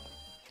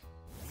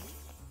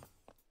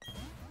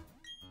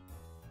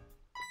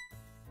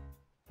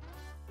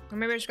 Or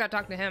maybe I just gotta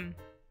talk to him.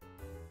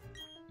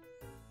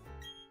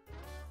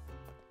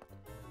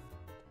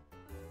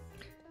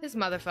 This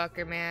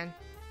motherfucker, man.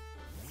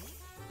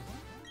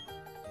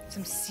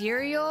 Some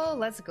cereal?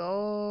 Let's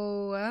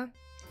go.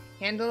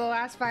 Handle the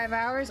last 5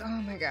 hours? Oh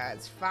my god,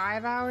 it's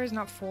 5 hours,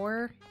 not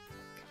 4.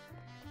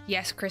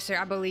 Yes, Chriser,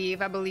 I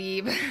believe.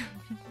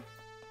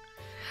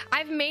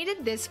 I've made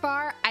it this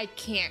far, I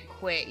can't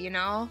quit, you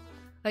know?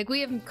 Like,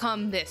 we have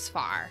come this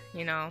far,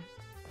 you know?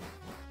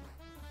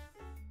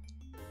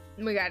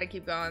 We gotta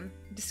keep going.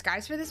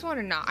 Disguise for this one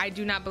or not? I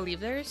do not believe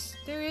there is.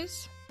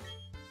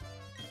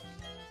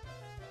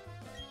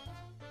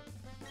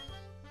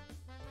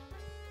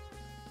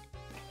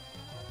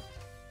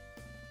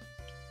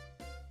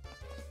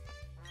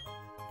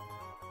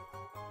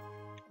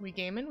 We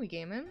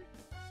gaming?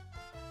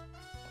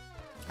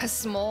 A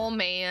small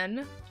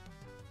man.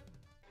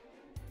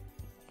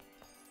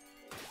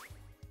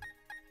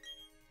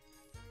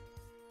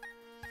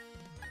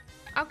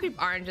 I'll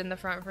keep orange in the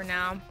front for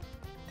now.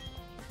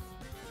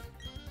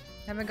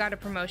 Haven't got a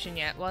promotion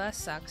yet. Well, that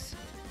sucks.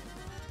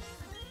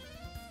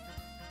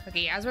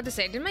 Okay, I was about to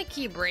say, did my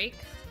key break?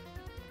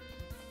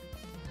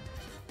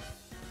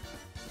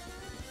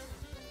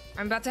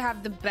 I'm about to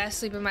have the best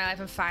sleep of my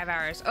life in 5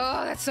 hours.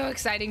 Oh, that's so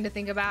exciting to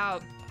think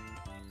about.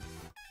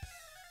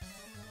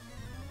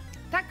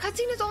 That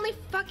cutscene is only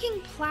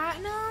fucking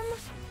platinum?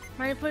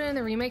 Might I put it in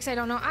the remakes? I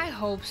don't know. I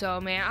hope so,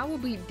 man. I will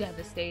be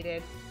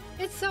devastated.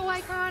 It's so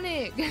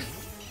iconic.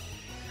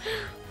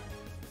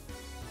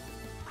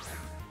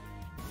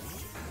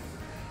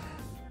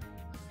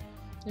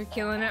 You're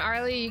killing it,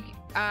 Arlie.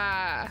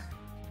 I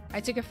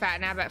took a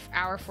fat nap at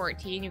hour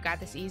 14. You got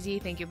this easy.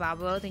 Thank you,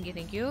 Pablo.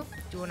 Thank you.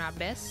 Doing our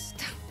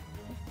best.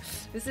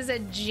 This is a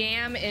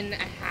jam and a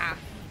half.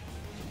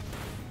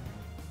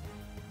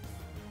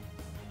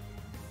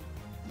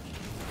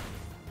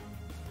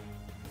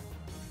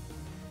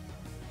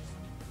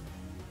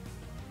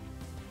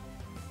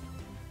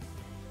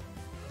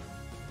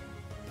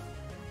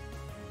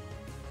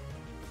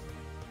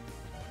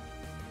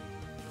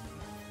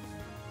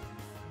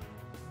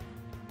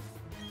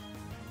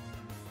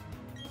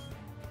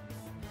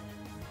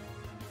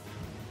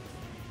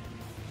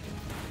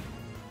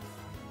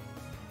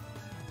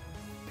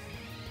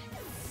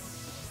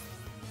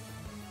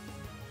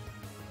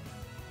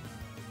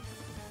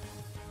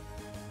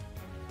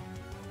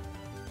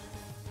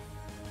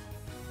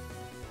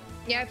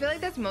 Yeah, I feel like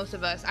that's most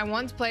of us. I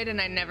once played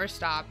and I never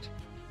stopped.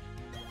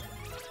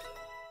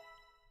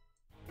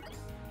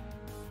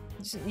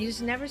 You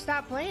just never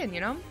stop playing,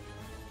 you know?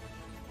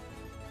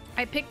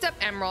 I picked up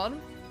Emerald.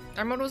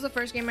 Emerald was the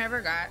first game I ever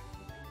got.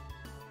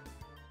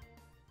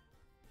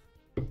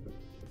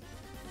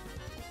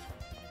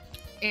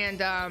 And,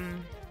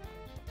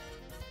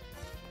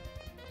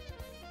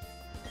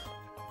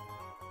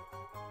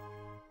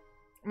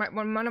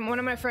 one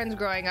of my friends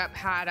growing up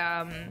had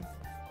a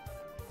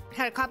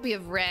copy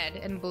of Red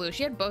and Blue.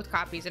 She had both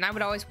copies, and I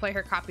would always play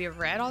her copy of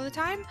Red all the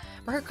time,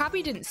 but her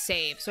copy didn't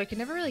save, so I could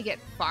never really get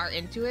far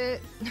into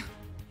it.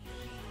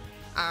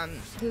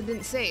 It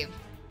didn't save.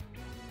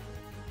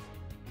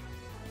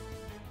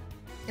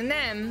 And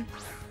then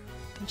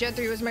Gen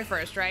 3 was my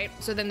first, right?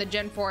 So then the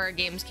Gen 4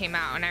 games came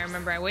out, and I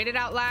remember I waited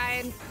waited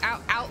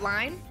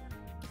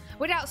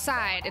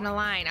outside in a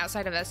line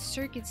outside of a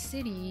Circuit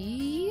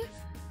City,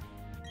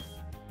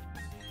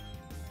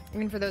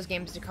 and for those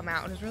games to come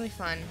out. It was really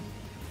fun.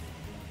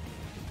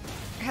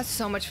 I had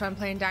so much fun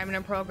playing Diamond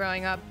and Pearl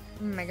growing up.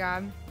 Oh my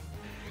god.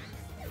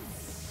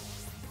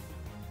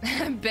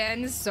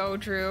 Ben, so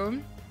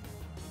true.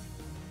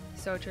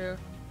 So true.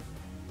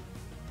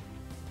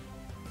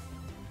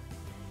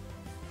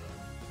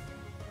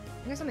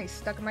 I got something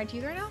stuck in my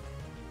teeth right now.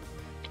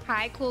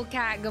 Hi, Cool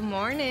Cat. Good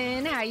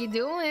morning. How you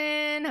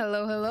doing?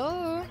 Hello,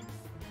 hello.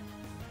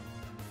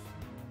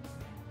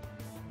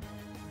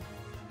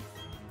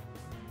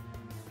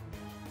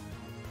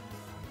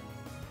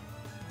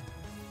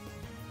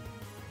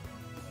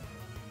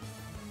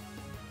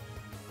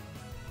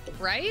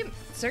 Right?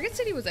 Circuit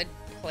City was a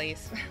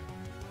place.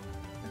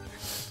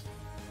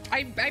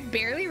 I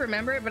barely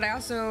remember it, but I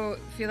also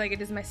feel like it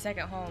is my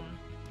second home.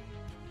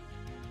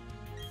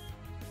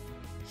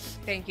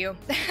 Thank you.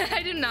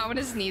 I did not want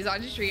to sneeze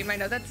on stream. I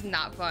know that's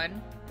not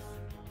fun.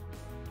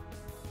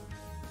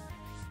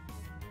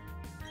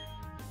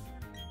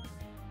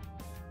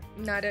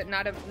 Not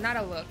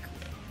a look.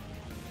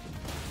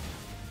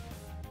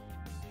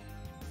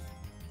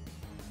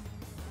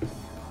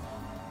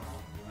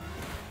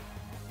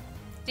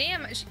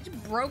 Damn, she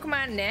just broke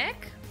my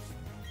neck.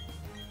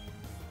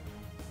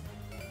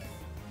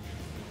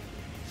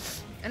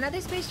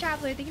 Another space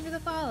traveler, thank you for the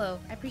follow.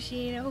 I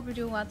appreciate it. I hope you're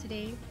doing well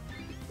today.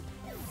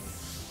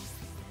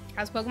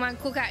 How's Pokemon?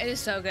 Cool Cat, it is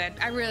so good.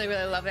 I really,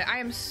 really love it. I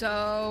am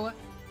so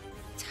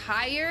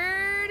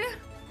tired.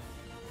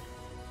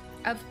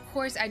 Of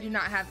course, I do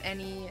not have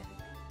any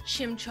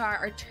Chimchar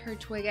or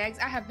Turtwig eggs.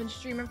 I have been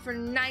streaming for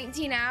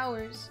 19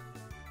 hours.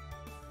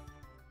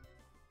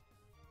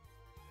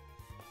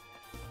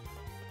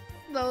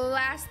 The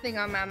last thing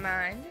on my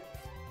mind.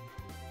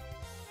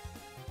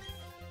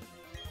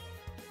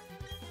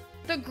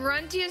 The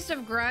gruntiest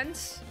of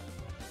grunts.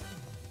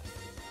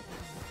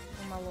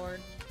 Oh my lord.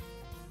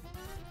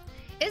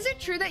 Is it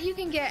true that you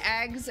can get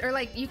eggs, or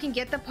like you can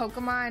get the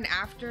Pokemon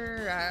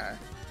after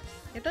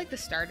get like the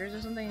starters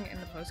or something in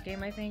the post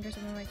game, I think, or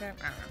something like that?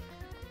 I don't know.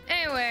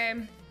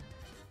 Anyway.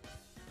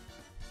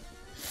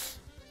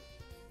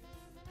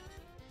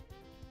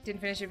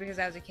 Didn't finish it because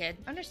I was a kid.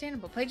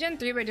 Understandable. Played Gen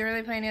 3, but didn't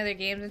really play any other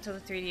games until the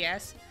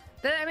 3DS.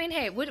 I mean,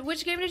 hey,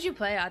 which game did you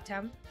play,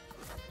 Autumn?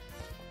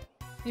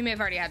 We may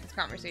have already had this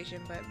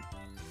conversation, but...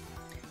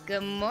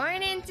 Good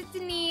morning,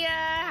 Titania.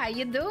 How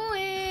you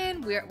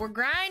doing? We're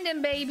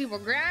grinding, baby. We're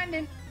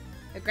grinding.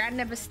 The grind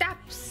never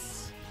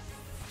stops.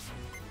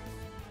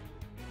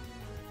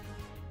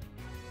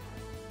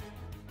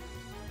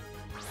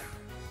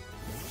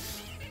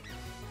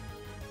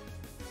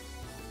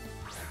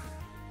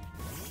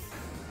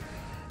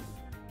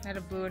 Out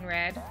of blue and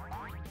red.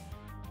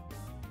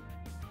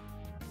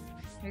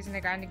 Reason I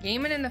got into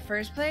gaming in the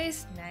first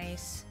place?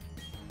 Nice.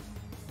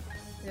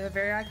 They're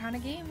very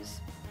iconic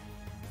games.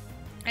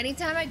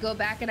 Anytime I go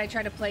back and I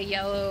try to play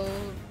yellow,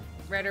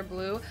 red, or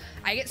blue,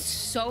 I get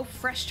so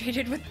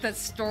frustrated with the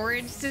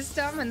storage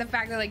system and the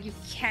fact that like you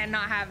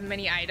cannot have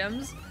many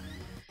items.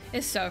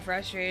 It's so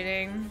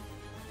frustrating.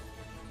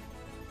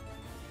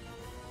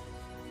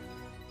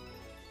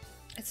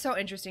 It's so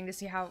interesting to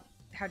see how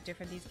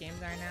different these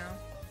games are now.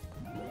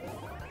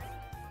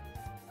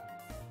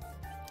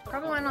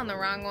 Probably went on the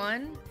wrong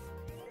one.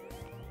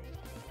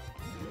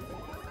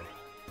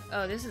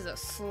 Oh, this is a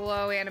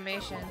slow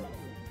animation.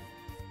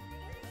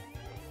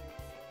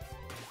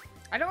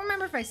 I don't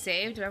remember if I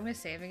saved, but I'm gonna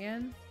save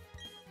again.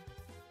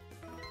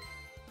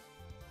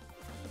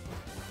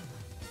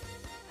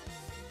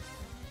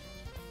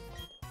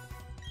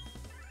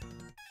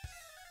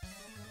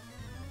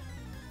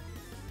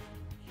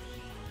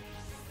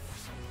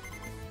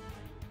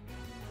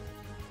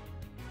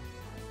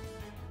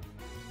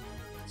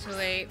 Too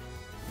late.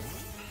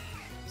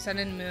 Sun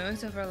and Moon,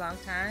 so for a long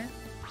time.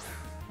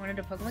 Wanted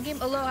a Pokemon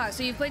game? Aloha,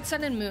 so you played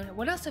Sun and Moon.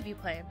 What else have you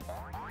played?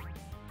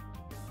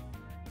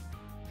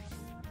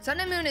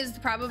 Sun and Moon is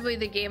probably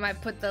the game I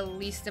put the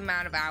least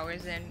amount of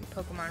hours in,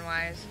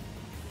 Pokemon-wise.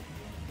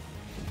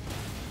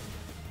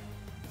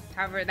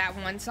 However, that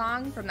one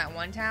song from that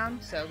one town,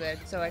 so good,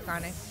 so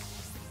iconic.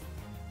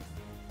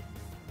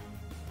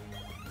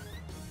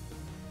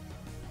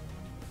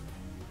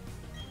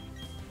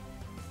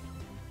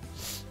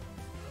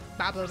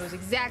 Pablo knows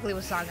exactly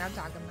what song I'm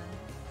talking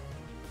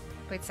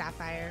about. Played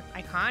Sapphire.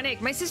 Iconic.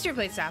 My sister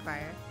played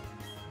Sapphire.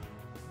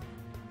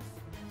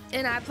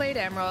 And I played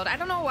Emerald. I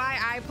don't know why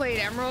I played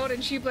Emerald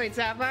and she played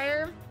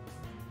Sapphire.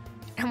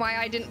 And why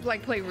I didn't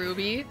like play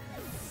Ruby.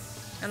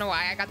 I don't know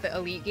why I got the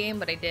Elite game,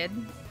 but I did.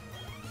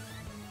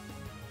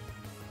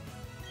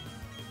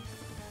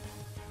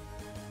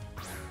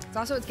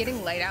 It's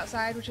getting light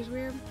outside, which is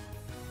weird.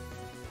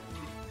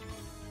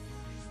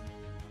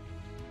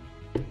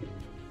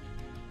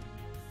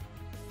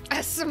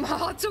 A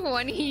small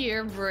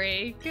 20-year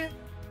break.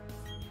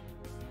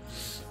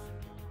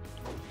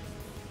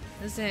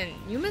 Listen,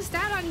 you missed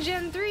out on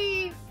Gen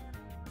 3.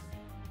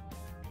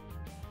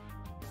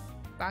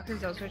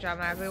 Boxes don't switch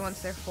automatically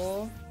once they're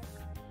full.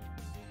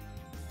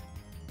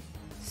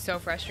 So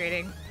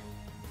frustrating.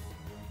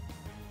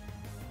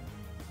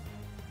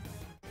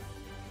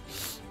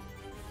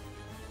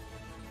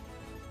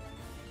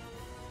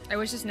 I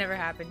wish this never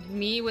happened.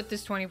 Me with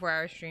this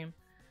 24-hour stream.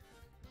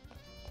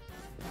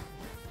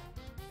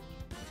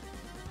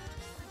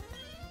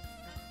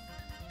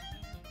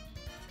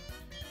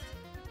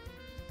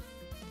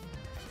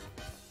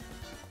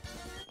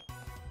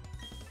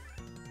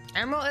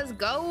 Emerald is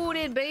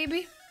goated,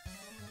 baby.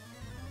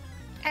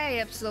 Hey,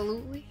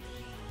 absolutely.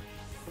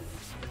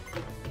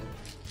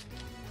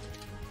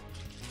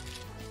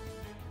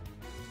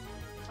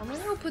 I'm gonna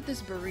go put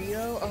this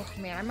burrito. Oh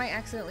man, I might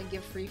accidentally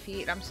give free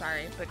feet. I'm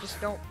sorry, but just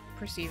don't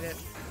perceive it.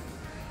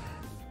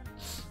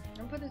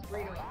 I'm gonna put this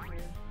burrito up here.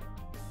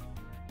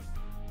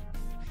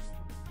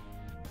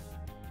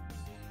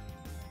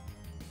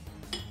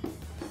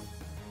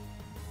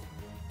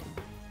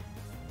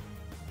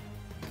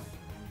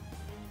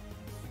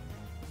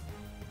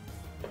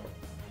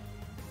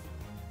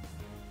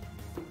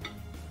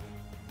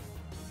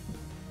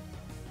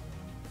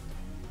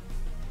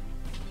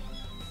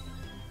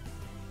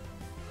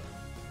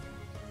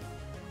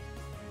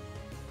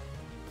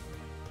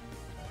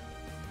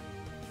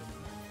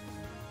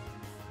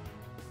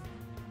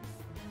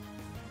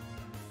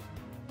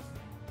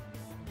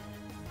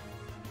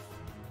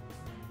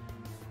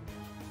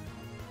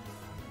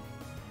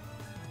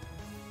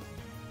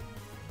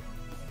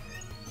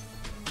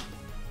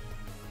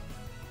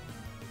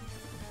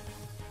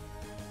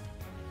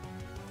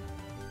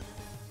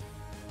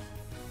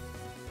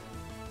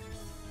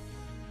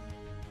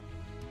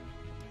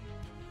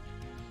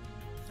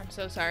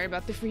 So sorry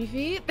about the free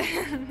feet.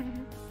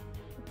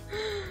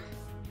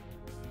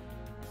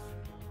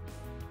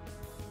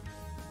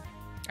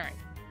 Alright.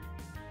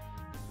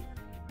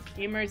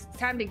 Gamers, it's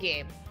time to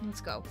game.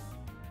 Let's go.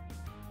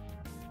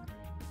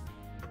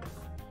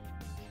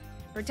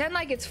 Pretend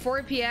like it's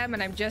 4 p.m.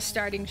 and I'm just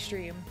starting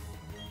stream.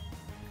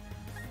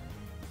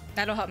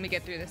 That'll help me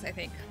get through this, I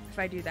think, if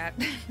I do that.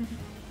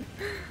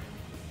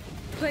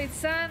 Played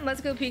Sun,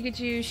 Let's Go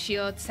Pikachu,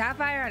 Shield,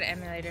 Sapphire on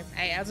emulator.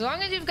 Hey, as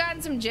long as you've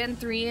gotten some Gen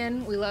 3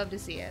 in, we love to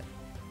see it.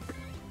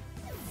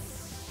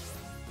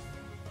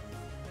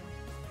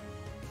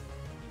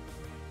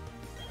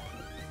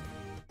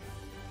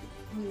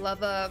 We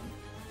love a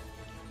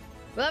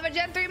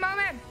Gen 3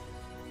 moment.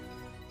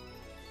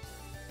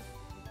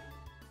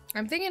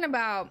 I'm thinking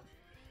about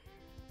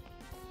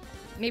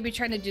maybe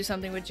trying to do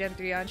something with Gen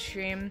 3 on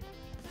stream.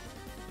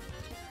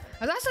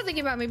 I was also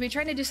thinking about maybe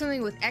trying to do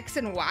something with X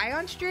and Y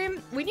on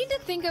stream. We need to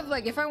think of,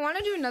 like, if I want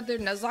to do another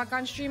Nuzlocke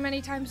on stream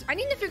anytime, I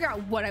need to figure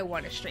out what I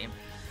want to stream.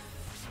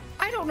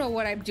 I don't know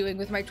what I'm doing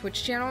with my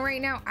Twitch channel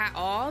right now at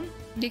all,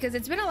 because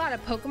it's been a lot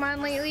of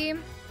Pokemon lately.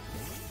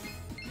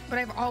 But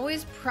I've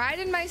always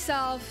prided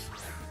myself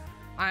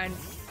on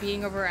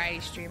being a variety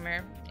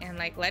streamer and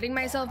like letting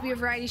myself be a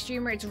variety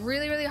streamer. It's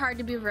really, really hard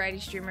to be a variety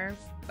streamer.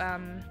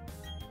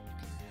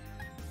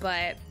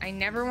 But I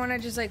never want to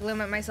just like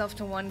limit myself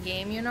to one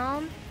game, you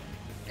know,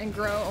 and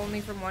grow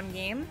only from one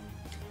game.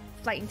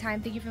 Flight in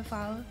Time, thank you for the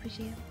follow.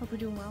 Appreciate it. Hope you're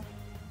doing well.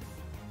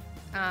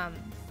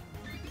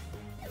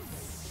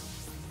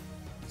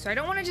 So I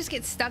don't want to just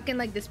get stuck in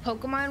like this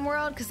Pokemon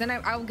world, because then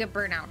I'll get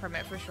burnt out from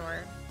it for sure.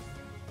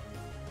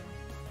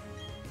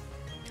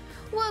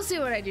 We'll see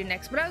what I do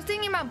next, but I was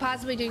thinking about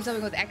possibly doing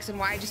something with X and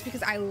Y just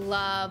because I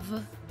love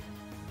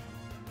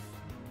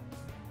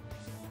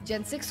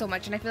Gen 6 so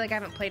much, and I feel like I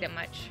haven't played it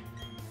much.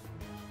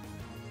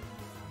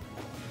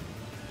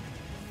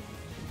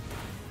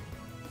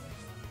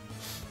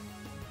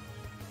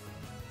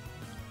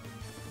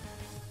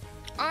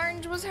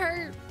 Orange was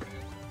hurt.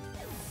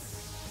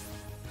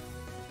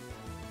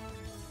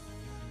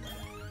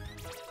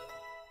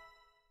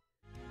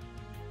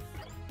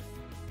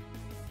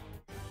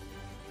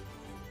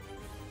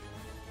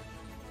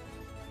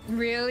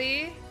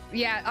 Really?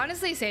 Yeah,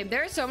 honestly, same.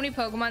 There are so many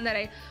Pokemon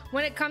that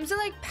when it comes to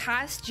like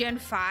past Gen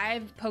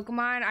 5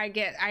 Pokemon, I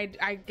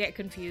get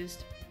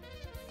confused.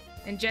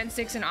 And Gen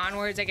 6 and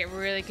onwards, I get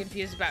really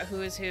confused about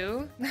who is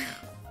who.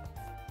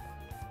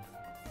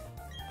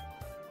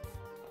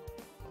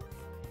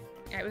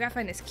 Alright, we gotta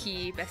find this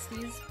key,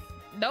 besties.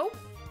 Nope.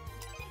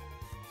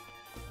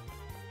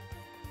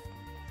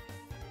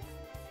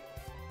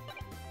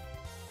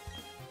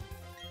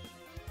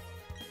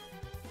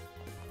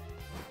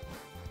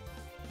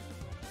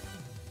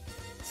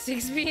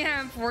 $6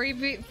 p.m.,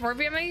 4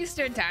 p.m.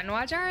 Eastern time to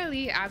watch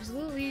Harley.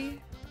 Absolutely.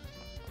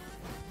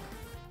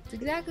 It's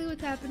exactly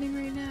what's happening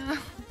right now.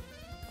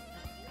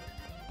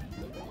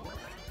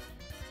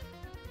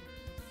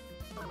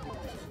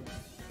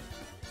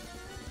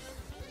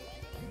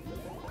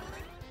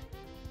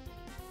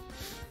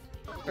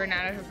 Burn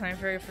out after playing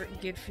for a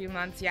good few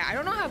months. Yeah, I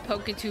don't know how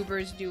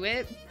Poketubers do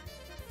it.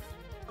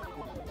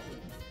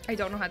 I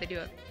don't know how they do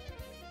it.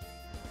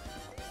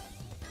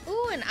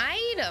 Ooh, an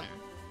item.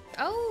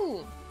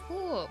 Oh,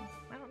 cool.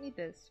 I don't need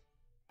this.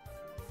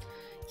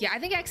 Yeah, I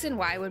think X and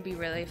Y would be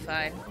really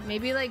fun.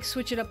 Maybe like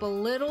switch it up a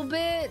little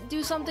bit,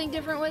 do something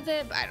different with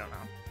it, but I don't know.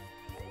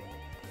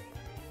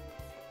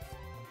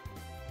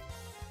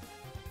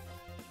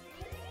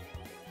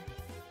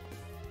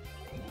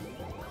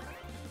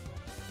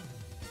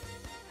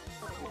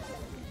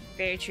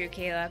 Very true,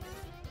 Caleb.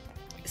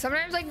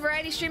 Sometimes like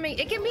variety streaming,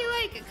 it can be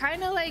like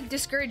kind of like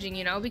discouraging,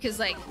 you know, because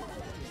like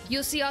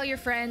you'll see all your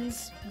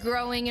friends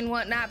growing and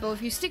whatnot, but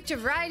if you stick to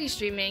variety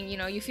streaming, you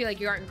know, you feel like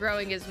you aren't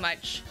growing as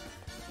much.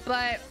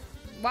 But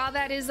while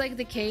that is like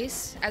the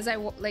case, as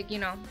like, you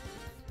know,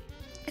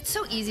 it's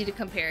so easy to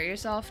compare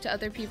yourself to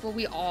other people.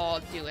 We all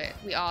do it.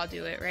 We all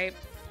do it, right?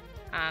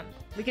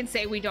 We can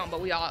say we don't,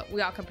 but we all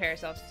compare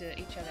ourselves to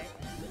each other.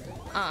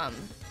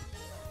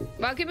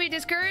 While it can be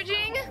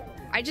discouraging,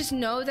 I just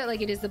know that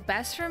like it is the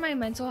best for my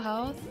mental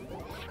health,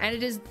 and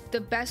it is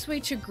the best way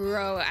to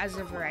grow as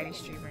a variety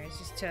streamer. It's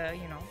just to,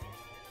 you know,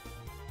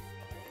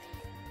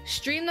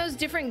 stream those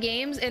different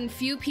games, and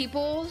few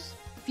people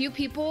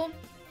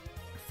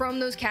from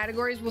those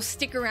categories will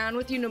stick around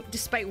with you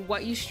despite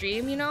what you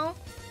stream, you know?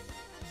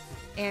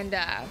 And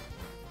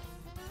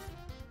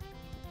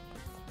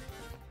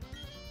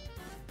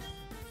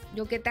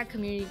you'll get that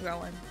community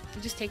growing.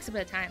 It just takes a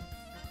bit of time.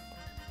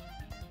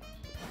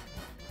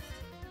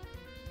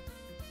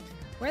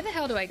 Where the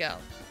hell do I go?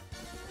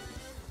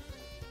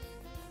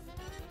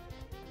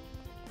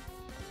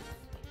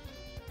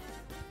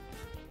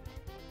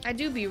 I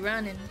do be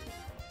running.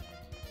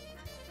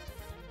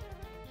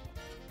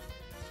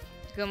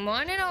 Good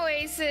morning,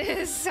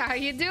 Oasis. How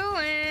you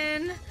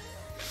doing?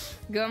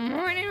 Good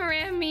morning,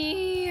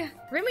 Remy.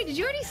 Remy, did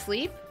you already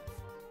sleep?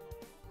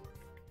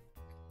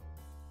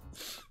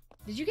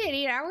 Did you get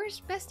 8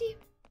 hours, bestie?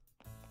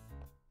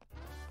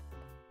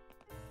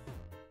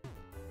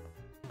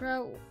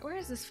 Bro, where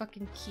is this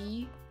fucking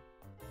key?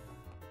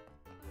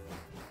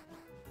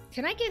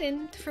 Can I get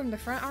in from the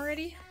front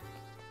already?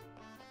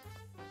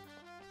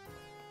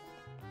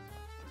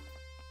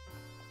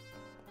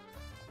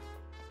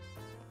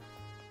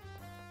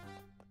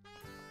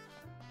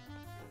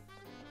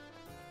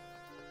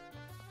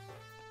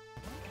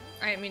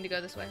 I didn't mean to go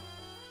this way.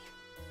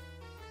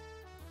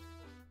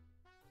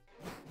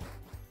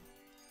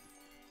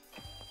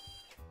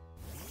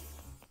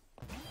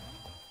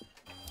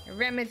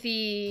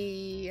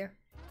 Remedy.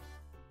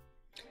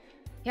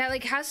 Yeah,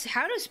 like how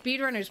do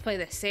speedrunners play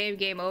the same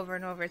game over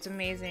and over? It's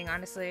amazing,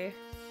 honestly.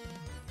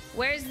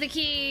 Where's the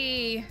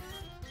key?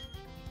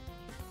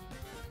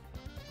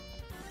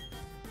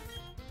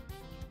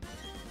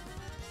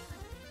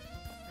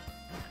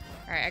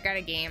 Alright, I got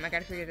a game. I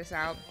gotta figure this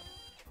out.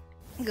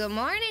 Good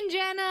morning,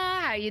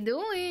 Jenna. How you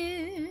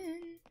doing?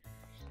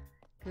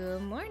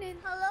 Good morning.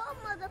 Hello,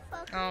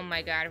 motherfucker. Oh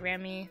my god,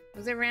 Remy.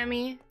 Was it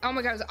Remy? Oh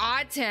my god, it was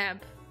Odd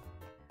Temp.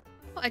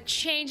 A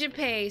change of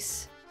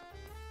pace.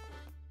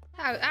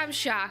 I'm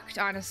shocked,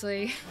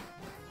 honestly.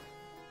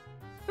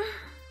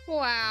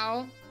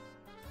 Wow.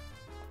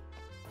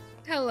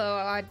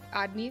 Hello,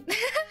 Oddney.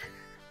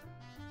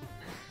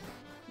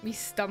 Me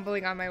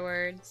stumbling on my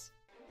words.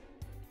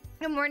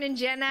 Good morning,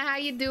 Jenna. How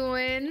you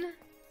doing?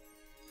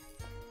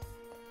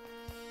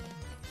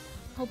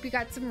 Hope you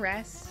got some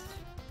rest.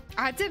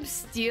 Oddtip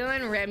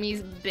stealing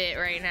Remy's bit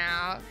right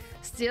now.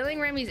 Stealing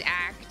Remy's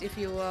act, if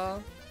you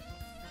will.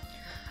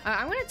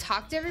 I'm gonna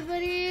talk to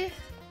everybody.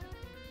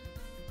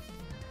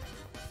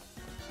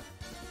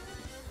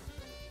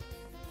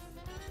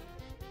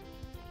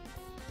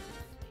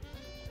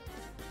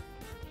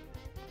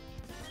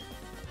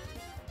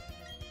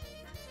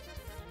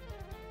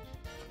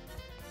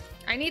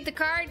 I need the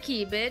card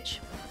key, bitch.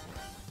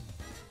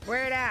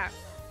 Where it at?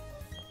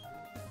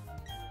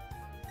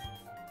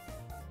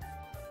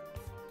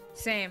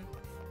 Same.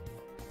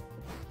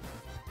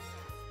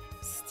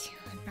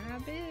 Stealing my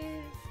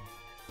bit.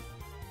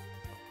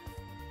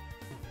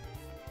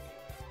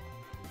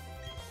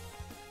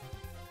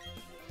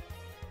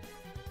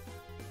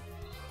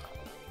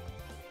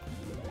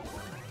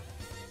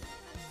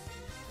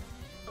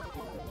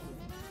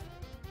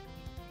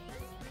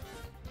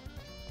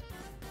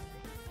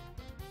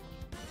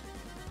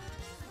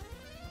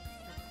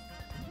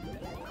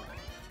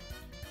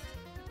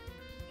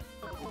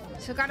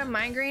 So got a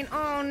migraine?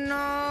 Oh no!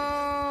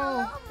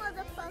 Hello,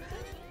 motherfucker.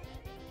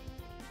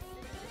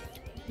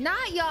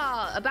 Not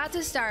y'all. About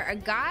to start a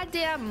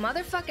goddamn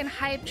motherfucking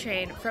hype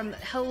train from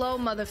Hello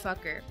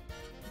Motherfucker.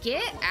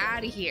 Get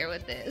out of here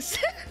with this.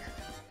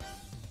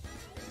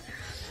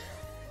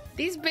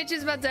 These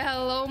bitches about to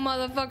Hello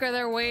Motherfucker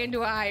their way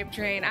into a hype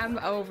train. I'm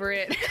over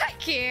it. I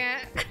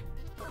can't.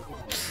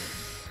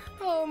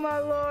 Oh my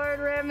lord,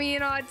 Remy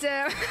and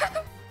Autumn.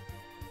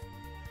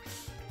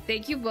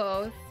 Thank you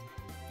both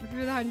for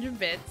the 100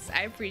 bits.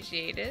 I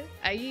appreciate it.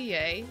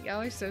 Ay.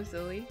 Y'all are so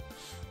silly.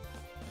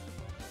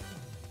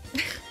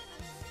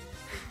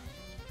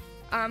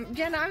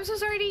 Jenna, I'm so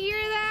sorry to hear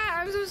that.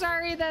 I'm so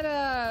sorry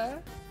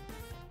that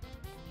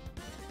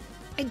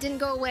it didn't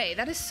go away.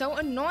 That is so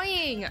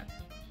annoying.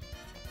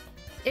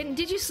 And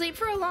did you sleep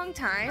for a long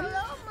time?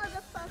 Hello,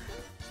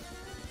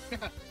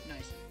 motherfucker.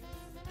 Nice.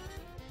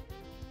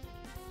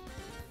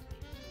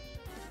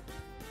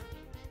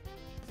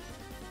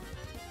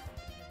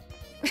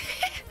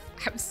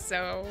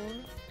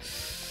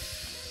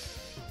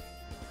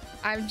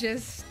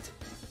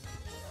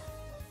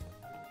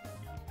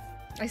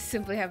 I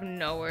simply have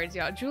no words,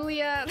 y'all.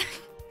 Julia.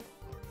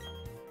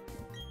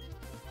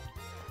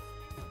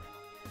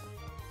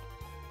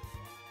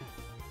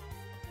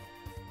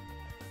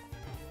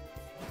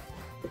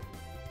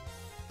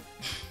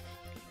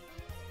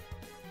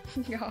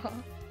 Y'all.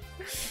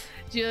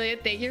 Julia,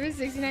 thank you for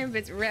 69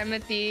 bits.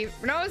 Remothy.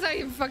 No, it was not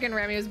even fucking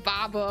Remy. It was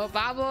Bablo.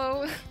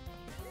 Bablo.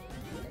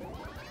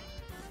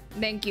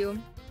 Thank you.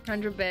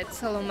 100 bits.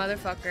 Hello,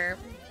 motherfucker.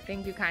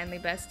 Thank you kindly,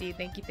 bestie.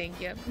 Thank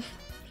you.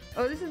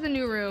 Oh, this is the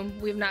new room.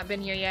 We've not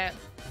been here yet.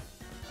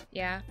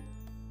 Yeah.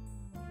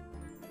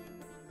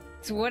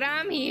 It's what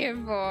I'm here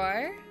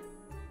for.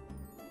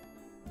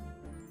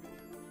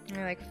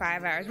 We're like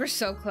 5 hours. We're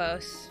so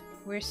close.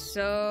 We're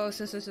so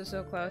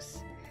close.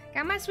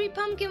 Got my sweet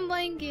pumpkin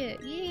blanket.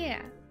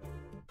 Yeah.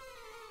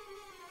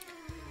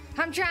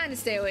 I'm trying to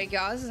stay awake,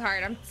 y'all. This is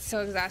hard. I'm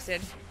so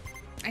exhausted.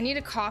 I need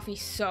a coffee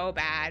so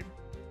bad.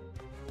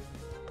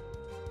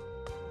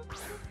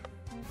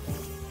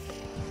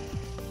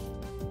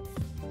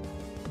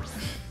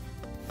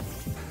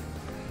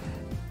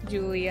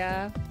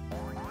 Julia,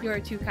 you're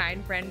too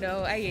kind,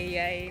 friendo.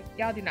 Ay.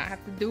 Y'all do not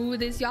have to do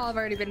this. Y'all have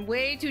already been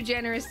way too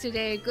generous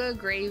today. Good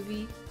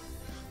gravy.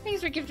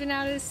 Thanks for gifting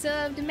out a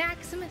sub to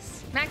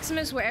Maximus.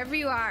 Maximus, wherever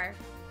you are,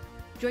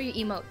 enjoy your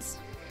emotes.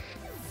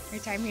 Your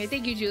time here.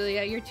 Thank you,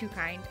 Julia. You're too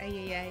kind.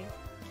 Ay.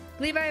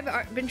 Believe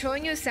I've been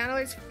trolling you with sound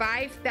alerts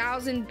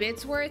 5,000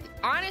 bits worth.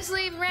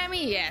 Honestly,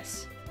 Remy,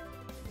 yes.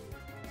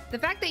 The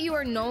fact that you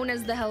are known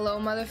as the hello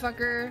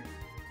motherfucker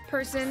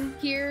person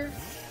here,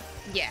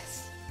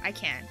 yes. I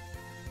can.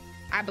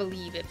 I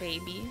believe it,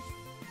 baby.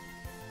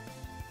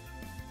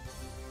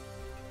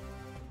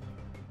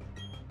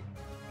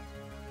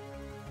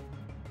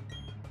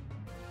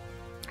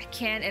 I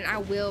can and I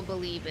will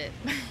believe it.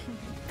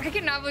 I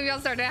cannot believe y'all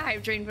started a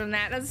hype train from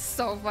that. That's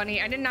so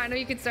funny. I did not know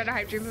you could start a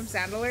hype train from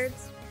sound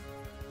alerts.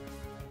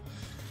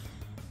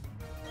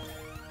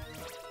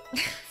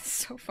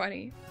 So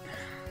funny.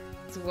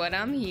 It's what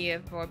I'm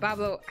here for.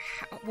 Bablo,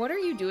 what are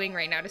you doing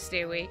right now to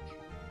stay awake?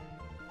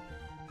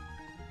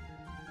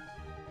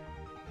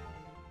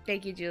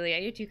 Thank you, Julia.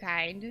 You're too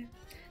kind.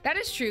 That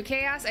is true,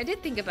 Chaos. I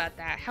did think about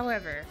that.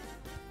 However,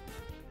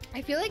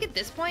 I feel like at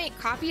this point,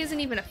 coffee isn't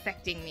even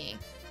affecting me.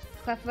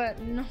 Cleffa,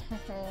 no.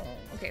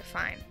 Okay,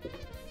 fine.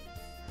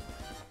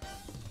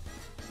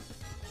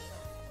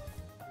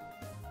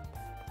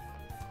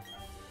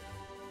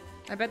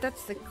 I bet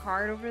that's the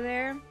card over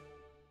there.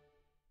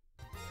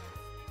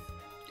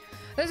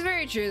 That's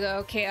very true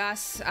though,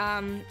 Chaos.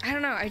 I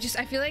don't know. I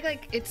feel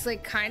like it's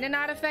like kind of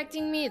not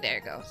affecting me. There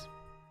it goes.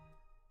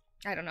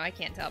 I don't know. I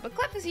can't tell. But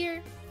Clef is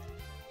here.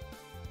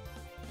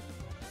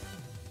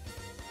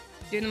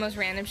 Doing the most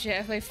random shit.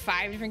 I've played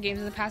 5 different games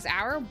in the past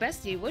hour.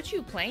 Bestie, what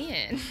you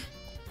playing?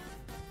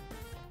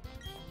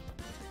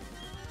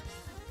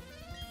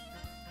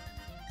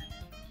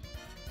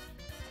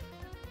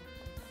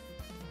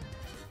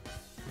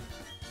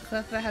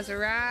 Cleffa has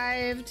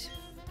arrived.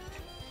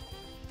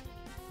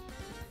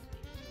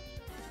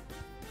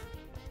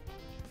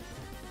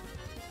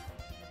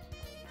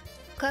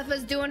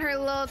 Cleffa's doing her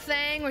little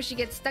thing where she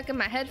gets stuck in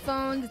my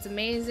headphones. It's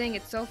amazing.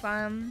 It's so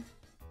fun.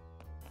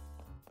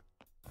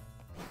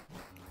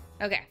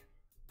 Okay.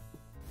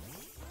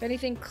 If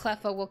anything,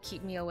 Cleffa will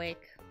keep me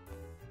awake.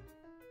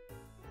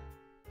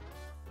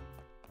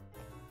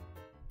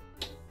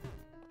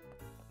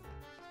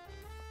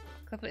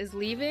 Cleffa is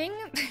leaving.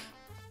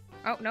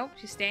 Oh, no,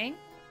 she's staying.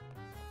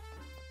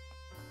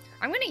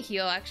 I'm gonna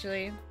heal,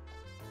 actually.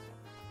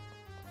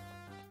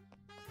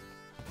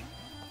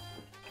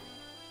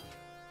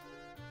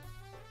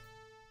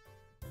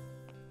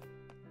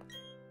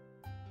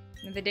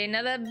 Another day,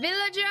 another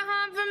villager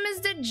hunt from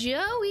Mr.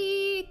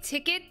 Joey.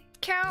 Ticket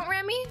count,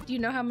 Remy? Do you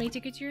know how many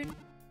tickets you're in?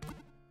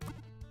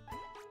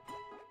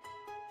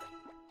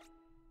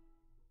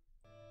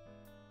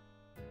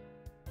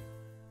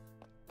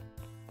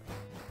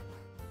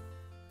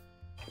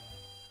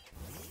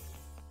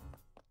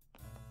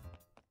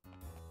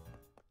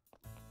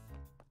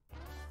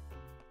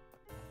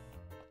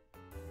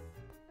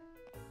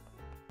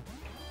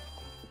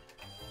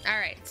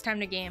 Alright, it's time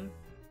to game.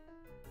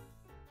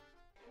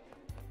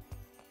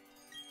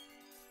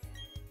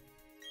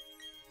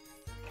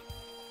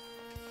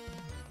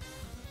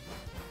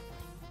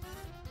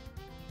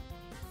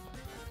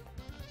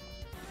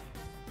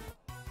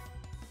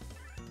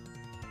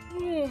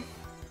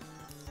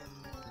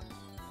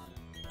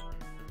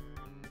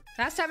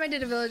 Last time I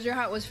did a villager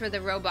hunt was for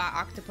the robot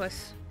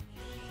octopus.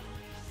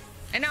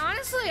 And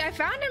honestly, I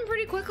found him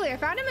pretty quickly. I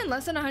found him in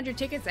less than 100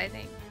 tickets, I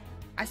think.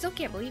 I still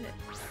can't believe it.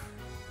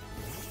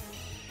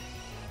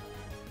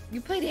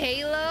 You played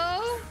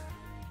Halo?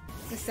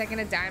 The second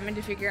a diamond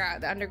to figure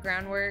out the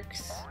underground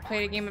works.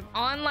 Played a game of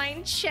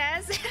online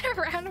chess and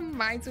a random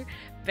minesweeper.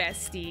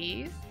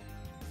 Bestie.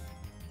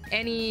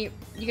 You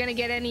gonna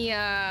get any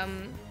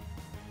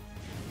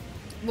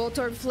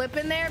Voltorb flip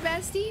in there,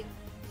 bestie?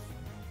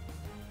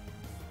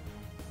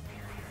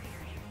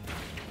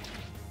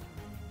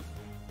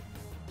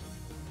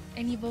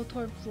 Any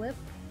Voltorb flip?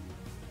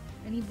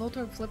 Any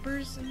Voltorb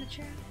flippers in the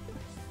chat?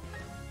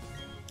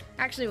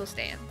 Actually, we'll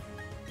stay in.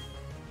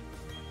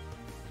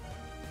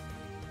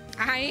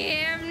 I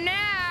am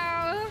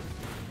now!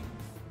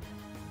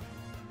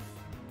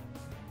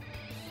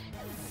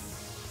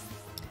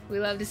 We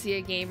love to see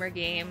a gamer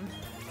game.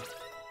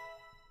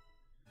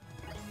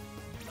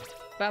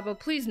 Baba,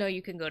 please know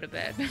you can go to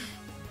bed.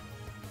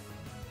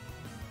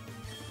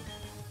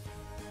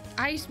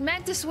 I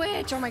meant to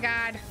switch! Oh my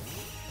god.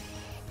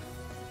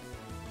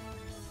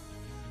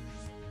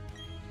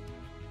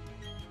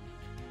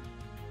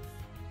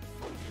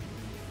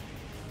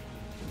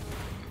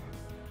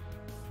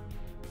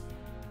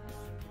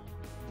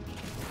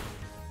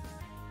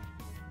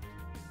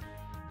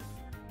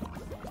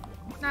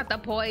 Not the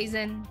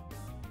poison.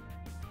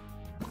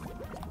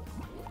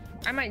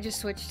 I might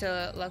just switch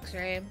to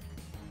Luxray.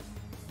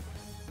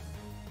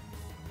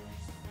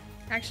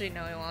 Actually,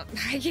 no, I won't.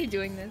 I keep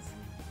doing this.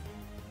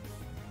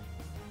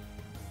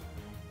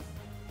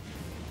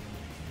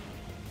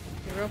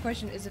 The real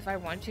question is if I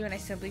want to, and I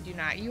simply do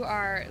not. You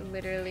are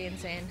literally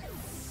insane.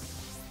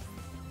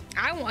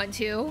 I want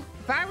to.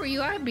 If I were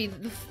you, I'd be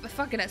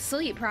fucking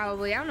asleep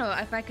probably. I don't know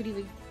if I could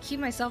even keep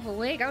myself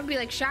awake. I would be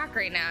like Shock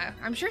right now.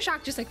 I'm sure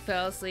Shock just like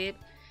fell asleep.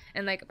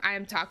 And like I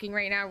am talking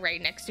right now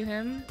right next to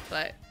him,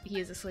 but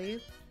he is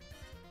asleep.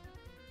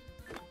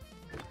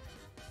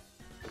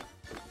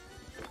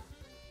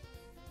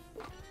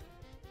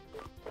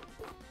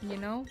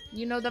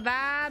 You know the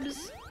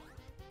vibes.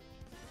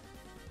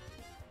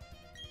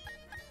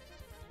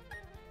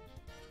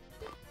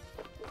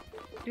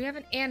 Do we have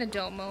an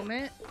antidote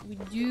moment? We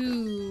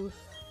do.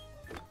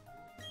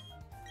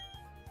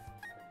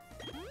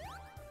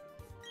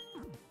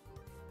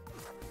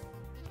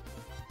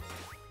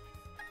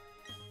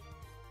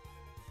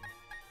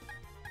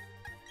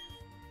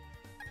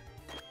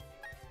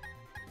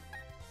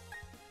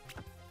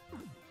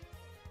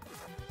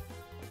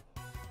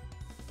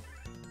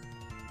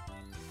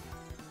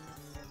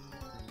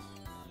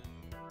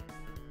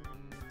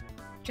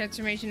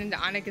 Transformation into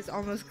Onyx is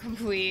almost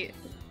complete.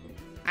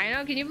 I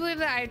know, can you believe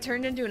that I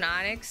turned into an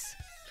Onyx?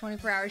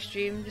 24-hour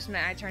stream just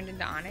meant I turned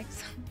into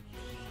Onyx.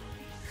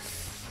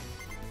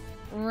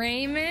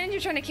 Raymond?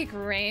 You're trying to kick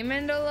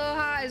Raymond,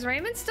 Aloha? Is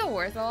Raymond still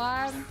worth a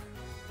lot?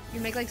 You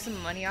make like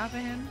some money off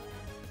of him?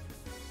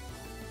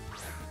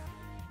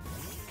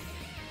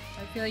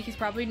 I feel like he's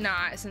probably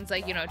not, since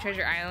like, you know,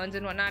 Treasure Islands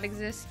and whatnot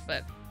exist,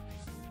 but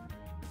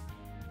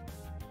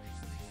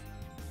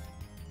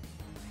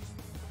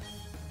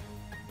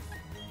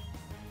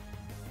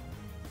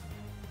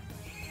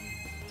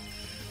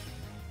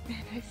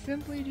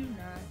Simply do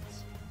not.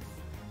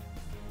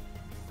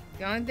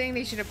 The only thing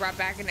they should have brought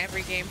back in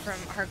every game from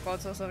Heart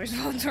Gold, Soul Silver,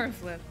 Voltorb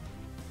Flip.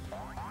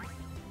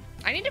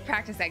 I need to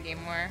practice that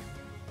game more.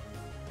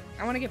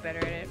 I want to get better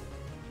at it.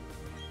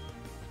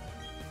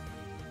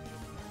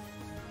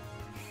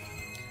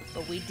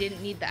 But we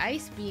didn't need the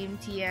Ice Beam,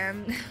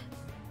 TM.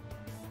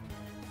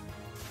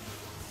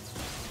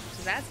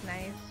 So that's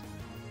nice.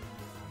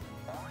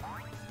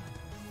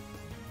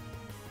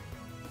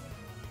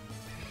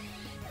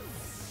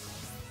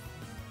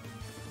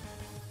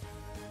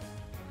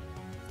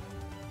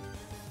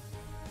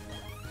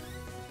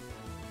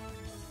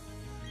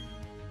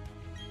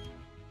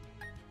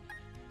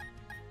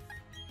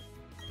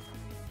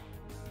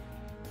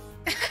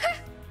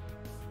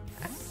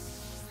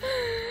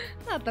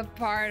 Not the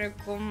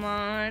particle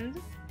mod.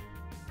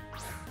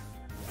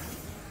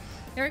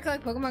 Never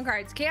collect Pokemon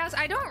cards. Chaos,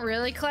 I don't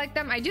really collect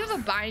them. I do have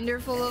a binder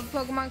full of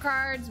Pokemon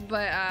cards,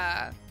 but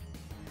I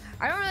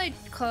don't really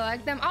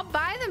collect them. I'll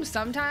buy them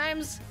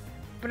sometimes,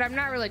 but I'm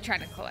not really trying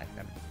to collect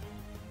them.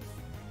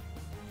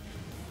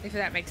 If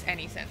that makes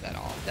any sense at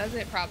all. Does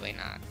it? Probably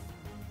not.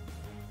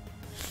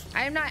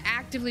 I am not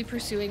actively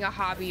pursuing a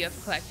hobby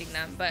of collecting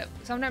them, but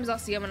sometimes I'll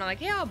see them and I'm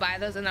like, yeah, I'll buy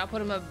those, and I'll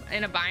put them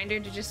in a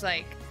binder to just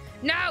like,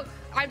 no,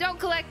 I don't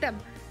collect them.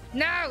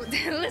 No,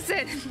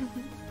 listen.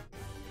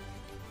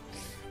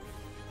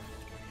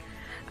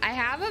 I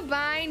have a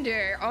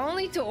binder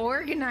only to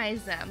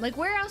organize them. Like,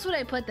 where else would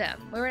I put them?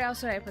 Where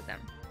else would I put them?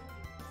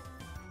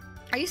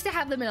 I used to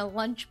have them in a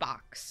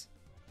lunchbox.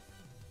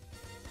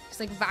 Just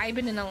like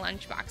vibing in a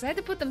lunchbox. I had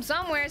to put them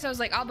somewhere, so I was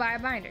like, I'll buy a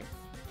binder.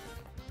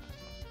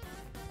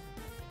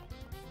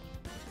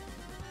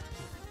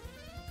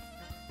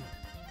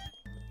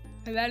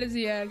 And that is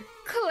the end.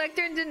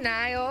 Collector in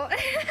denial.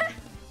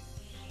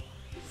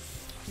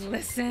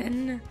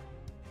 Listen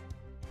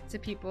to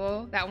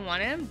people that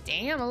want him.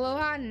 Damn,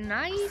 Aloha,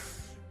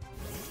 nice.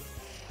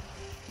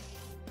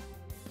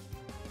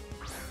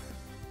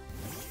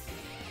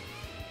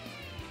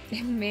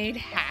 It made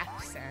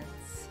half sense.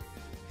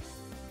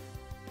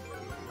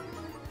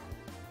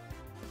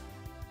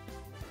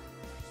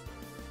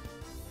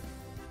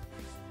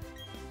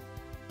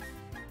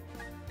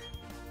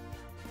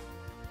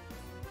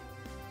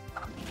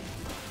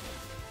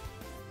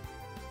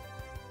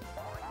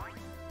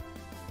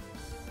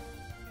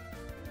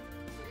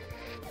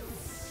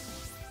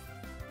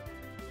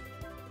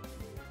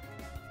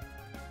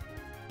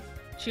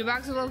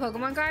 Shoebox with little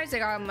Pokemon cards? They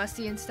got all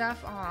musty and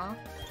stuff? Aw.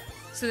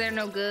 So they're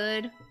no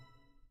good?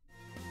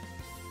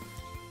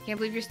 Can't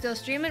believe you're still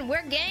streaming?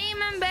 We're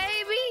gaming,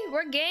 baby!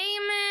 We're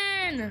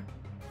gaming!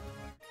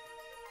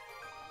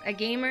 A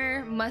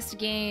gamer must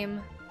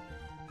game.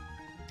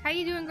 How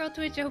you doing, Girl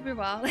Twitch? I hope you're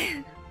well.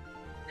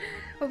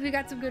 Hope you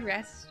got some good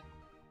rest.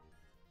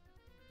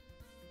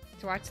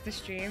 To watch the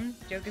stream?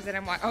 Joke is that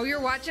I'm watching. Oh, you're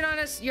watching on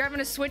us. You're having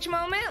a Switch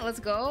moment? Let's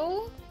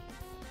go.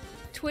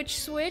 Twitch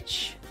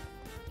Switch.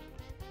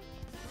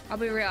 I'll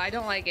be real, I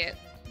don't like it.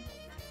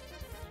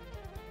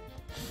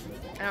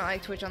 I don't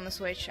like Twitch on the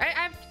Switch.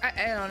 I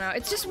don't know.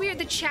 It's just weird.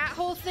 The chat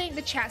whole thing,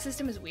 the chat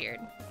system is weird.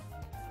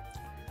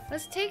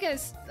 Let's take a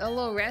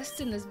little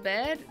rest in this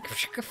bed.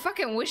 I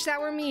fucking wish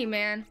that were me,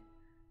 man.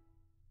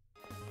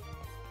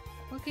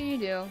 What can you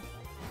do?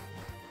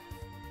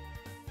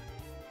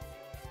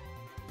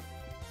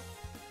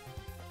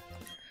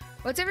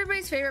 What's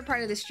everybody's favorite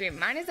part of the stream?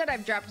 Mine is that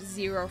I've dropped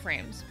 0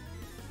 frames.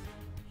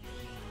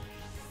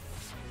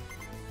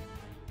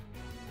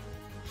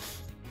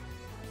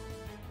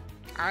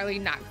 Arlie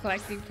not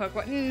collecting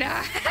Pokemon.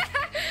 Nah.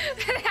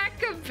 That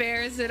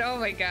comparison. Oh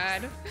my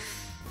god.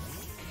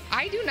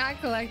 I do not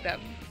collect them.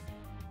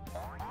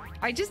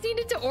 I just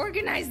needed to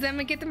organize them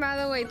and get them out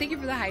of the way. Thank you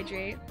for the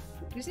hydrate.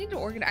 I just need to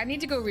organize. I need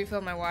to go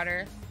refill my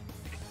water.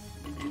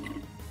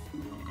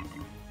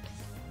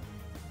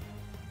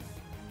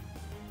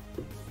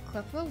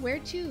 Cleffa, where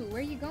to? Where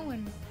are you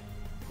going?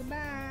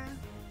 Goodbye.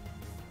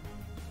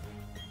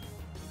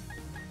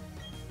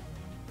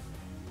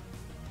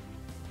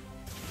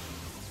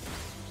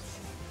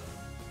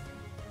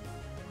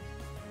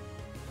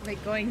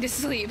 Like going to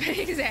sleep.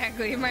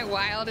 Exactly. My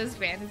wildest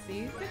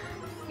fantasy.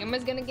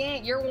 Emma's gonna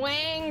get your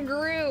wang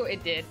grew.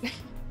 It did. It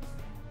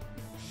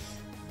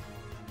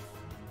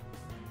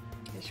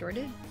sure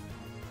did.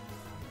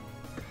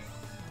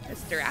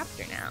 It's the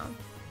Raptor now.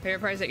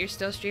 Favorite part is that you're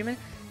still streaming.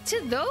 To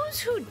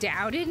those who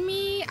doubted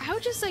me, I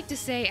would just like to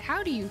say,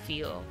 how do you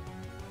feel?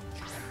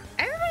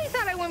 Everybody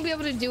thought I wouldn't be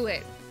able to do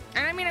it.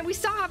 And I mean, we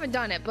still haven't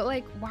done it, but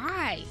like,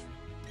 why?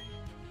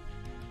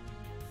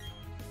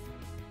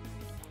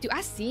 Do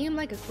I seem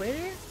like a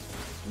quitter?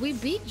 We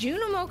beat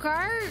Junimo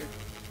Kart.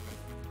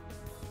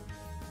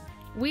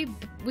 We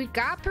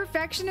got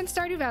perfection in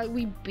Stardew Valley.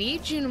 We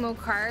beat Junimo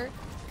Kart.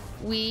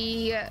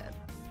 We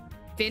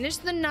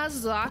finished the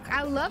Nuzlocke.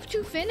 I love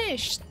to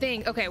finish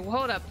things. Okay, well,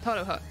 hold up.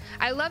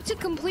 I love to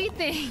complete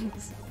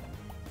things.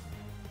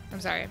 I'm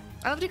sorry.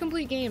 I love to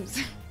complete games.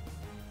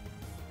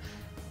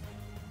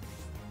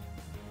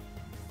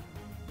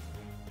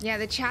 Yeah,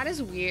 the chat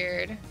is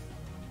weird.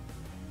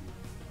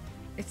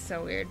 It's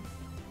so weird.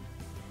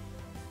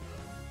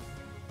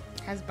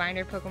 Has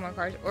binder Pokemon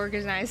cards.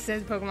 Organized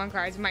says Pokemon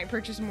cards. Might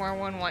purchase more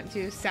one want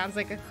to. Sounds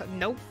like a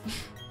nope.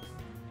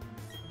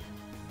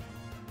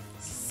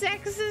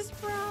 Sexist,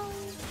 bro.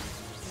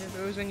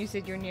 It was when you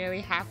said you're nearly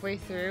halfway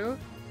through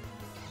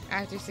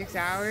after 6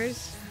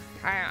 hours.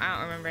 I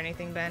don't remember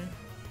anything, Ben.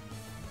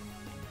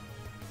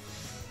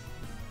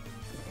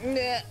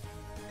 Blech.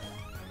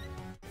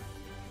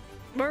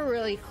 We're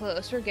really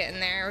close. We're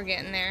getting there. We're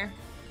getting there.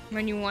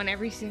 When you won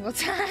every single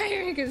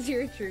time because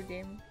you're a true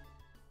gamer.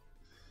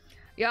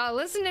 Y'all,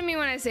 listen to me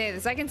when I say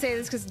this. I can say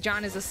this because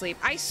John is asleep.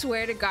 I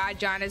swear to God,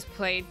 John has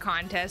played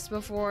contests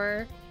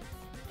before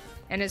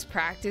and has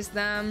practiced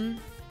them.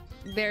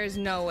 There's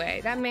no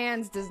way. That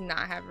man does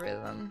not have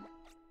rhythm.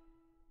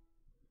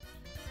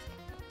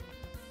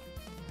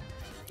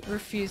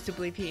 Refuse to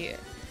believe he...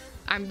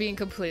 I'm being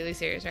completely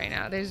serious right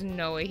now. There's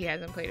no way he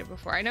hasn't played it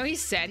before. I know he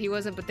said he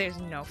wasn't, but there's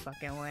no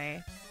fucking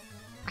way.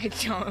 I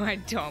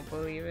don't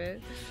believe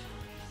it.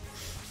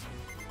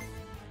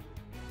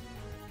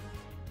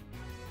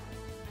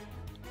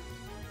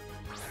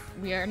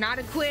 We are not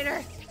a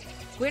quitter.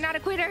 We're not a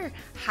quitter.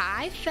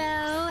 Hi,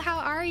 Fel. How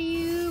are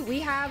you? We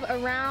have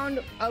around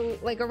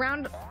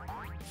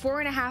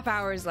 4.5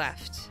 hours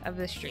left of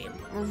the stream.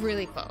 We're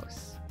really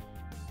close.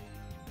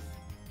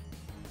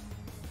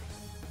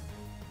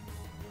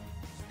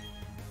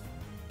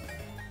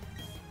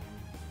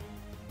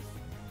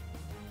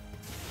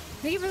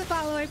 Thank you for the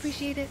follow. I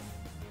appreciate it.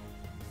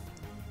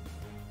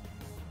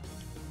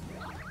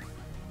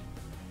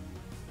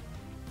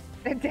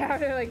 I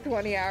downed it like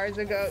 20 hours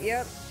ago.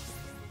 Yep.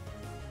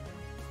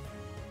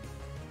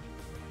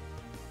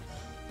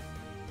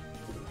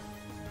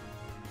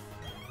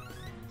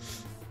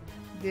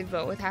 Did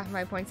vote with half of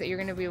my points that you're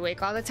gonna be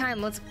awake all the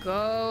time. Let's go,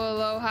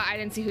 Aloha. I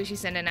didn't see who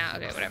she's sending out.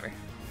 Okay, whatever.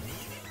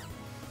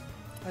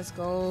 Let's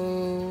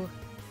go.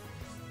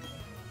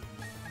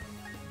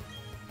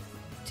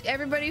 To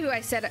everybody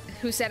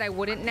who said I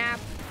wouldn't nap,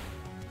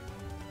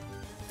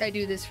 I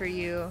do this for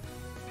you.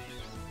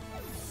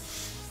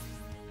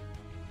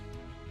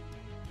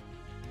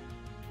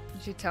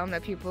 You should tell him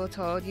that people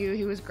told you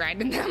he was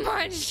grinding them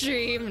on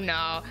stream.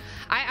 No,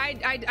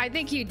 I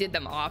think he did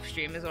them off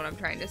stream is what I'm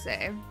trying to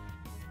say.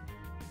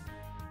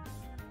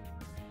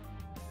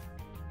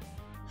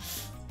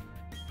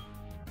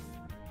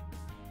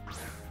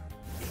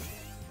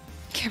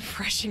 Kept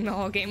rushing the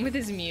whole game with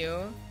his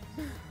Mew.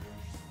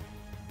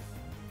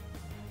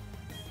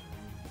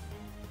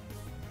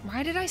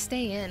 Why did I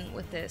stay in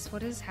with this?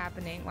 What is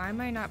happening? Why am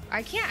I not?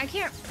 I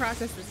can't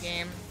process this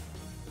game.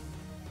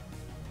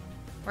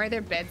 Why are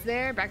there beds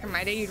there? Back in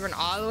my day, you'd run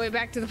all the way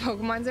back to the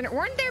Pokemon Center.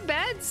 Weren't there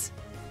beds?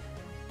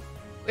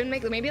 And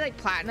make maybe like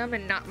platinum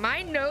and not.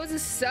 My nose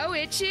is so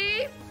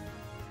itchy.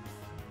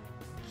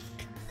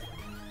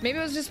 Maybe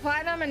it was just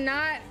platinum and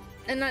not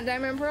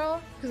Diamond and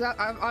Pearl, because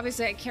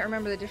obviously I can't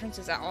remember the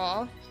differences at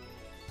all.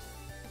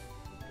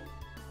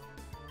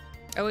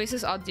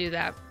 Oasis, I'll do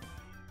that.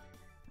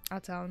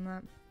 I'll tell him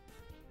that.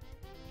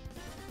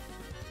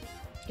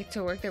 Get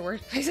to work, their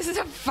workplace is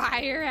a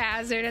fire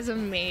hazard as a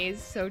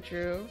maze. So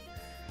true.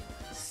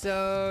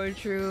 So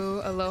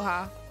true.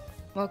 Aloha.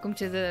 Welcome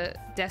to the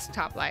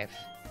desktop life.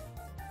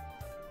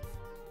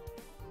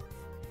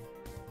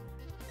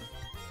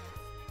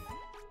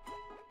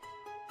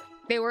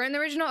 They were in the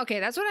original? Okay,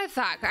 that's what I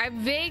thought. I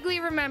vaguely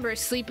remember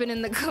sleeping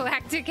in the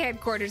galactic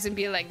headquarters and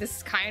being like, this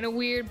is kind of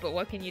weird, but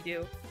what can you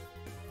do?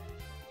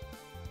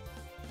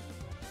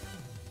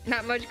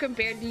 Not much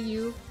compared to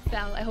you,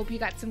 Belle. I hope you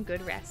got some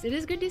good rest. It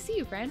is good to see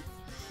you, friend.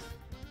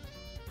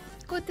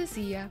 Good to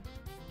see ya.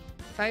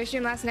 Fire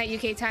stream last night,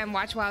 UK time.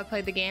 Watch while I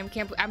played the game.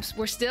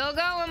 We're still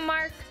going,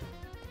 Mark.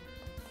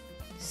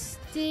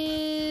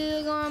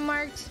 Still going,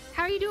 Mark.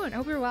 How are you doing? I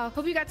hope you're well.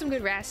 Hope you got some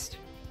good rest.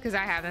 Because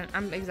I haven't.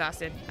 I'm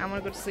exhausted. I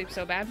want to go to sleep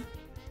so bad.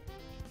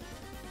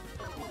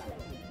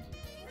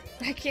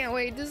 I can't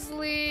wait to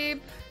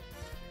sleep.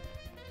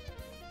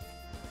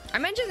 I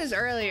mentioned this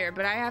earlier,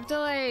 but I have to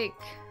like...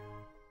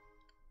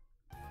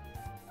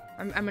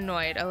 I'm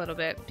annoyed a little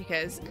bit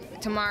because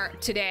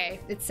today,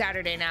 it's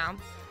Saturday now.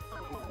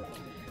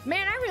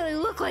 Man, I really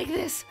look like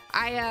this.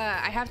 I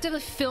have to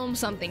film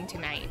something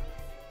tonight.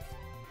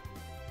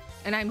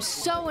 And I'm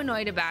so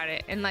annoyed about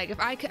it. And like, if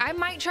I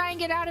might try and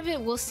get out of it.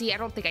 We'll see. I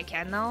don't think I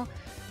can though.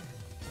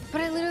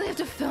 But I literally have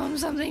to film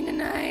something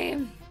tonight.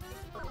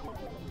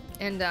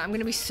 And I'm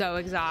gonna be so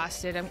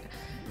exhausted. I'm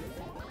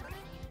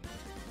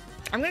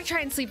gonna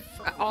try and sleep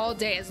all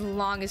day as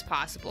long as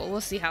possible.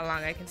 We'll see how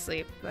long I can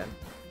sleep. But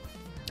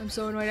I'm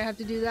so annoyed I have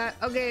to do that.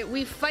 Okay,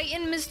 we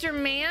fighting Mr.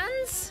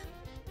 Mans.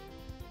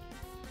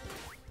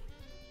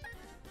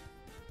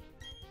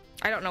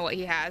 I don't know what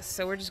he has,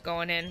 so we're just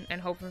going in and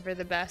hoping for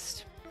the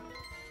best.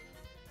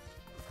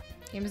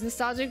 Game is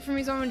nostalgic for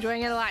me, so I'm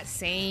enjoying it a lot.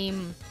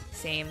 Same.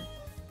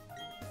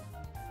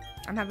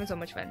 I'm having so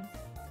much fun.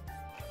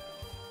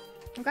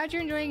 I'm glad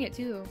you're enjoying it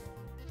too.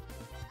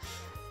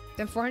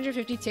 Then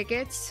 450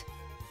 tickets.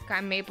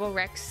 Got Maple,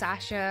 Rex,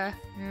 Sasha,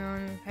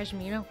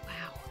 Hashimino.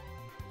 Wow.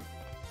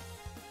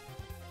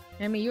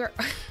 I mean, you're...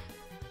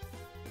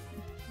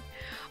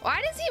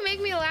 Why does he make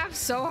me laugh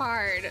so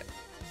hard?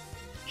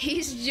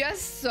 He's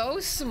just so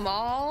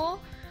small.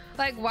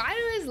 Like, why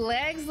do his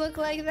legs look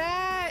like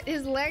that?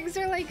 His legs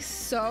are like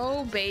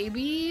so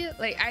baby.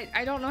 Like,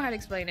 I don't know how to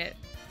explain it.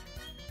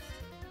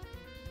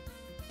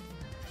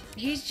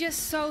 He's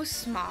just so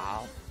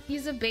small.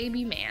 He's a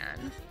baby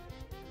man.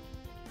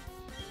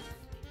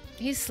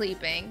 He's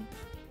sleeping.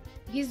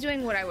 He's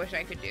doing what I wish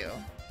I could do.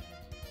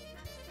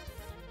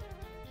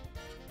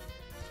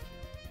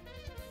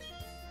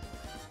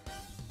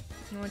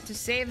 I want to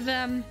save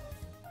them.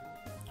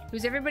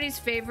 Who's everybody's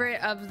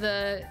favorite of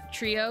the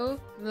trio,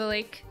 the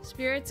lake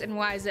spirits, and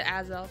why is it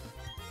Azelf?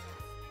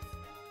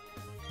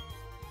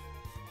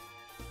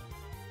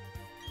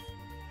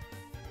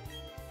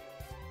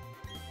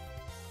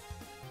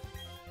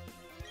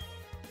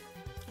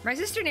 My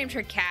sister named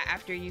her cat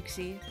after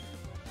Yuxi.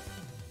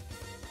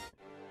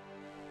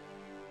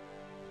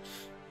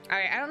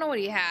 Alright, I don't know what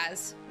he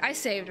has. I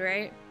saved,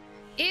 right?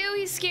 Ew,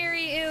 he's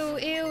scary. Ew,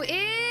 ew,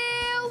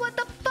 ew. What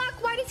the fuck?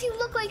 Why does he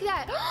look like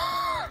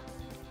that?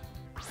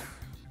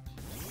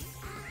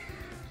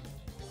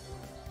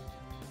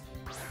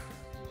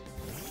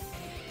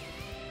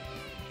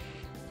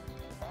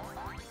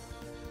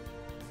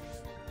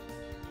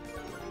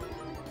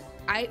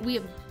 We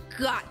have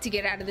got to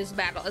get out of this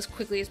battle as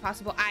quickly as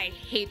possible. I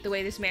hate the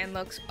way this man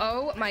looks.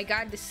 Oh my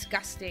god,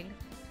 disgusting.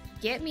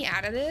 Get me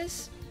out of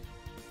this.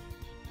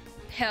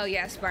 Hell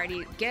yes,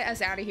 Sparty. Get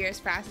us out of here as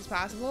fast as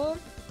possible.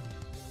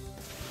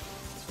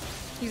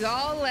 He's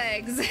all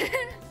legs.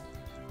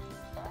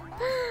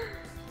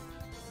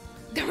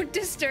 Don't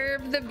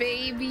disturb the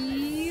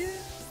baby.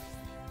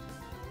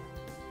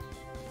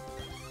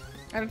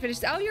 I haven't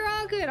finished. Oh, you're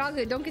all good. All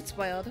good. Don't get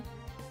spoiled.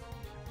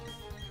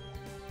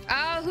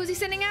 Oh, who's he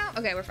sending out?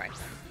 Okay, we're fine.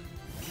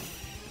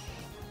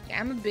 Yeah,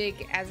 I'm a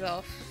big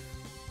Azelf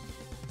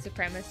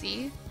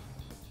supremacy.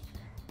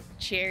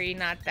 Cherry,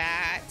 not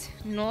that.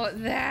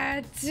 Not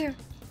that.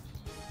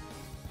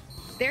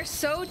 They're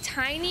so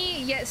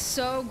tiny, yet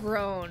so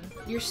grown.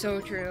 You're so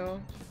true.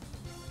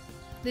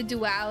 The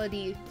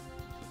duality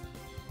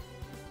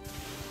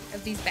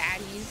of these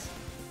baddies.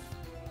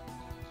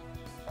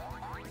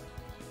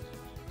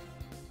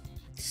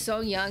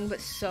 So young,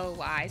 but so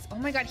wise. Oh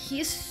my god,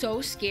 he is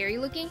so scary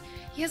looking.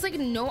 He has like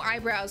no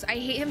eyebrows. I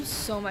hate him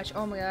so much.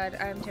 Oh my god,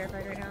 I'm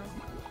terrified right now.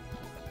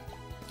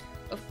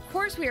 Of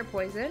course we are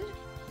poisoned.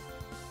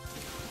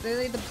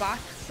 Literally the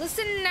boss.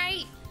 Listen,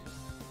 Knight.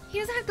 He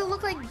doesn't have to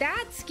look like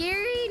that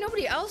scary.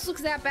 Nobody else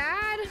looks that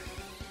bad.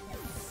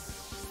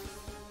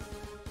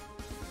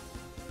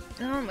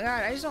 Oh my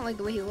god, I just don't like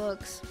the way he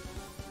looks.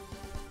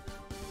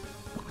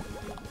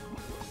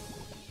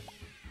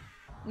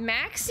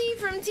 Maxie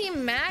from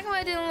Team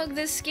Magma didn't look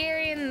this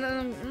scary in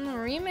the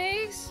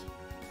remakes.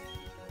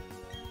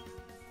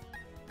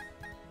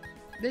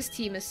 This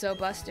team is so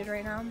busted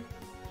right now.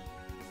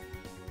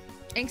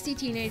 Angsty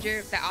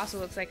teenager that also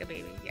looks like a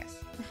baby, yes.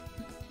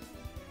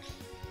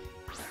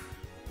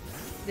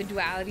 The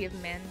duality of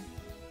men.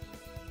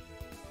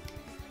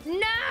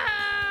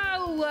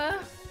 No!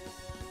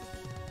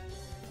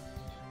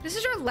 This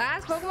is your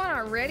last Pokemon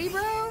already,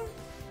 bro?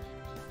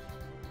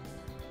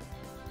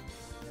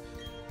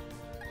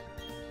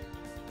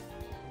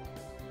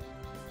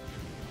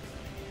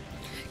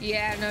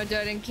 Yeah, no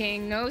Doden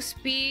King, no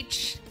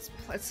speech.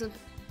 It's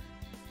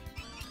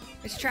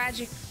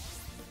tragic.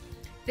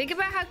 Think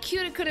about how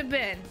cute it could have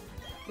been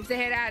if they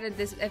had added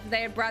this, if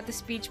they had brought the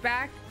speech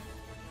back.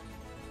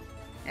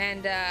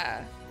 And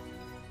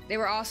they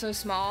were also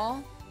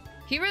small.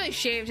 He really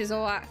shaved his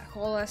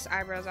whole ass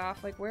eyebrows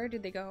off. Like, where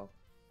did they go?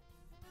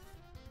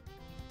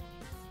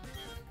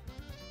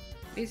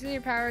 Basically,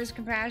 your power is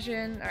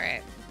compassion. All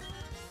right.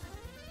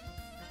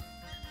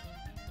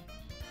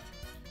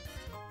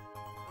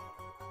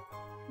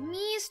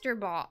 Master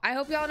Ball. I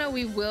hope y'all know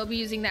we will be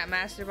using that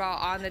Master Ball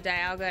on the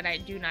Dialga, and I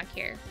do not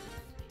care.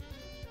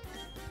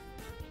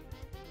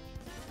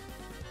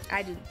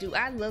 Do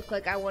I look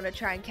like I want to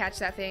try and catch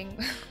that thing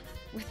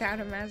without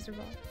a Master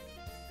Ball?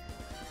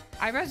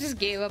 Eyebrows just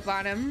gave up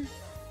on him.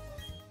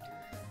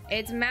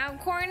 It's Mount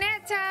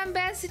Cornet time,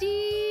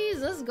 besties.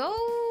 Let's go.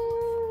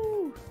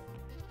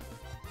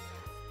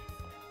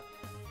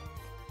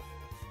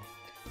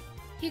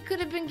 He could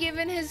have been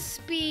given his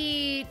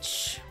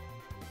speech.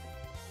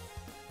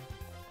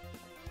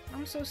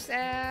 I'm so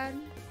sad.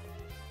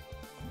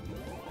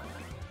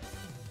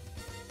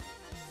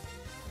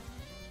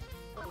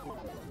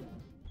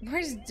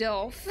 Where's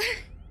Dilf?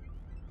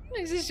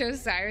 Let's just show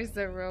Cyrus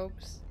the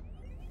ropes.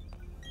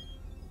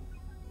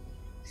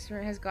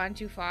 Spirit has gone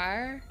too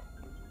far.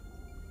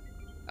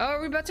 Oh,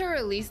 are we about to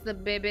release the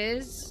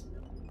bibbies?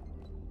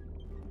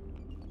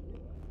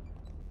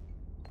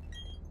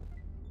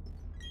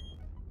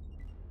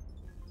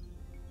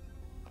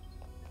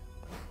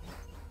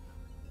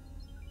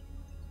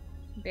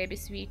 Baby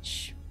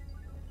speech.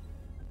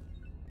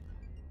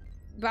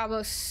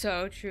 Babo's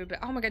so true, but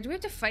oh my god, do we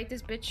have to fight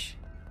this bitch?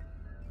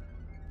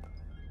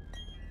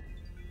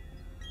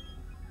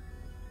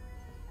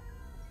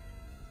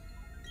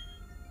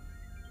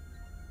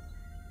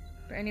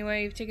 But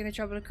anyway, you've taken the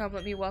trouble to come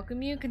let me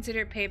welcome you.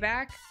 Consider it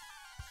payback.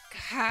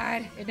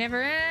 God, it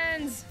never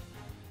ends.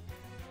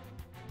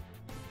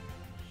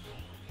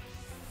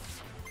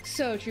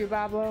 So true,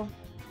 Bablo.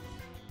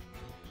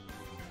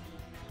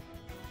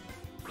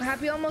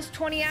 Happy almost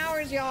 20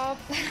 hours, y'all.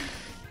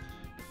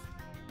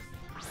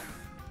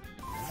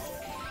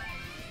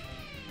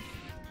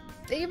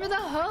 Thank you for the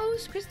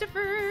host,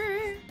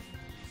 Christopher.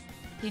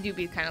 He do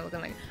be kind of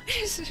looking like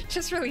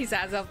just release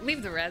as up.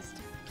 Leave the rest.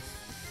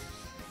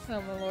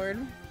 Oh my lord.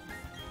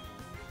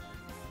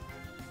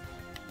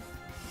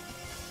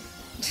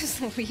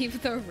 Just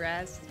leave the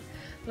rest.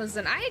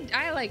 Listen,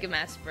 I like him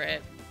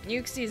Esprit.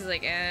 Yuxi's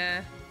like,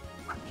 eh.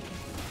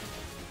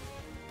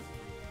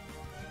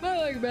 I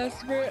like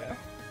Esprit.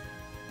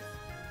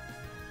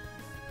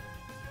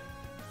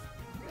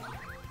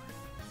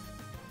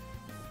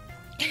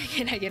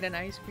 Can I get an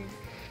ice cream?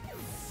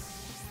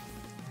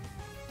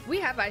 We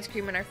have ice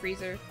cream in our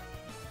freezer.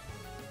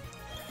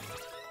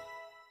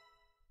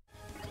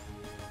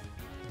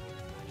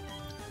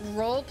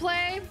 Role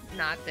play?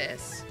 Not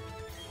this.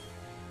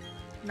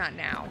 Not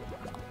now.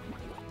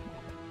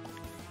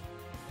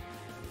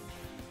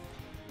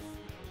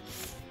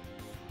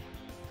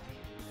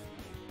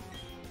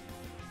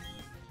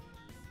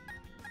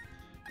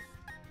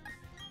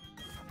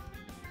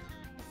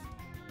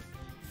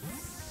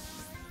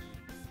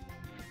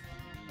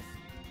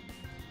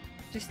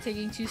 Just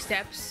taking 2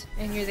 steps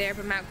and you're there,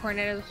 but Mount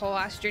Coronet is a whole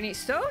ass journey.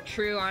 So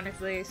true,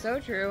 honestly, so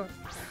true.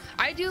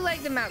 I do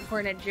like the Mount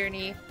Coronet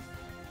journey.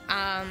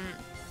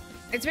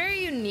 It's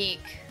very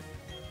unique.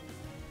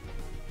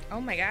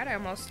 Oh my god, I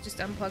almost just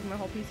unplugged my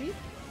whole PC.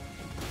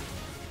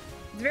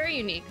 It's very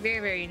unique, very,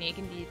 very unique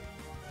indeed.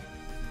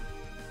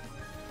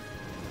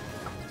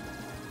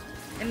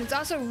 And it's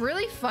also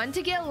really fun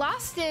to get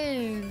lost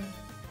in.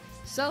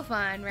 So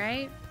fun,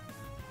 right?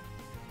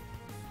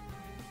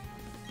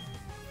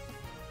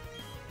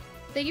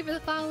 Thank you for the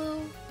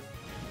follow.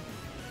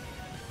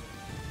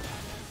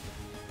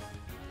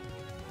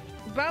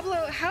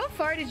 Bablo, how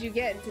far did you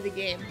get into the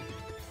game?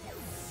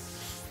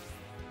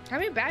 How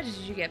many badges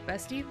did you get,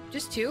 bestie?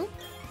 Just 2?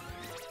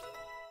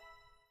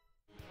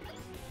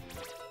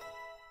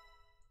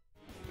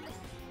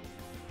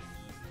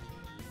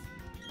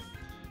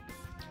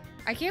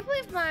 I can't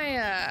believe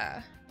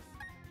my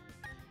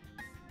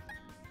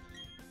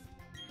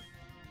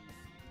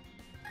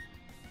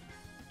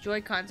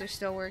Joy-Cons are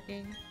still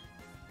working.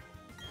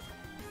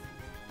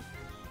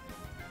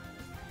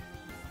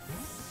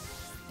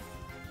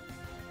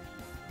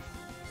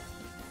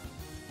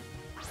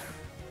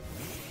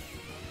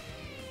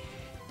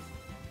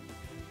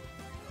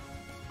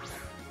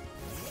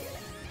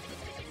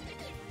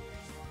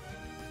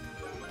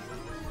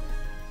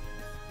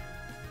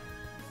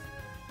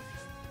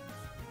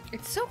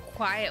 It's so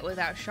quiet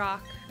without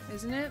shock,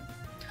 isn't it?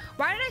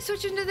 Why did I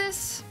switch into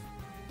this?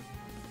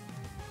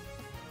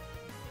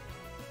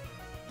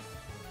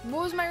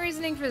 What was my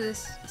reasoning for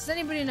this? Does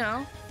anybody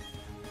know?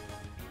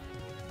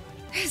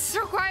 It's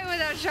so quiet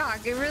without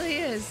shock. It really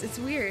is. It's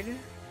weird.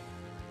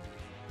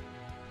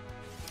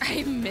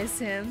 I miss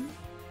him.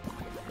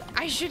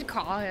 I should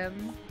call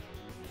him.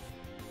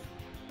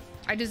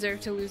 I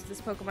deserve to lose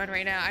this Pokemon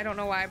right now. I don't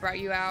know why I brought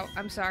you out.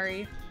 I'm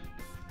sorry.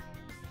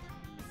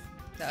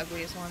 The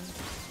ugliest one.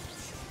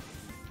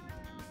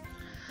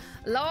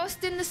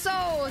 Lost in the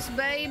sauce,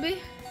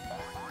 baby.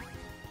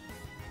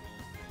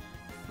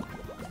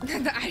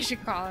 I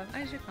should call him.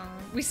 I should call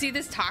him. We see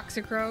this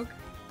Toxicroak.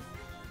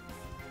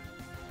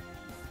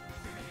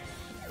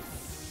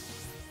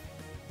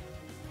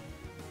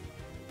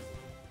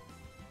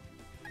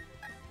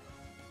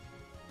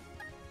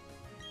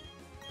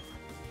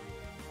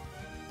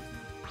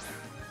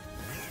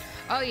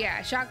 Oh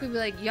yeah, Shock would be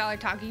like, y'all are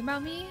talking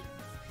about me?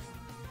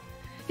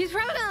 He's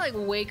probably gonna like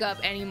wake up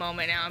any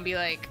moment now and be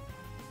like,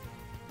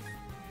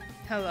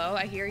 hello,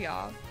 I hear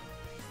y'all.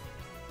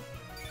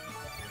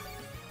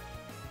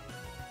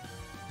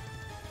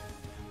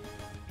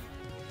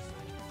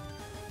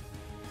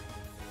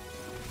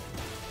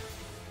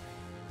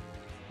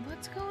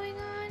 What's going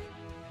on?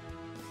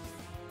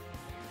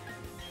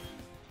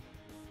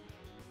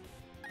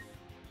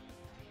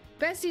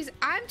 Besties,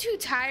 I'm too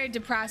tired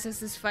to process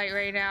this fight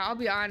right now, I'll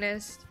be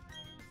honest.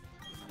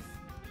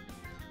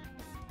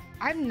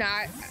 I'm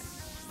not.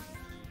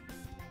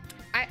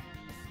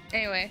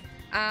 Anyway,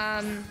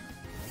 yeah,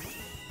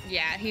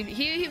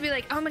 he'd be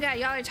like, oh my god,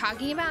 y'all are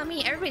talking about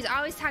me? Everybody's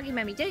always talking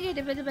about me.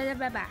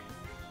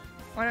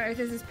 What on earth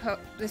is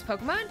this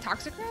Pokemon?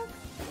 Toxicroak?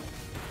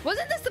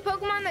 Wasn't this the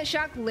Pokemon that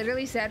Shock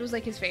literally said was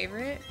like his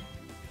favorite?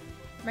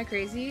 Am I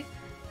crazy?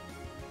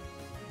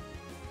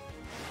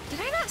 Did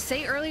I not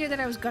say earlier that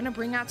I was gonna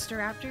bring out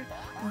Staraptor?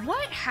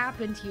 What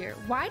happened here?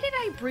 Why did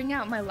I bring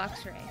out my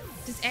Luxray?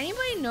 Does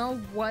anybody know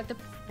what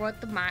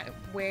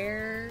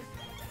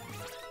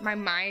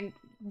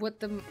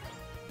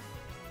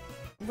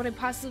I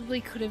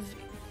possibly could have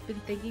been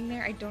thinking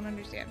there? I don't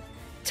understand.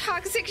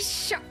 Toxic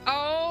Shock.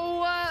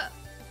 Oh.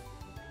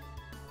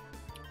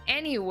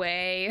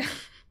 Anyway,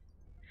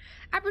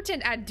 I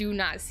pretend I do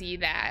not see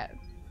that.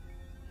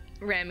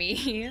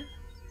 Remy.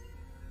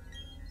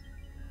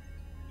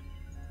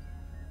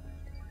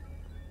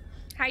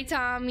 Hi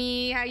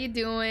Tommy, how you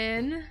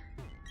doing?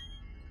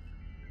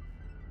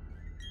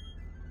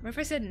 What if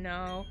I said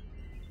no?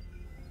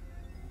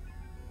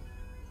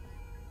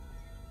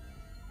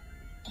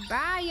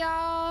 Bye,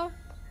 y'all.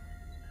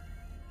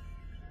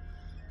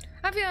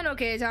 I'm feeling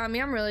okay, Tommy.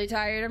 I'm really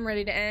tired. I'm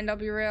ready to end. I'll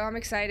be real. I'm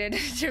excited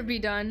to be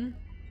done.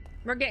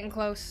 We're getting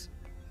close.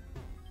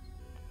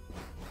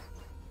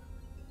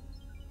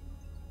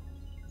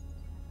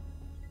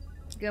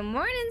 Good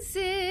morning,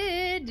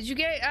 Sid. Did you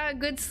get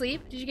good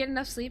sleep? Did you get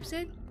enough sleep,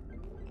 Sid?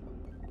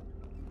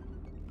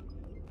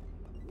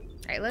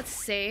 Alright, let's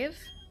save.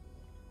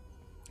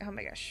 Oh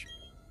my gosh.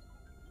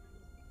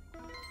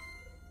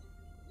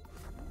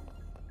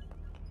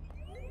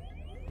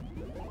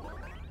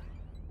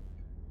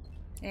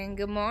 And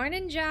good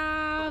morning,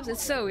 Jobs.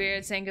 It's so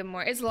weird saying good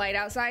morning. It's light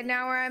outside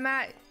now where I'm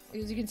at.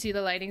 As you can see,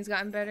 the lighting's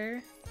gotten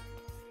better.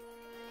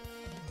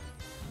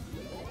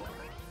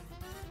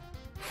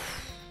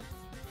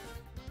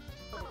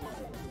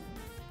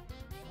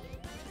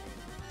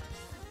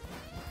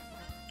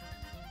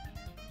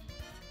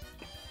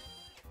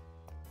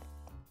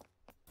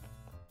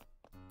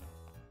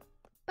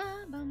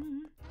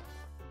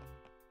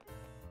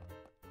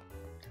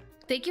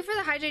 Thank you for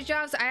the hydrate,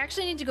 Jobs. I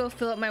actually need to go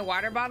fill up my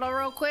water bottle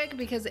real quick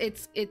because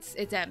it's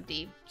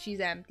empty. She's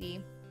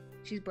empty.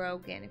 She's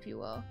broken, if you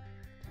will.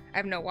 I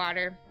have no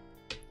water.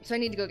 So I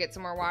need to go get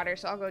some more water,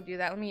 so I'll go do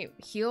that. Let me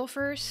heal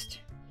first.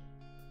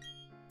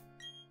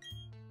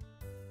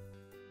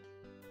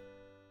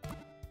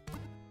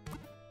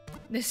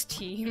 This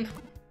team.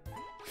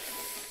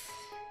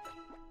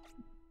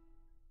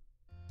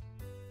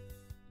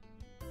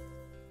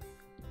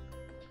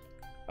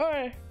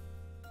 Alright.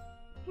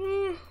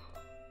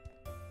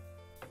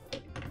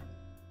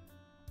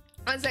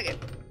 1 second.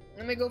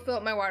 Let me go fill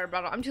up my water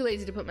bottle. I'm too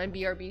lazy to put my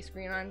BRB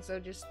screen on, so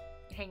just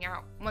hang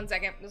out. 1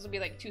 second. This will be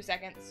like 2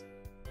 seconds.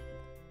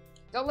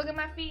 Don't look at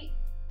my feet.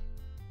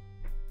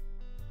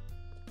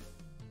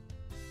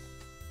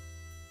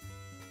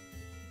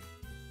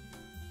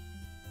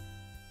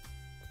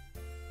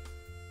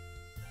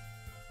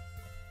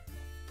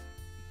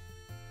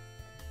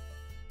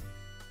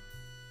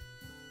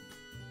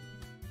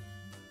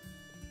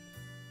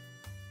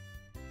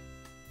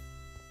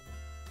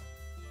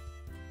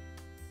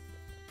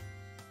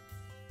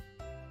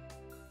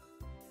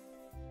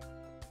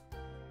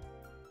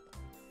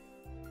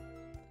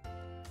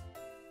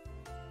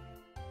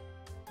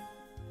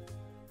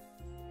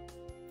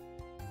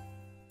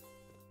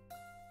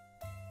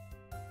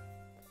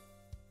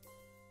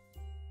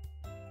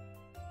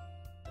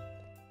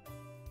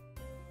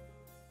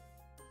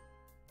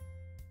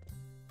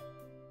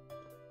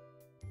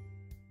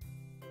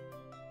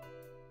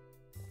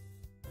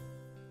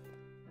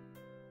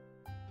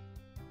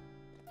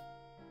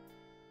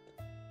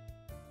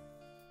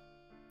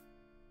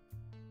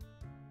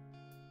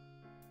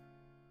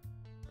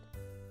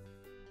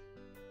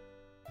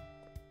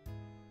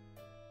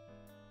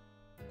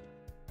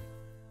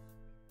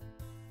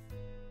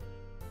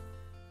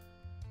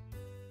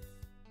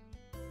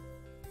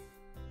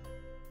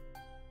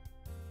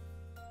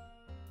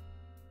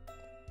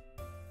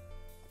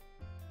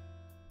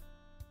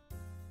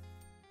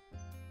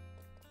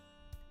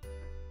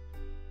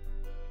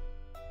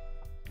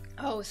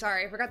 Oh,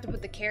 sorry. I forgot to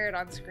put the carrot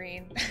on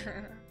screen.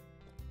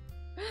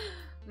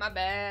 My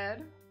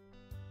bad.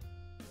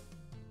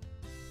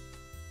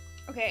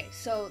 Okay,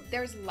 so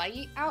there's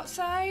light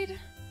outside,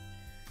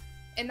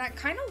 and that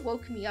kind of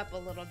woke me up a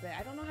little bit.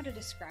 I don't know how to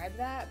describe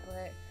that,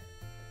 but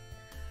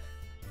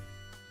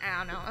I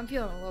don't know. I'm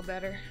feeling a little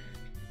better.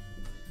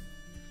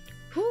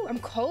 Whew, I'm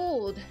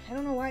cold. I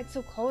don't know why it's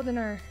so cold in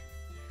our...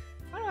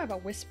 Why do I have a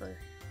whisper?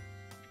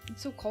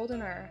 It's so cold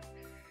in our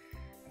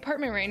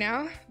apartment right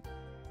now.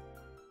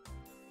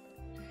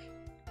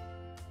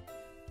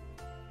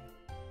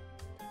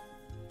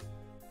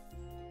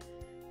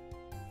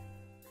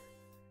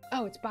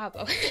 Oh, it's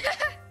Bobo.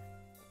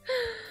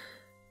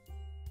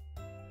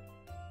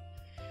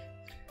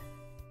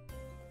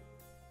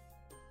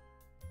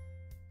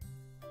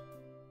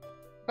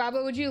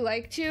 Bobo, would you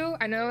like to?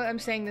 I know I'm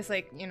saying this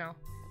like, you know.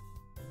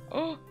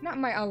 Oh, not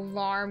my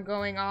alarm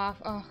going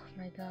off. Oh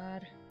my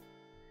god.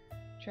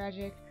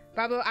 Tragic.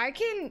 Bobo, I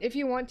can, if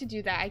you want to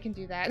do that, I can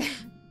do that.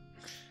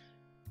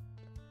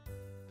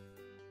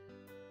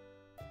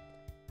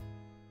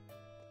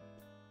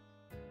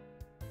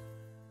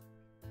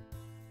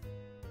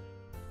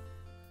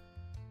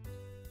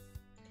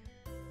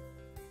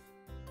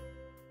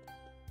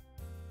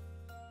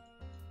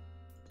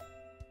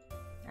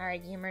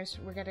 Alright, gamers,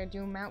 we're gonna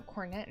do Mount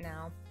Cornet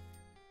now.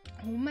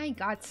 Oh my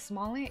god,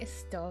 Smollett is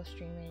still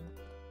streaming.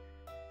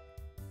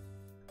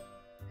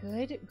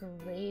 Good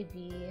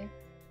gravy.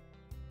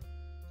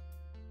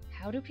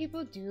 How do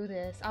people do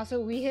this?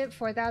 Also, we hit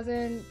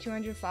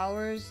 4,200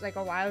 followers like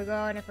a while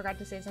ago and I forgot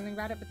to say something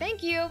about it, but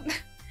thank you!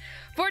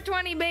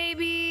 420,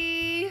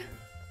 baby!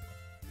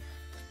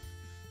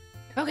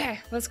 Okay,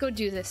 let's go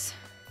do this.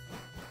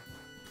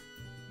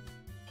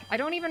 I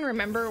don't even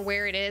remember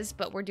where it is,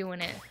 but we're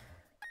doing it.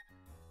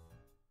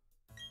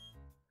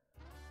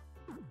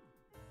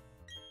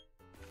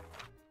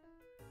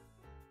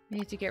 We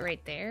need to get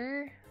right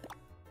there.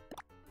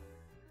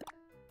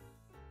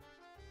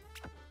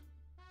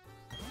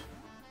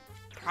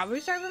 probably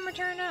start from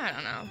Return. I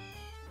don't know.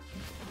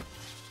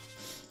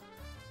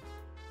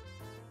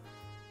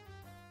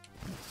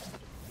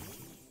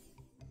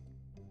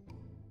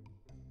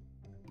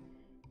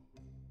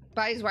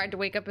 Body's wired to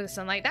wake up in the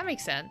sunlight. That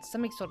makes sense. That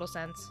makes total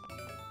sense.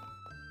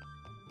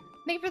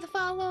 Thank you for the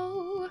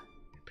follow.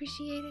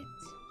 Appreciate it.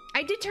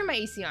 I did turn my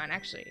AC on,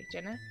 actually,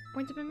 Jenna.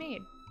 Points have been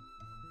made.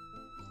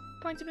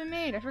 Points have been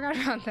made. I forgot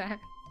about that.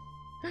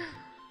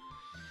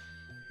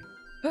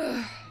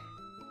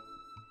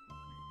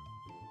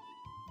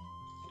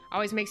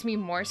 Always makes me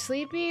more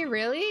sleepy?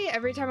 Really?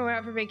 Every time I went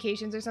out for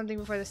vacations or something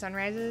before the sun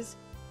rises,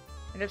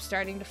 I end up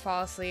starting to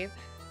fall asleep.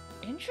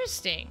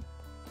 Interesting.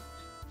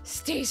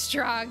 Stay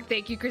strong.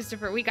 Thank you,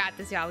 Christopher. We got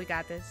this, y'all. We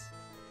got this.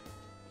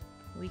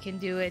 We can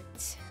do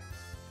it.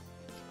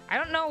 I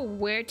don't know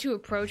where to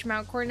approach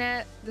Mount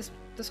Cornet, this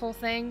whole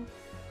thing.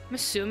 I'm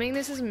assuming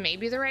this is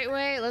maybe the right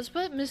way. Let's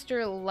put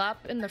Mr.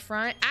 Lup in the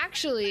front.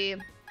 Actually,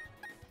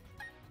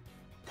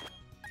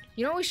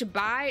 you know what we should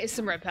buy is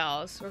some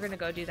repels. We're gonna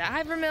go do that.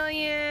 Hi,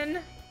 Vermilion.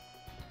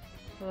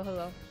 Hello,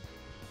 hello.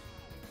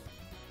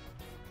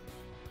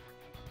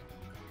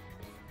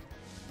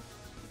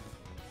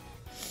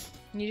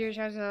 New Year's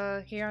has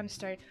a here on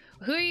start.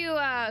 Who are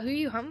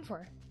you humming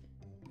for?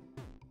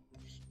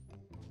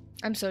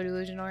 I'm so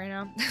delusional right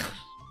now.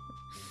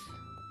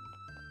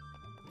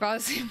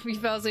 We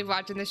fell asleep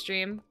watching the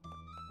stream.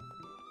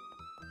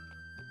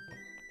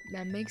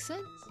 That makes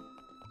sense.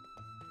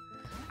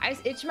 I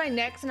just itched my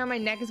neck, so now my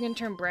neck is gonna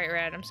turn bright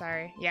red. I'm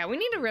sorry. Yeah, we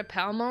need a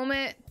repel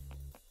moment.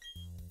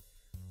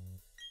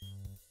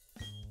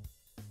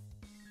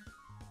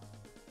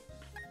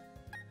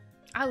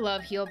 I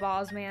love heel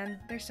balls, man.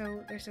 They're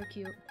so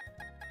cute.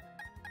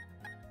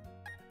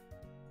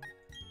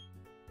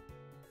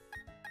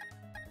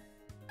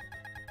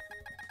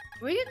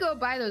 We could go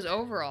buy those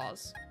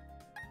overalls.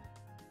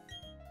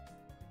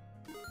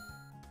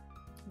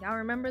 Y'all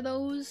remember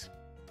those?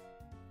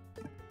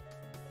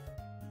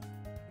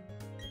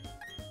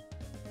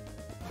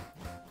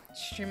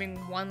 Streaming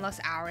one less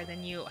hour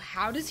than you.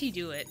 How does he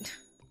do it?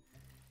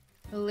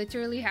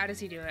 Literally, how does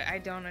he do it? I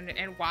don't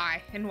understand.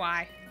 Why? And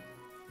why?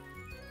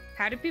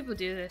 How do people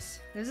do this?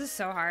 This is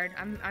so hard.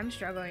 I'm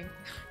struggling.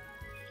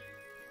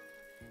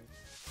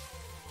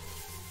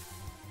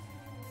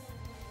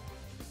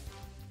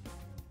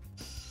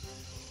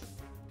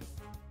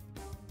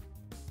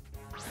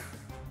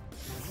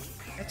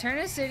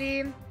 Eterna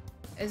City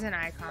is an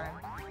icon.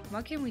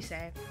 What can we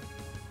say?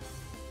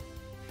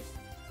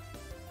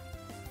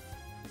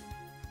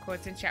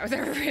 Quotes in chat with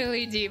a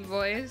really deep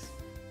voice.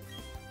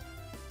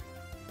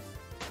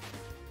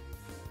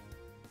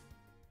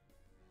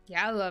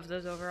 Yeah, I love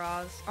those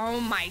overalls.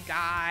 Oh my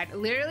god.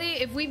 Literally,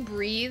 if we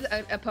breathe,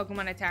 a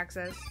Pokemon attacks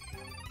us.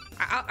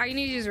 I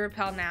need to use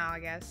Repel now, I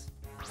guess.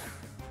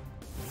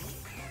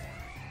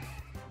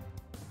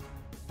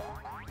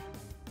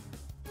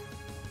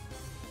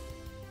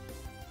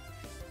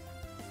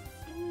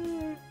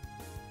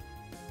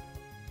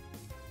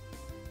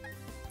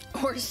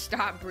 Or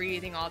stop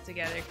breathing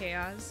altogether,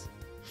 Chaos.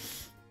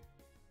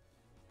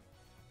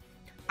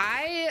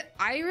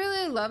 I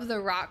really love the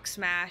Rock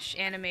Smash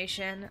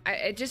animation.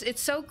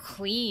 It's so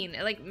clean.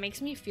 It like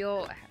makes me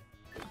feel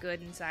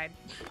good inside.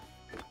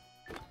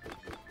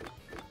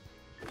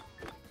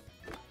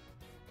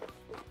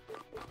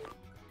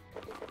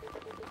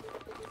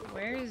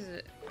 Where is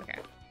it? Okay.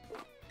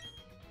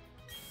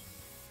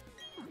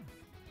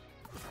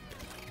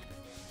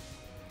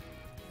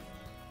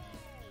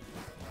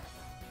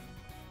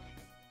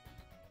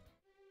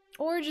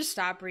 Or just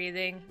stop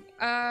breathing.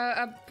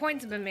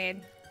 Points have been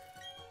made.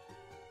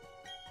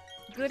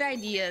 Good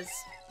ideas.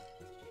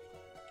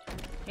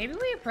 Maybe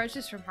we approach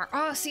this from heart.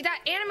 Oh, see, that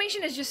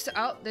animation is just...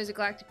 Oh, there's a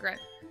Galactic Red.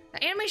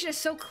 The animation is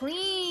so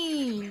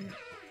clean.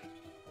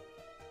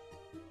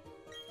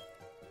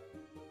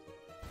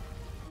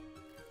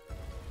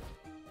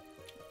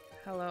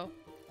 Hello.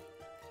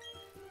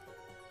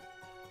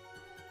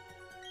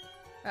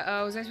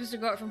 Uh-oh, was I supposed to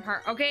go out from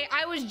heart? Okay,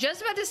 I was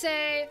just about to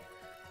say...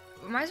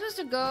 Am I supposed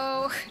to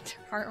go to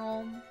heart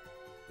home?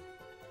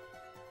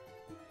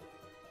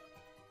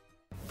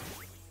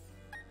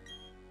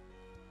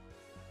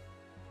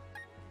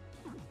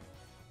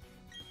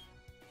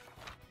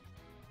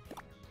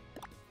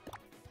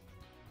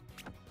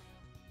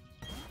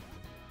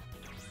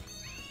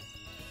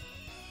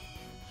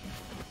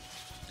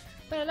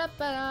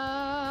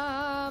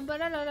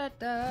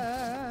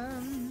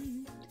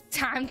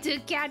 Time to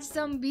catch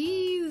some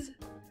bees.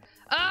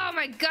 Oh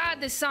my god,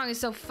 this song is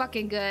so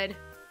fucking good.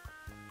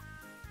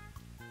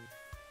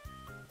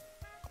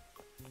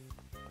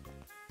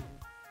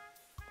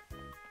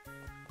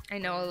 I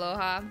know,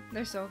 Aloha.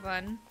 They're so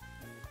fun.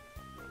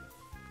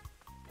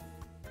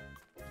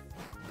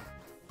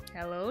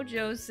 Hello,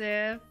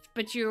 Joseph.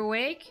 But you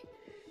awake?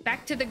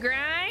 Back to the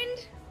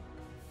grind?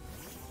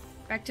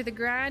 Back to the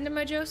grind,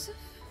 my Joseph?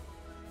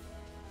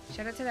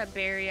 Shout out to that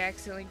berry I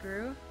accidentally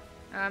grew.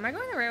 Am I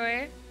going the right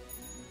way?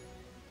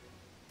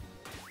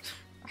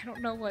 I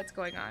don't know what's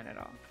going on at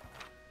all.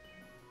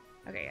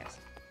 Okay, yes.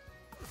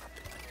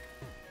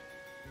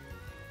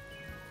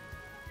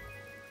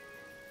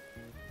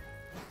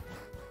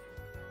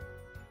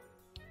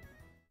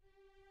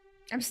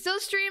 I'm still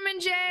streaming,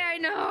 Jay. I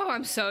know.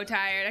 I'm so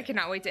tired. I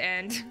cannot wait to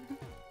end.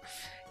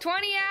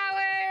 20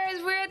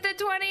 hours. We're at the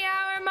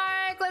 20-hour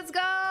mark. Let's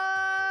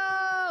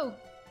go.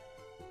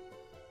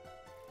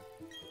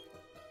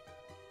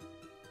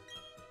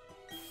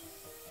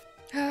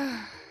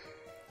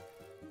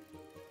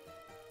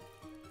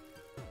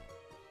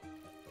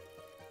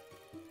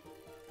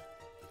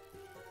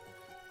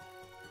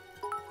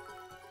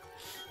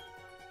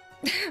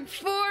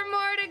 Four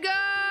more to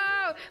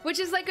go, which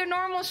is like a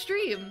normal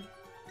stream.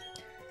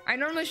 I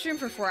normally stream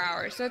for 4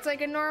 hours, so it's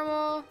like a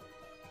normal.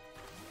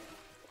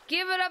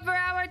 Give it up for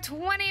hour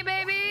 20,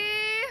 baby.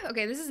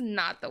 Okay, this is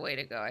not the way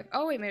to go.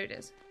 Oh wait, maybe it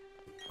is.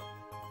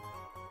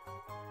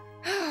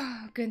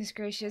 Oh, goodness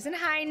gracious. And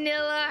hi,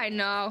 Nilla. I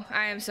know.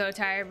 I am so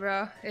tired,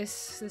 bro.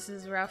 This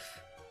is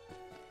rough.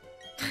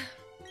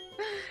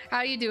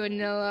 How you doing,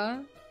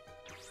 Nilla?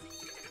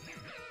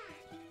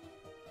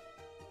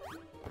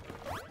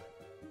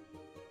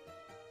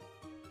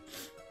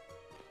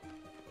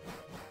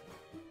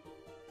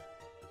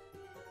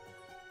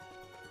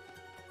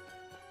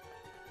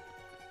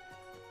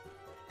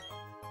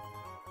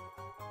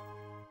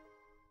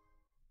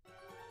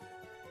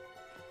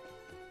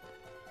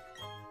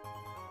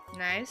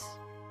 Nice.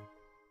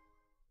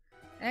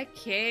 A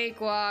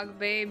cakewalk,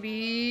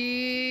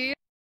 baby.